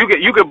part. Like you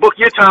can book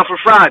your time for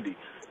Friday,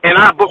 and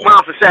I book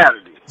mine for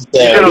Saturday.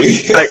 You know,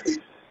 like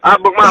I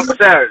book mine for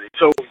Saturday.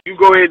 So you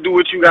go ahead and do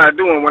what you gotta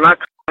do, and when I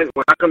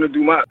come to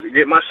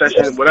get my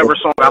session, whatever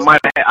song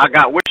I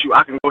got with you,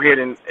 I can go ahead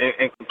and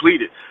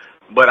complete it.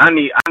 But I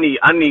need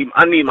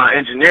my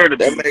engineer to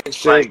that makes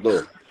sense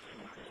though.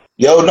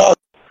 Yo, no,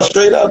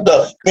 straight up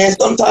though, man.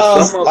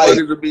 Sometimes some like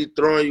to be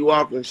throwing you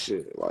off and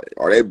shit, like,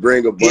 or they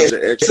bring a bunch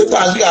of extra.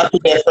 Sometimes you gotta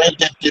put that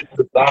friendship shit to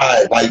the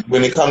side. Like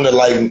when it comes to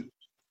like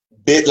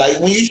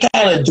when you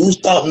trying to do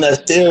something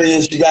that's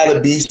serious, you gotta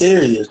be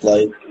serious.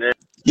 Like,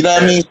 you know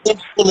what I mean?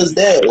 Simple as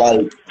that.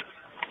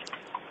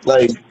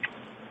 Like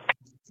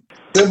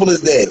simple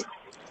as that.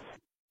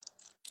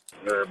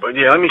 But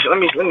yeah, let me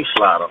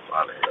slide up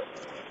out of here.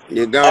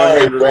 You're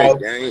going to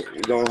gang.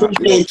 You're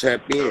gonna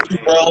tap in.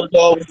 Bro,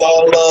 all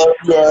love.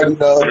 You already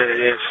know.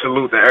 Yeah,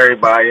 salute to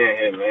everybody in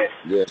here, man.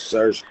 Yes,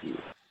 sir.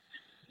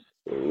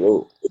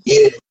 Salute.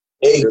 Yeah.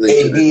 Hey,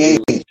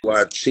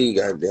 YT,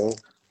 goddamn.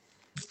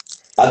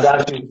 I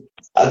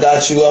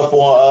got you up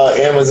on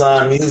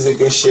Amazon Music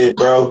and shit,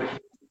 bro.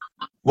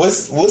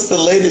 What's the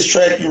latest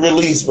track you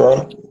released,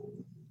 bro?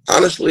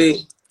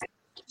 Honestly,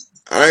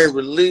 I ain't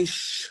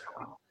released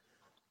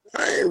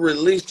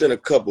in a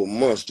couple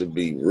months, to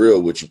be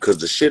real with you, because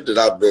the shit that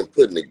I've been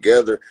putting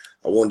together,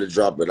 I wanted to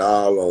drop it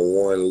all on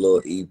one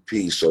little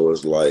EP. So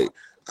it's like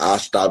I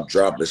stopped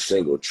dropping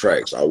single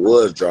tracks. I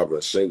was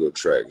dropping single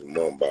tracks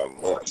month by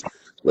month,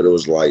 but it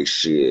was like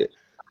shit.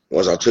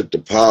 Once I took the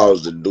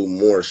pause to do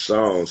more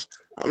songs,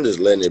 I'm just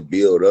letting it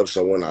build up.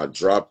 So when I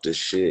drop the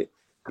shit,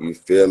 you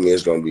feel me?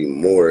 It's gonna be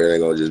more. It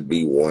ain't gonna just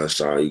be one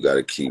song. You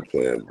gotta keep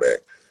playing back.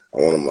 I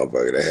want a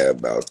motherfucker to have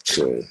about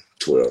 10,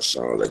 12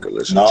 songs I can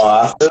listen to. No,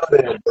 I feel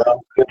that,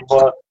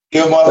 bro.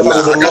 Give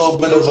motherfuckers a little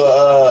bit of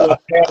a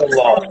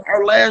catalog.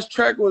 Our last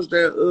track was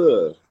that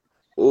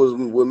was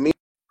with me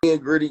and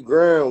Gritty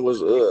Graham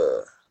was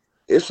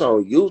it's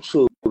on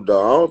YouTube though.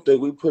 I don't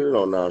think we put it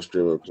on our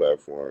streaming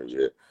platforms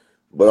yet.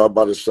 But I'm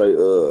about to say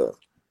the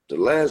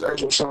last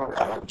actual song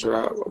I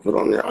dropped, I put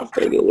on there, I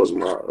think it was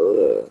my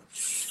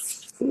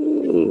I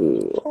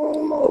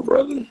don't know,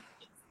 brother.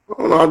 I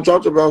don't know, I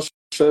dropped about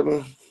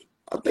 7.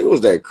 I think it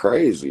was That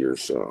Crazy or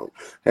something.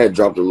 I had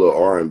dropped a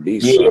little R&B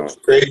song. Yeah,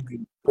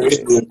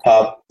 crazy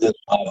popped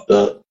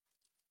up.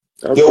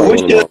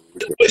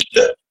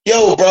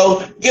 Yo,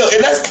 bro. Yo,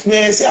 and that's,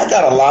 man, see, I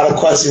got a lot of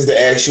questions to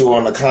ask you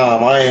on the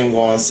comm. I ain't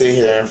going to sit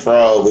here and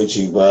fraud with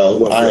you,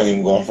 bro. I ain't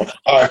even going to.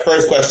 All right,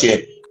 first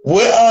question.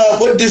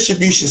 What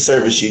distribution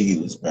service you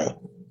use, bro?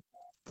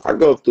 I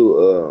go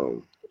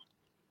through,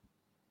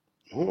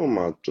 who am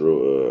I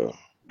through?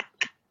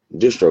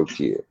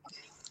 DistroKid.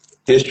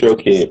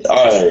 DistroKid.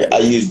 All right, I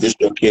use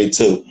DistroKid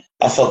too.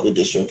 I fuck with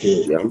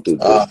DistroKid. Yeah, I'm through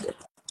Distro.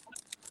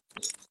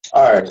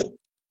 All right.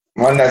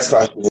 My next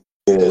question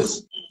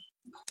is,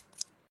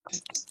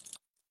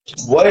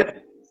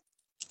 what?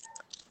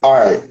 All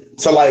right.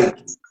 So, like,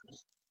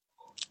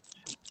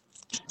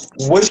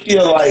 what's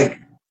your, like,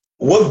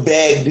 what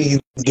bag do you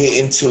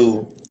get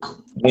into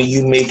when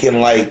you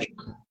making, like,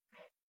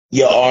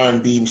 your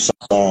R&B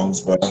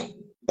songs, bro?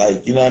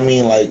 Like, you know what I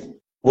mean? Like,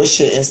 what's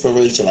your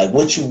inspiration? Like,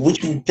 what you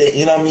think?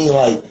 You know what I mean?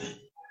 Like,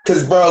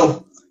 cause,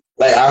 bro,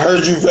 like, I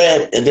heard you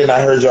rap, and then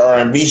I heard your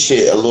R&B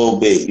shit a little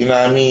bit. You know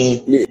what I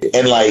mean? Yeah.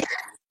 And like,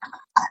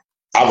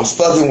 I was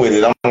fucking with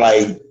it. I'm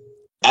like,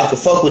 I could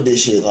fuck with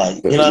this shit.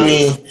 Like, you know what I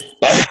mean?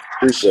 Like,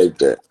 appreciate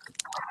that.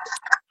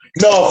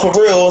 No, for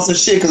real, on some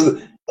shit. Cause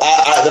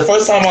the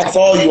first time I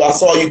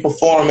saw you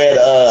perform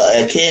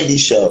at Candy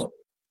Show.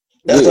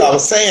 That's what I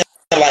was saying.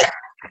 Like,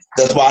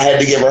 that's why I had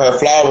to give her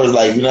flowers.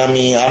 Like, you know what I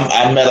mean?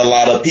 I met a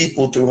lot of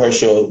people through her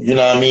show. You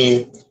know what I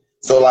mean?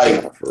 So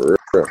like, For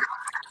real.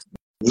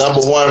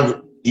 number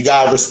one, you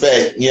gotta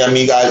respect. You know what I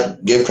mean? You gotta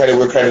give credit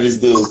where credit is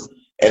due.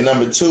 And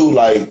number two,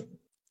 like,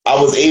 I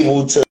was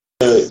able to,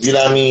 you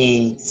know what I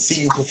mean,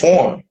 see you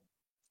perform.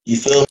 You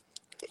feel me?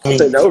 I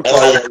think that was And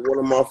probably like, like one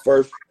of my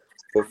first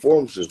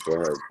performances for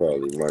her.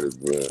 Probably might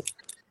have been.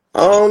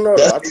 I don't know.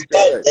 I think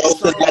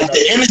like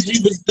the energy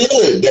was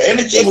good. The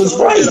energy was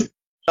right.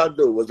 I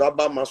do. Was I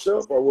by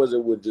myself or was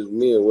it with just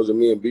me? Was it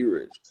me and B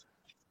Rich?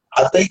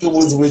 I think it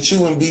was with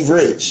you and Be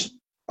Rich.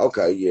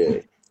 Okay, yeah.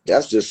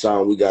 That's just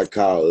song we got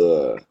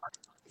called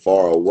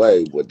Far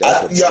Away. But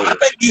that's I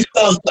think you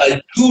sung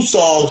like 2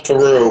 songs for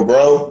real,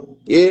 bro.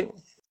 Yeah,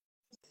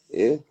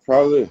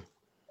 probably.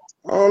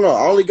 I don't know.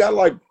 I only got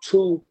like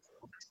 2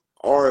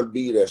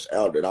 R&B that's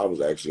out that I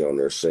was actually on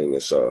there singing.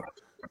 So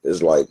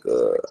it's like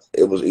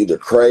it was either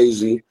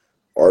Crazy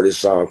or this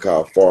song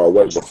called Far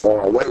Away. But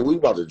Far Away, we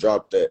about to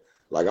drop that.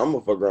 Like, I'm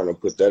gonna fuck around and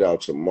put that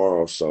out tomorrow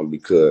or something,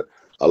 because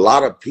a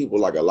lot of people,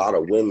 like a lot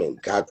of women,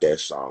 got that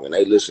song and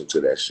they listen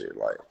to that shit.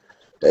 Like,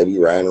 they be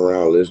riding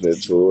around listening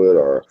to it,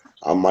 or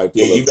I might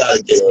pull you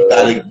gotta get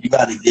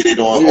it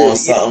on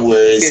something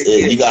where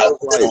you gotta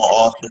put it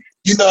on.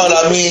 You know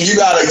what I mean? You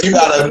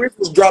gotta. Rick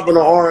was dropping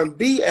an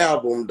R&B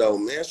album though,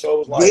 man. So it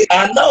was like,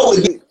 I know. I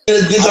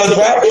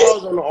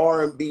was on the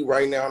R&B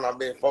right now, and I've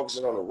been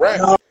focusing on the rap.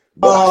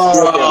 Bro,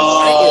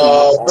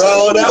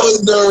 that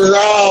was the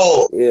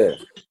route. Yeah.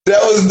 That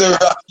was the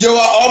yo.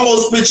 I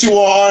almost put you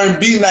on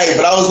R&B night,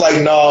 but I was like,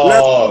 no.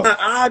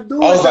 I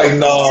do. I was like,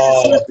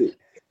 no.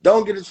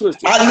 Don't get it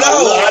twisted. I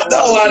know.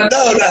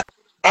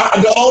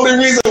 The only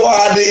reason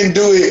why I didn't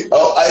do it,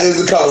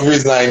 there's a couple of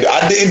reasons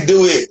I didn't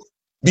do it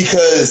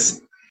because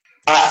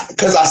I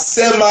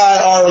semi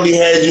already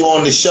had you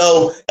on the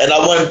show, and I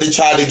wanted to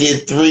try to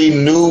get 3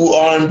 new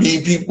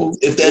R&B people,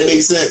 if that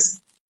makes sense.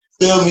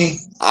 Feel me?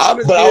 I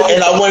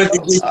wanted to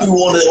get you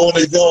on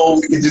the zone.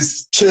 We could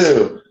just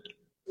chill.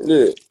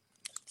 Yeah.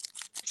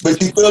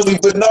 But you feel me?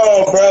 But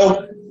no,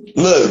 bro.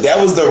 Look, that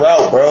was the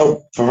route,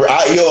 bro.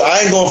 I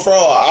ain't gonna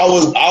fraud. I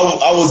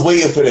was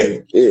waiting for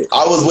that. Yeah.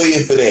 I was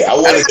waiting for that. I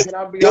wanted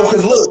to.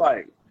 Because look,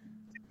 like,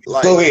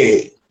 go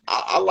ahead.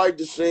 I like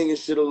to sing and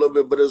shit a little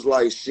bit, but it's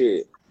like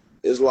shit.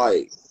 It's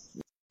like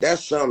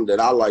that's something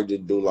that I like to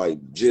do, like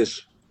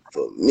just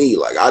for me.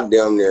 Like I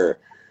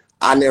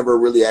never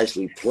really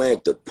actually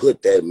planned to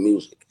put that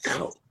music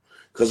out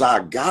because I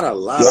got a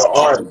lot of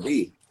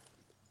R&B.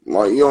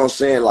 Like, you know what I'm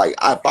saying? Like,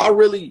 if I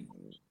really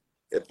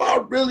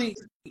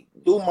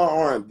do my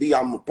R&B,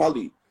 I'm gonna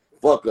probably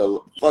fuck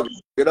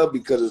it up,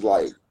 because it's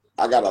like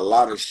I got a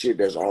lot of shit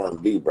that's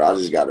R&B, bro. I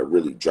just gotta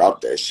really drop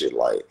that shit.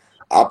 Like,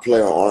 I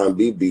play on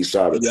R&B beats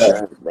all the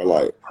time, bro.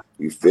 Like,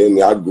 you feel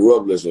me? I grew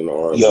up listening to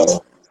R&B. Yeah.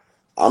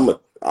 I'm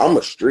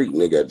a street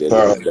nigga at the end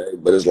of the day,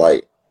 but it's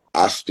like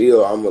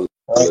I'm a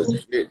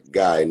legit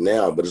guy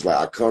now, but it's like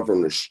I come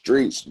from the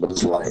streets, but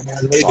it's like I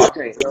can't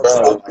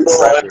help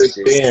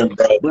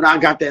it, but I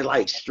got that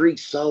like street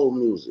soul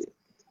music.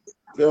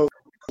 You know what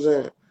I'm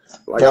saying?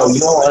 Like, bro, you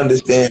don't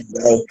understand,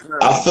 bro.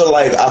 I feel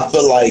like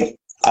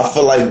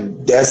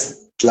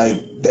that's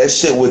like that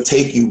shit would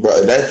take you,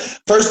 bro. That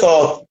first,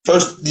 do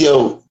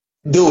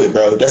it,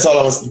 bro. That's all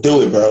I want to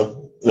do, it,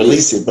 bro.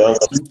 Release it, bro.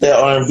 Release that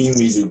R&B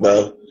music,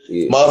 bro.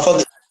 Yeah.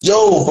 Motherfucker,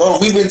 bro,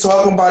 we've been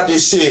talking about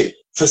this shit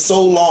for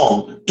so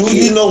long. Do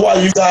you know why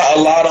you got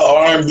a lot of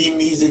R&B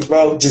music,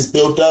 bro, just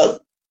built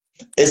up?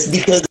 It's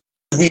because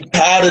we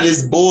tired of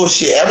this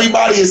bullshit.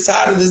 Everybody is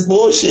tired of this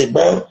bullshit,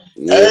 bro.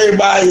 Yeah.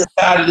 Everybody is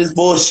tired of this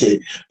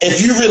bullshit. If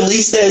you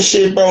release that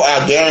shit, bro,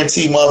 I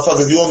guarantee,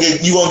 motherfuckers, you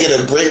gonna get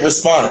a great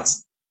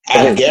response.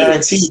 I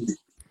guarantee it.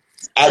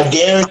 I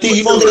guarantee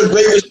you gonna get a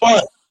great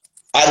response.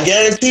 I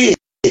guarantee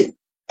it.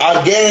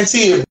 I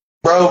guarantee it,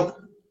 bro.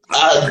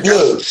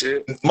 Look,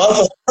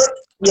 motherfucker,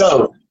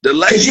 yo. The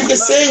ladies, you can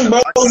sing, bro.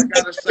 I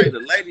gotta say, the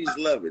ladies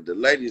love it. The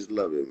ladies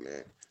love it,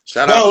 man.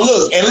 Shout out.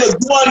 Look, you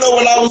wanna know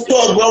what I was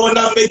taught growing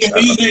up making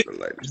music?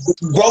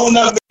 Growing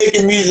up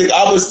making music,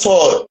 I was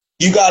taught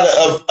you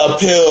gotta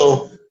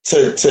appeal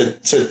to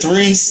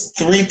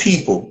three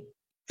people.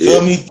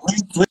 Feel me?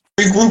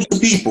 Three groups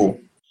of people.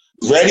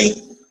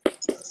 Ready?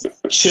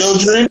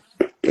 Children,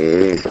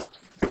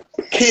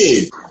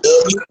 kids.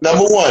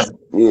 Number 1.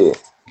 Yeah.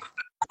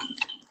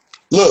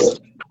 Look,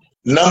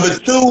 number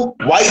 2,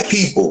 white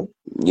people.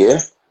 Yeah.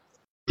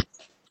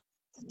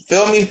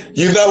 Feel me?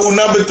 You know who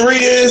number 3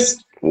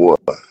 is?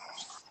 What?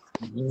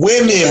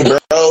 Women,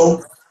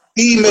 bro.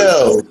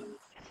 Female.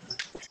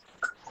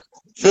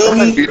 Feel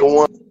me? Be the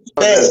one.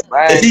 If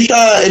you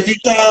try to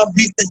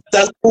be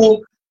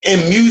successful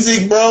in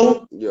music,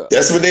 bro,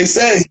 that's what they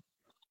say.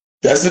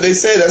 That's what they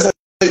say.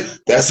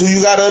 That's who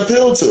you gotta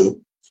appeal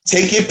to.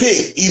 Take your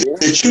pick.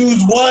 Either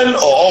choose one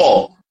or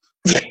all.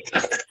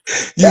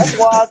 That's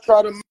why I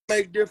try to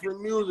make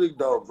different music,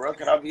 though, bro.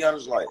 Can I be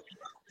honest? Like,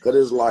 cause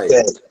it's like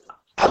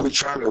I be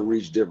trying to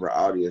reach different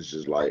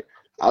audiences. Like,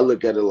 I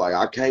look at it like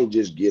I can't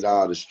just get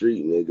out of the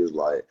street, niggas.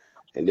 Like,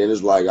 and then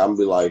it's like I'm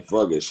be like,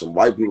 fuck it. Some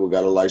white people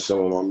gotta like some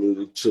of my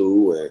music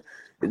too,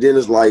 and then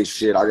it's like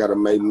shit. I gotta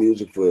make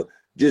music for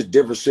just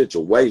different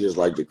situations.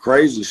 Like the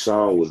Crazy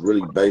song was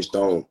really based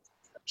on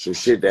some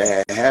shit that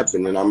had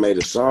happened, and I made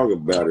a song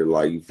about it.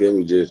 Like, you feel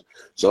me? Just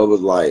so it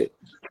was like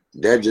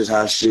that. Just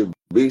how shit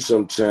be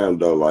sometimes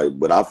though. Like,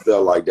 but I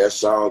felt like that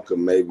song could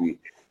maybe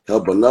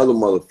help another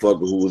motherfucker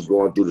who was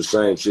going through the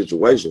same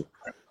situation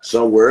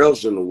somewhere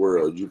else in the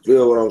world. You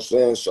feel what I'm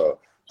saying? So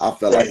I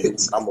felt like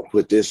I'm gonna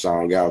put this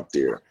song out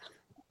there.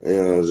 You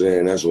know what I'm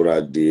saying? That's what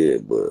I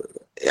did. But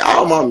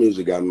all my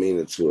music got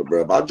meaning to it,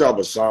 bro. If I drop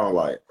a song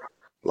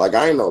like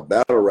I ain't no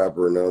battle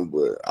rapper or nothing,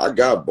 but I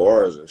got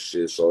bars and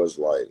shit. So it's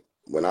like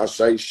when I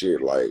say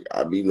shit, like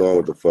I be knowing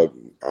what the fuck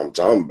I'm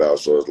talking about.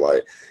 So it's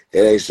like it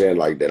ain't saying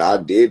like that I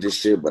did this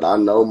shit, but I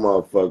know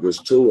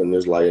motherfuckers too. And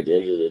it's like at the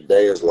end of the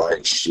day, it's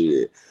like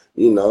shit,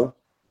 you know,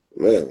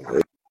 man.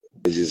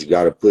 You just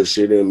gotta put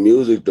shit in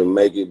music to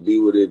make it be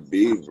what it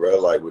be, bro.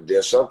 Like, but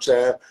then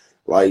sometimes,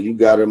 like you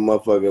gotta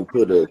motherfucking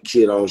put a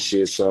kid on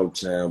shit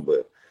sometime,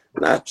 but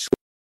not too.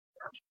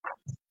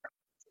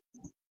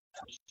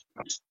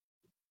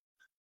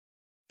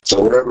 So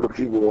whatever the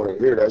people want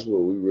to hear, that's what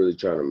we really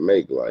trying to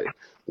make. Like,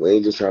 we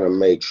ain't just trying to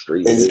make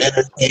street music.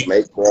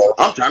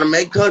 I'm trying to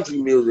make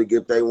country music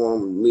if they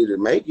want me to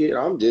make it.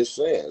 I'm just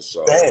saying.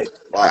 So,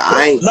 like,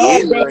 I ain't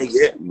getting none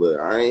yet, but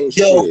I ain't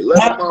shit.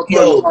 Let the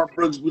motherfucker Mark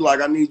Brooks be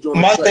like, I need you on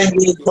the My thing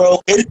is, bro,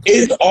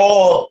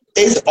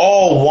 it's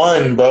all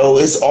one, bro.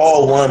 It's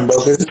all one, bro.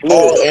 It's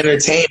all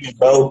entertainment,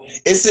 bro.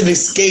 It's an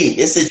escape.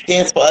 It's a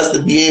chance for us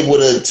to be able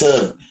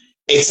to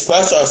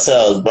express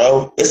ourselves,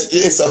 bro.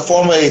 It's a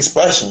form of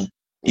expression.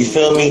 You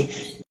feel me?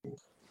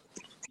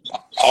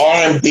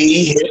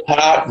 R&B, hip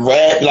hop,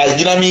 rap, like,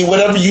 you know what I mean?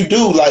 Whatever you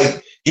do,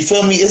 like, you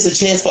feel me? It's a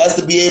chance for us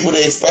to be able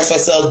to express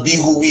ourselves, be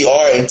who we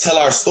are, and tell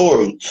our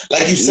story.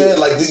 Like you said,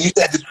 like you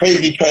said, this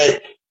Crazy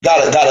track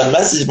got a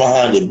message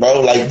behind it, bro.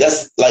 Like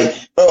that's like,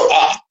 bro.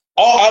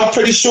 I'm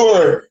pretty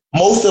sure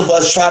most of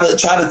us try to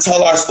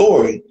tell our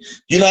story.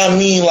 You know what I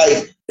mean?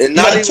 Like, and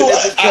not even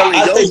telling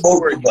your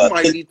story. You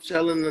might be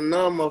telling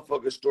another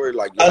motherfucking story,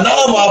 like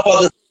another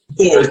motherfucker.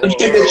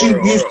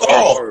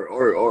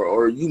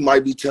 Or you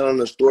might be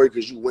telling a story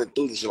because you went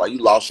through this, like you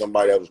lost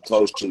somebody that was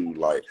close to you,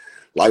 like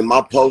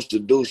my Post to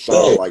Do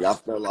song. Like I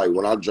felt like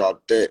when I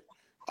dropped that,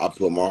 I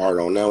put my heart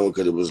on that one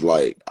because it was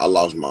like I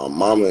lost my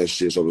mama and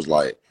shit. So it was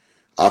like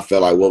I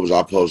felt like what was I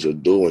supposed to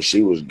do when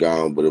she was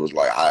gone? But it was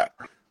like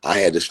I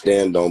had to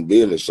stand on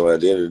business. So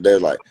at the end of the day,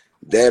 like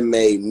that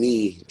made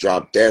me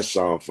drop that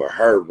song for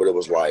her. But it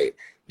was like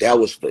that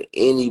was for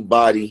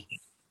anybody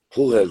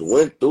who has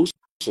went through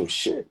some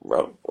shit,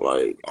 bro.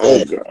 Like,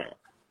 oh God.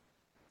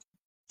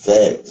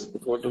 Facts.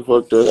 What the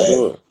fuck that's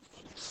for?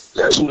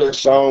 That's who that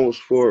song was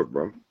for,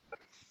 bro.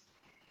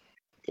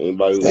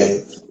 Anybody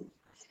who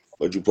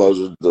what you supposed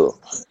to do?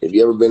 If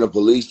you ever been a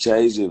police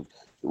chase, if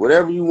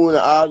whatever you when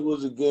the odds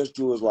was against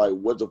you, is like,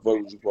 what the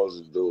fuck was you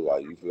supposed to do?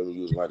 Like, you feel me?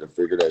 You was like to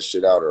figure that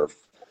shit out, or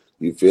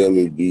you feel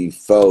me? Be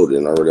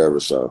folding or whatever.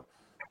 So,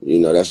 you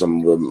know, that's a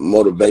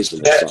motivation.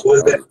 That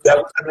was the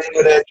name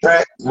of that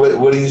track.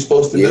 What are you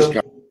supposed to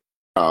do?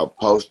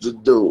 Supposed to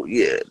do.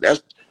 Yeah,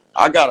 that's.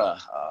 I got a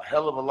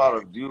hell of a lot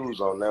of views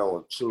on that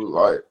one too.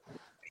 Like,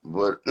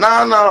 but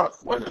not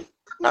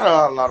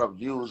a lot of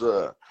views.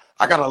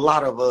 I got a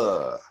lot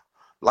of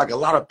like a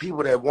lot of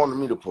people that wanted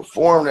me to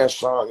perform that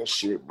song and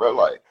shit, bro.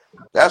 Like,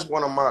 that's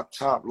one of my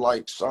top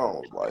like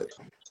songs. Like,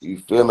 you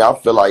feel me? I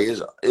feel like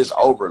it's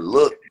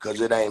overlooked because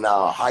it ain't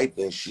all hype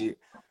and shit.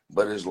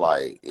 But it's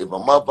like if a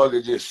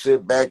motherfucker just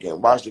sit back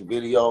and watch the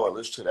video and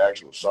listen to the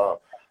actual song,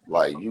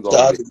 like you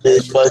gonna get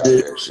big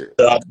budget. Shout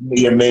out to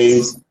Me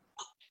Amaze.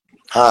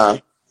 Huh?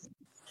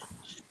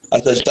 I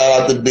said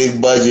shout out to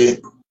Big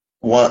Budget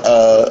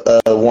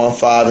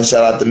 1.5 and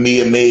shout out to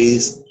Me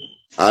Amaze.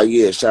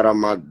 Yeah, shout out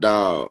my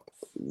dog,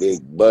 Big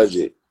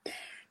Budget.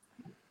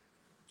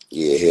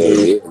 Yeah,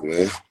 hell yeah,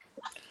 man.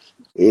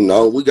 You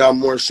know, we got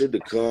more shit to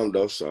come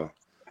though, so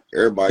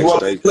everybody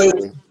stay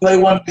tuned. Play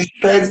one of these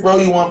tracks, bro?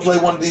 You want to play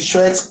one of these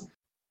tracks?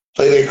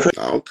 Play that crazy.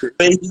 I don't care.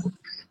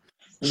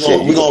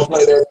 We're gonna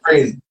play that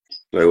crazy.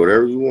 Play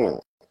whatever you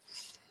want.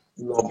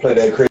 We're gonna play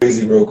that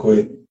crazy real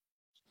quick.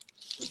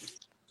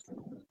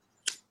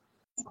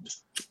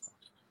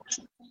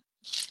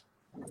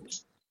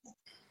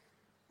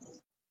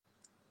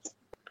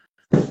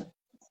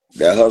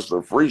 That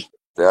Hustler Freestyle,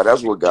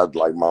 that's what got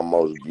like my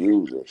most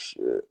views and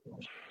shit.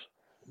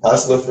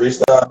 Hustler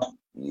Freestyle?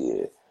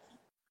 Yeah.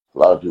 A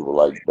lot of people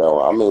like that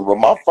one. I mean, but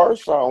my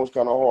first song was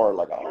kind of hard.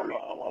 Like, I don't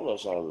know. My little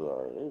songs are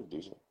alright. It was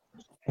decent.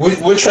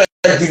 What track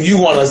do you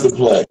want us to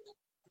play?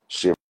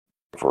 Shit,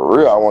 for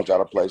real, I want y'all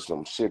to play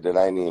some shit that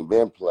ain't even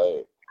been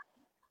played.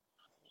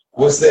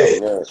 What's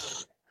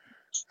that?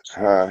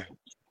 Huh?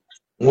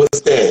 What's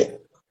that?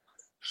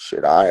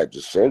 Shit, I had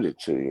to send it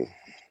to you.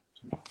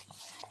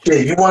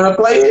 Shit, you want to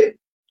play it?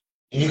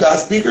 You got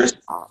speakers?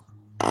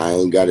 I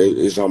ain't got it.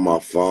 It's on my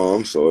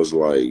phone, so it's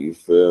like, you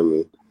feel me?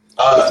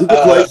 You can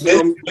play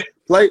something.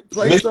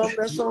 Play something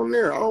that's on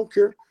there. I don't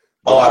care.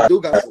 But I All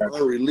do got some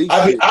right. unreleased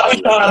I be, shit. I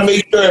be trying to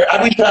make sure.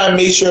 I be trying to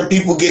make sure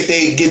people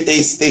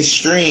they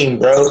stream,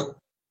 bro.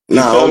 You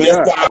Nah, feel oh me?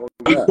 That's God, why oh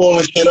I be God.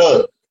 pulling shit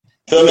up.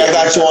 Feel me? Yeah, I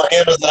got you on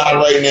Amazon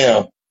right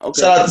now.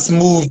 okay. Shout out to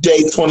Smooth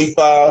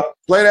J25.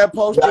 Play that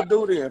poster,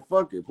 dude. Then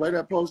fuck it. Play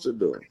that poster,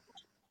 dude.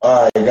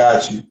 All right,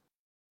 got you.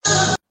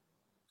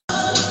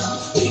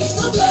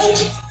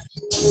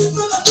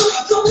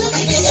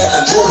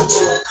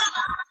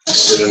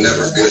 It'll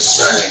never be the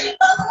same.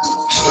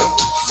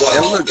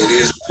 And look, It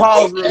is.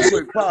 pause real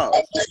quick.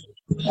 Pause.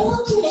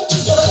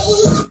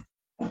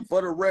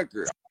 For the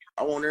record,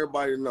 I want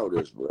everybody to know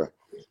this, bro.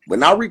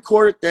 When I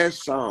recorded that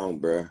song,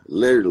 bro,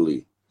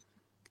 literally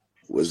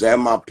was at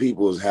my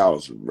people's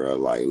house, bro.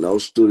 Like no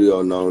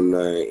studio, no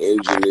nothing,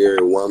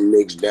 engineer, one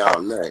mix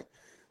down, nothing.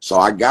 So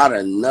I got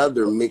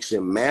another mix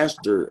and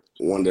master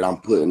one that I'm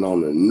putting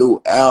on a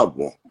new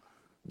album.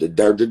 The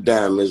Dirt the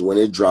Diamonds, when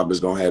it drops, it's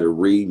gonna have to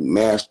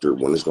remaster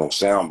when it's gonna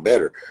sound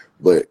better.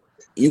 But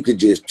you could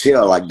just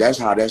tell, like that's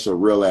a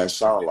real ass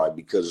song, like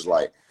because it's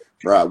like,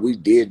 bro, we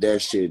did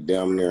that shit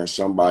down there in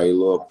somebody's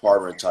little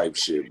apartment type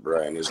shit,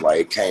 bro, and it's like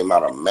it came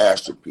out a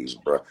masterpiece,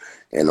 bro.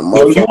 And the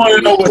Yo, you want motherfucker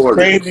to know what's recorded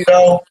crazy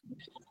though?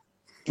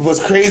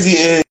 What's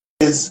crazy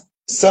is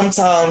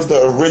sometimes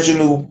the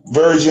original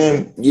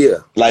version, yeah,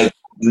 like,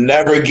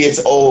 never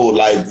gets old,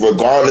 like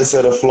regardless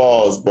of the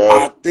flaws, bro.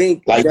 I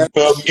think Like you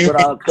feel that's you what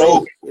be I so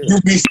think. Yeah.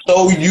 you be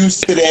so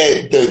used to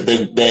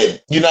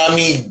that you know what I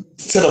mean,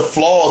 to the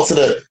flaw, to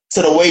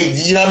the way,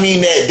 you know what I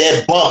mean,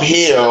 that bump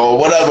here or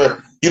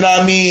whatever, you know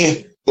what I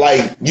mean,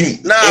 like you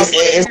Nah,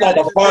 it's like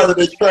a part of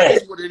the track.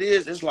 It's what it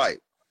is. It's like,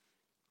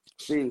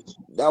 see,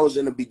 that was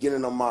in the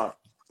beginning of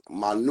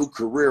my new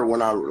career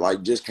when I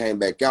like just came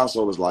back out.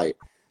 So it was like,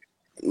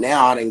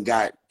 now I done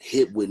got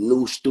hit with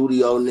new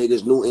studio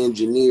niggas, new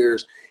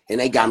engineers, and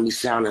they got me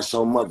sounding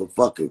so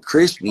motherfucking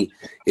crispy.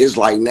 It's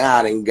like now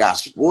I done got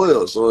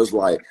spoiled. So it's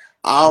like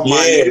all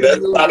my Yeah, new that's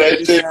how music that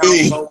just shit sounds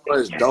be. so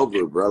much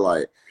doper, bro.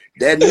 Like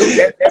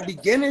that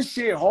beginning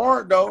shit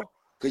hard though.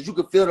 Cause you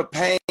can feel the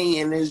pain,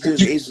 and it's You a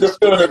can feel the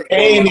story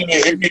pain going in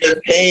it. It be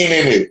the pain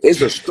in it.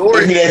 It's a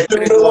story It be that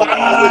going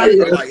on with it,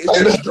 bro. Like it's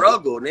the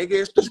struggle, nigga.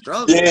 It's the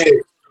struggle. yeah,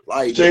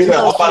 Like, but straight you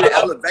up. don't see the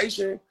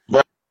elevation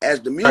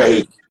as the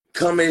music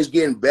coming is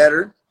getting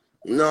better.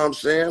 You know what I'm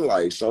saying?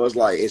 Like, so it's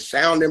like it's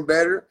sounding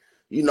better.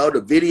 You know,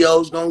 the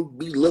video's gonna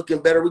be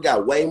looking better. We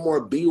got way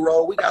more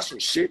B-roll. We got some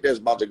shit that's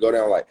about to go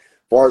down. Like, as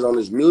far as on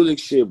this music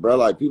shit, bro.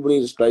 Like, people need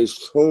to stay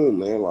tuned,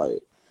 man. Like,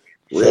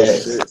 real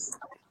shit.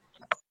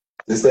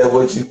 Is that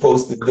what you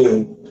supposed to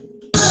do?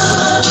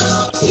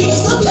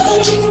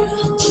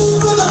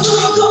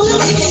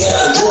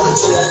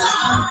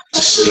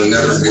 It'll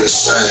never be the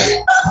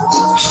same.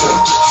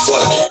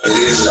 Fuck it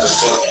is,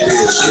 fuck it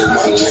is. Get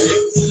money, nigga.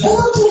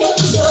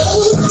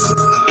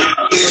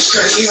 It's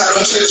crazy how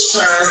them shit's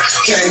turn.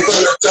 Came from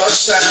the dark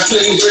side,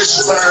 clean rich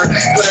burn.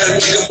 Let a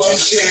nigga bump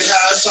kid,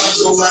 how it's time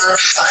to learn.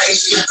 I ain't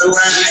skipped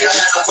around, nigga, I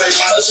had to wait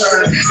my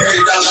turn.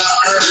 Every dollar I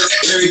earned,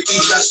 every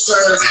beat I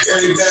served,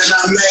 every band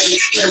I made,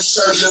 kept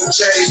serving them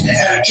J's.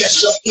 Had to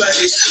catch up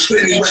plays,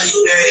 plenty rainy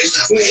days.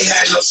 We ain't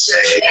had no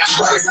shade.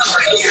 Right,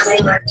 every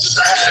breakfast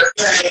I had to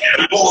pay.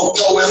 Go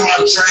in my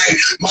drain.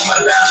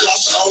 Mama died,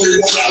 lost the only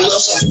one I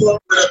love, so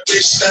fuck with a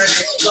bitch thing.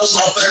 Lost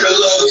my favorite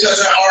little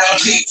cousin,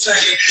 R.I.P.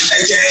 Tank,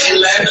 aka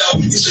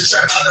Lando. Used to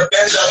trap out the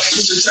bando,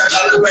 used to trap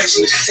out the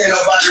basement. Ain't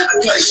nobody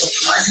replace him.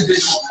 All you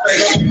bitches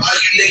fake, all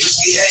you niggas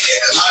be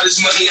hating. All this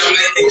money on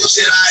that nigga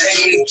shit, I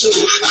hate it too.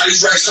 All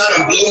these racks out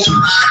of blue,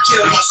 I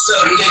kill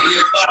myself, nigga,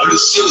 if I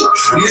was shoot.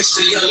 Mix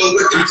the yellow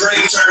with the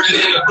green, turn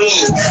it into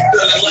blue.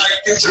 Feeling like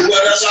future,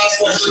 what else I'm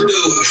supposed to do?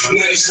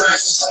 When these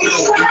racks is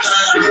blue,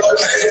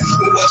 okay.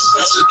 What you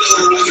supposed to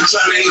do when you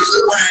trying to eat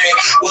the rain?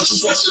 What you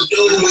supposed to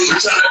do when you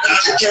trying to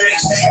dodge the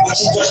case? What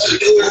you supposed to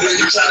do when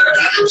you trying to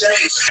dodge the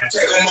chase?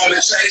 Take them on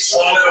the chase, so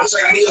I'll let them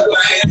take me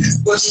away.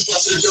 What you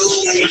supposed to do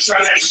when you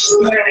trying to eat the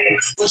rain?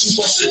 What you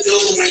supposed to do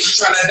when you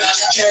trying to dodge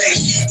the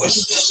case? What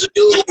you supposed to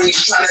do when you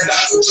trying to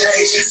dodge the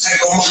chase? Take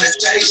them on the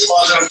chase, so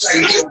I'll let them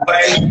take me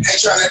away.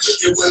 Ain't trying to kick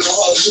it with no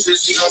hoe, too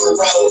busy on the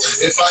road.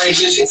 If I ain't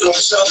busy doing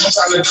stuff, I'm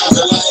trying to do it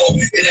alone.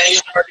 It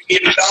ain't hard to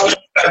get it done.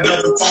 Got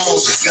better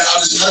phones, got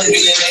all this money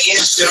in the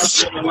end, shit, I'm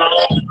still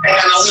alone. And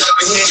I don't have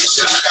a head,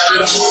 shit, I got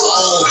it on my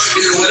own.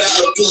 Even without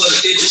a plug,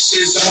 did this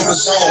shit's on my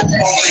zone.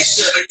 Always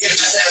shit again,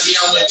 I have me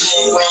on the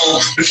doing wrong.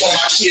 Before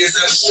my kids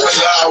ever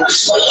struggle, I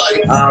risk my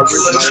life. I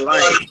risk my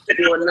life.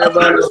 You will never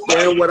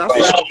understand what I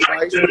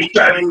sacrifice.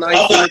 I'm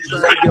nice and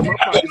trying to get my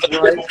pockets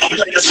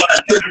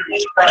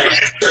right.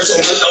 There's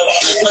a window off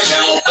the play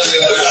now, I'm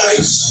playing with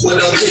ice. When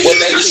I'm kicking,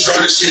 they can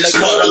start the shit, it's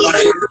part of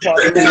life.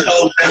 They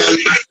know that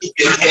we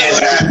get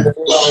head.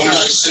 Long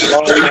nights in the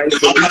dirt,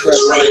 I'm not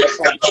right.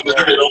 Got no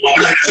dirt on my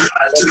life.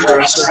 I took her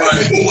out to run.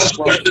 What you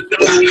supposed to do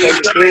when you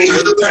trying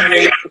to the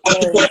pain?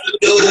 What you supposed to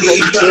do when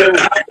you trying to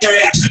die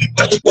change?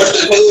 What you supposed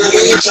to do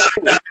when you trying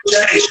to die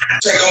change?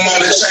 Take them on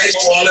the chase,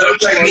 or let them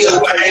take me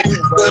away.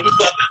 What you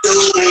supposed to do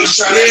when you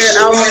trying to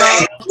die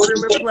change? What you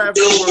supposed to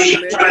do when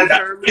you trying to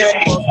die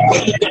change?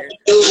 What you supposed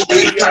to do when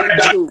you trying to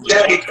die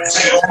change?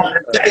 Take them on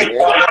the chase,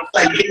 or let them take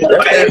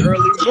That's that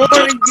early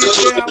morning get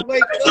there. I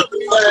wake up,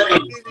 nigga,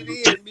 get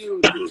it in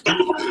music.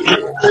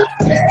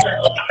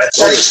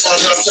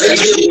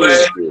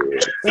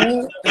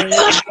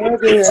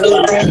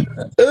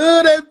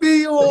 That be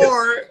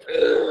hard.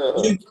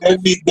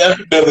 That'd be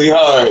definitely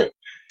hard.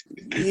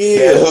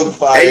 Yeah. That hook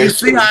fire. And you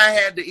see how I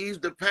had to ease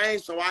the pain,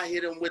 so I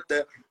hit him with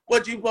the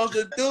what you supposed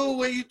to do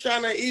when you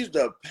trying to ease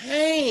the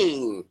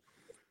pain.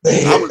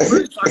 I was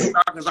really talking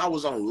about because I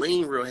was on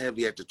lean real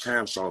heavy at the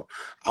time, so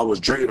I was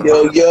drinking.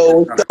 Yo,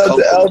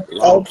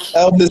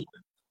 Elvis.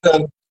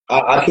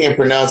 I can't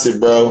pronounce it,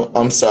 bro.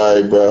 I'm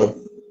sorry, bro.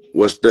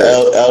 What's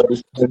that?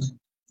 Elvis.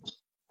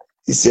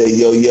 He said,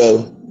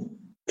 yo.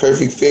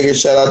 Perfect figure,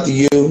 shout out to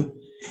you.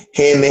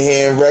 Hand to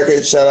hand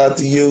record, shout out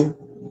to you.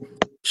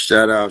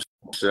 Shout out.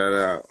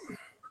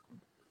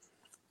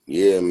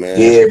 Yeah, man.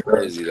 Yeah, That's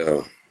crazy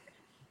though.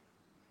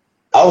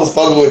 I was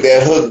fucking with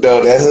that hook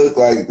though. That hook,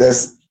 like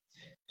that's.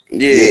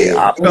 Yeah,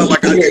 I felt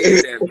like I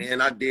did that, man.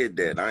 I did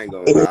that. I ain't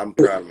gonna lie. I'm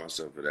proud of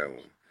myself for that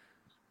one.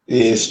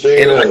 Yeah,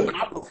 straight and up. Like, when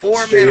I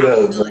perform, man, I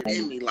feel it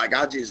in me. Like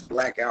I just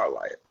black out.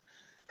 Like,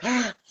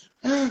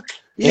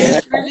 yeah,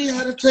 really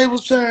how the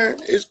tables turn.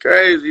 It's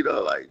crazy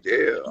though. Like,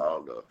 yeah, I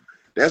don't know.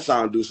 That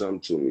song do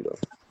something to me though.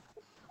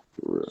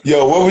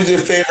 Yo, what was your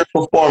favorite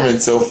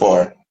performance so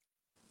far?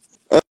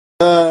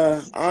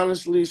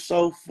 Honestly,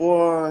 so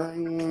far,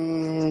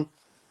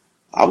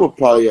 I would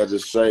probably have to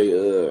say,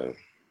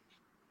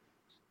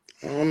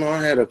 I don't know.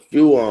 I had a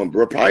few on,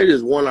 bro. Probably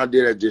this one I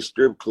did at this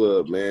strip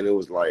club, man. It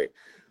was like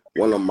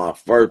one of my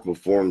first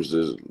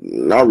performances.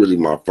 Not really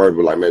my first,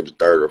 but like maybe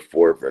third or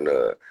fourth. And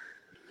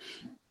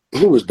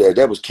who was that?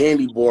 That was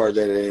Candy Bar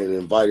that had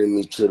invited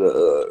me to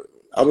the.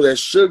 I was at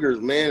Sugar's,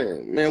 man,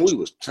 and man, we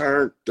was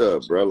turned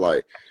up, bro.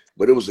 Like,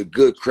 but it was a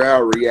good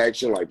crowd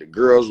reaction. Like the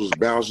girls was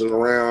bouncing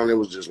around. It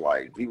was just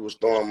like people was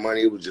throwing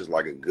money. It was just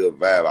like a good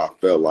vibe. I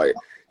felt like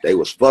they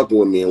was fucking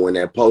with me. And when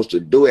that Poster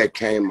Duet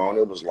came on,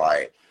 it was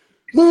like,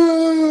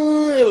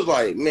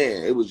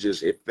 man, it was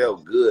just, it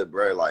felt good,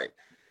 bro. Like,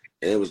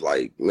 and it was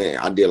like, man,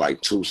 I did like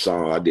 2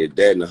 songs. I did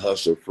that and the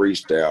Hustle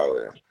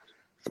Freestyle. And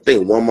I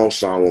think one more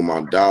song with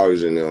my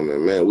dogs and them.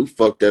 And man, we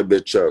fucked that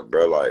bitch up,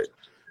 bro. Like,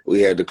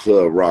 we had the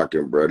club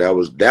rocking, bro. That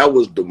was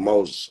the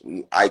most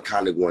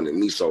iconic one to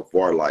me so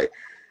far. Like,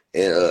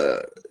 and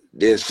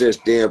then since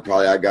then,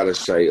 probably I gotta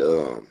say,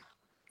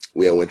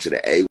 we had went to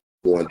the A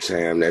one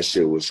time. That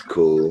shit was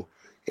cool.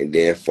 And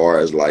then as far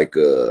as like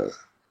that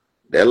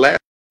last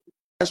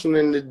one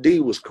in the D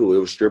was cool. It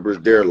was strippers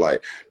there.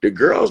 Like the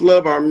girls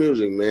love our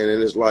music, man.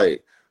 And it's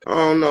like, I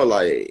don't know,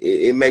 like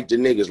it make the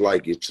niggas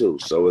like it too.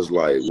 So it's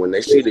like when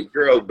they see the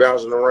girls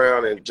bouncing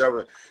around and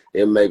jumping,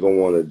 it make them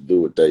want to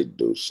do what they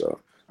do. So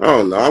I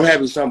don't know. I'm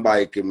happy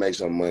somebody can make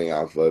some money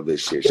off of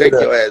this shit. Shake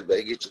your ass,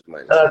 baby. Get your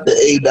money.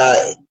 The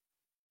A-Dot.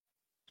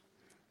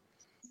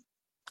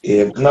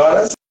 Yeah, no,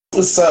 that's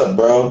what's up,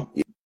 bro.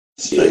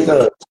 Straight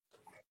up.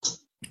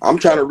 I'm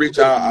trying to reach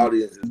our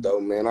audiences though,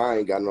 man. I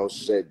ain't got no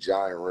set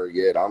genre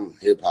yet. I'm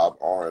hip hop,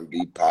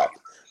 R&B, pop.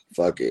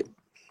 Fuck it.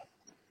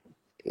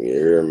 You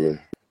hear me?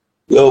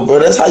 Yo, bro,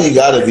 that's how you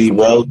gotta be,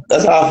 bro.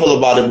 That's how I feel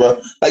about it,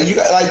 bro. Like you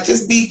got, like,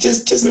 just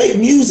make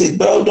music,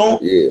 bro. Don't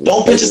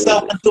put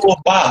yourself into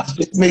a box.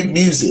 Just make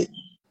music.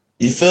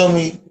 You feel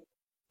me?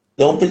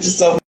 Don't put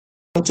yourself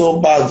into a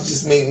box.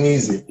 Just make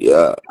music.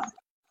 Yeah.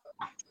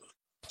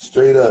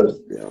 Straight up.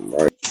 Yeah, I'm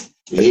right.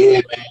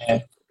 Yeah,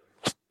 man.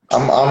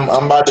 I'm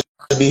about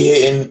to be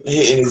hitting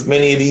as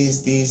many of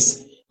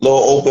these little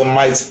open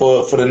mics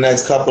for the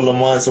next couple of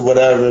months or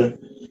whatever.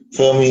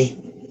 Feel me?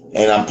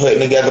 And I'm putting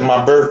together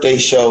my birthday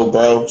show,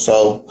 bro.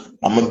 So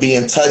I'm gonna be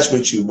in touch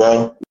with you,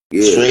 bro.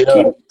 Yeah, straight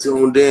up.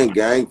 Tuned in,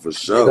 gang, for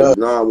sure. You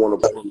know I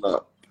want to pull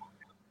up.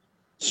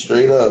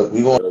 Straight up.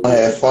 We gonna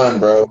have fun,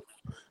 bro.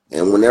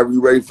 And whenever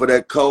you're ready for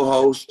that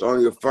co-host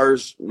on your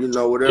first,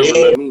 whatever,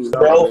 let me know.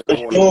 Bro, for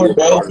sure,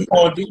 bro. We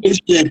gonna do this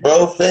shit,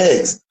 bro.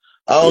 Facts.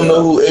 I don't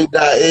know who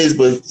A-Dot is,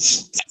 but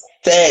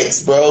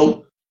facts,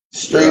 bro.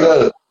 Straight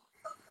up.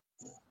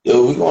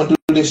 Yo, we gonna do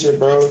this shit,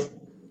 bro.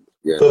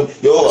 Yeah. Look,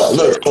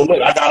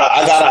 I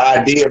got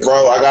an idea,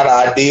 bro. I got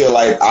an idea.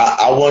 Like,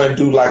 I want to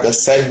do like a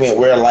segment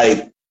where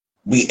like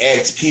we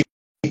ask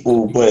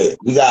people, but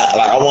we got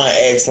like, I want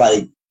to ask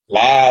like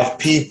live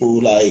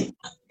people like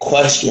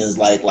questions,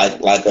 like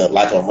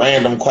a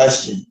random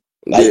question,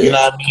 like you know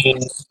what I mean,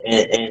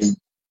 and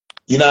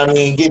you know what I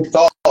mean, get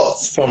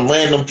thoughts from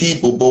random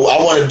people. But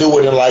I want to do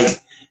it in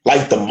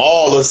like the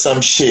mall or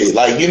some shit,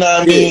 like you know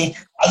what I mean.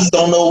 I just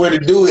don't know where to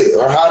do it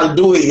or how to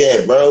do it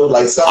yet, bro.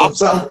 Like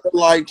something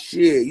like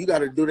shit. You got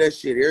to do that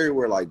shit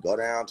everywhere. Like go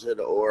down to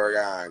the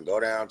Oregon, go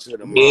down to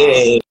the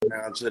mall, go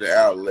down to the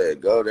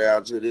outlet, go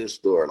down to this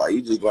store. Like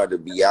you just got to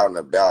be out and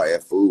about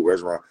at food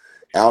restaurant,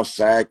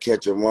 outside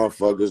catching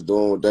motherfuckers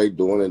doing what they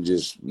doing, and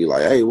just be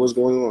like, hey, what's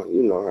going on?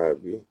 You know how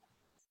it be.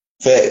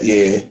 Fat,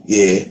 yeah.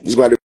 You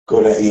got to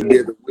go down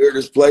the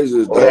weirdest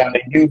places. Go down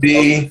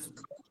to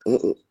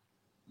UD.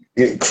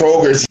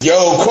 Kroger's,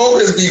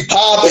 Kroger's be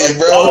popping,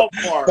 bro.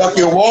 Walmart,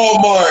 Fucking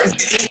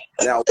Walmart.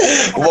 Now,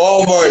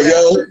 Walmart,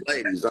 yo.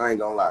 ladies, I ain't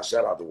gonna lie.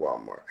 Shout out to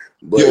Walmart.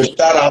 Yo, But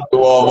shout out to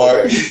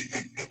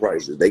Walmart.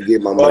 prices, they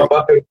get my money.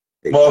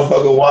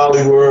 Motherfucking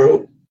Wally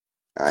World.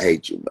 I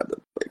hate you,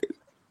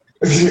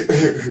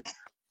 motherfucker.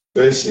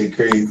 That shit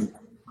crazy.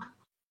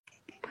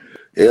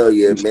 Hell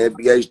yeah, man.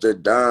 BH the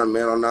Don,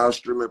 man, on our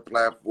streaming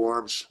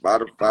platforms,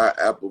 Spotify,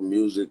 Apple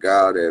Music,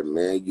 all that,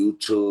 man.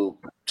 YouTube,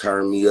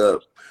 turn me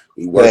up.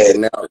 You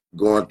working out,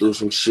 going through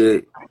some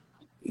shit.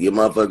 Your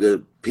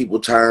motherfucker, people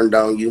turned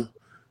on you.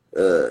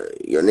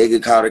 Your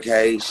nigga caught a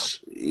case.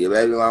 Your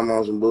baby mama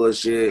on some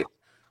bullshit.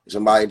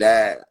 Somebody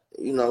died.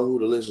 You know who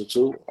to listen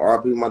to.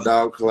 RP my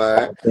dog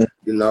Clyde.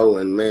 You know,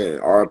 and man,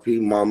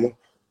 RP mama.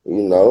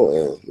 You know,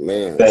 and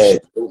man,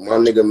 salute my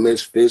nigga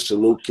Mysfit,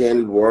 salute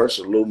Candy War,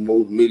 salute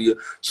Move Media,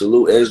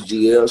 salute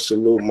SGL,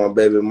 salute my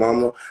baby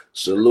mama,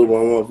 salute my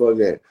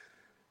motherfucking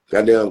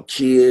goddamn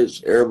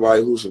kids,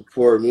 everybody who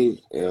support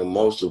me, and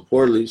most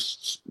importantly,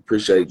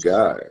 appreciate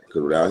God,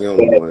 because without him,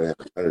 we wouldn't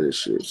have none of this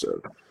shit.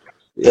 So,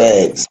 yeah.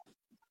 Thanks.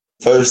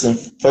 First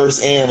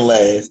and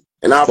last.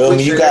 And I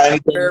appreciate you got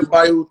anything,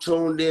 everybody who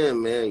tuned in,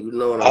 man. You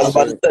know what I was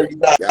about to say, you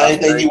got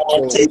anything you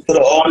want to take to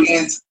the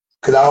audience?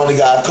 Because I only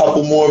got a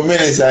couple more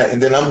minutes,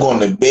 and then I'm going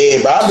to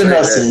bed. But I've been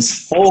up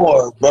since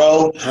 4,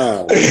 bro.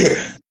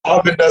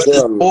 I've been up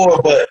since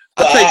 4, but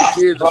I take the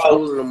kids to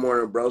school in the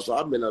morning, bro. So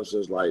I've been up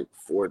since like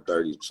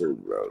 4:32,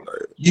 bro.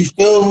 Like, you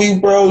feel me,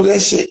 bro? That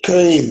shit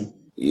crazy.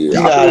 Yeah,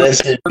 you know that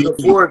shit.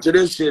 Looking forward to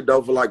this shit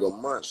though for like a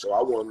month, so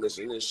I wasn't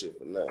missing this shit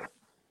for nothing.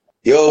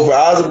 Yo, bro,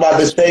 I was about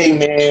to say,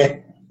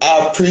 man,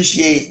 I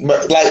appreciate,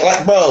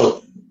 like,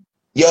 bro,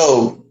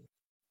 yo.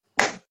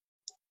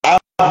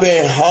 I've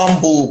been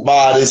humbled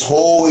by this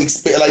whole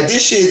experience. Like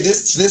this shit,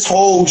 this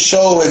whole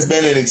show has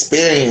been an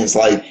experience.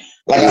 Like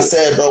I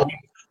said, bro,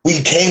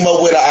 we came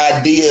up with an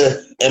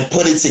idea and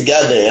put it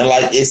together, and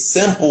like it's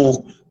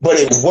simple, but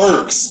it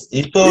works.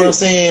 You feel what I'm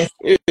saying?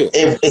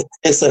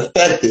 It's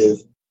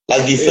effective.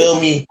 Like you feel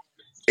me?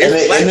 And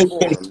it's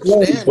been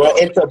cool,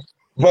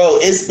 bro.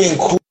 It's been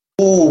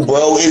cool,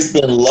 bro. It's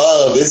been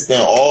love. It's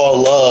been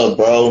all love,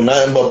 bro.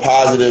 Nothing but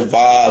positive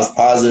vibes,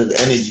 positive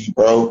energy,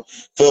 bro.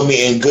 Feel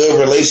me? In good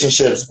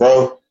relationships,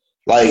 bro.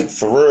 Like,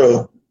 for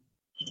real.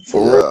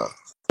 For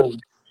real.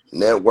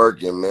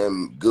 Networking,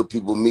 man. Good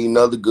people meeting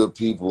other good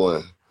people,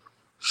 and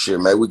shit,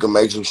 man, we can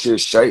make some shit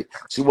shake.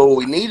 See, what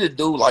we need to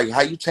do, like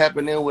how you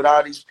tapping in with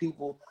all these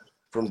people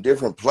from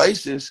different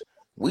places,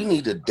 we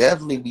need to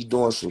definitely be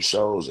doing some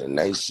shows in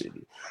their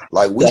city.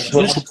 Like, we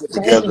should put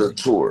together a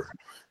tour.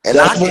 And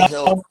I can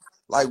help.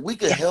 Like, we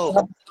could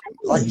help.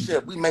 Like you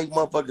said, we make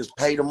motherfuckers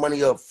pay the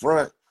money up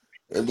front.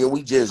 And then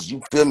we just,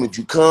 you feel me? If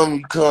you come,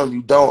 you come.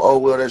 You don't, oh,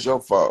 well, that's your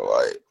fault.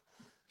 Like,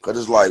 because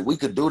it's like, we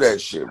could do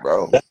that shit,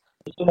 bro. That's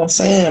what I'm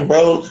saying,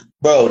 bro.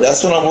 Bro,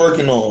 that's what I'm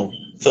working on.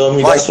 Feel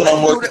me? Like, that's what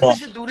I'm working on. We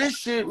should do this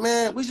shit,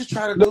 man. We should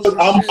try to do some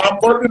I'm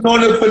working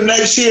on it for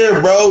next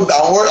year, bro.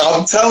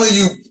 I'm telling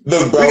you,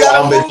 look, bro.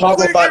 I've been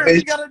talking about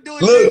this.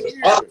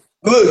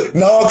 Look,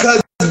 no,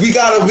 because we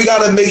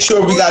gotta make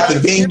sure we got the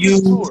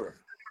venues.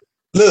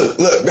 Look,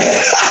 look,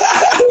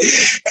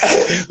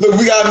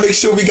 we gotta make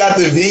sure we got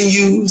the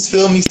venues.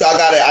 Feel me? So I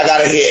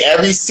gotta hit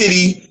every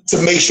city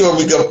to make sure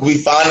we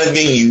find the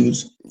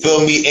venues.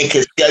 Feel me? And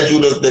can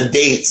schedule the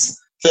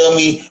dates. Feel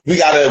me? We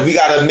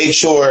gotta make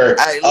sure.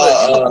 Hey,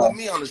 look, you put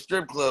me on the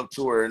strip club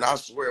tour, and I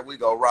swear we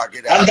go rock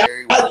it out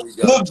everywhere we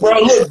go. Look, bro.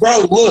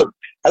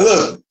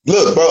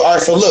 All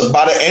right, so look,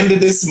 by the end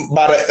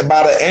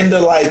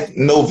of like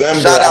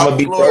November, I'm gonna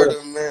be Florida,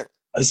 man.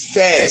 It's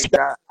facts.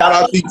 Shout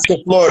out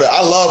to Florida.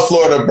 I love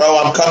Florida, bro.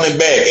 I'm coming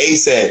back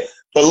ASAP.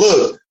 But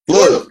look.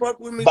 Florida fuck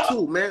with me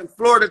too, man.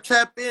 Florida,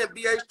 tap in,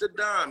 BH the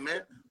Don,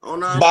 man.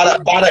 By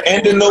the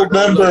end of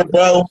November,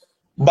 bro.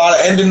 By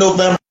the end of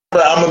November,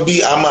 I'm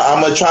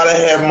gonna try to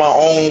have my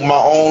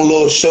own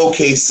little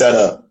showcase set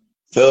up.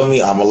 Feel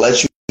me? I'm gonna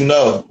let you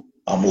know.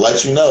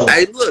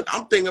 Hey, look,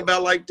 I'm thinking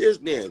about like this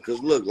then, because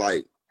look,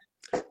 like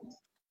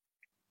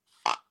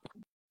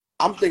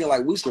I'm thinking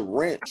like we should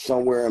rent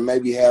somewhere and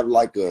maybe have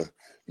like a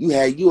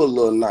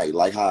little night,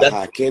 like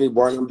how Kenny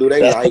Barnum do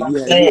they night. You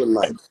had you a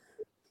night.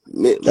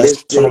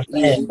 Mysfit,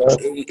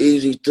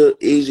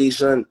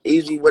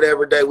 easy,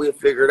 whatever day we'll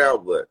figure it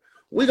out. But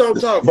we gonna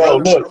talk, bro.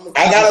 Look,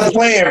 I got a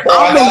plan, bro.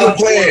 I got a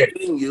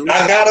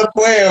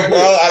plan, bro.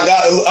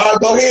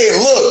 Go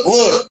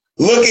ahead.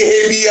 Look and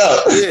hit me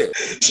up. Yeah.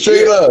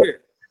 Straight up. Yeah.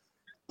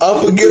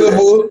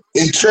 Unforgettable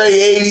and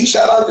Trey 80.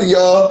 Shout out to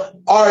y'all.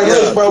 All right,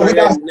 look, bro. We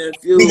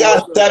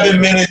got 7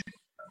 minutes.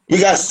 We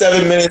got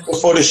 7 minutes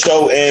before the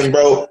show end,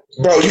 bro.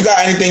 Bro, you got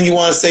anything you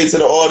want to say to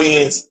the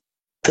audience?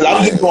 Cause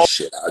I'm just going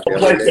shit out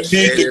there. They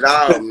said it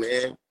all,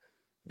 man.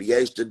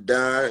 BH the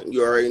Don,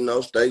 you already know.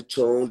 Stay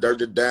tuned. Dirt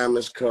the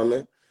Diamond's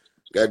coming.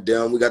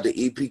 Goddamn, we got the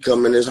EP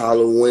coming this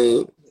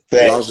Halloween.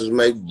 Losses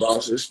make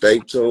bosses. Stay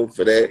tuned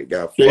for that. It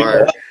got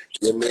fire.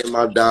 Yeah, me and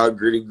my dog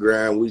Gritty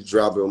Grind, we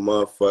dropping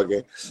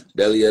motherfucking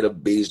Belly of the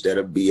Beast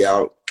that'll be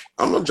out.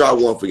 I'm gonna drop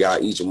one for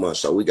y'all each month.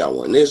 So we got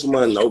one this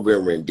month,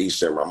 November and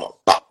December. I'm gonna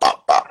pop.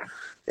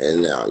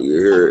 And now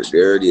you heard,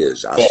 there it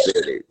is. I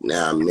said it.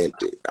 Now I meant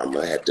it. I'm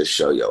gonna have to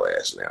show your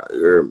ass now.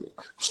 You heard me?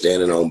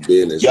 Standing on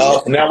business.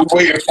 Y'all, now we're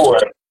waiting for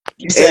it.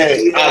 You said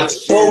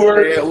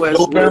October,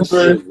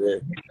 November,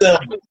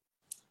 December.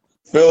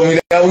 Feel me?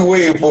 Now we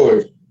waiting for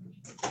it.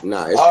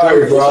 Nah, it's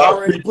coming. It's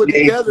already put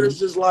together. It's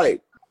just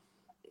like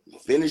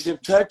finishing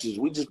touches.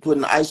 We just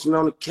putting the icing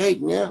on the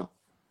cake now.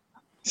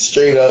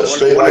 Straight up,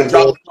 straight like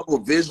drop a couple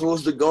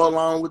visuals to go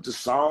along with the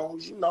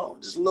songs. You know,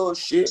 just little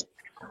shit.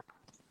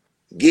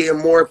 Getting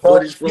more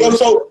footage from. Yo,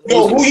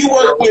 who you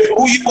work with?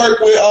 Who you work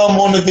with?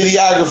 On the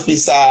videography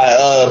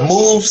side,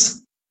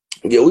 Moves.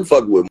 Yeah, we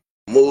fuck with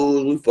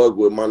Moves. We fuck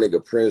with my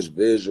nigga Prince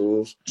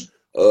Visuals.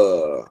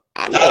 Yo,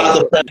 I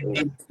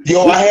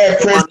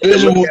had Prince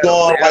Visuals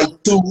on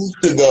like 2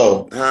 weeks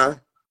ago. Huh?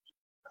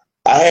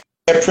 I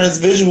had Prince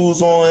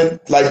Visuals on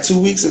like 2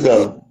 weeks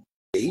ago.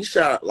 He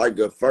shot like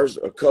a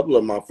couple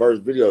of my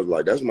first videos.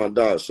 Like that's my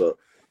dog. So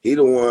he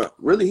the one.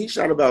 Really, he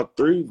shot about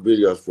 3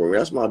 videos for me.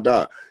 That's my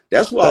dog.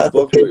 That's why I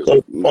fuck with.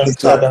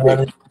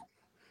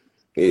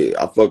 Yeah,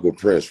 I fuck with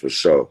Prince for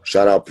sure.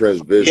 Shout out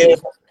Prince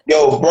Visuals.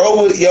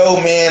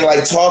 Yeah. Man,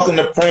 like talking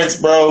to Prince,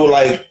 bro,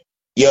 like.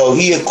 Yo,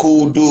 he a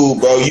cool dude,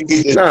 bro. You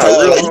can just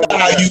tell, like, you know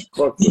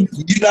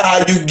how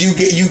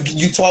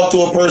you talk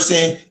to a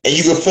person and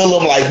you can feel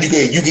him, like you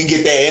can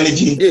get that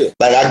energy. Yeah.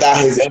 Like I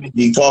got his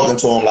energy talking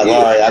to him, like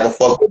all right, I can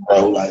fuck with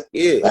bro. Like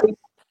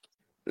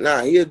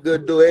nah, he a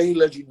good dude. And he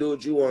let you do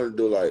what you want to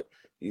do. Like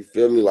you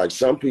feel me? Like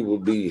some people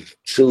be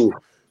too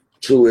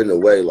in the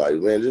way. Like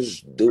man,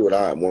 just do what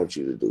I want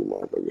you to do,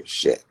 motherfucker.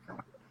 Shit.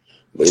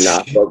 But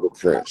I fuck with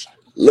Prince.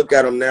 Look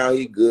at him now.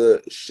 He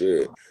good.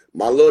 Shit.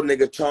 My little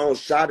nigga Tone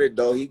Shot It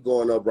though. He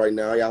going up right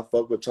now. Y'all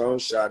fuck with Tone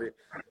Shot It.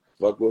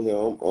 Fuck with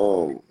him.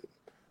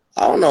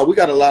 I don't know. We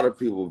got a lot of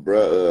people,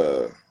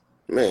 bro.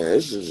 Man,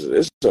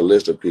 it's a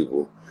list of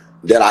people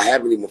that I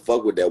haven't even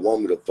fucked with that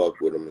want me to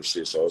fuck with them and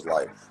shit. So it's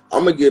like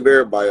I'm gonna give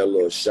everybody a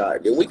little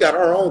shot. Then we got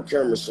our own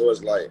camera, so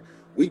it's like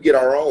we get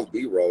our own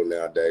B-roll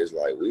nowadays.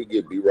 Like we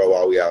get B-roll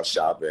while we out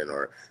shopping,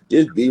 or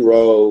just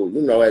B-roll,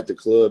 you know, at the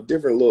club.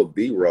 Different little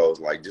B-rolls,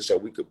 like just so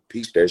we could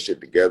piece that shit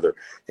together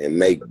and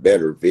make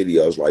better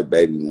videos, like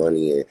Baby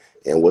Money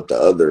and what the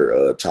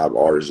other top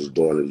artists is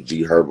doing,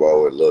 G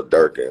Herbo and Lil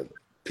Durk and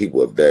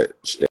people of that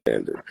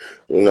standard.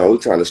 You know, we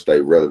trying to stay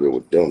relevant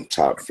with them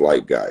top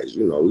flight guys.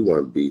 You know, we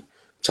want to be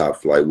top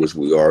flight, which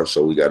we are.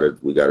 So we gotta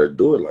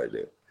do it like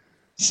that.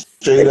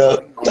 Straight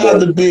up, shout out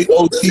the big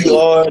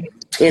OTR.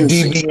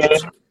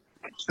 DBN.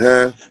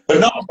 Huh? But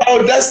no,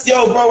 bro, that's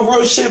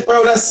real shit,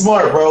 bro. That's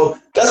smart, bro.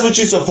 That's what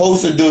you're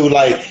supposed to do.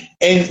 Like,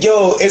 and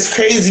it's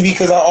crazy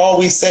because I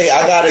always say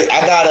I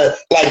gotta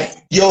like,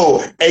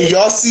 and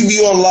y'all see me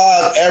on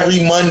live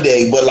every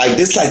Monday, but like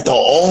this like the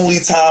only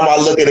time I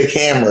look at a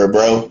camera,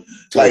 bro.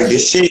 Like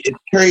this shit is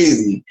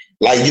crazy.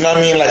 Like, you know what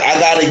I mean? Like I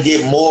gotta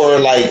get more,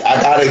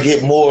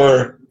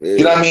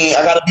 you know what I mean?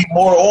 I gotta be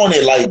more on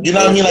it. Like, you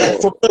know what I mean?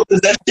 Like for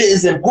that shit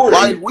is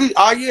important. Like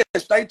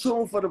stay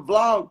tuned for the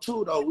vlog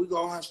too though. We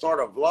gonna start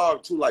a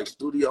vlog too, like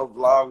studio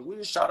vlogs. We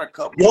just shot a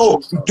couple.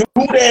 Do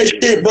that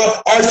shit, bro.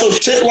 All right, so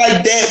shit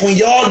like that, when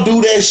y'all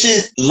do that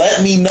shit,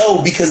 let me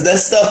know because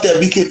that's stuff that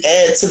we can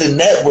add to the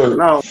network.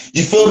 No.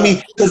 You feel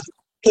me? Because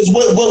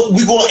what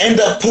we gonna end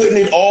up putting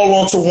it all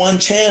onto one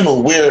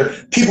channel where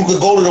people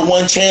could go to the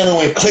one channel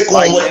and click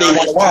on what they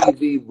want to watch.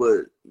 TV,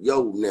 but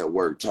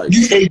network type.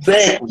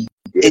 Exactly.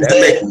 Yeah,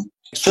 exactly.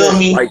 Feel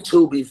me? Like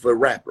Tubi for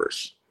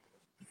rappers.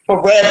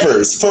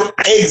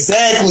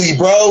 Exactly,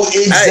 bro.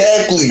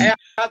 Exactly. Hey,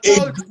 I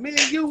told you, me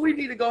and you, we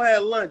need to go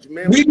have lunch,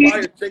 man. We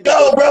need to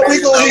go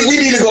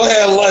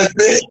have lunch,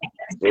 man.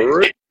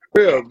 For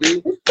real,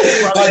 dude.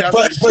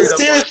 But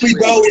seriously,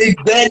 bro,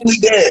 exactly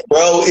that,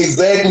 bro.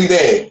 Exactly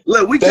that.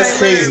 Look, we That's can't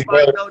crazy, let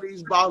everybody bro. know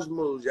these boss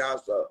moves, y'all.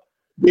 So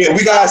yeah,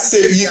 we gotta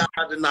sit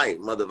tonight,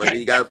 motherfucker.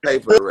 You gotta pay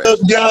for the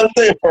rest. You know what I'm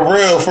saying? For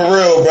real,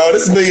 bro.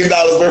 This $1 million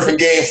worth of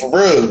game for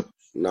real.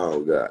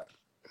 No, God.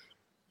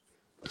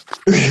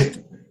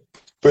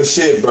 But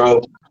shit,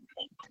 bro.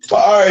 But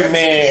all right,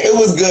 man. It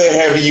was good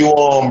having you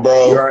on,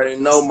 bro. You already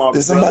know, my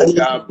brother.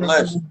 God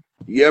bless.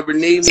 You ever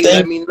need me,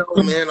 let me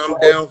know, man. I'm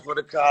down for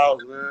the cause,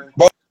 man.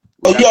 Bro,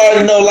 you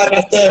already know, like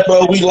I said,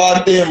 bro, we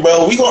locked in,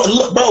 bro. We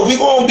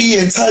gonna be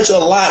in touch a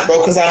lot, bro,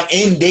 because I'm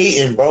in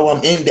Dayton, bro.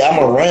 I'm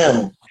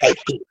around. Like,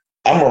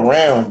 I'm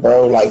around,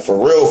 bro. Like,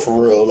 for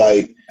real.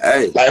 Like,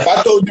 hey. Like, if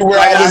I told you where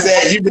I was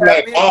at, you'd be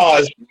like,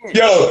 oh,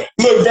 yo,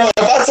 look, bro,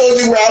 if I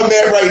told you where I'm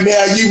at right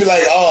now, you'd be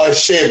like, oh,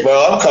 shit,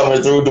 bro, I'm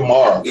coming through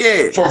tomorrow.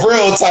 Yeah. For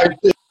real type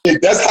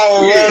shit. That's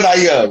how around I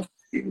am.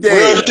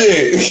 Real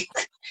shit.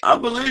 I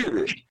believe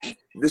it.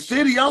 The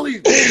city only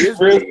is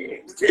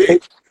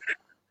big.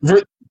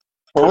 For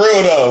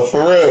real, though.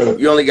 For real.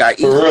 You only got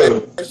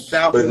East, West,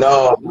 South, but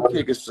no, you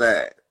kick a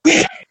side.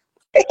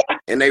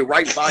 And they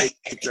right by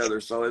each other,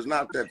 so it's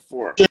not that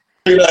far.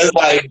 It's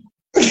like...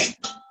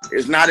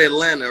 It's not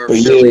Atlanta or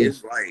Philly.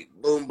 It's like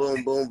boom,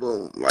 boom, boom,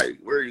 boom. Like,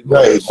 where are you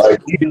going? Right, like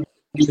you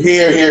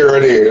here, or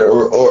there,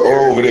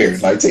 or over there.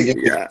 Like, take it.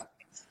 Yeah.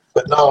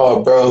 But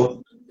no,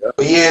 bro.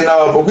 But yeah,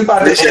 no. But we about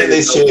to end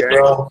this shit,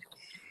 bro.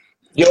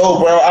 Yo,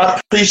 bro, I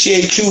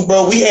appreciate you,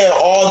 bro. We had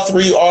all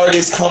three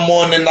artists come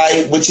on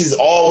tonight, which is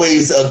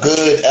always a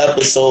good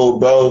episode,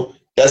 bro.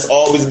 That's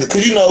always good.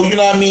 Cause you know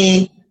what I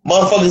mean?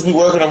 Motherfuckers be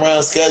working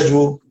around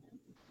schedule.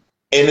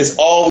 And it's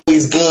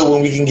always good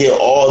when we can get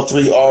all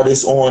three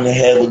artists on and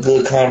have a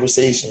good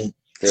conversation.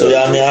 So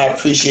yeah, I mean, I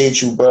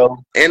appreciate you, bro.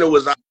 And it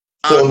was all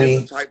Feel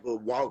different me? type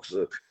of walks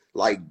of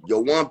like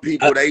your one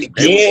people they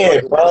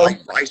Yeah, was bro.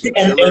 like Bryson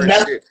And Tiller and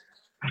that's, shit.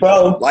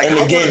 bro. Like And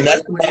I again, want to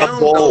that's link with my him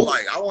though. goal.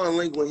 Like I want to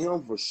link with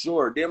him for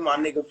sure. Then my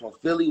nigga from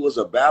Philly was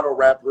a battle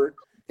rapper,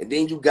 and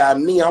then you got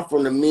me. I'm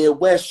from the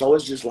Midwest, so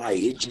it's just like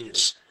it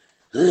just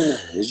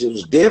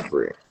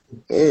different.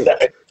 Yeah.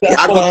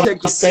 That's I what go I'm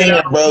check your shit saying,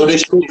 out on bro.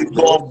 This shit is YouTube,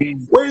 man. gonna be.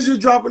 Where is it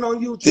dropping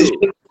on This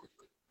YouTube? shit,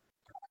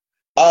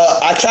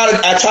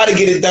 I try to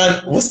get it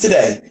done. What's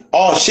today?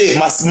 Oh shit,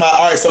 my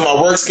all right. So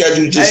my work schedule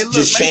Hey, just look,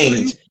 make sure you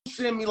changed.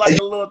 send me like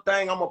a little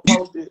thing. I'm gonna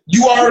post it.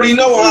 You already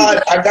know how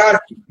I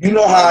got you. You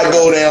know how I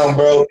go down,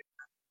 bro.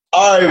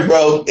 All right,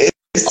 bro.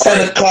 It's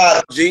 10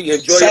 o'clock. G,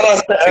 enjoy Shout your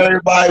out to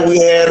everybody we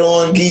had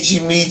on: Geechee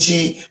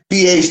Michi,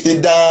 BH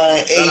the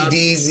Dime,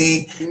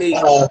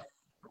 ADZ,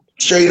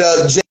 straight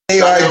up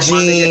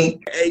JRG.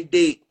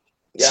 AD.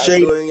 Y'all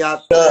Straight doing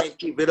y'all up. thing.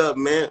 Keep it up,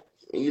 man.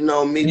 You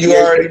know me. You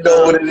already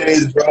know what it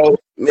is, bro.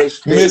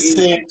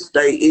 Mysfit.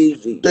 Stay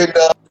easy. Straight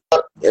up.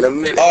 In a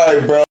minute. All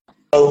right,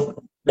 bro.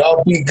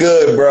 Y'all be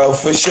good, bro,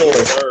 for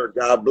sure.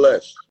 God bless.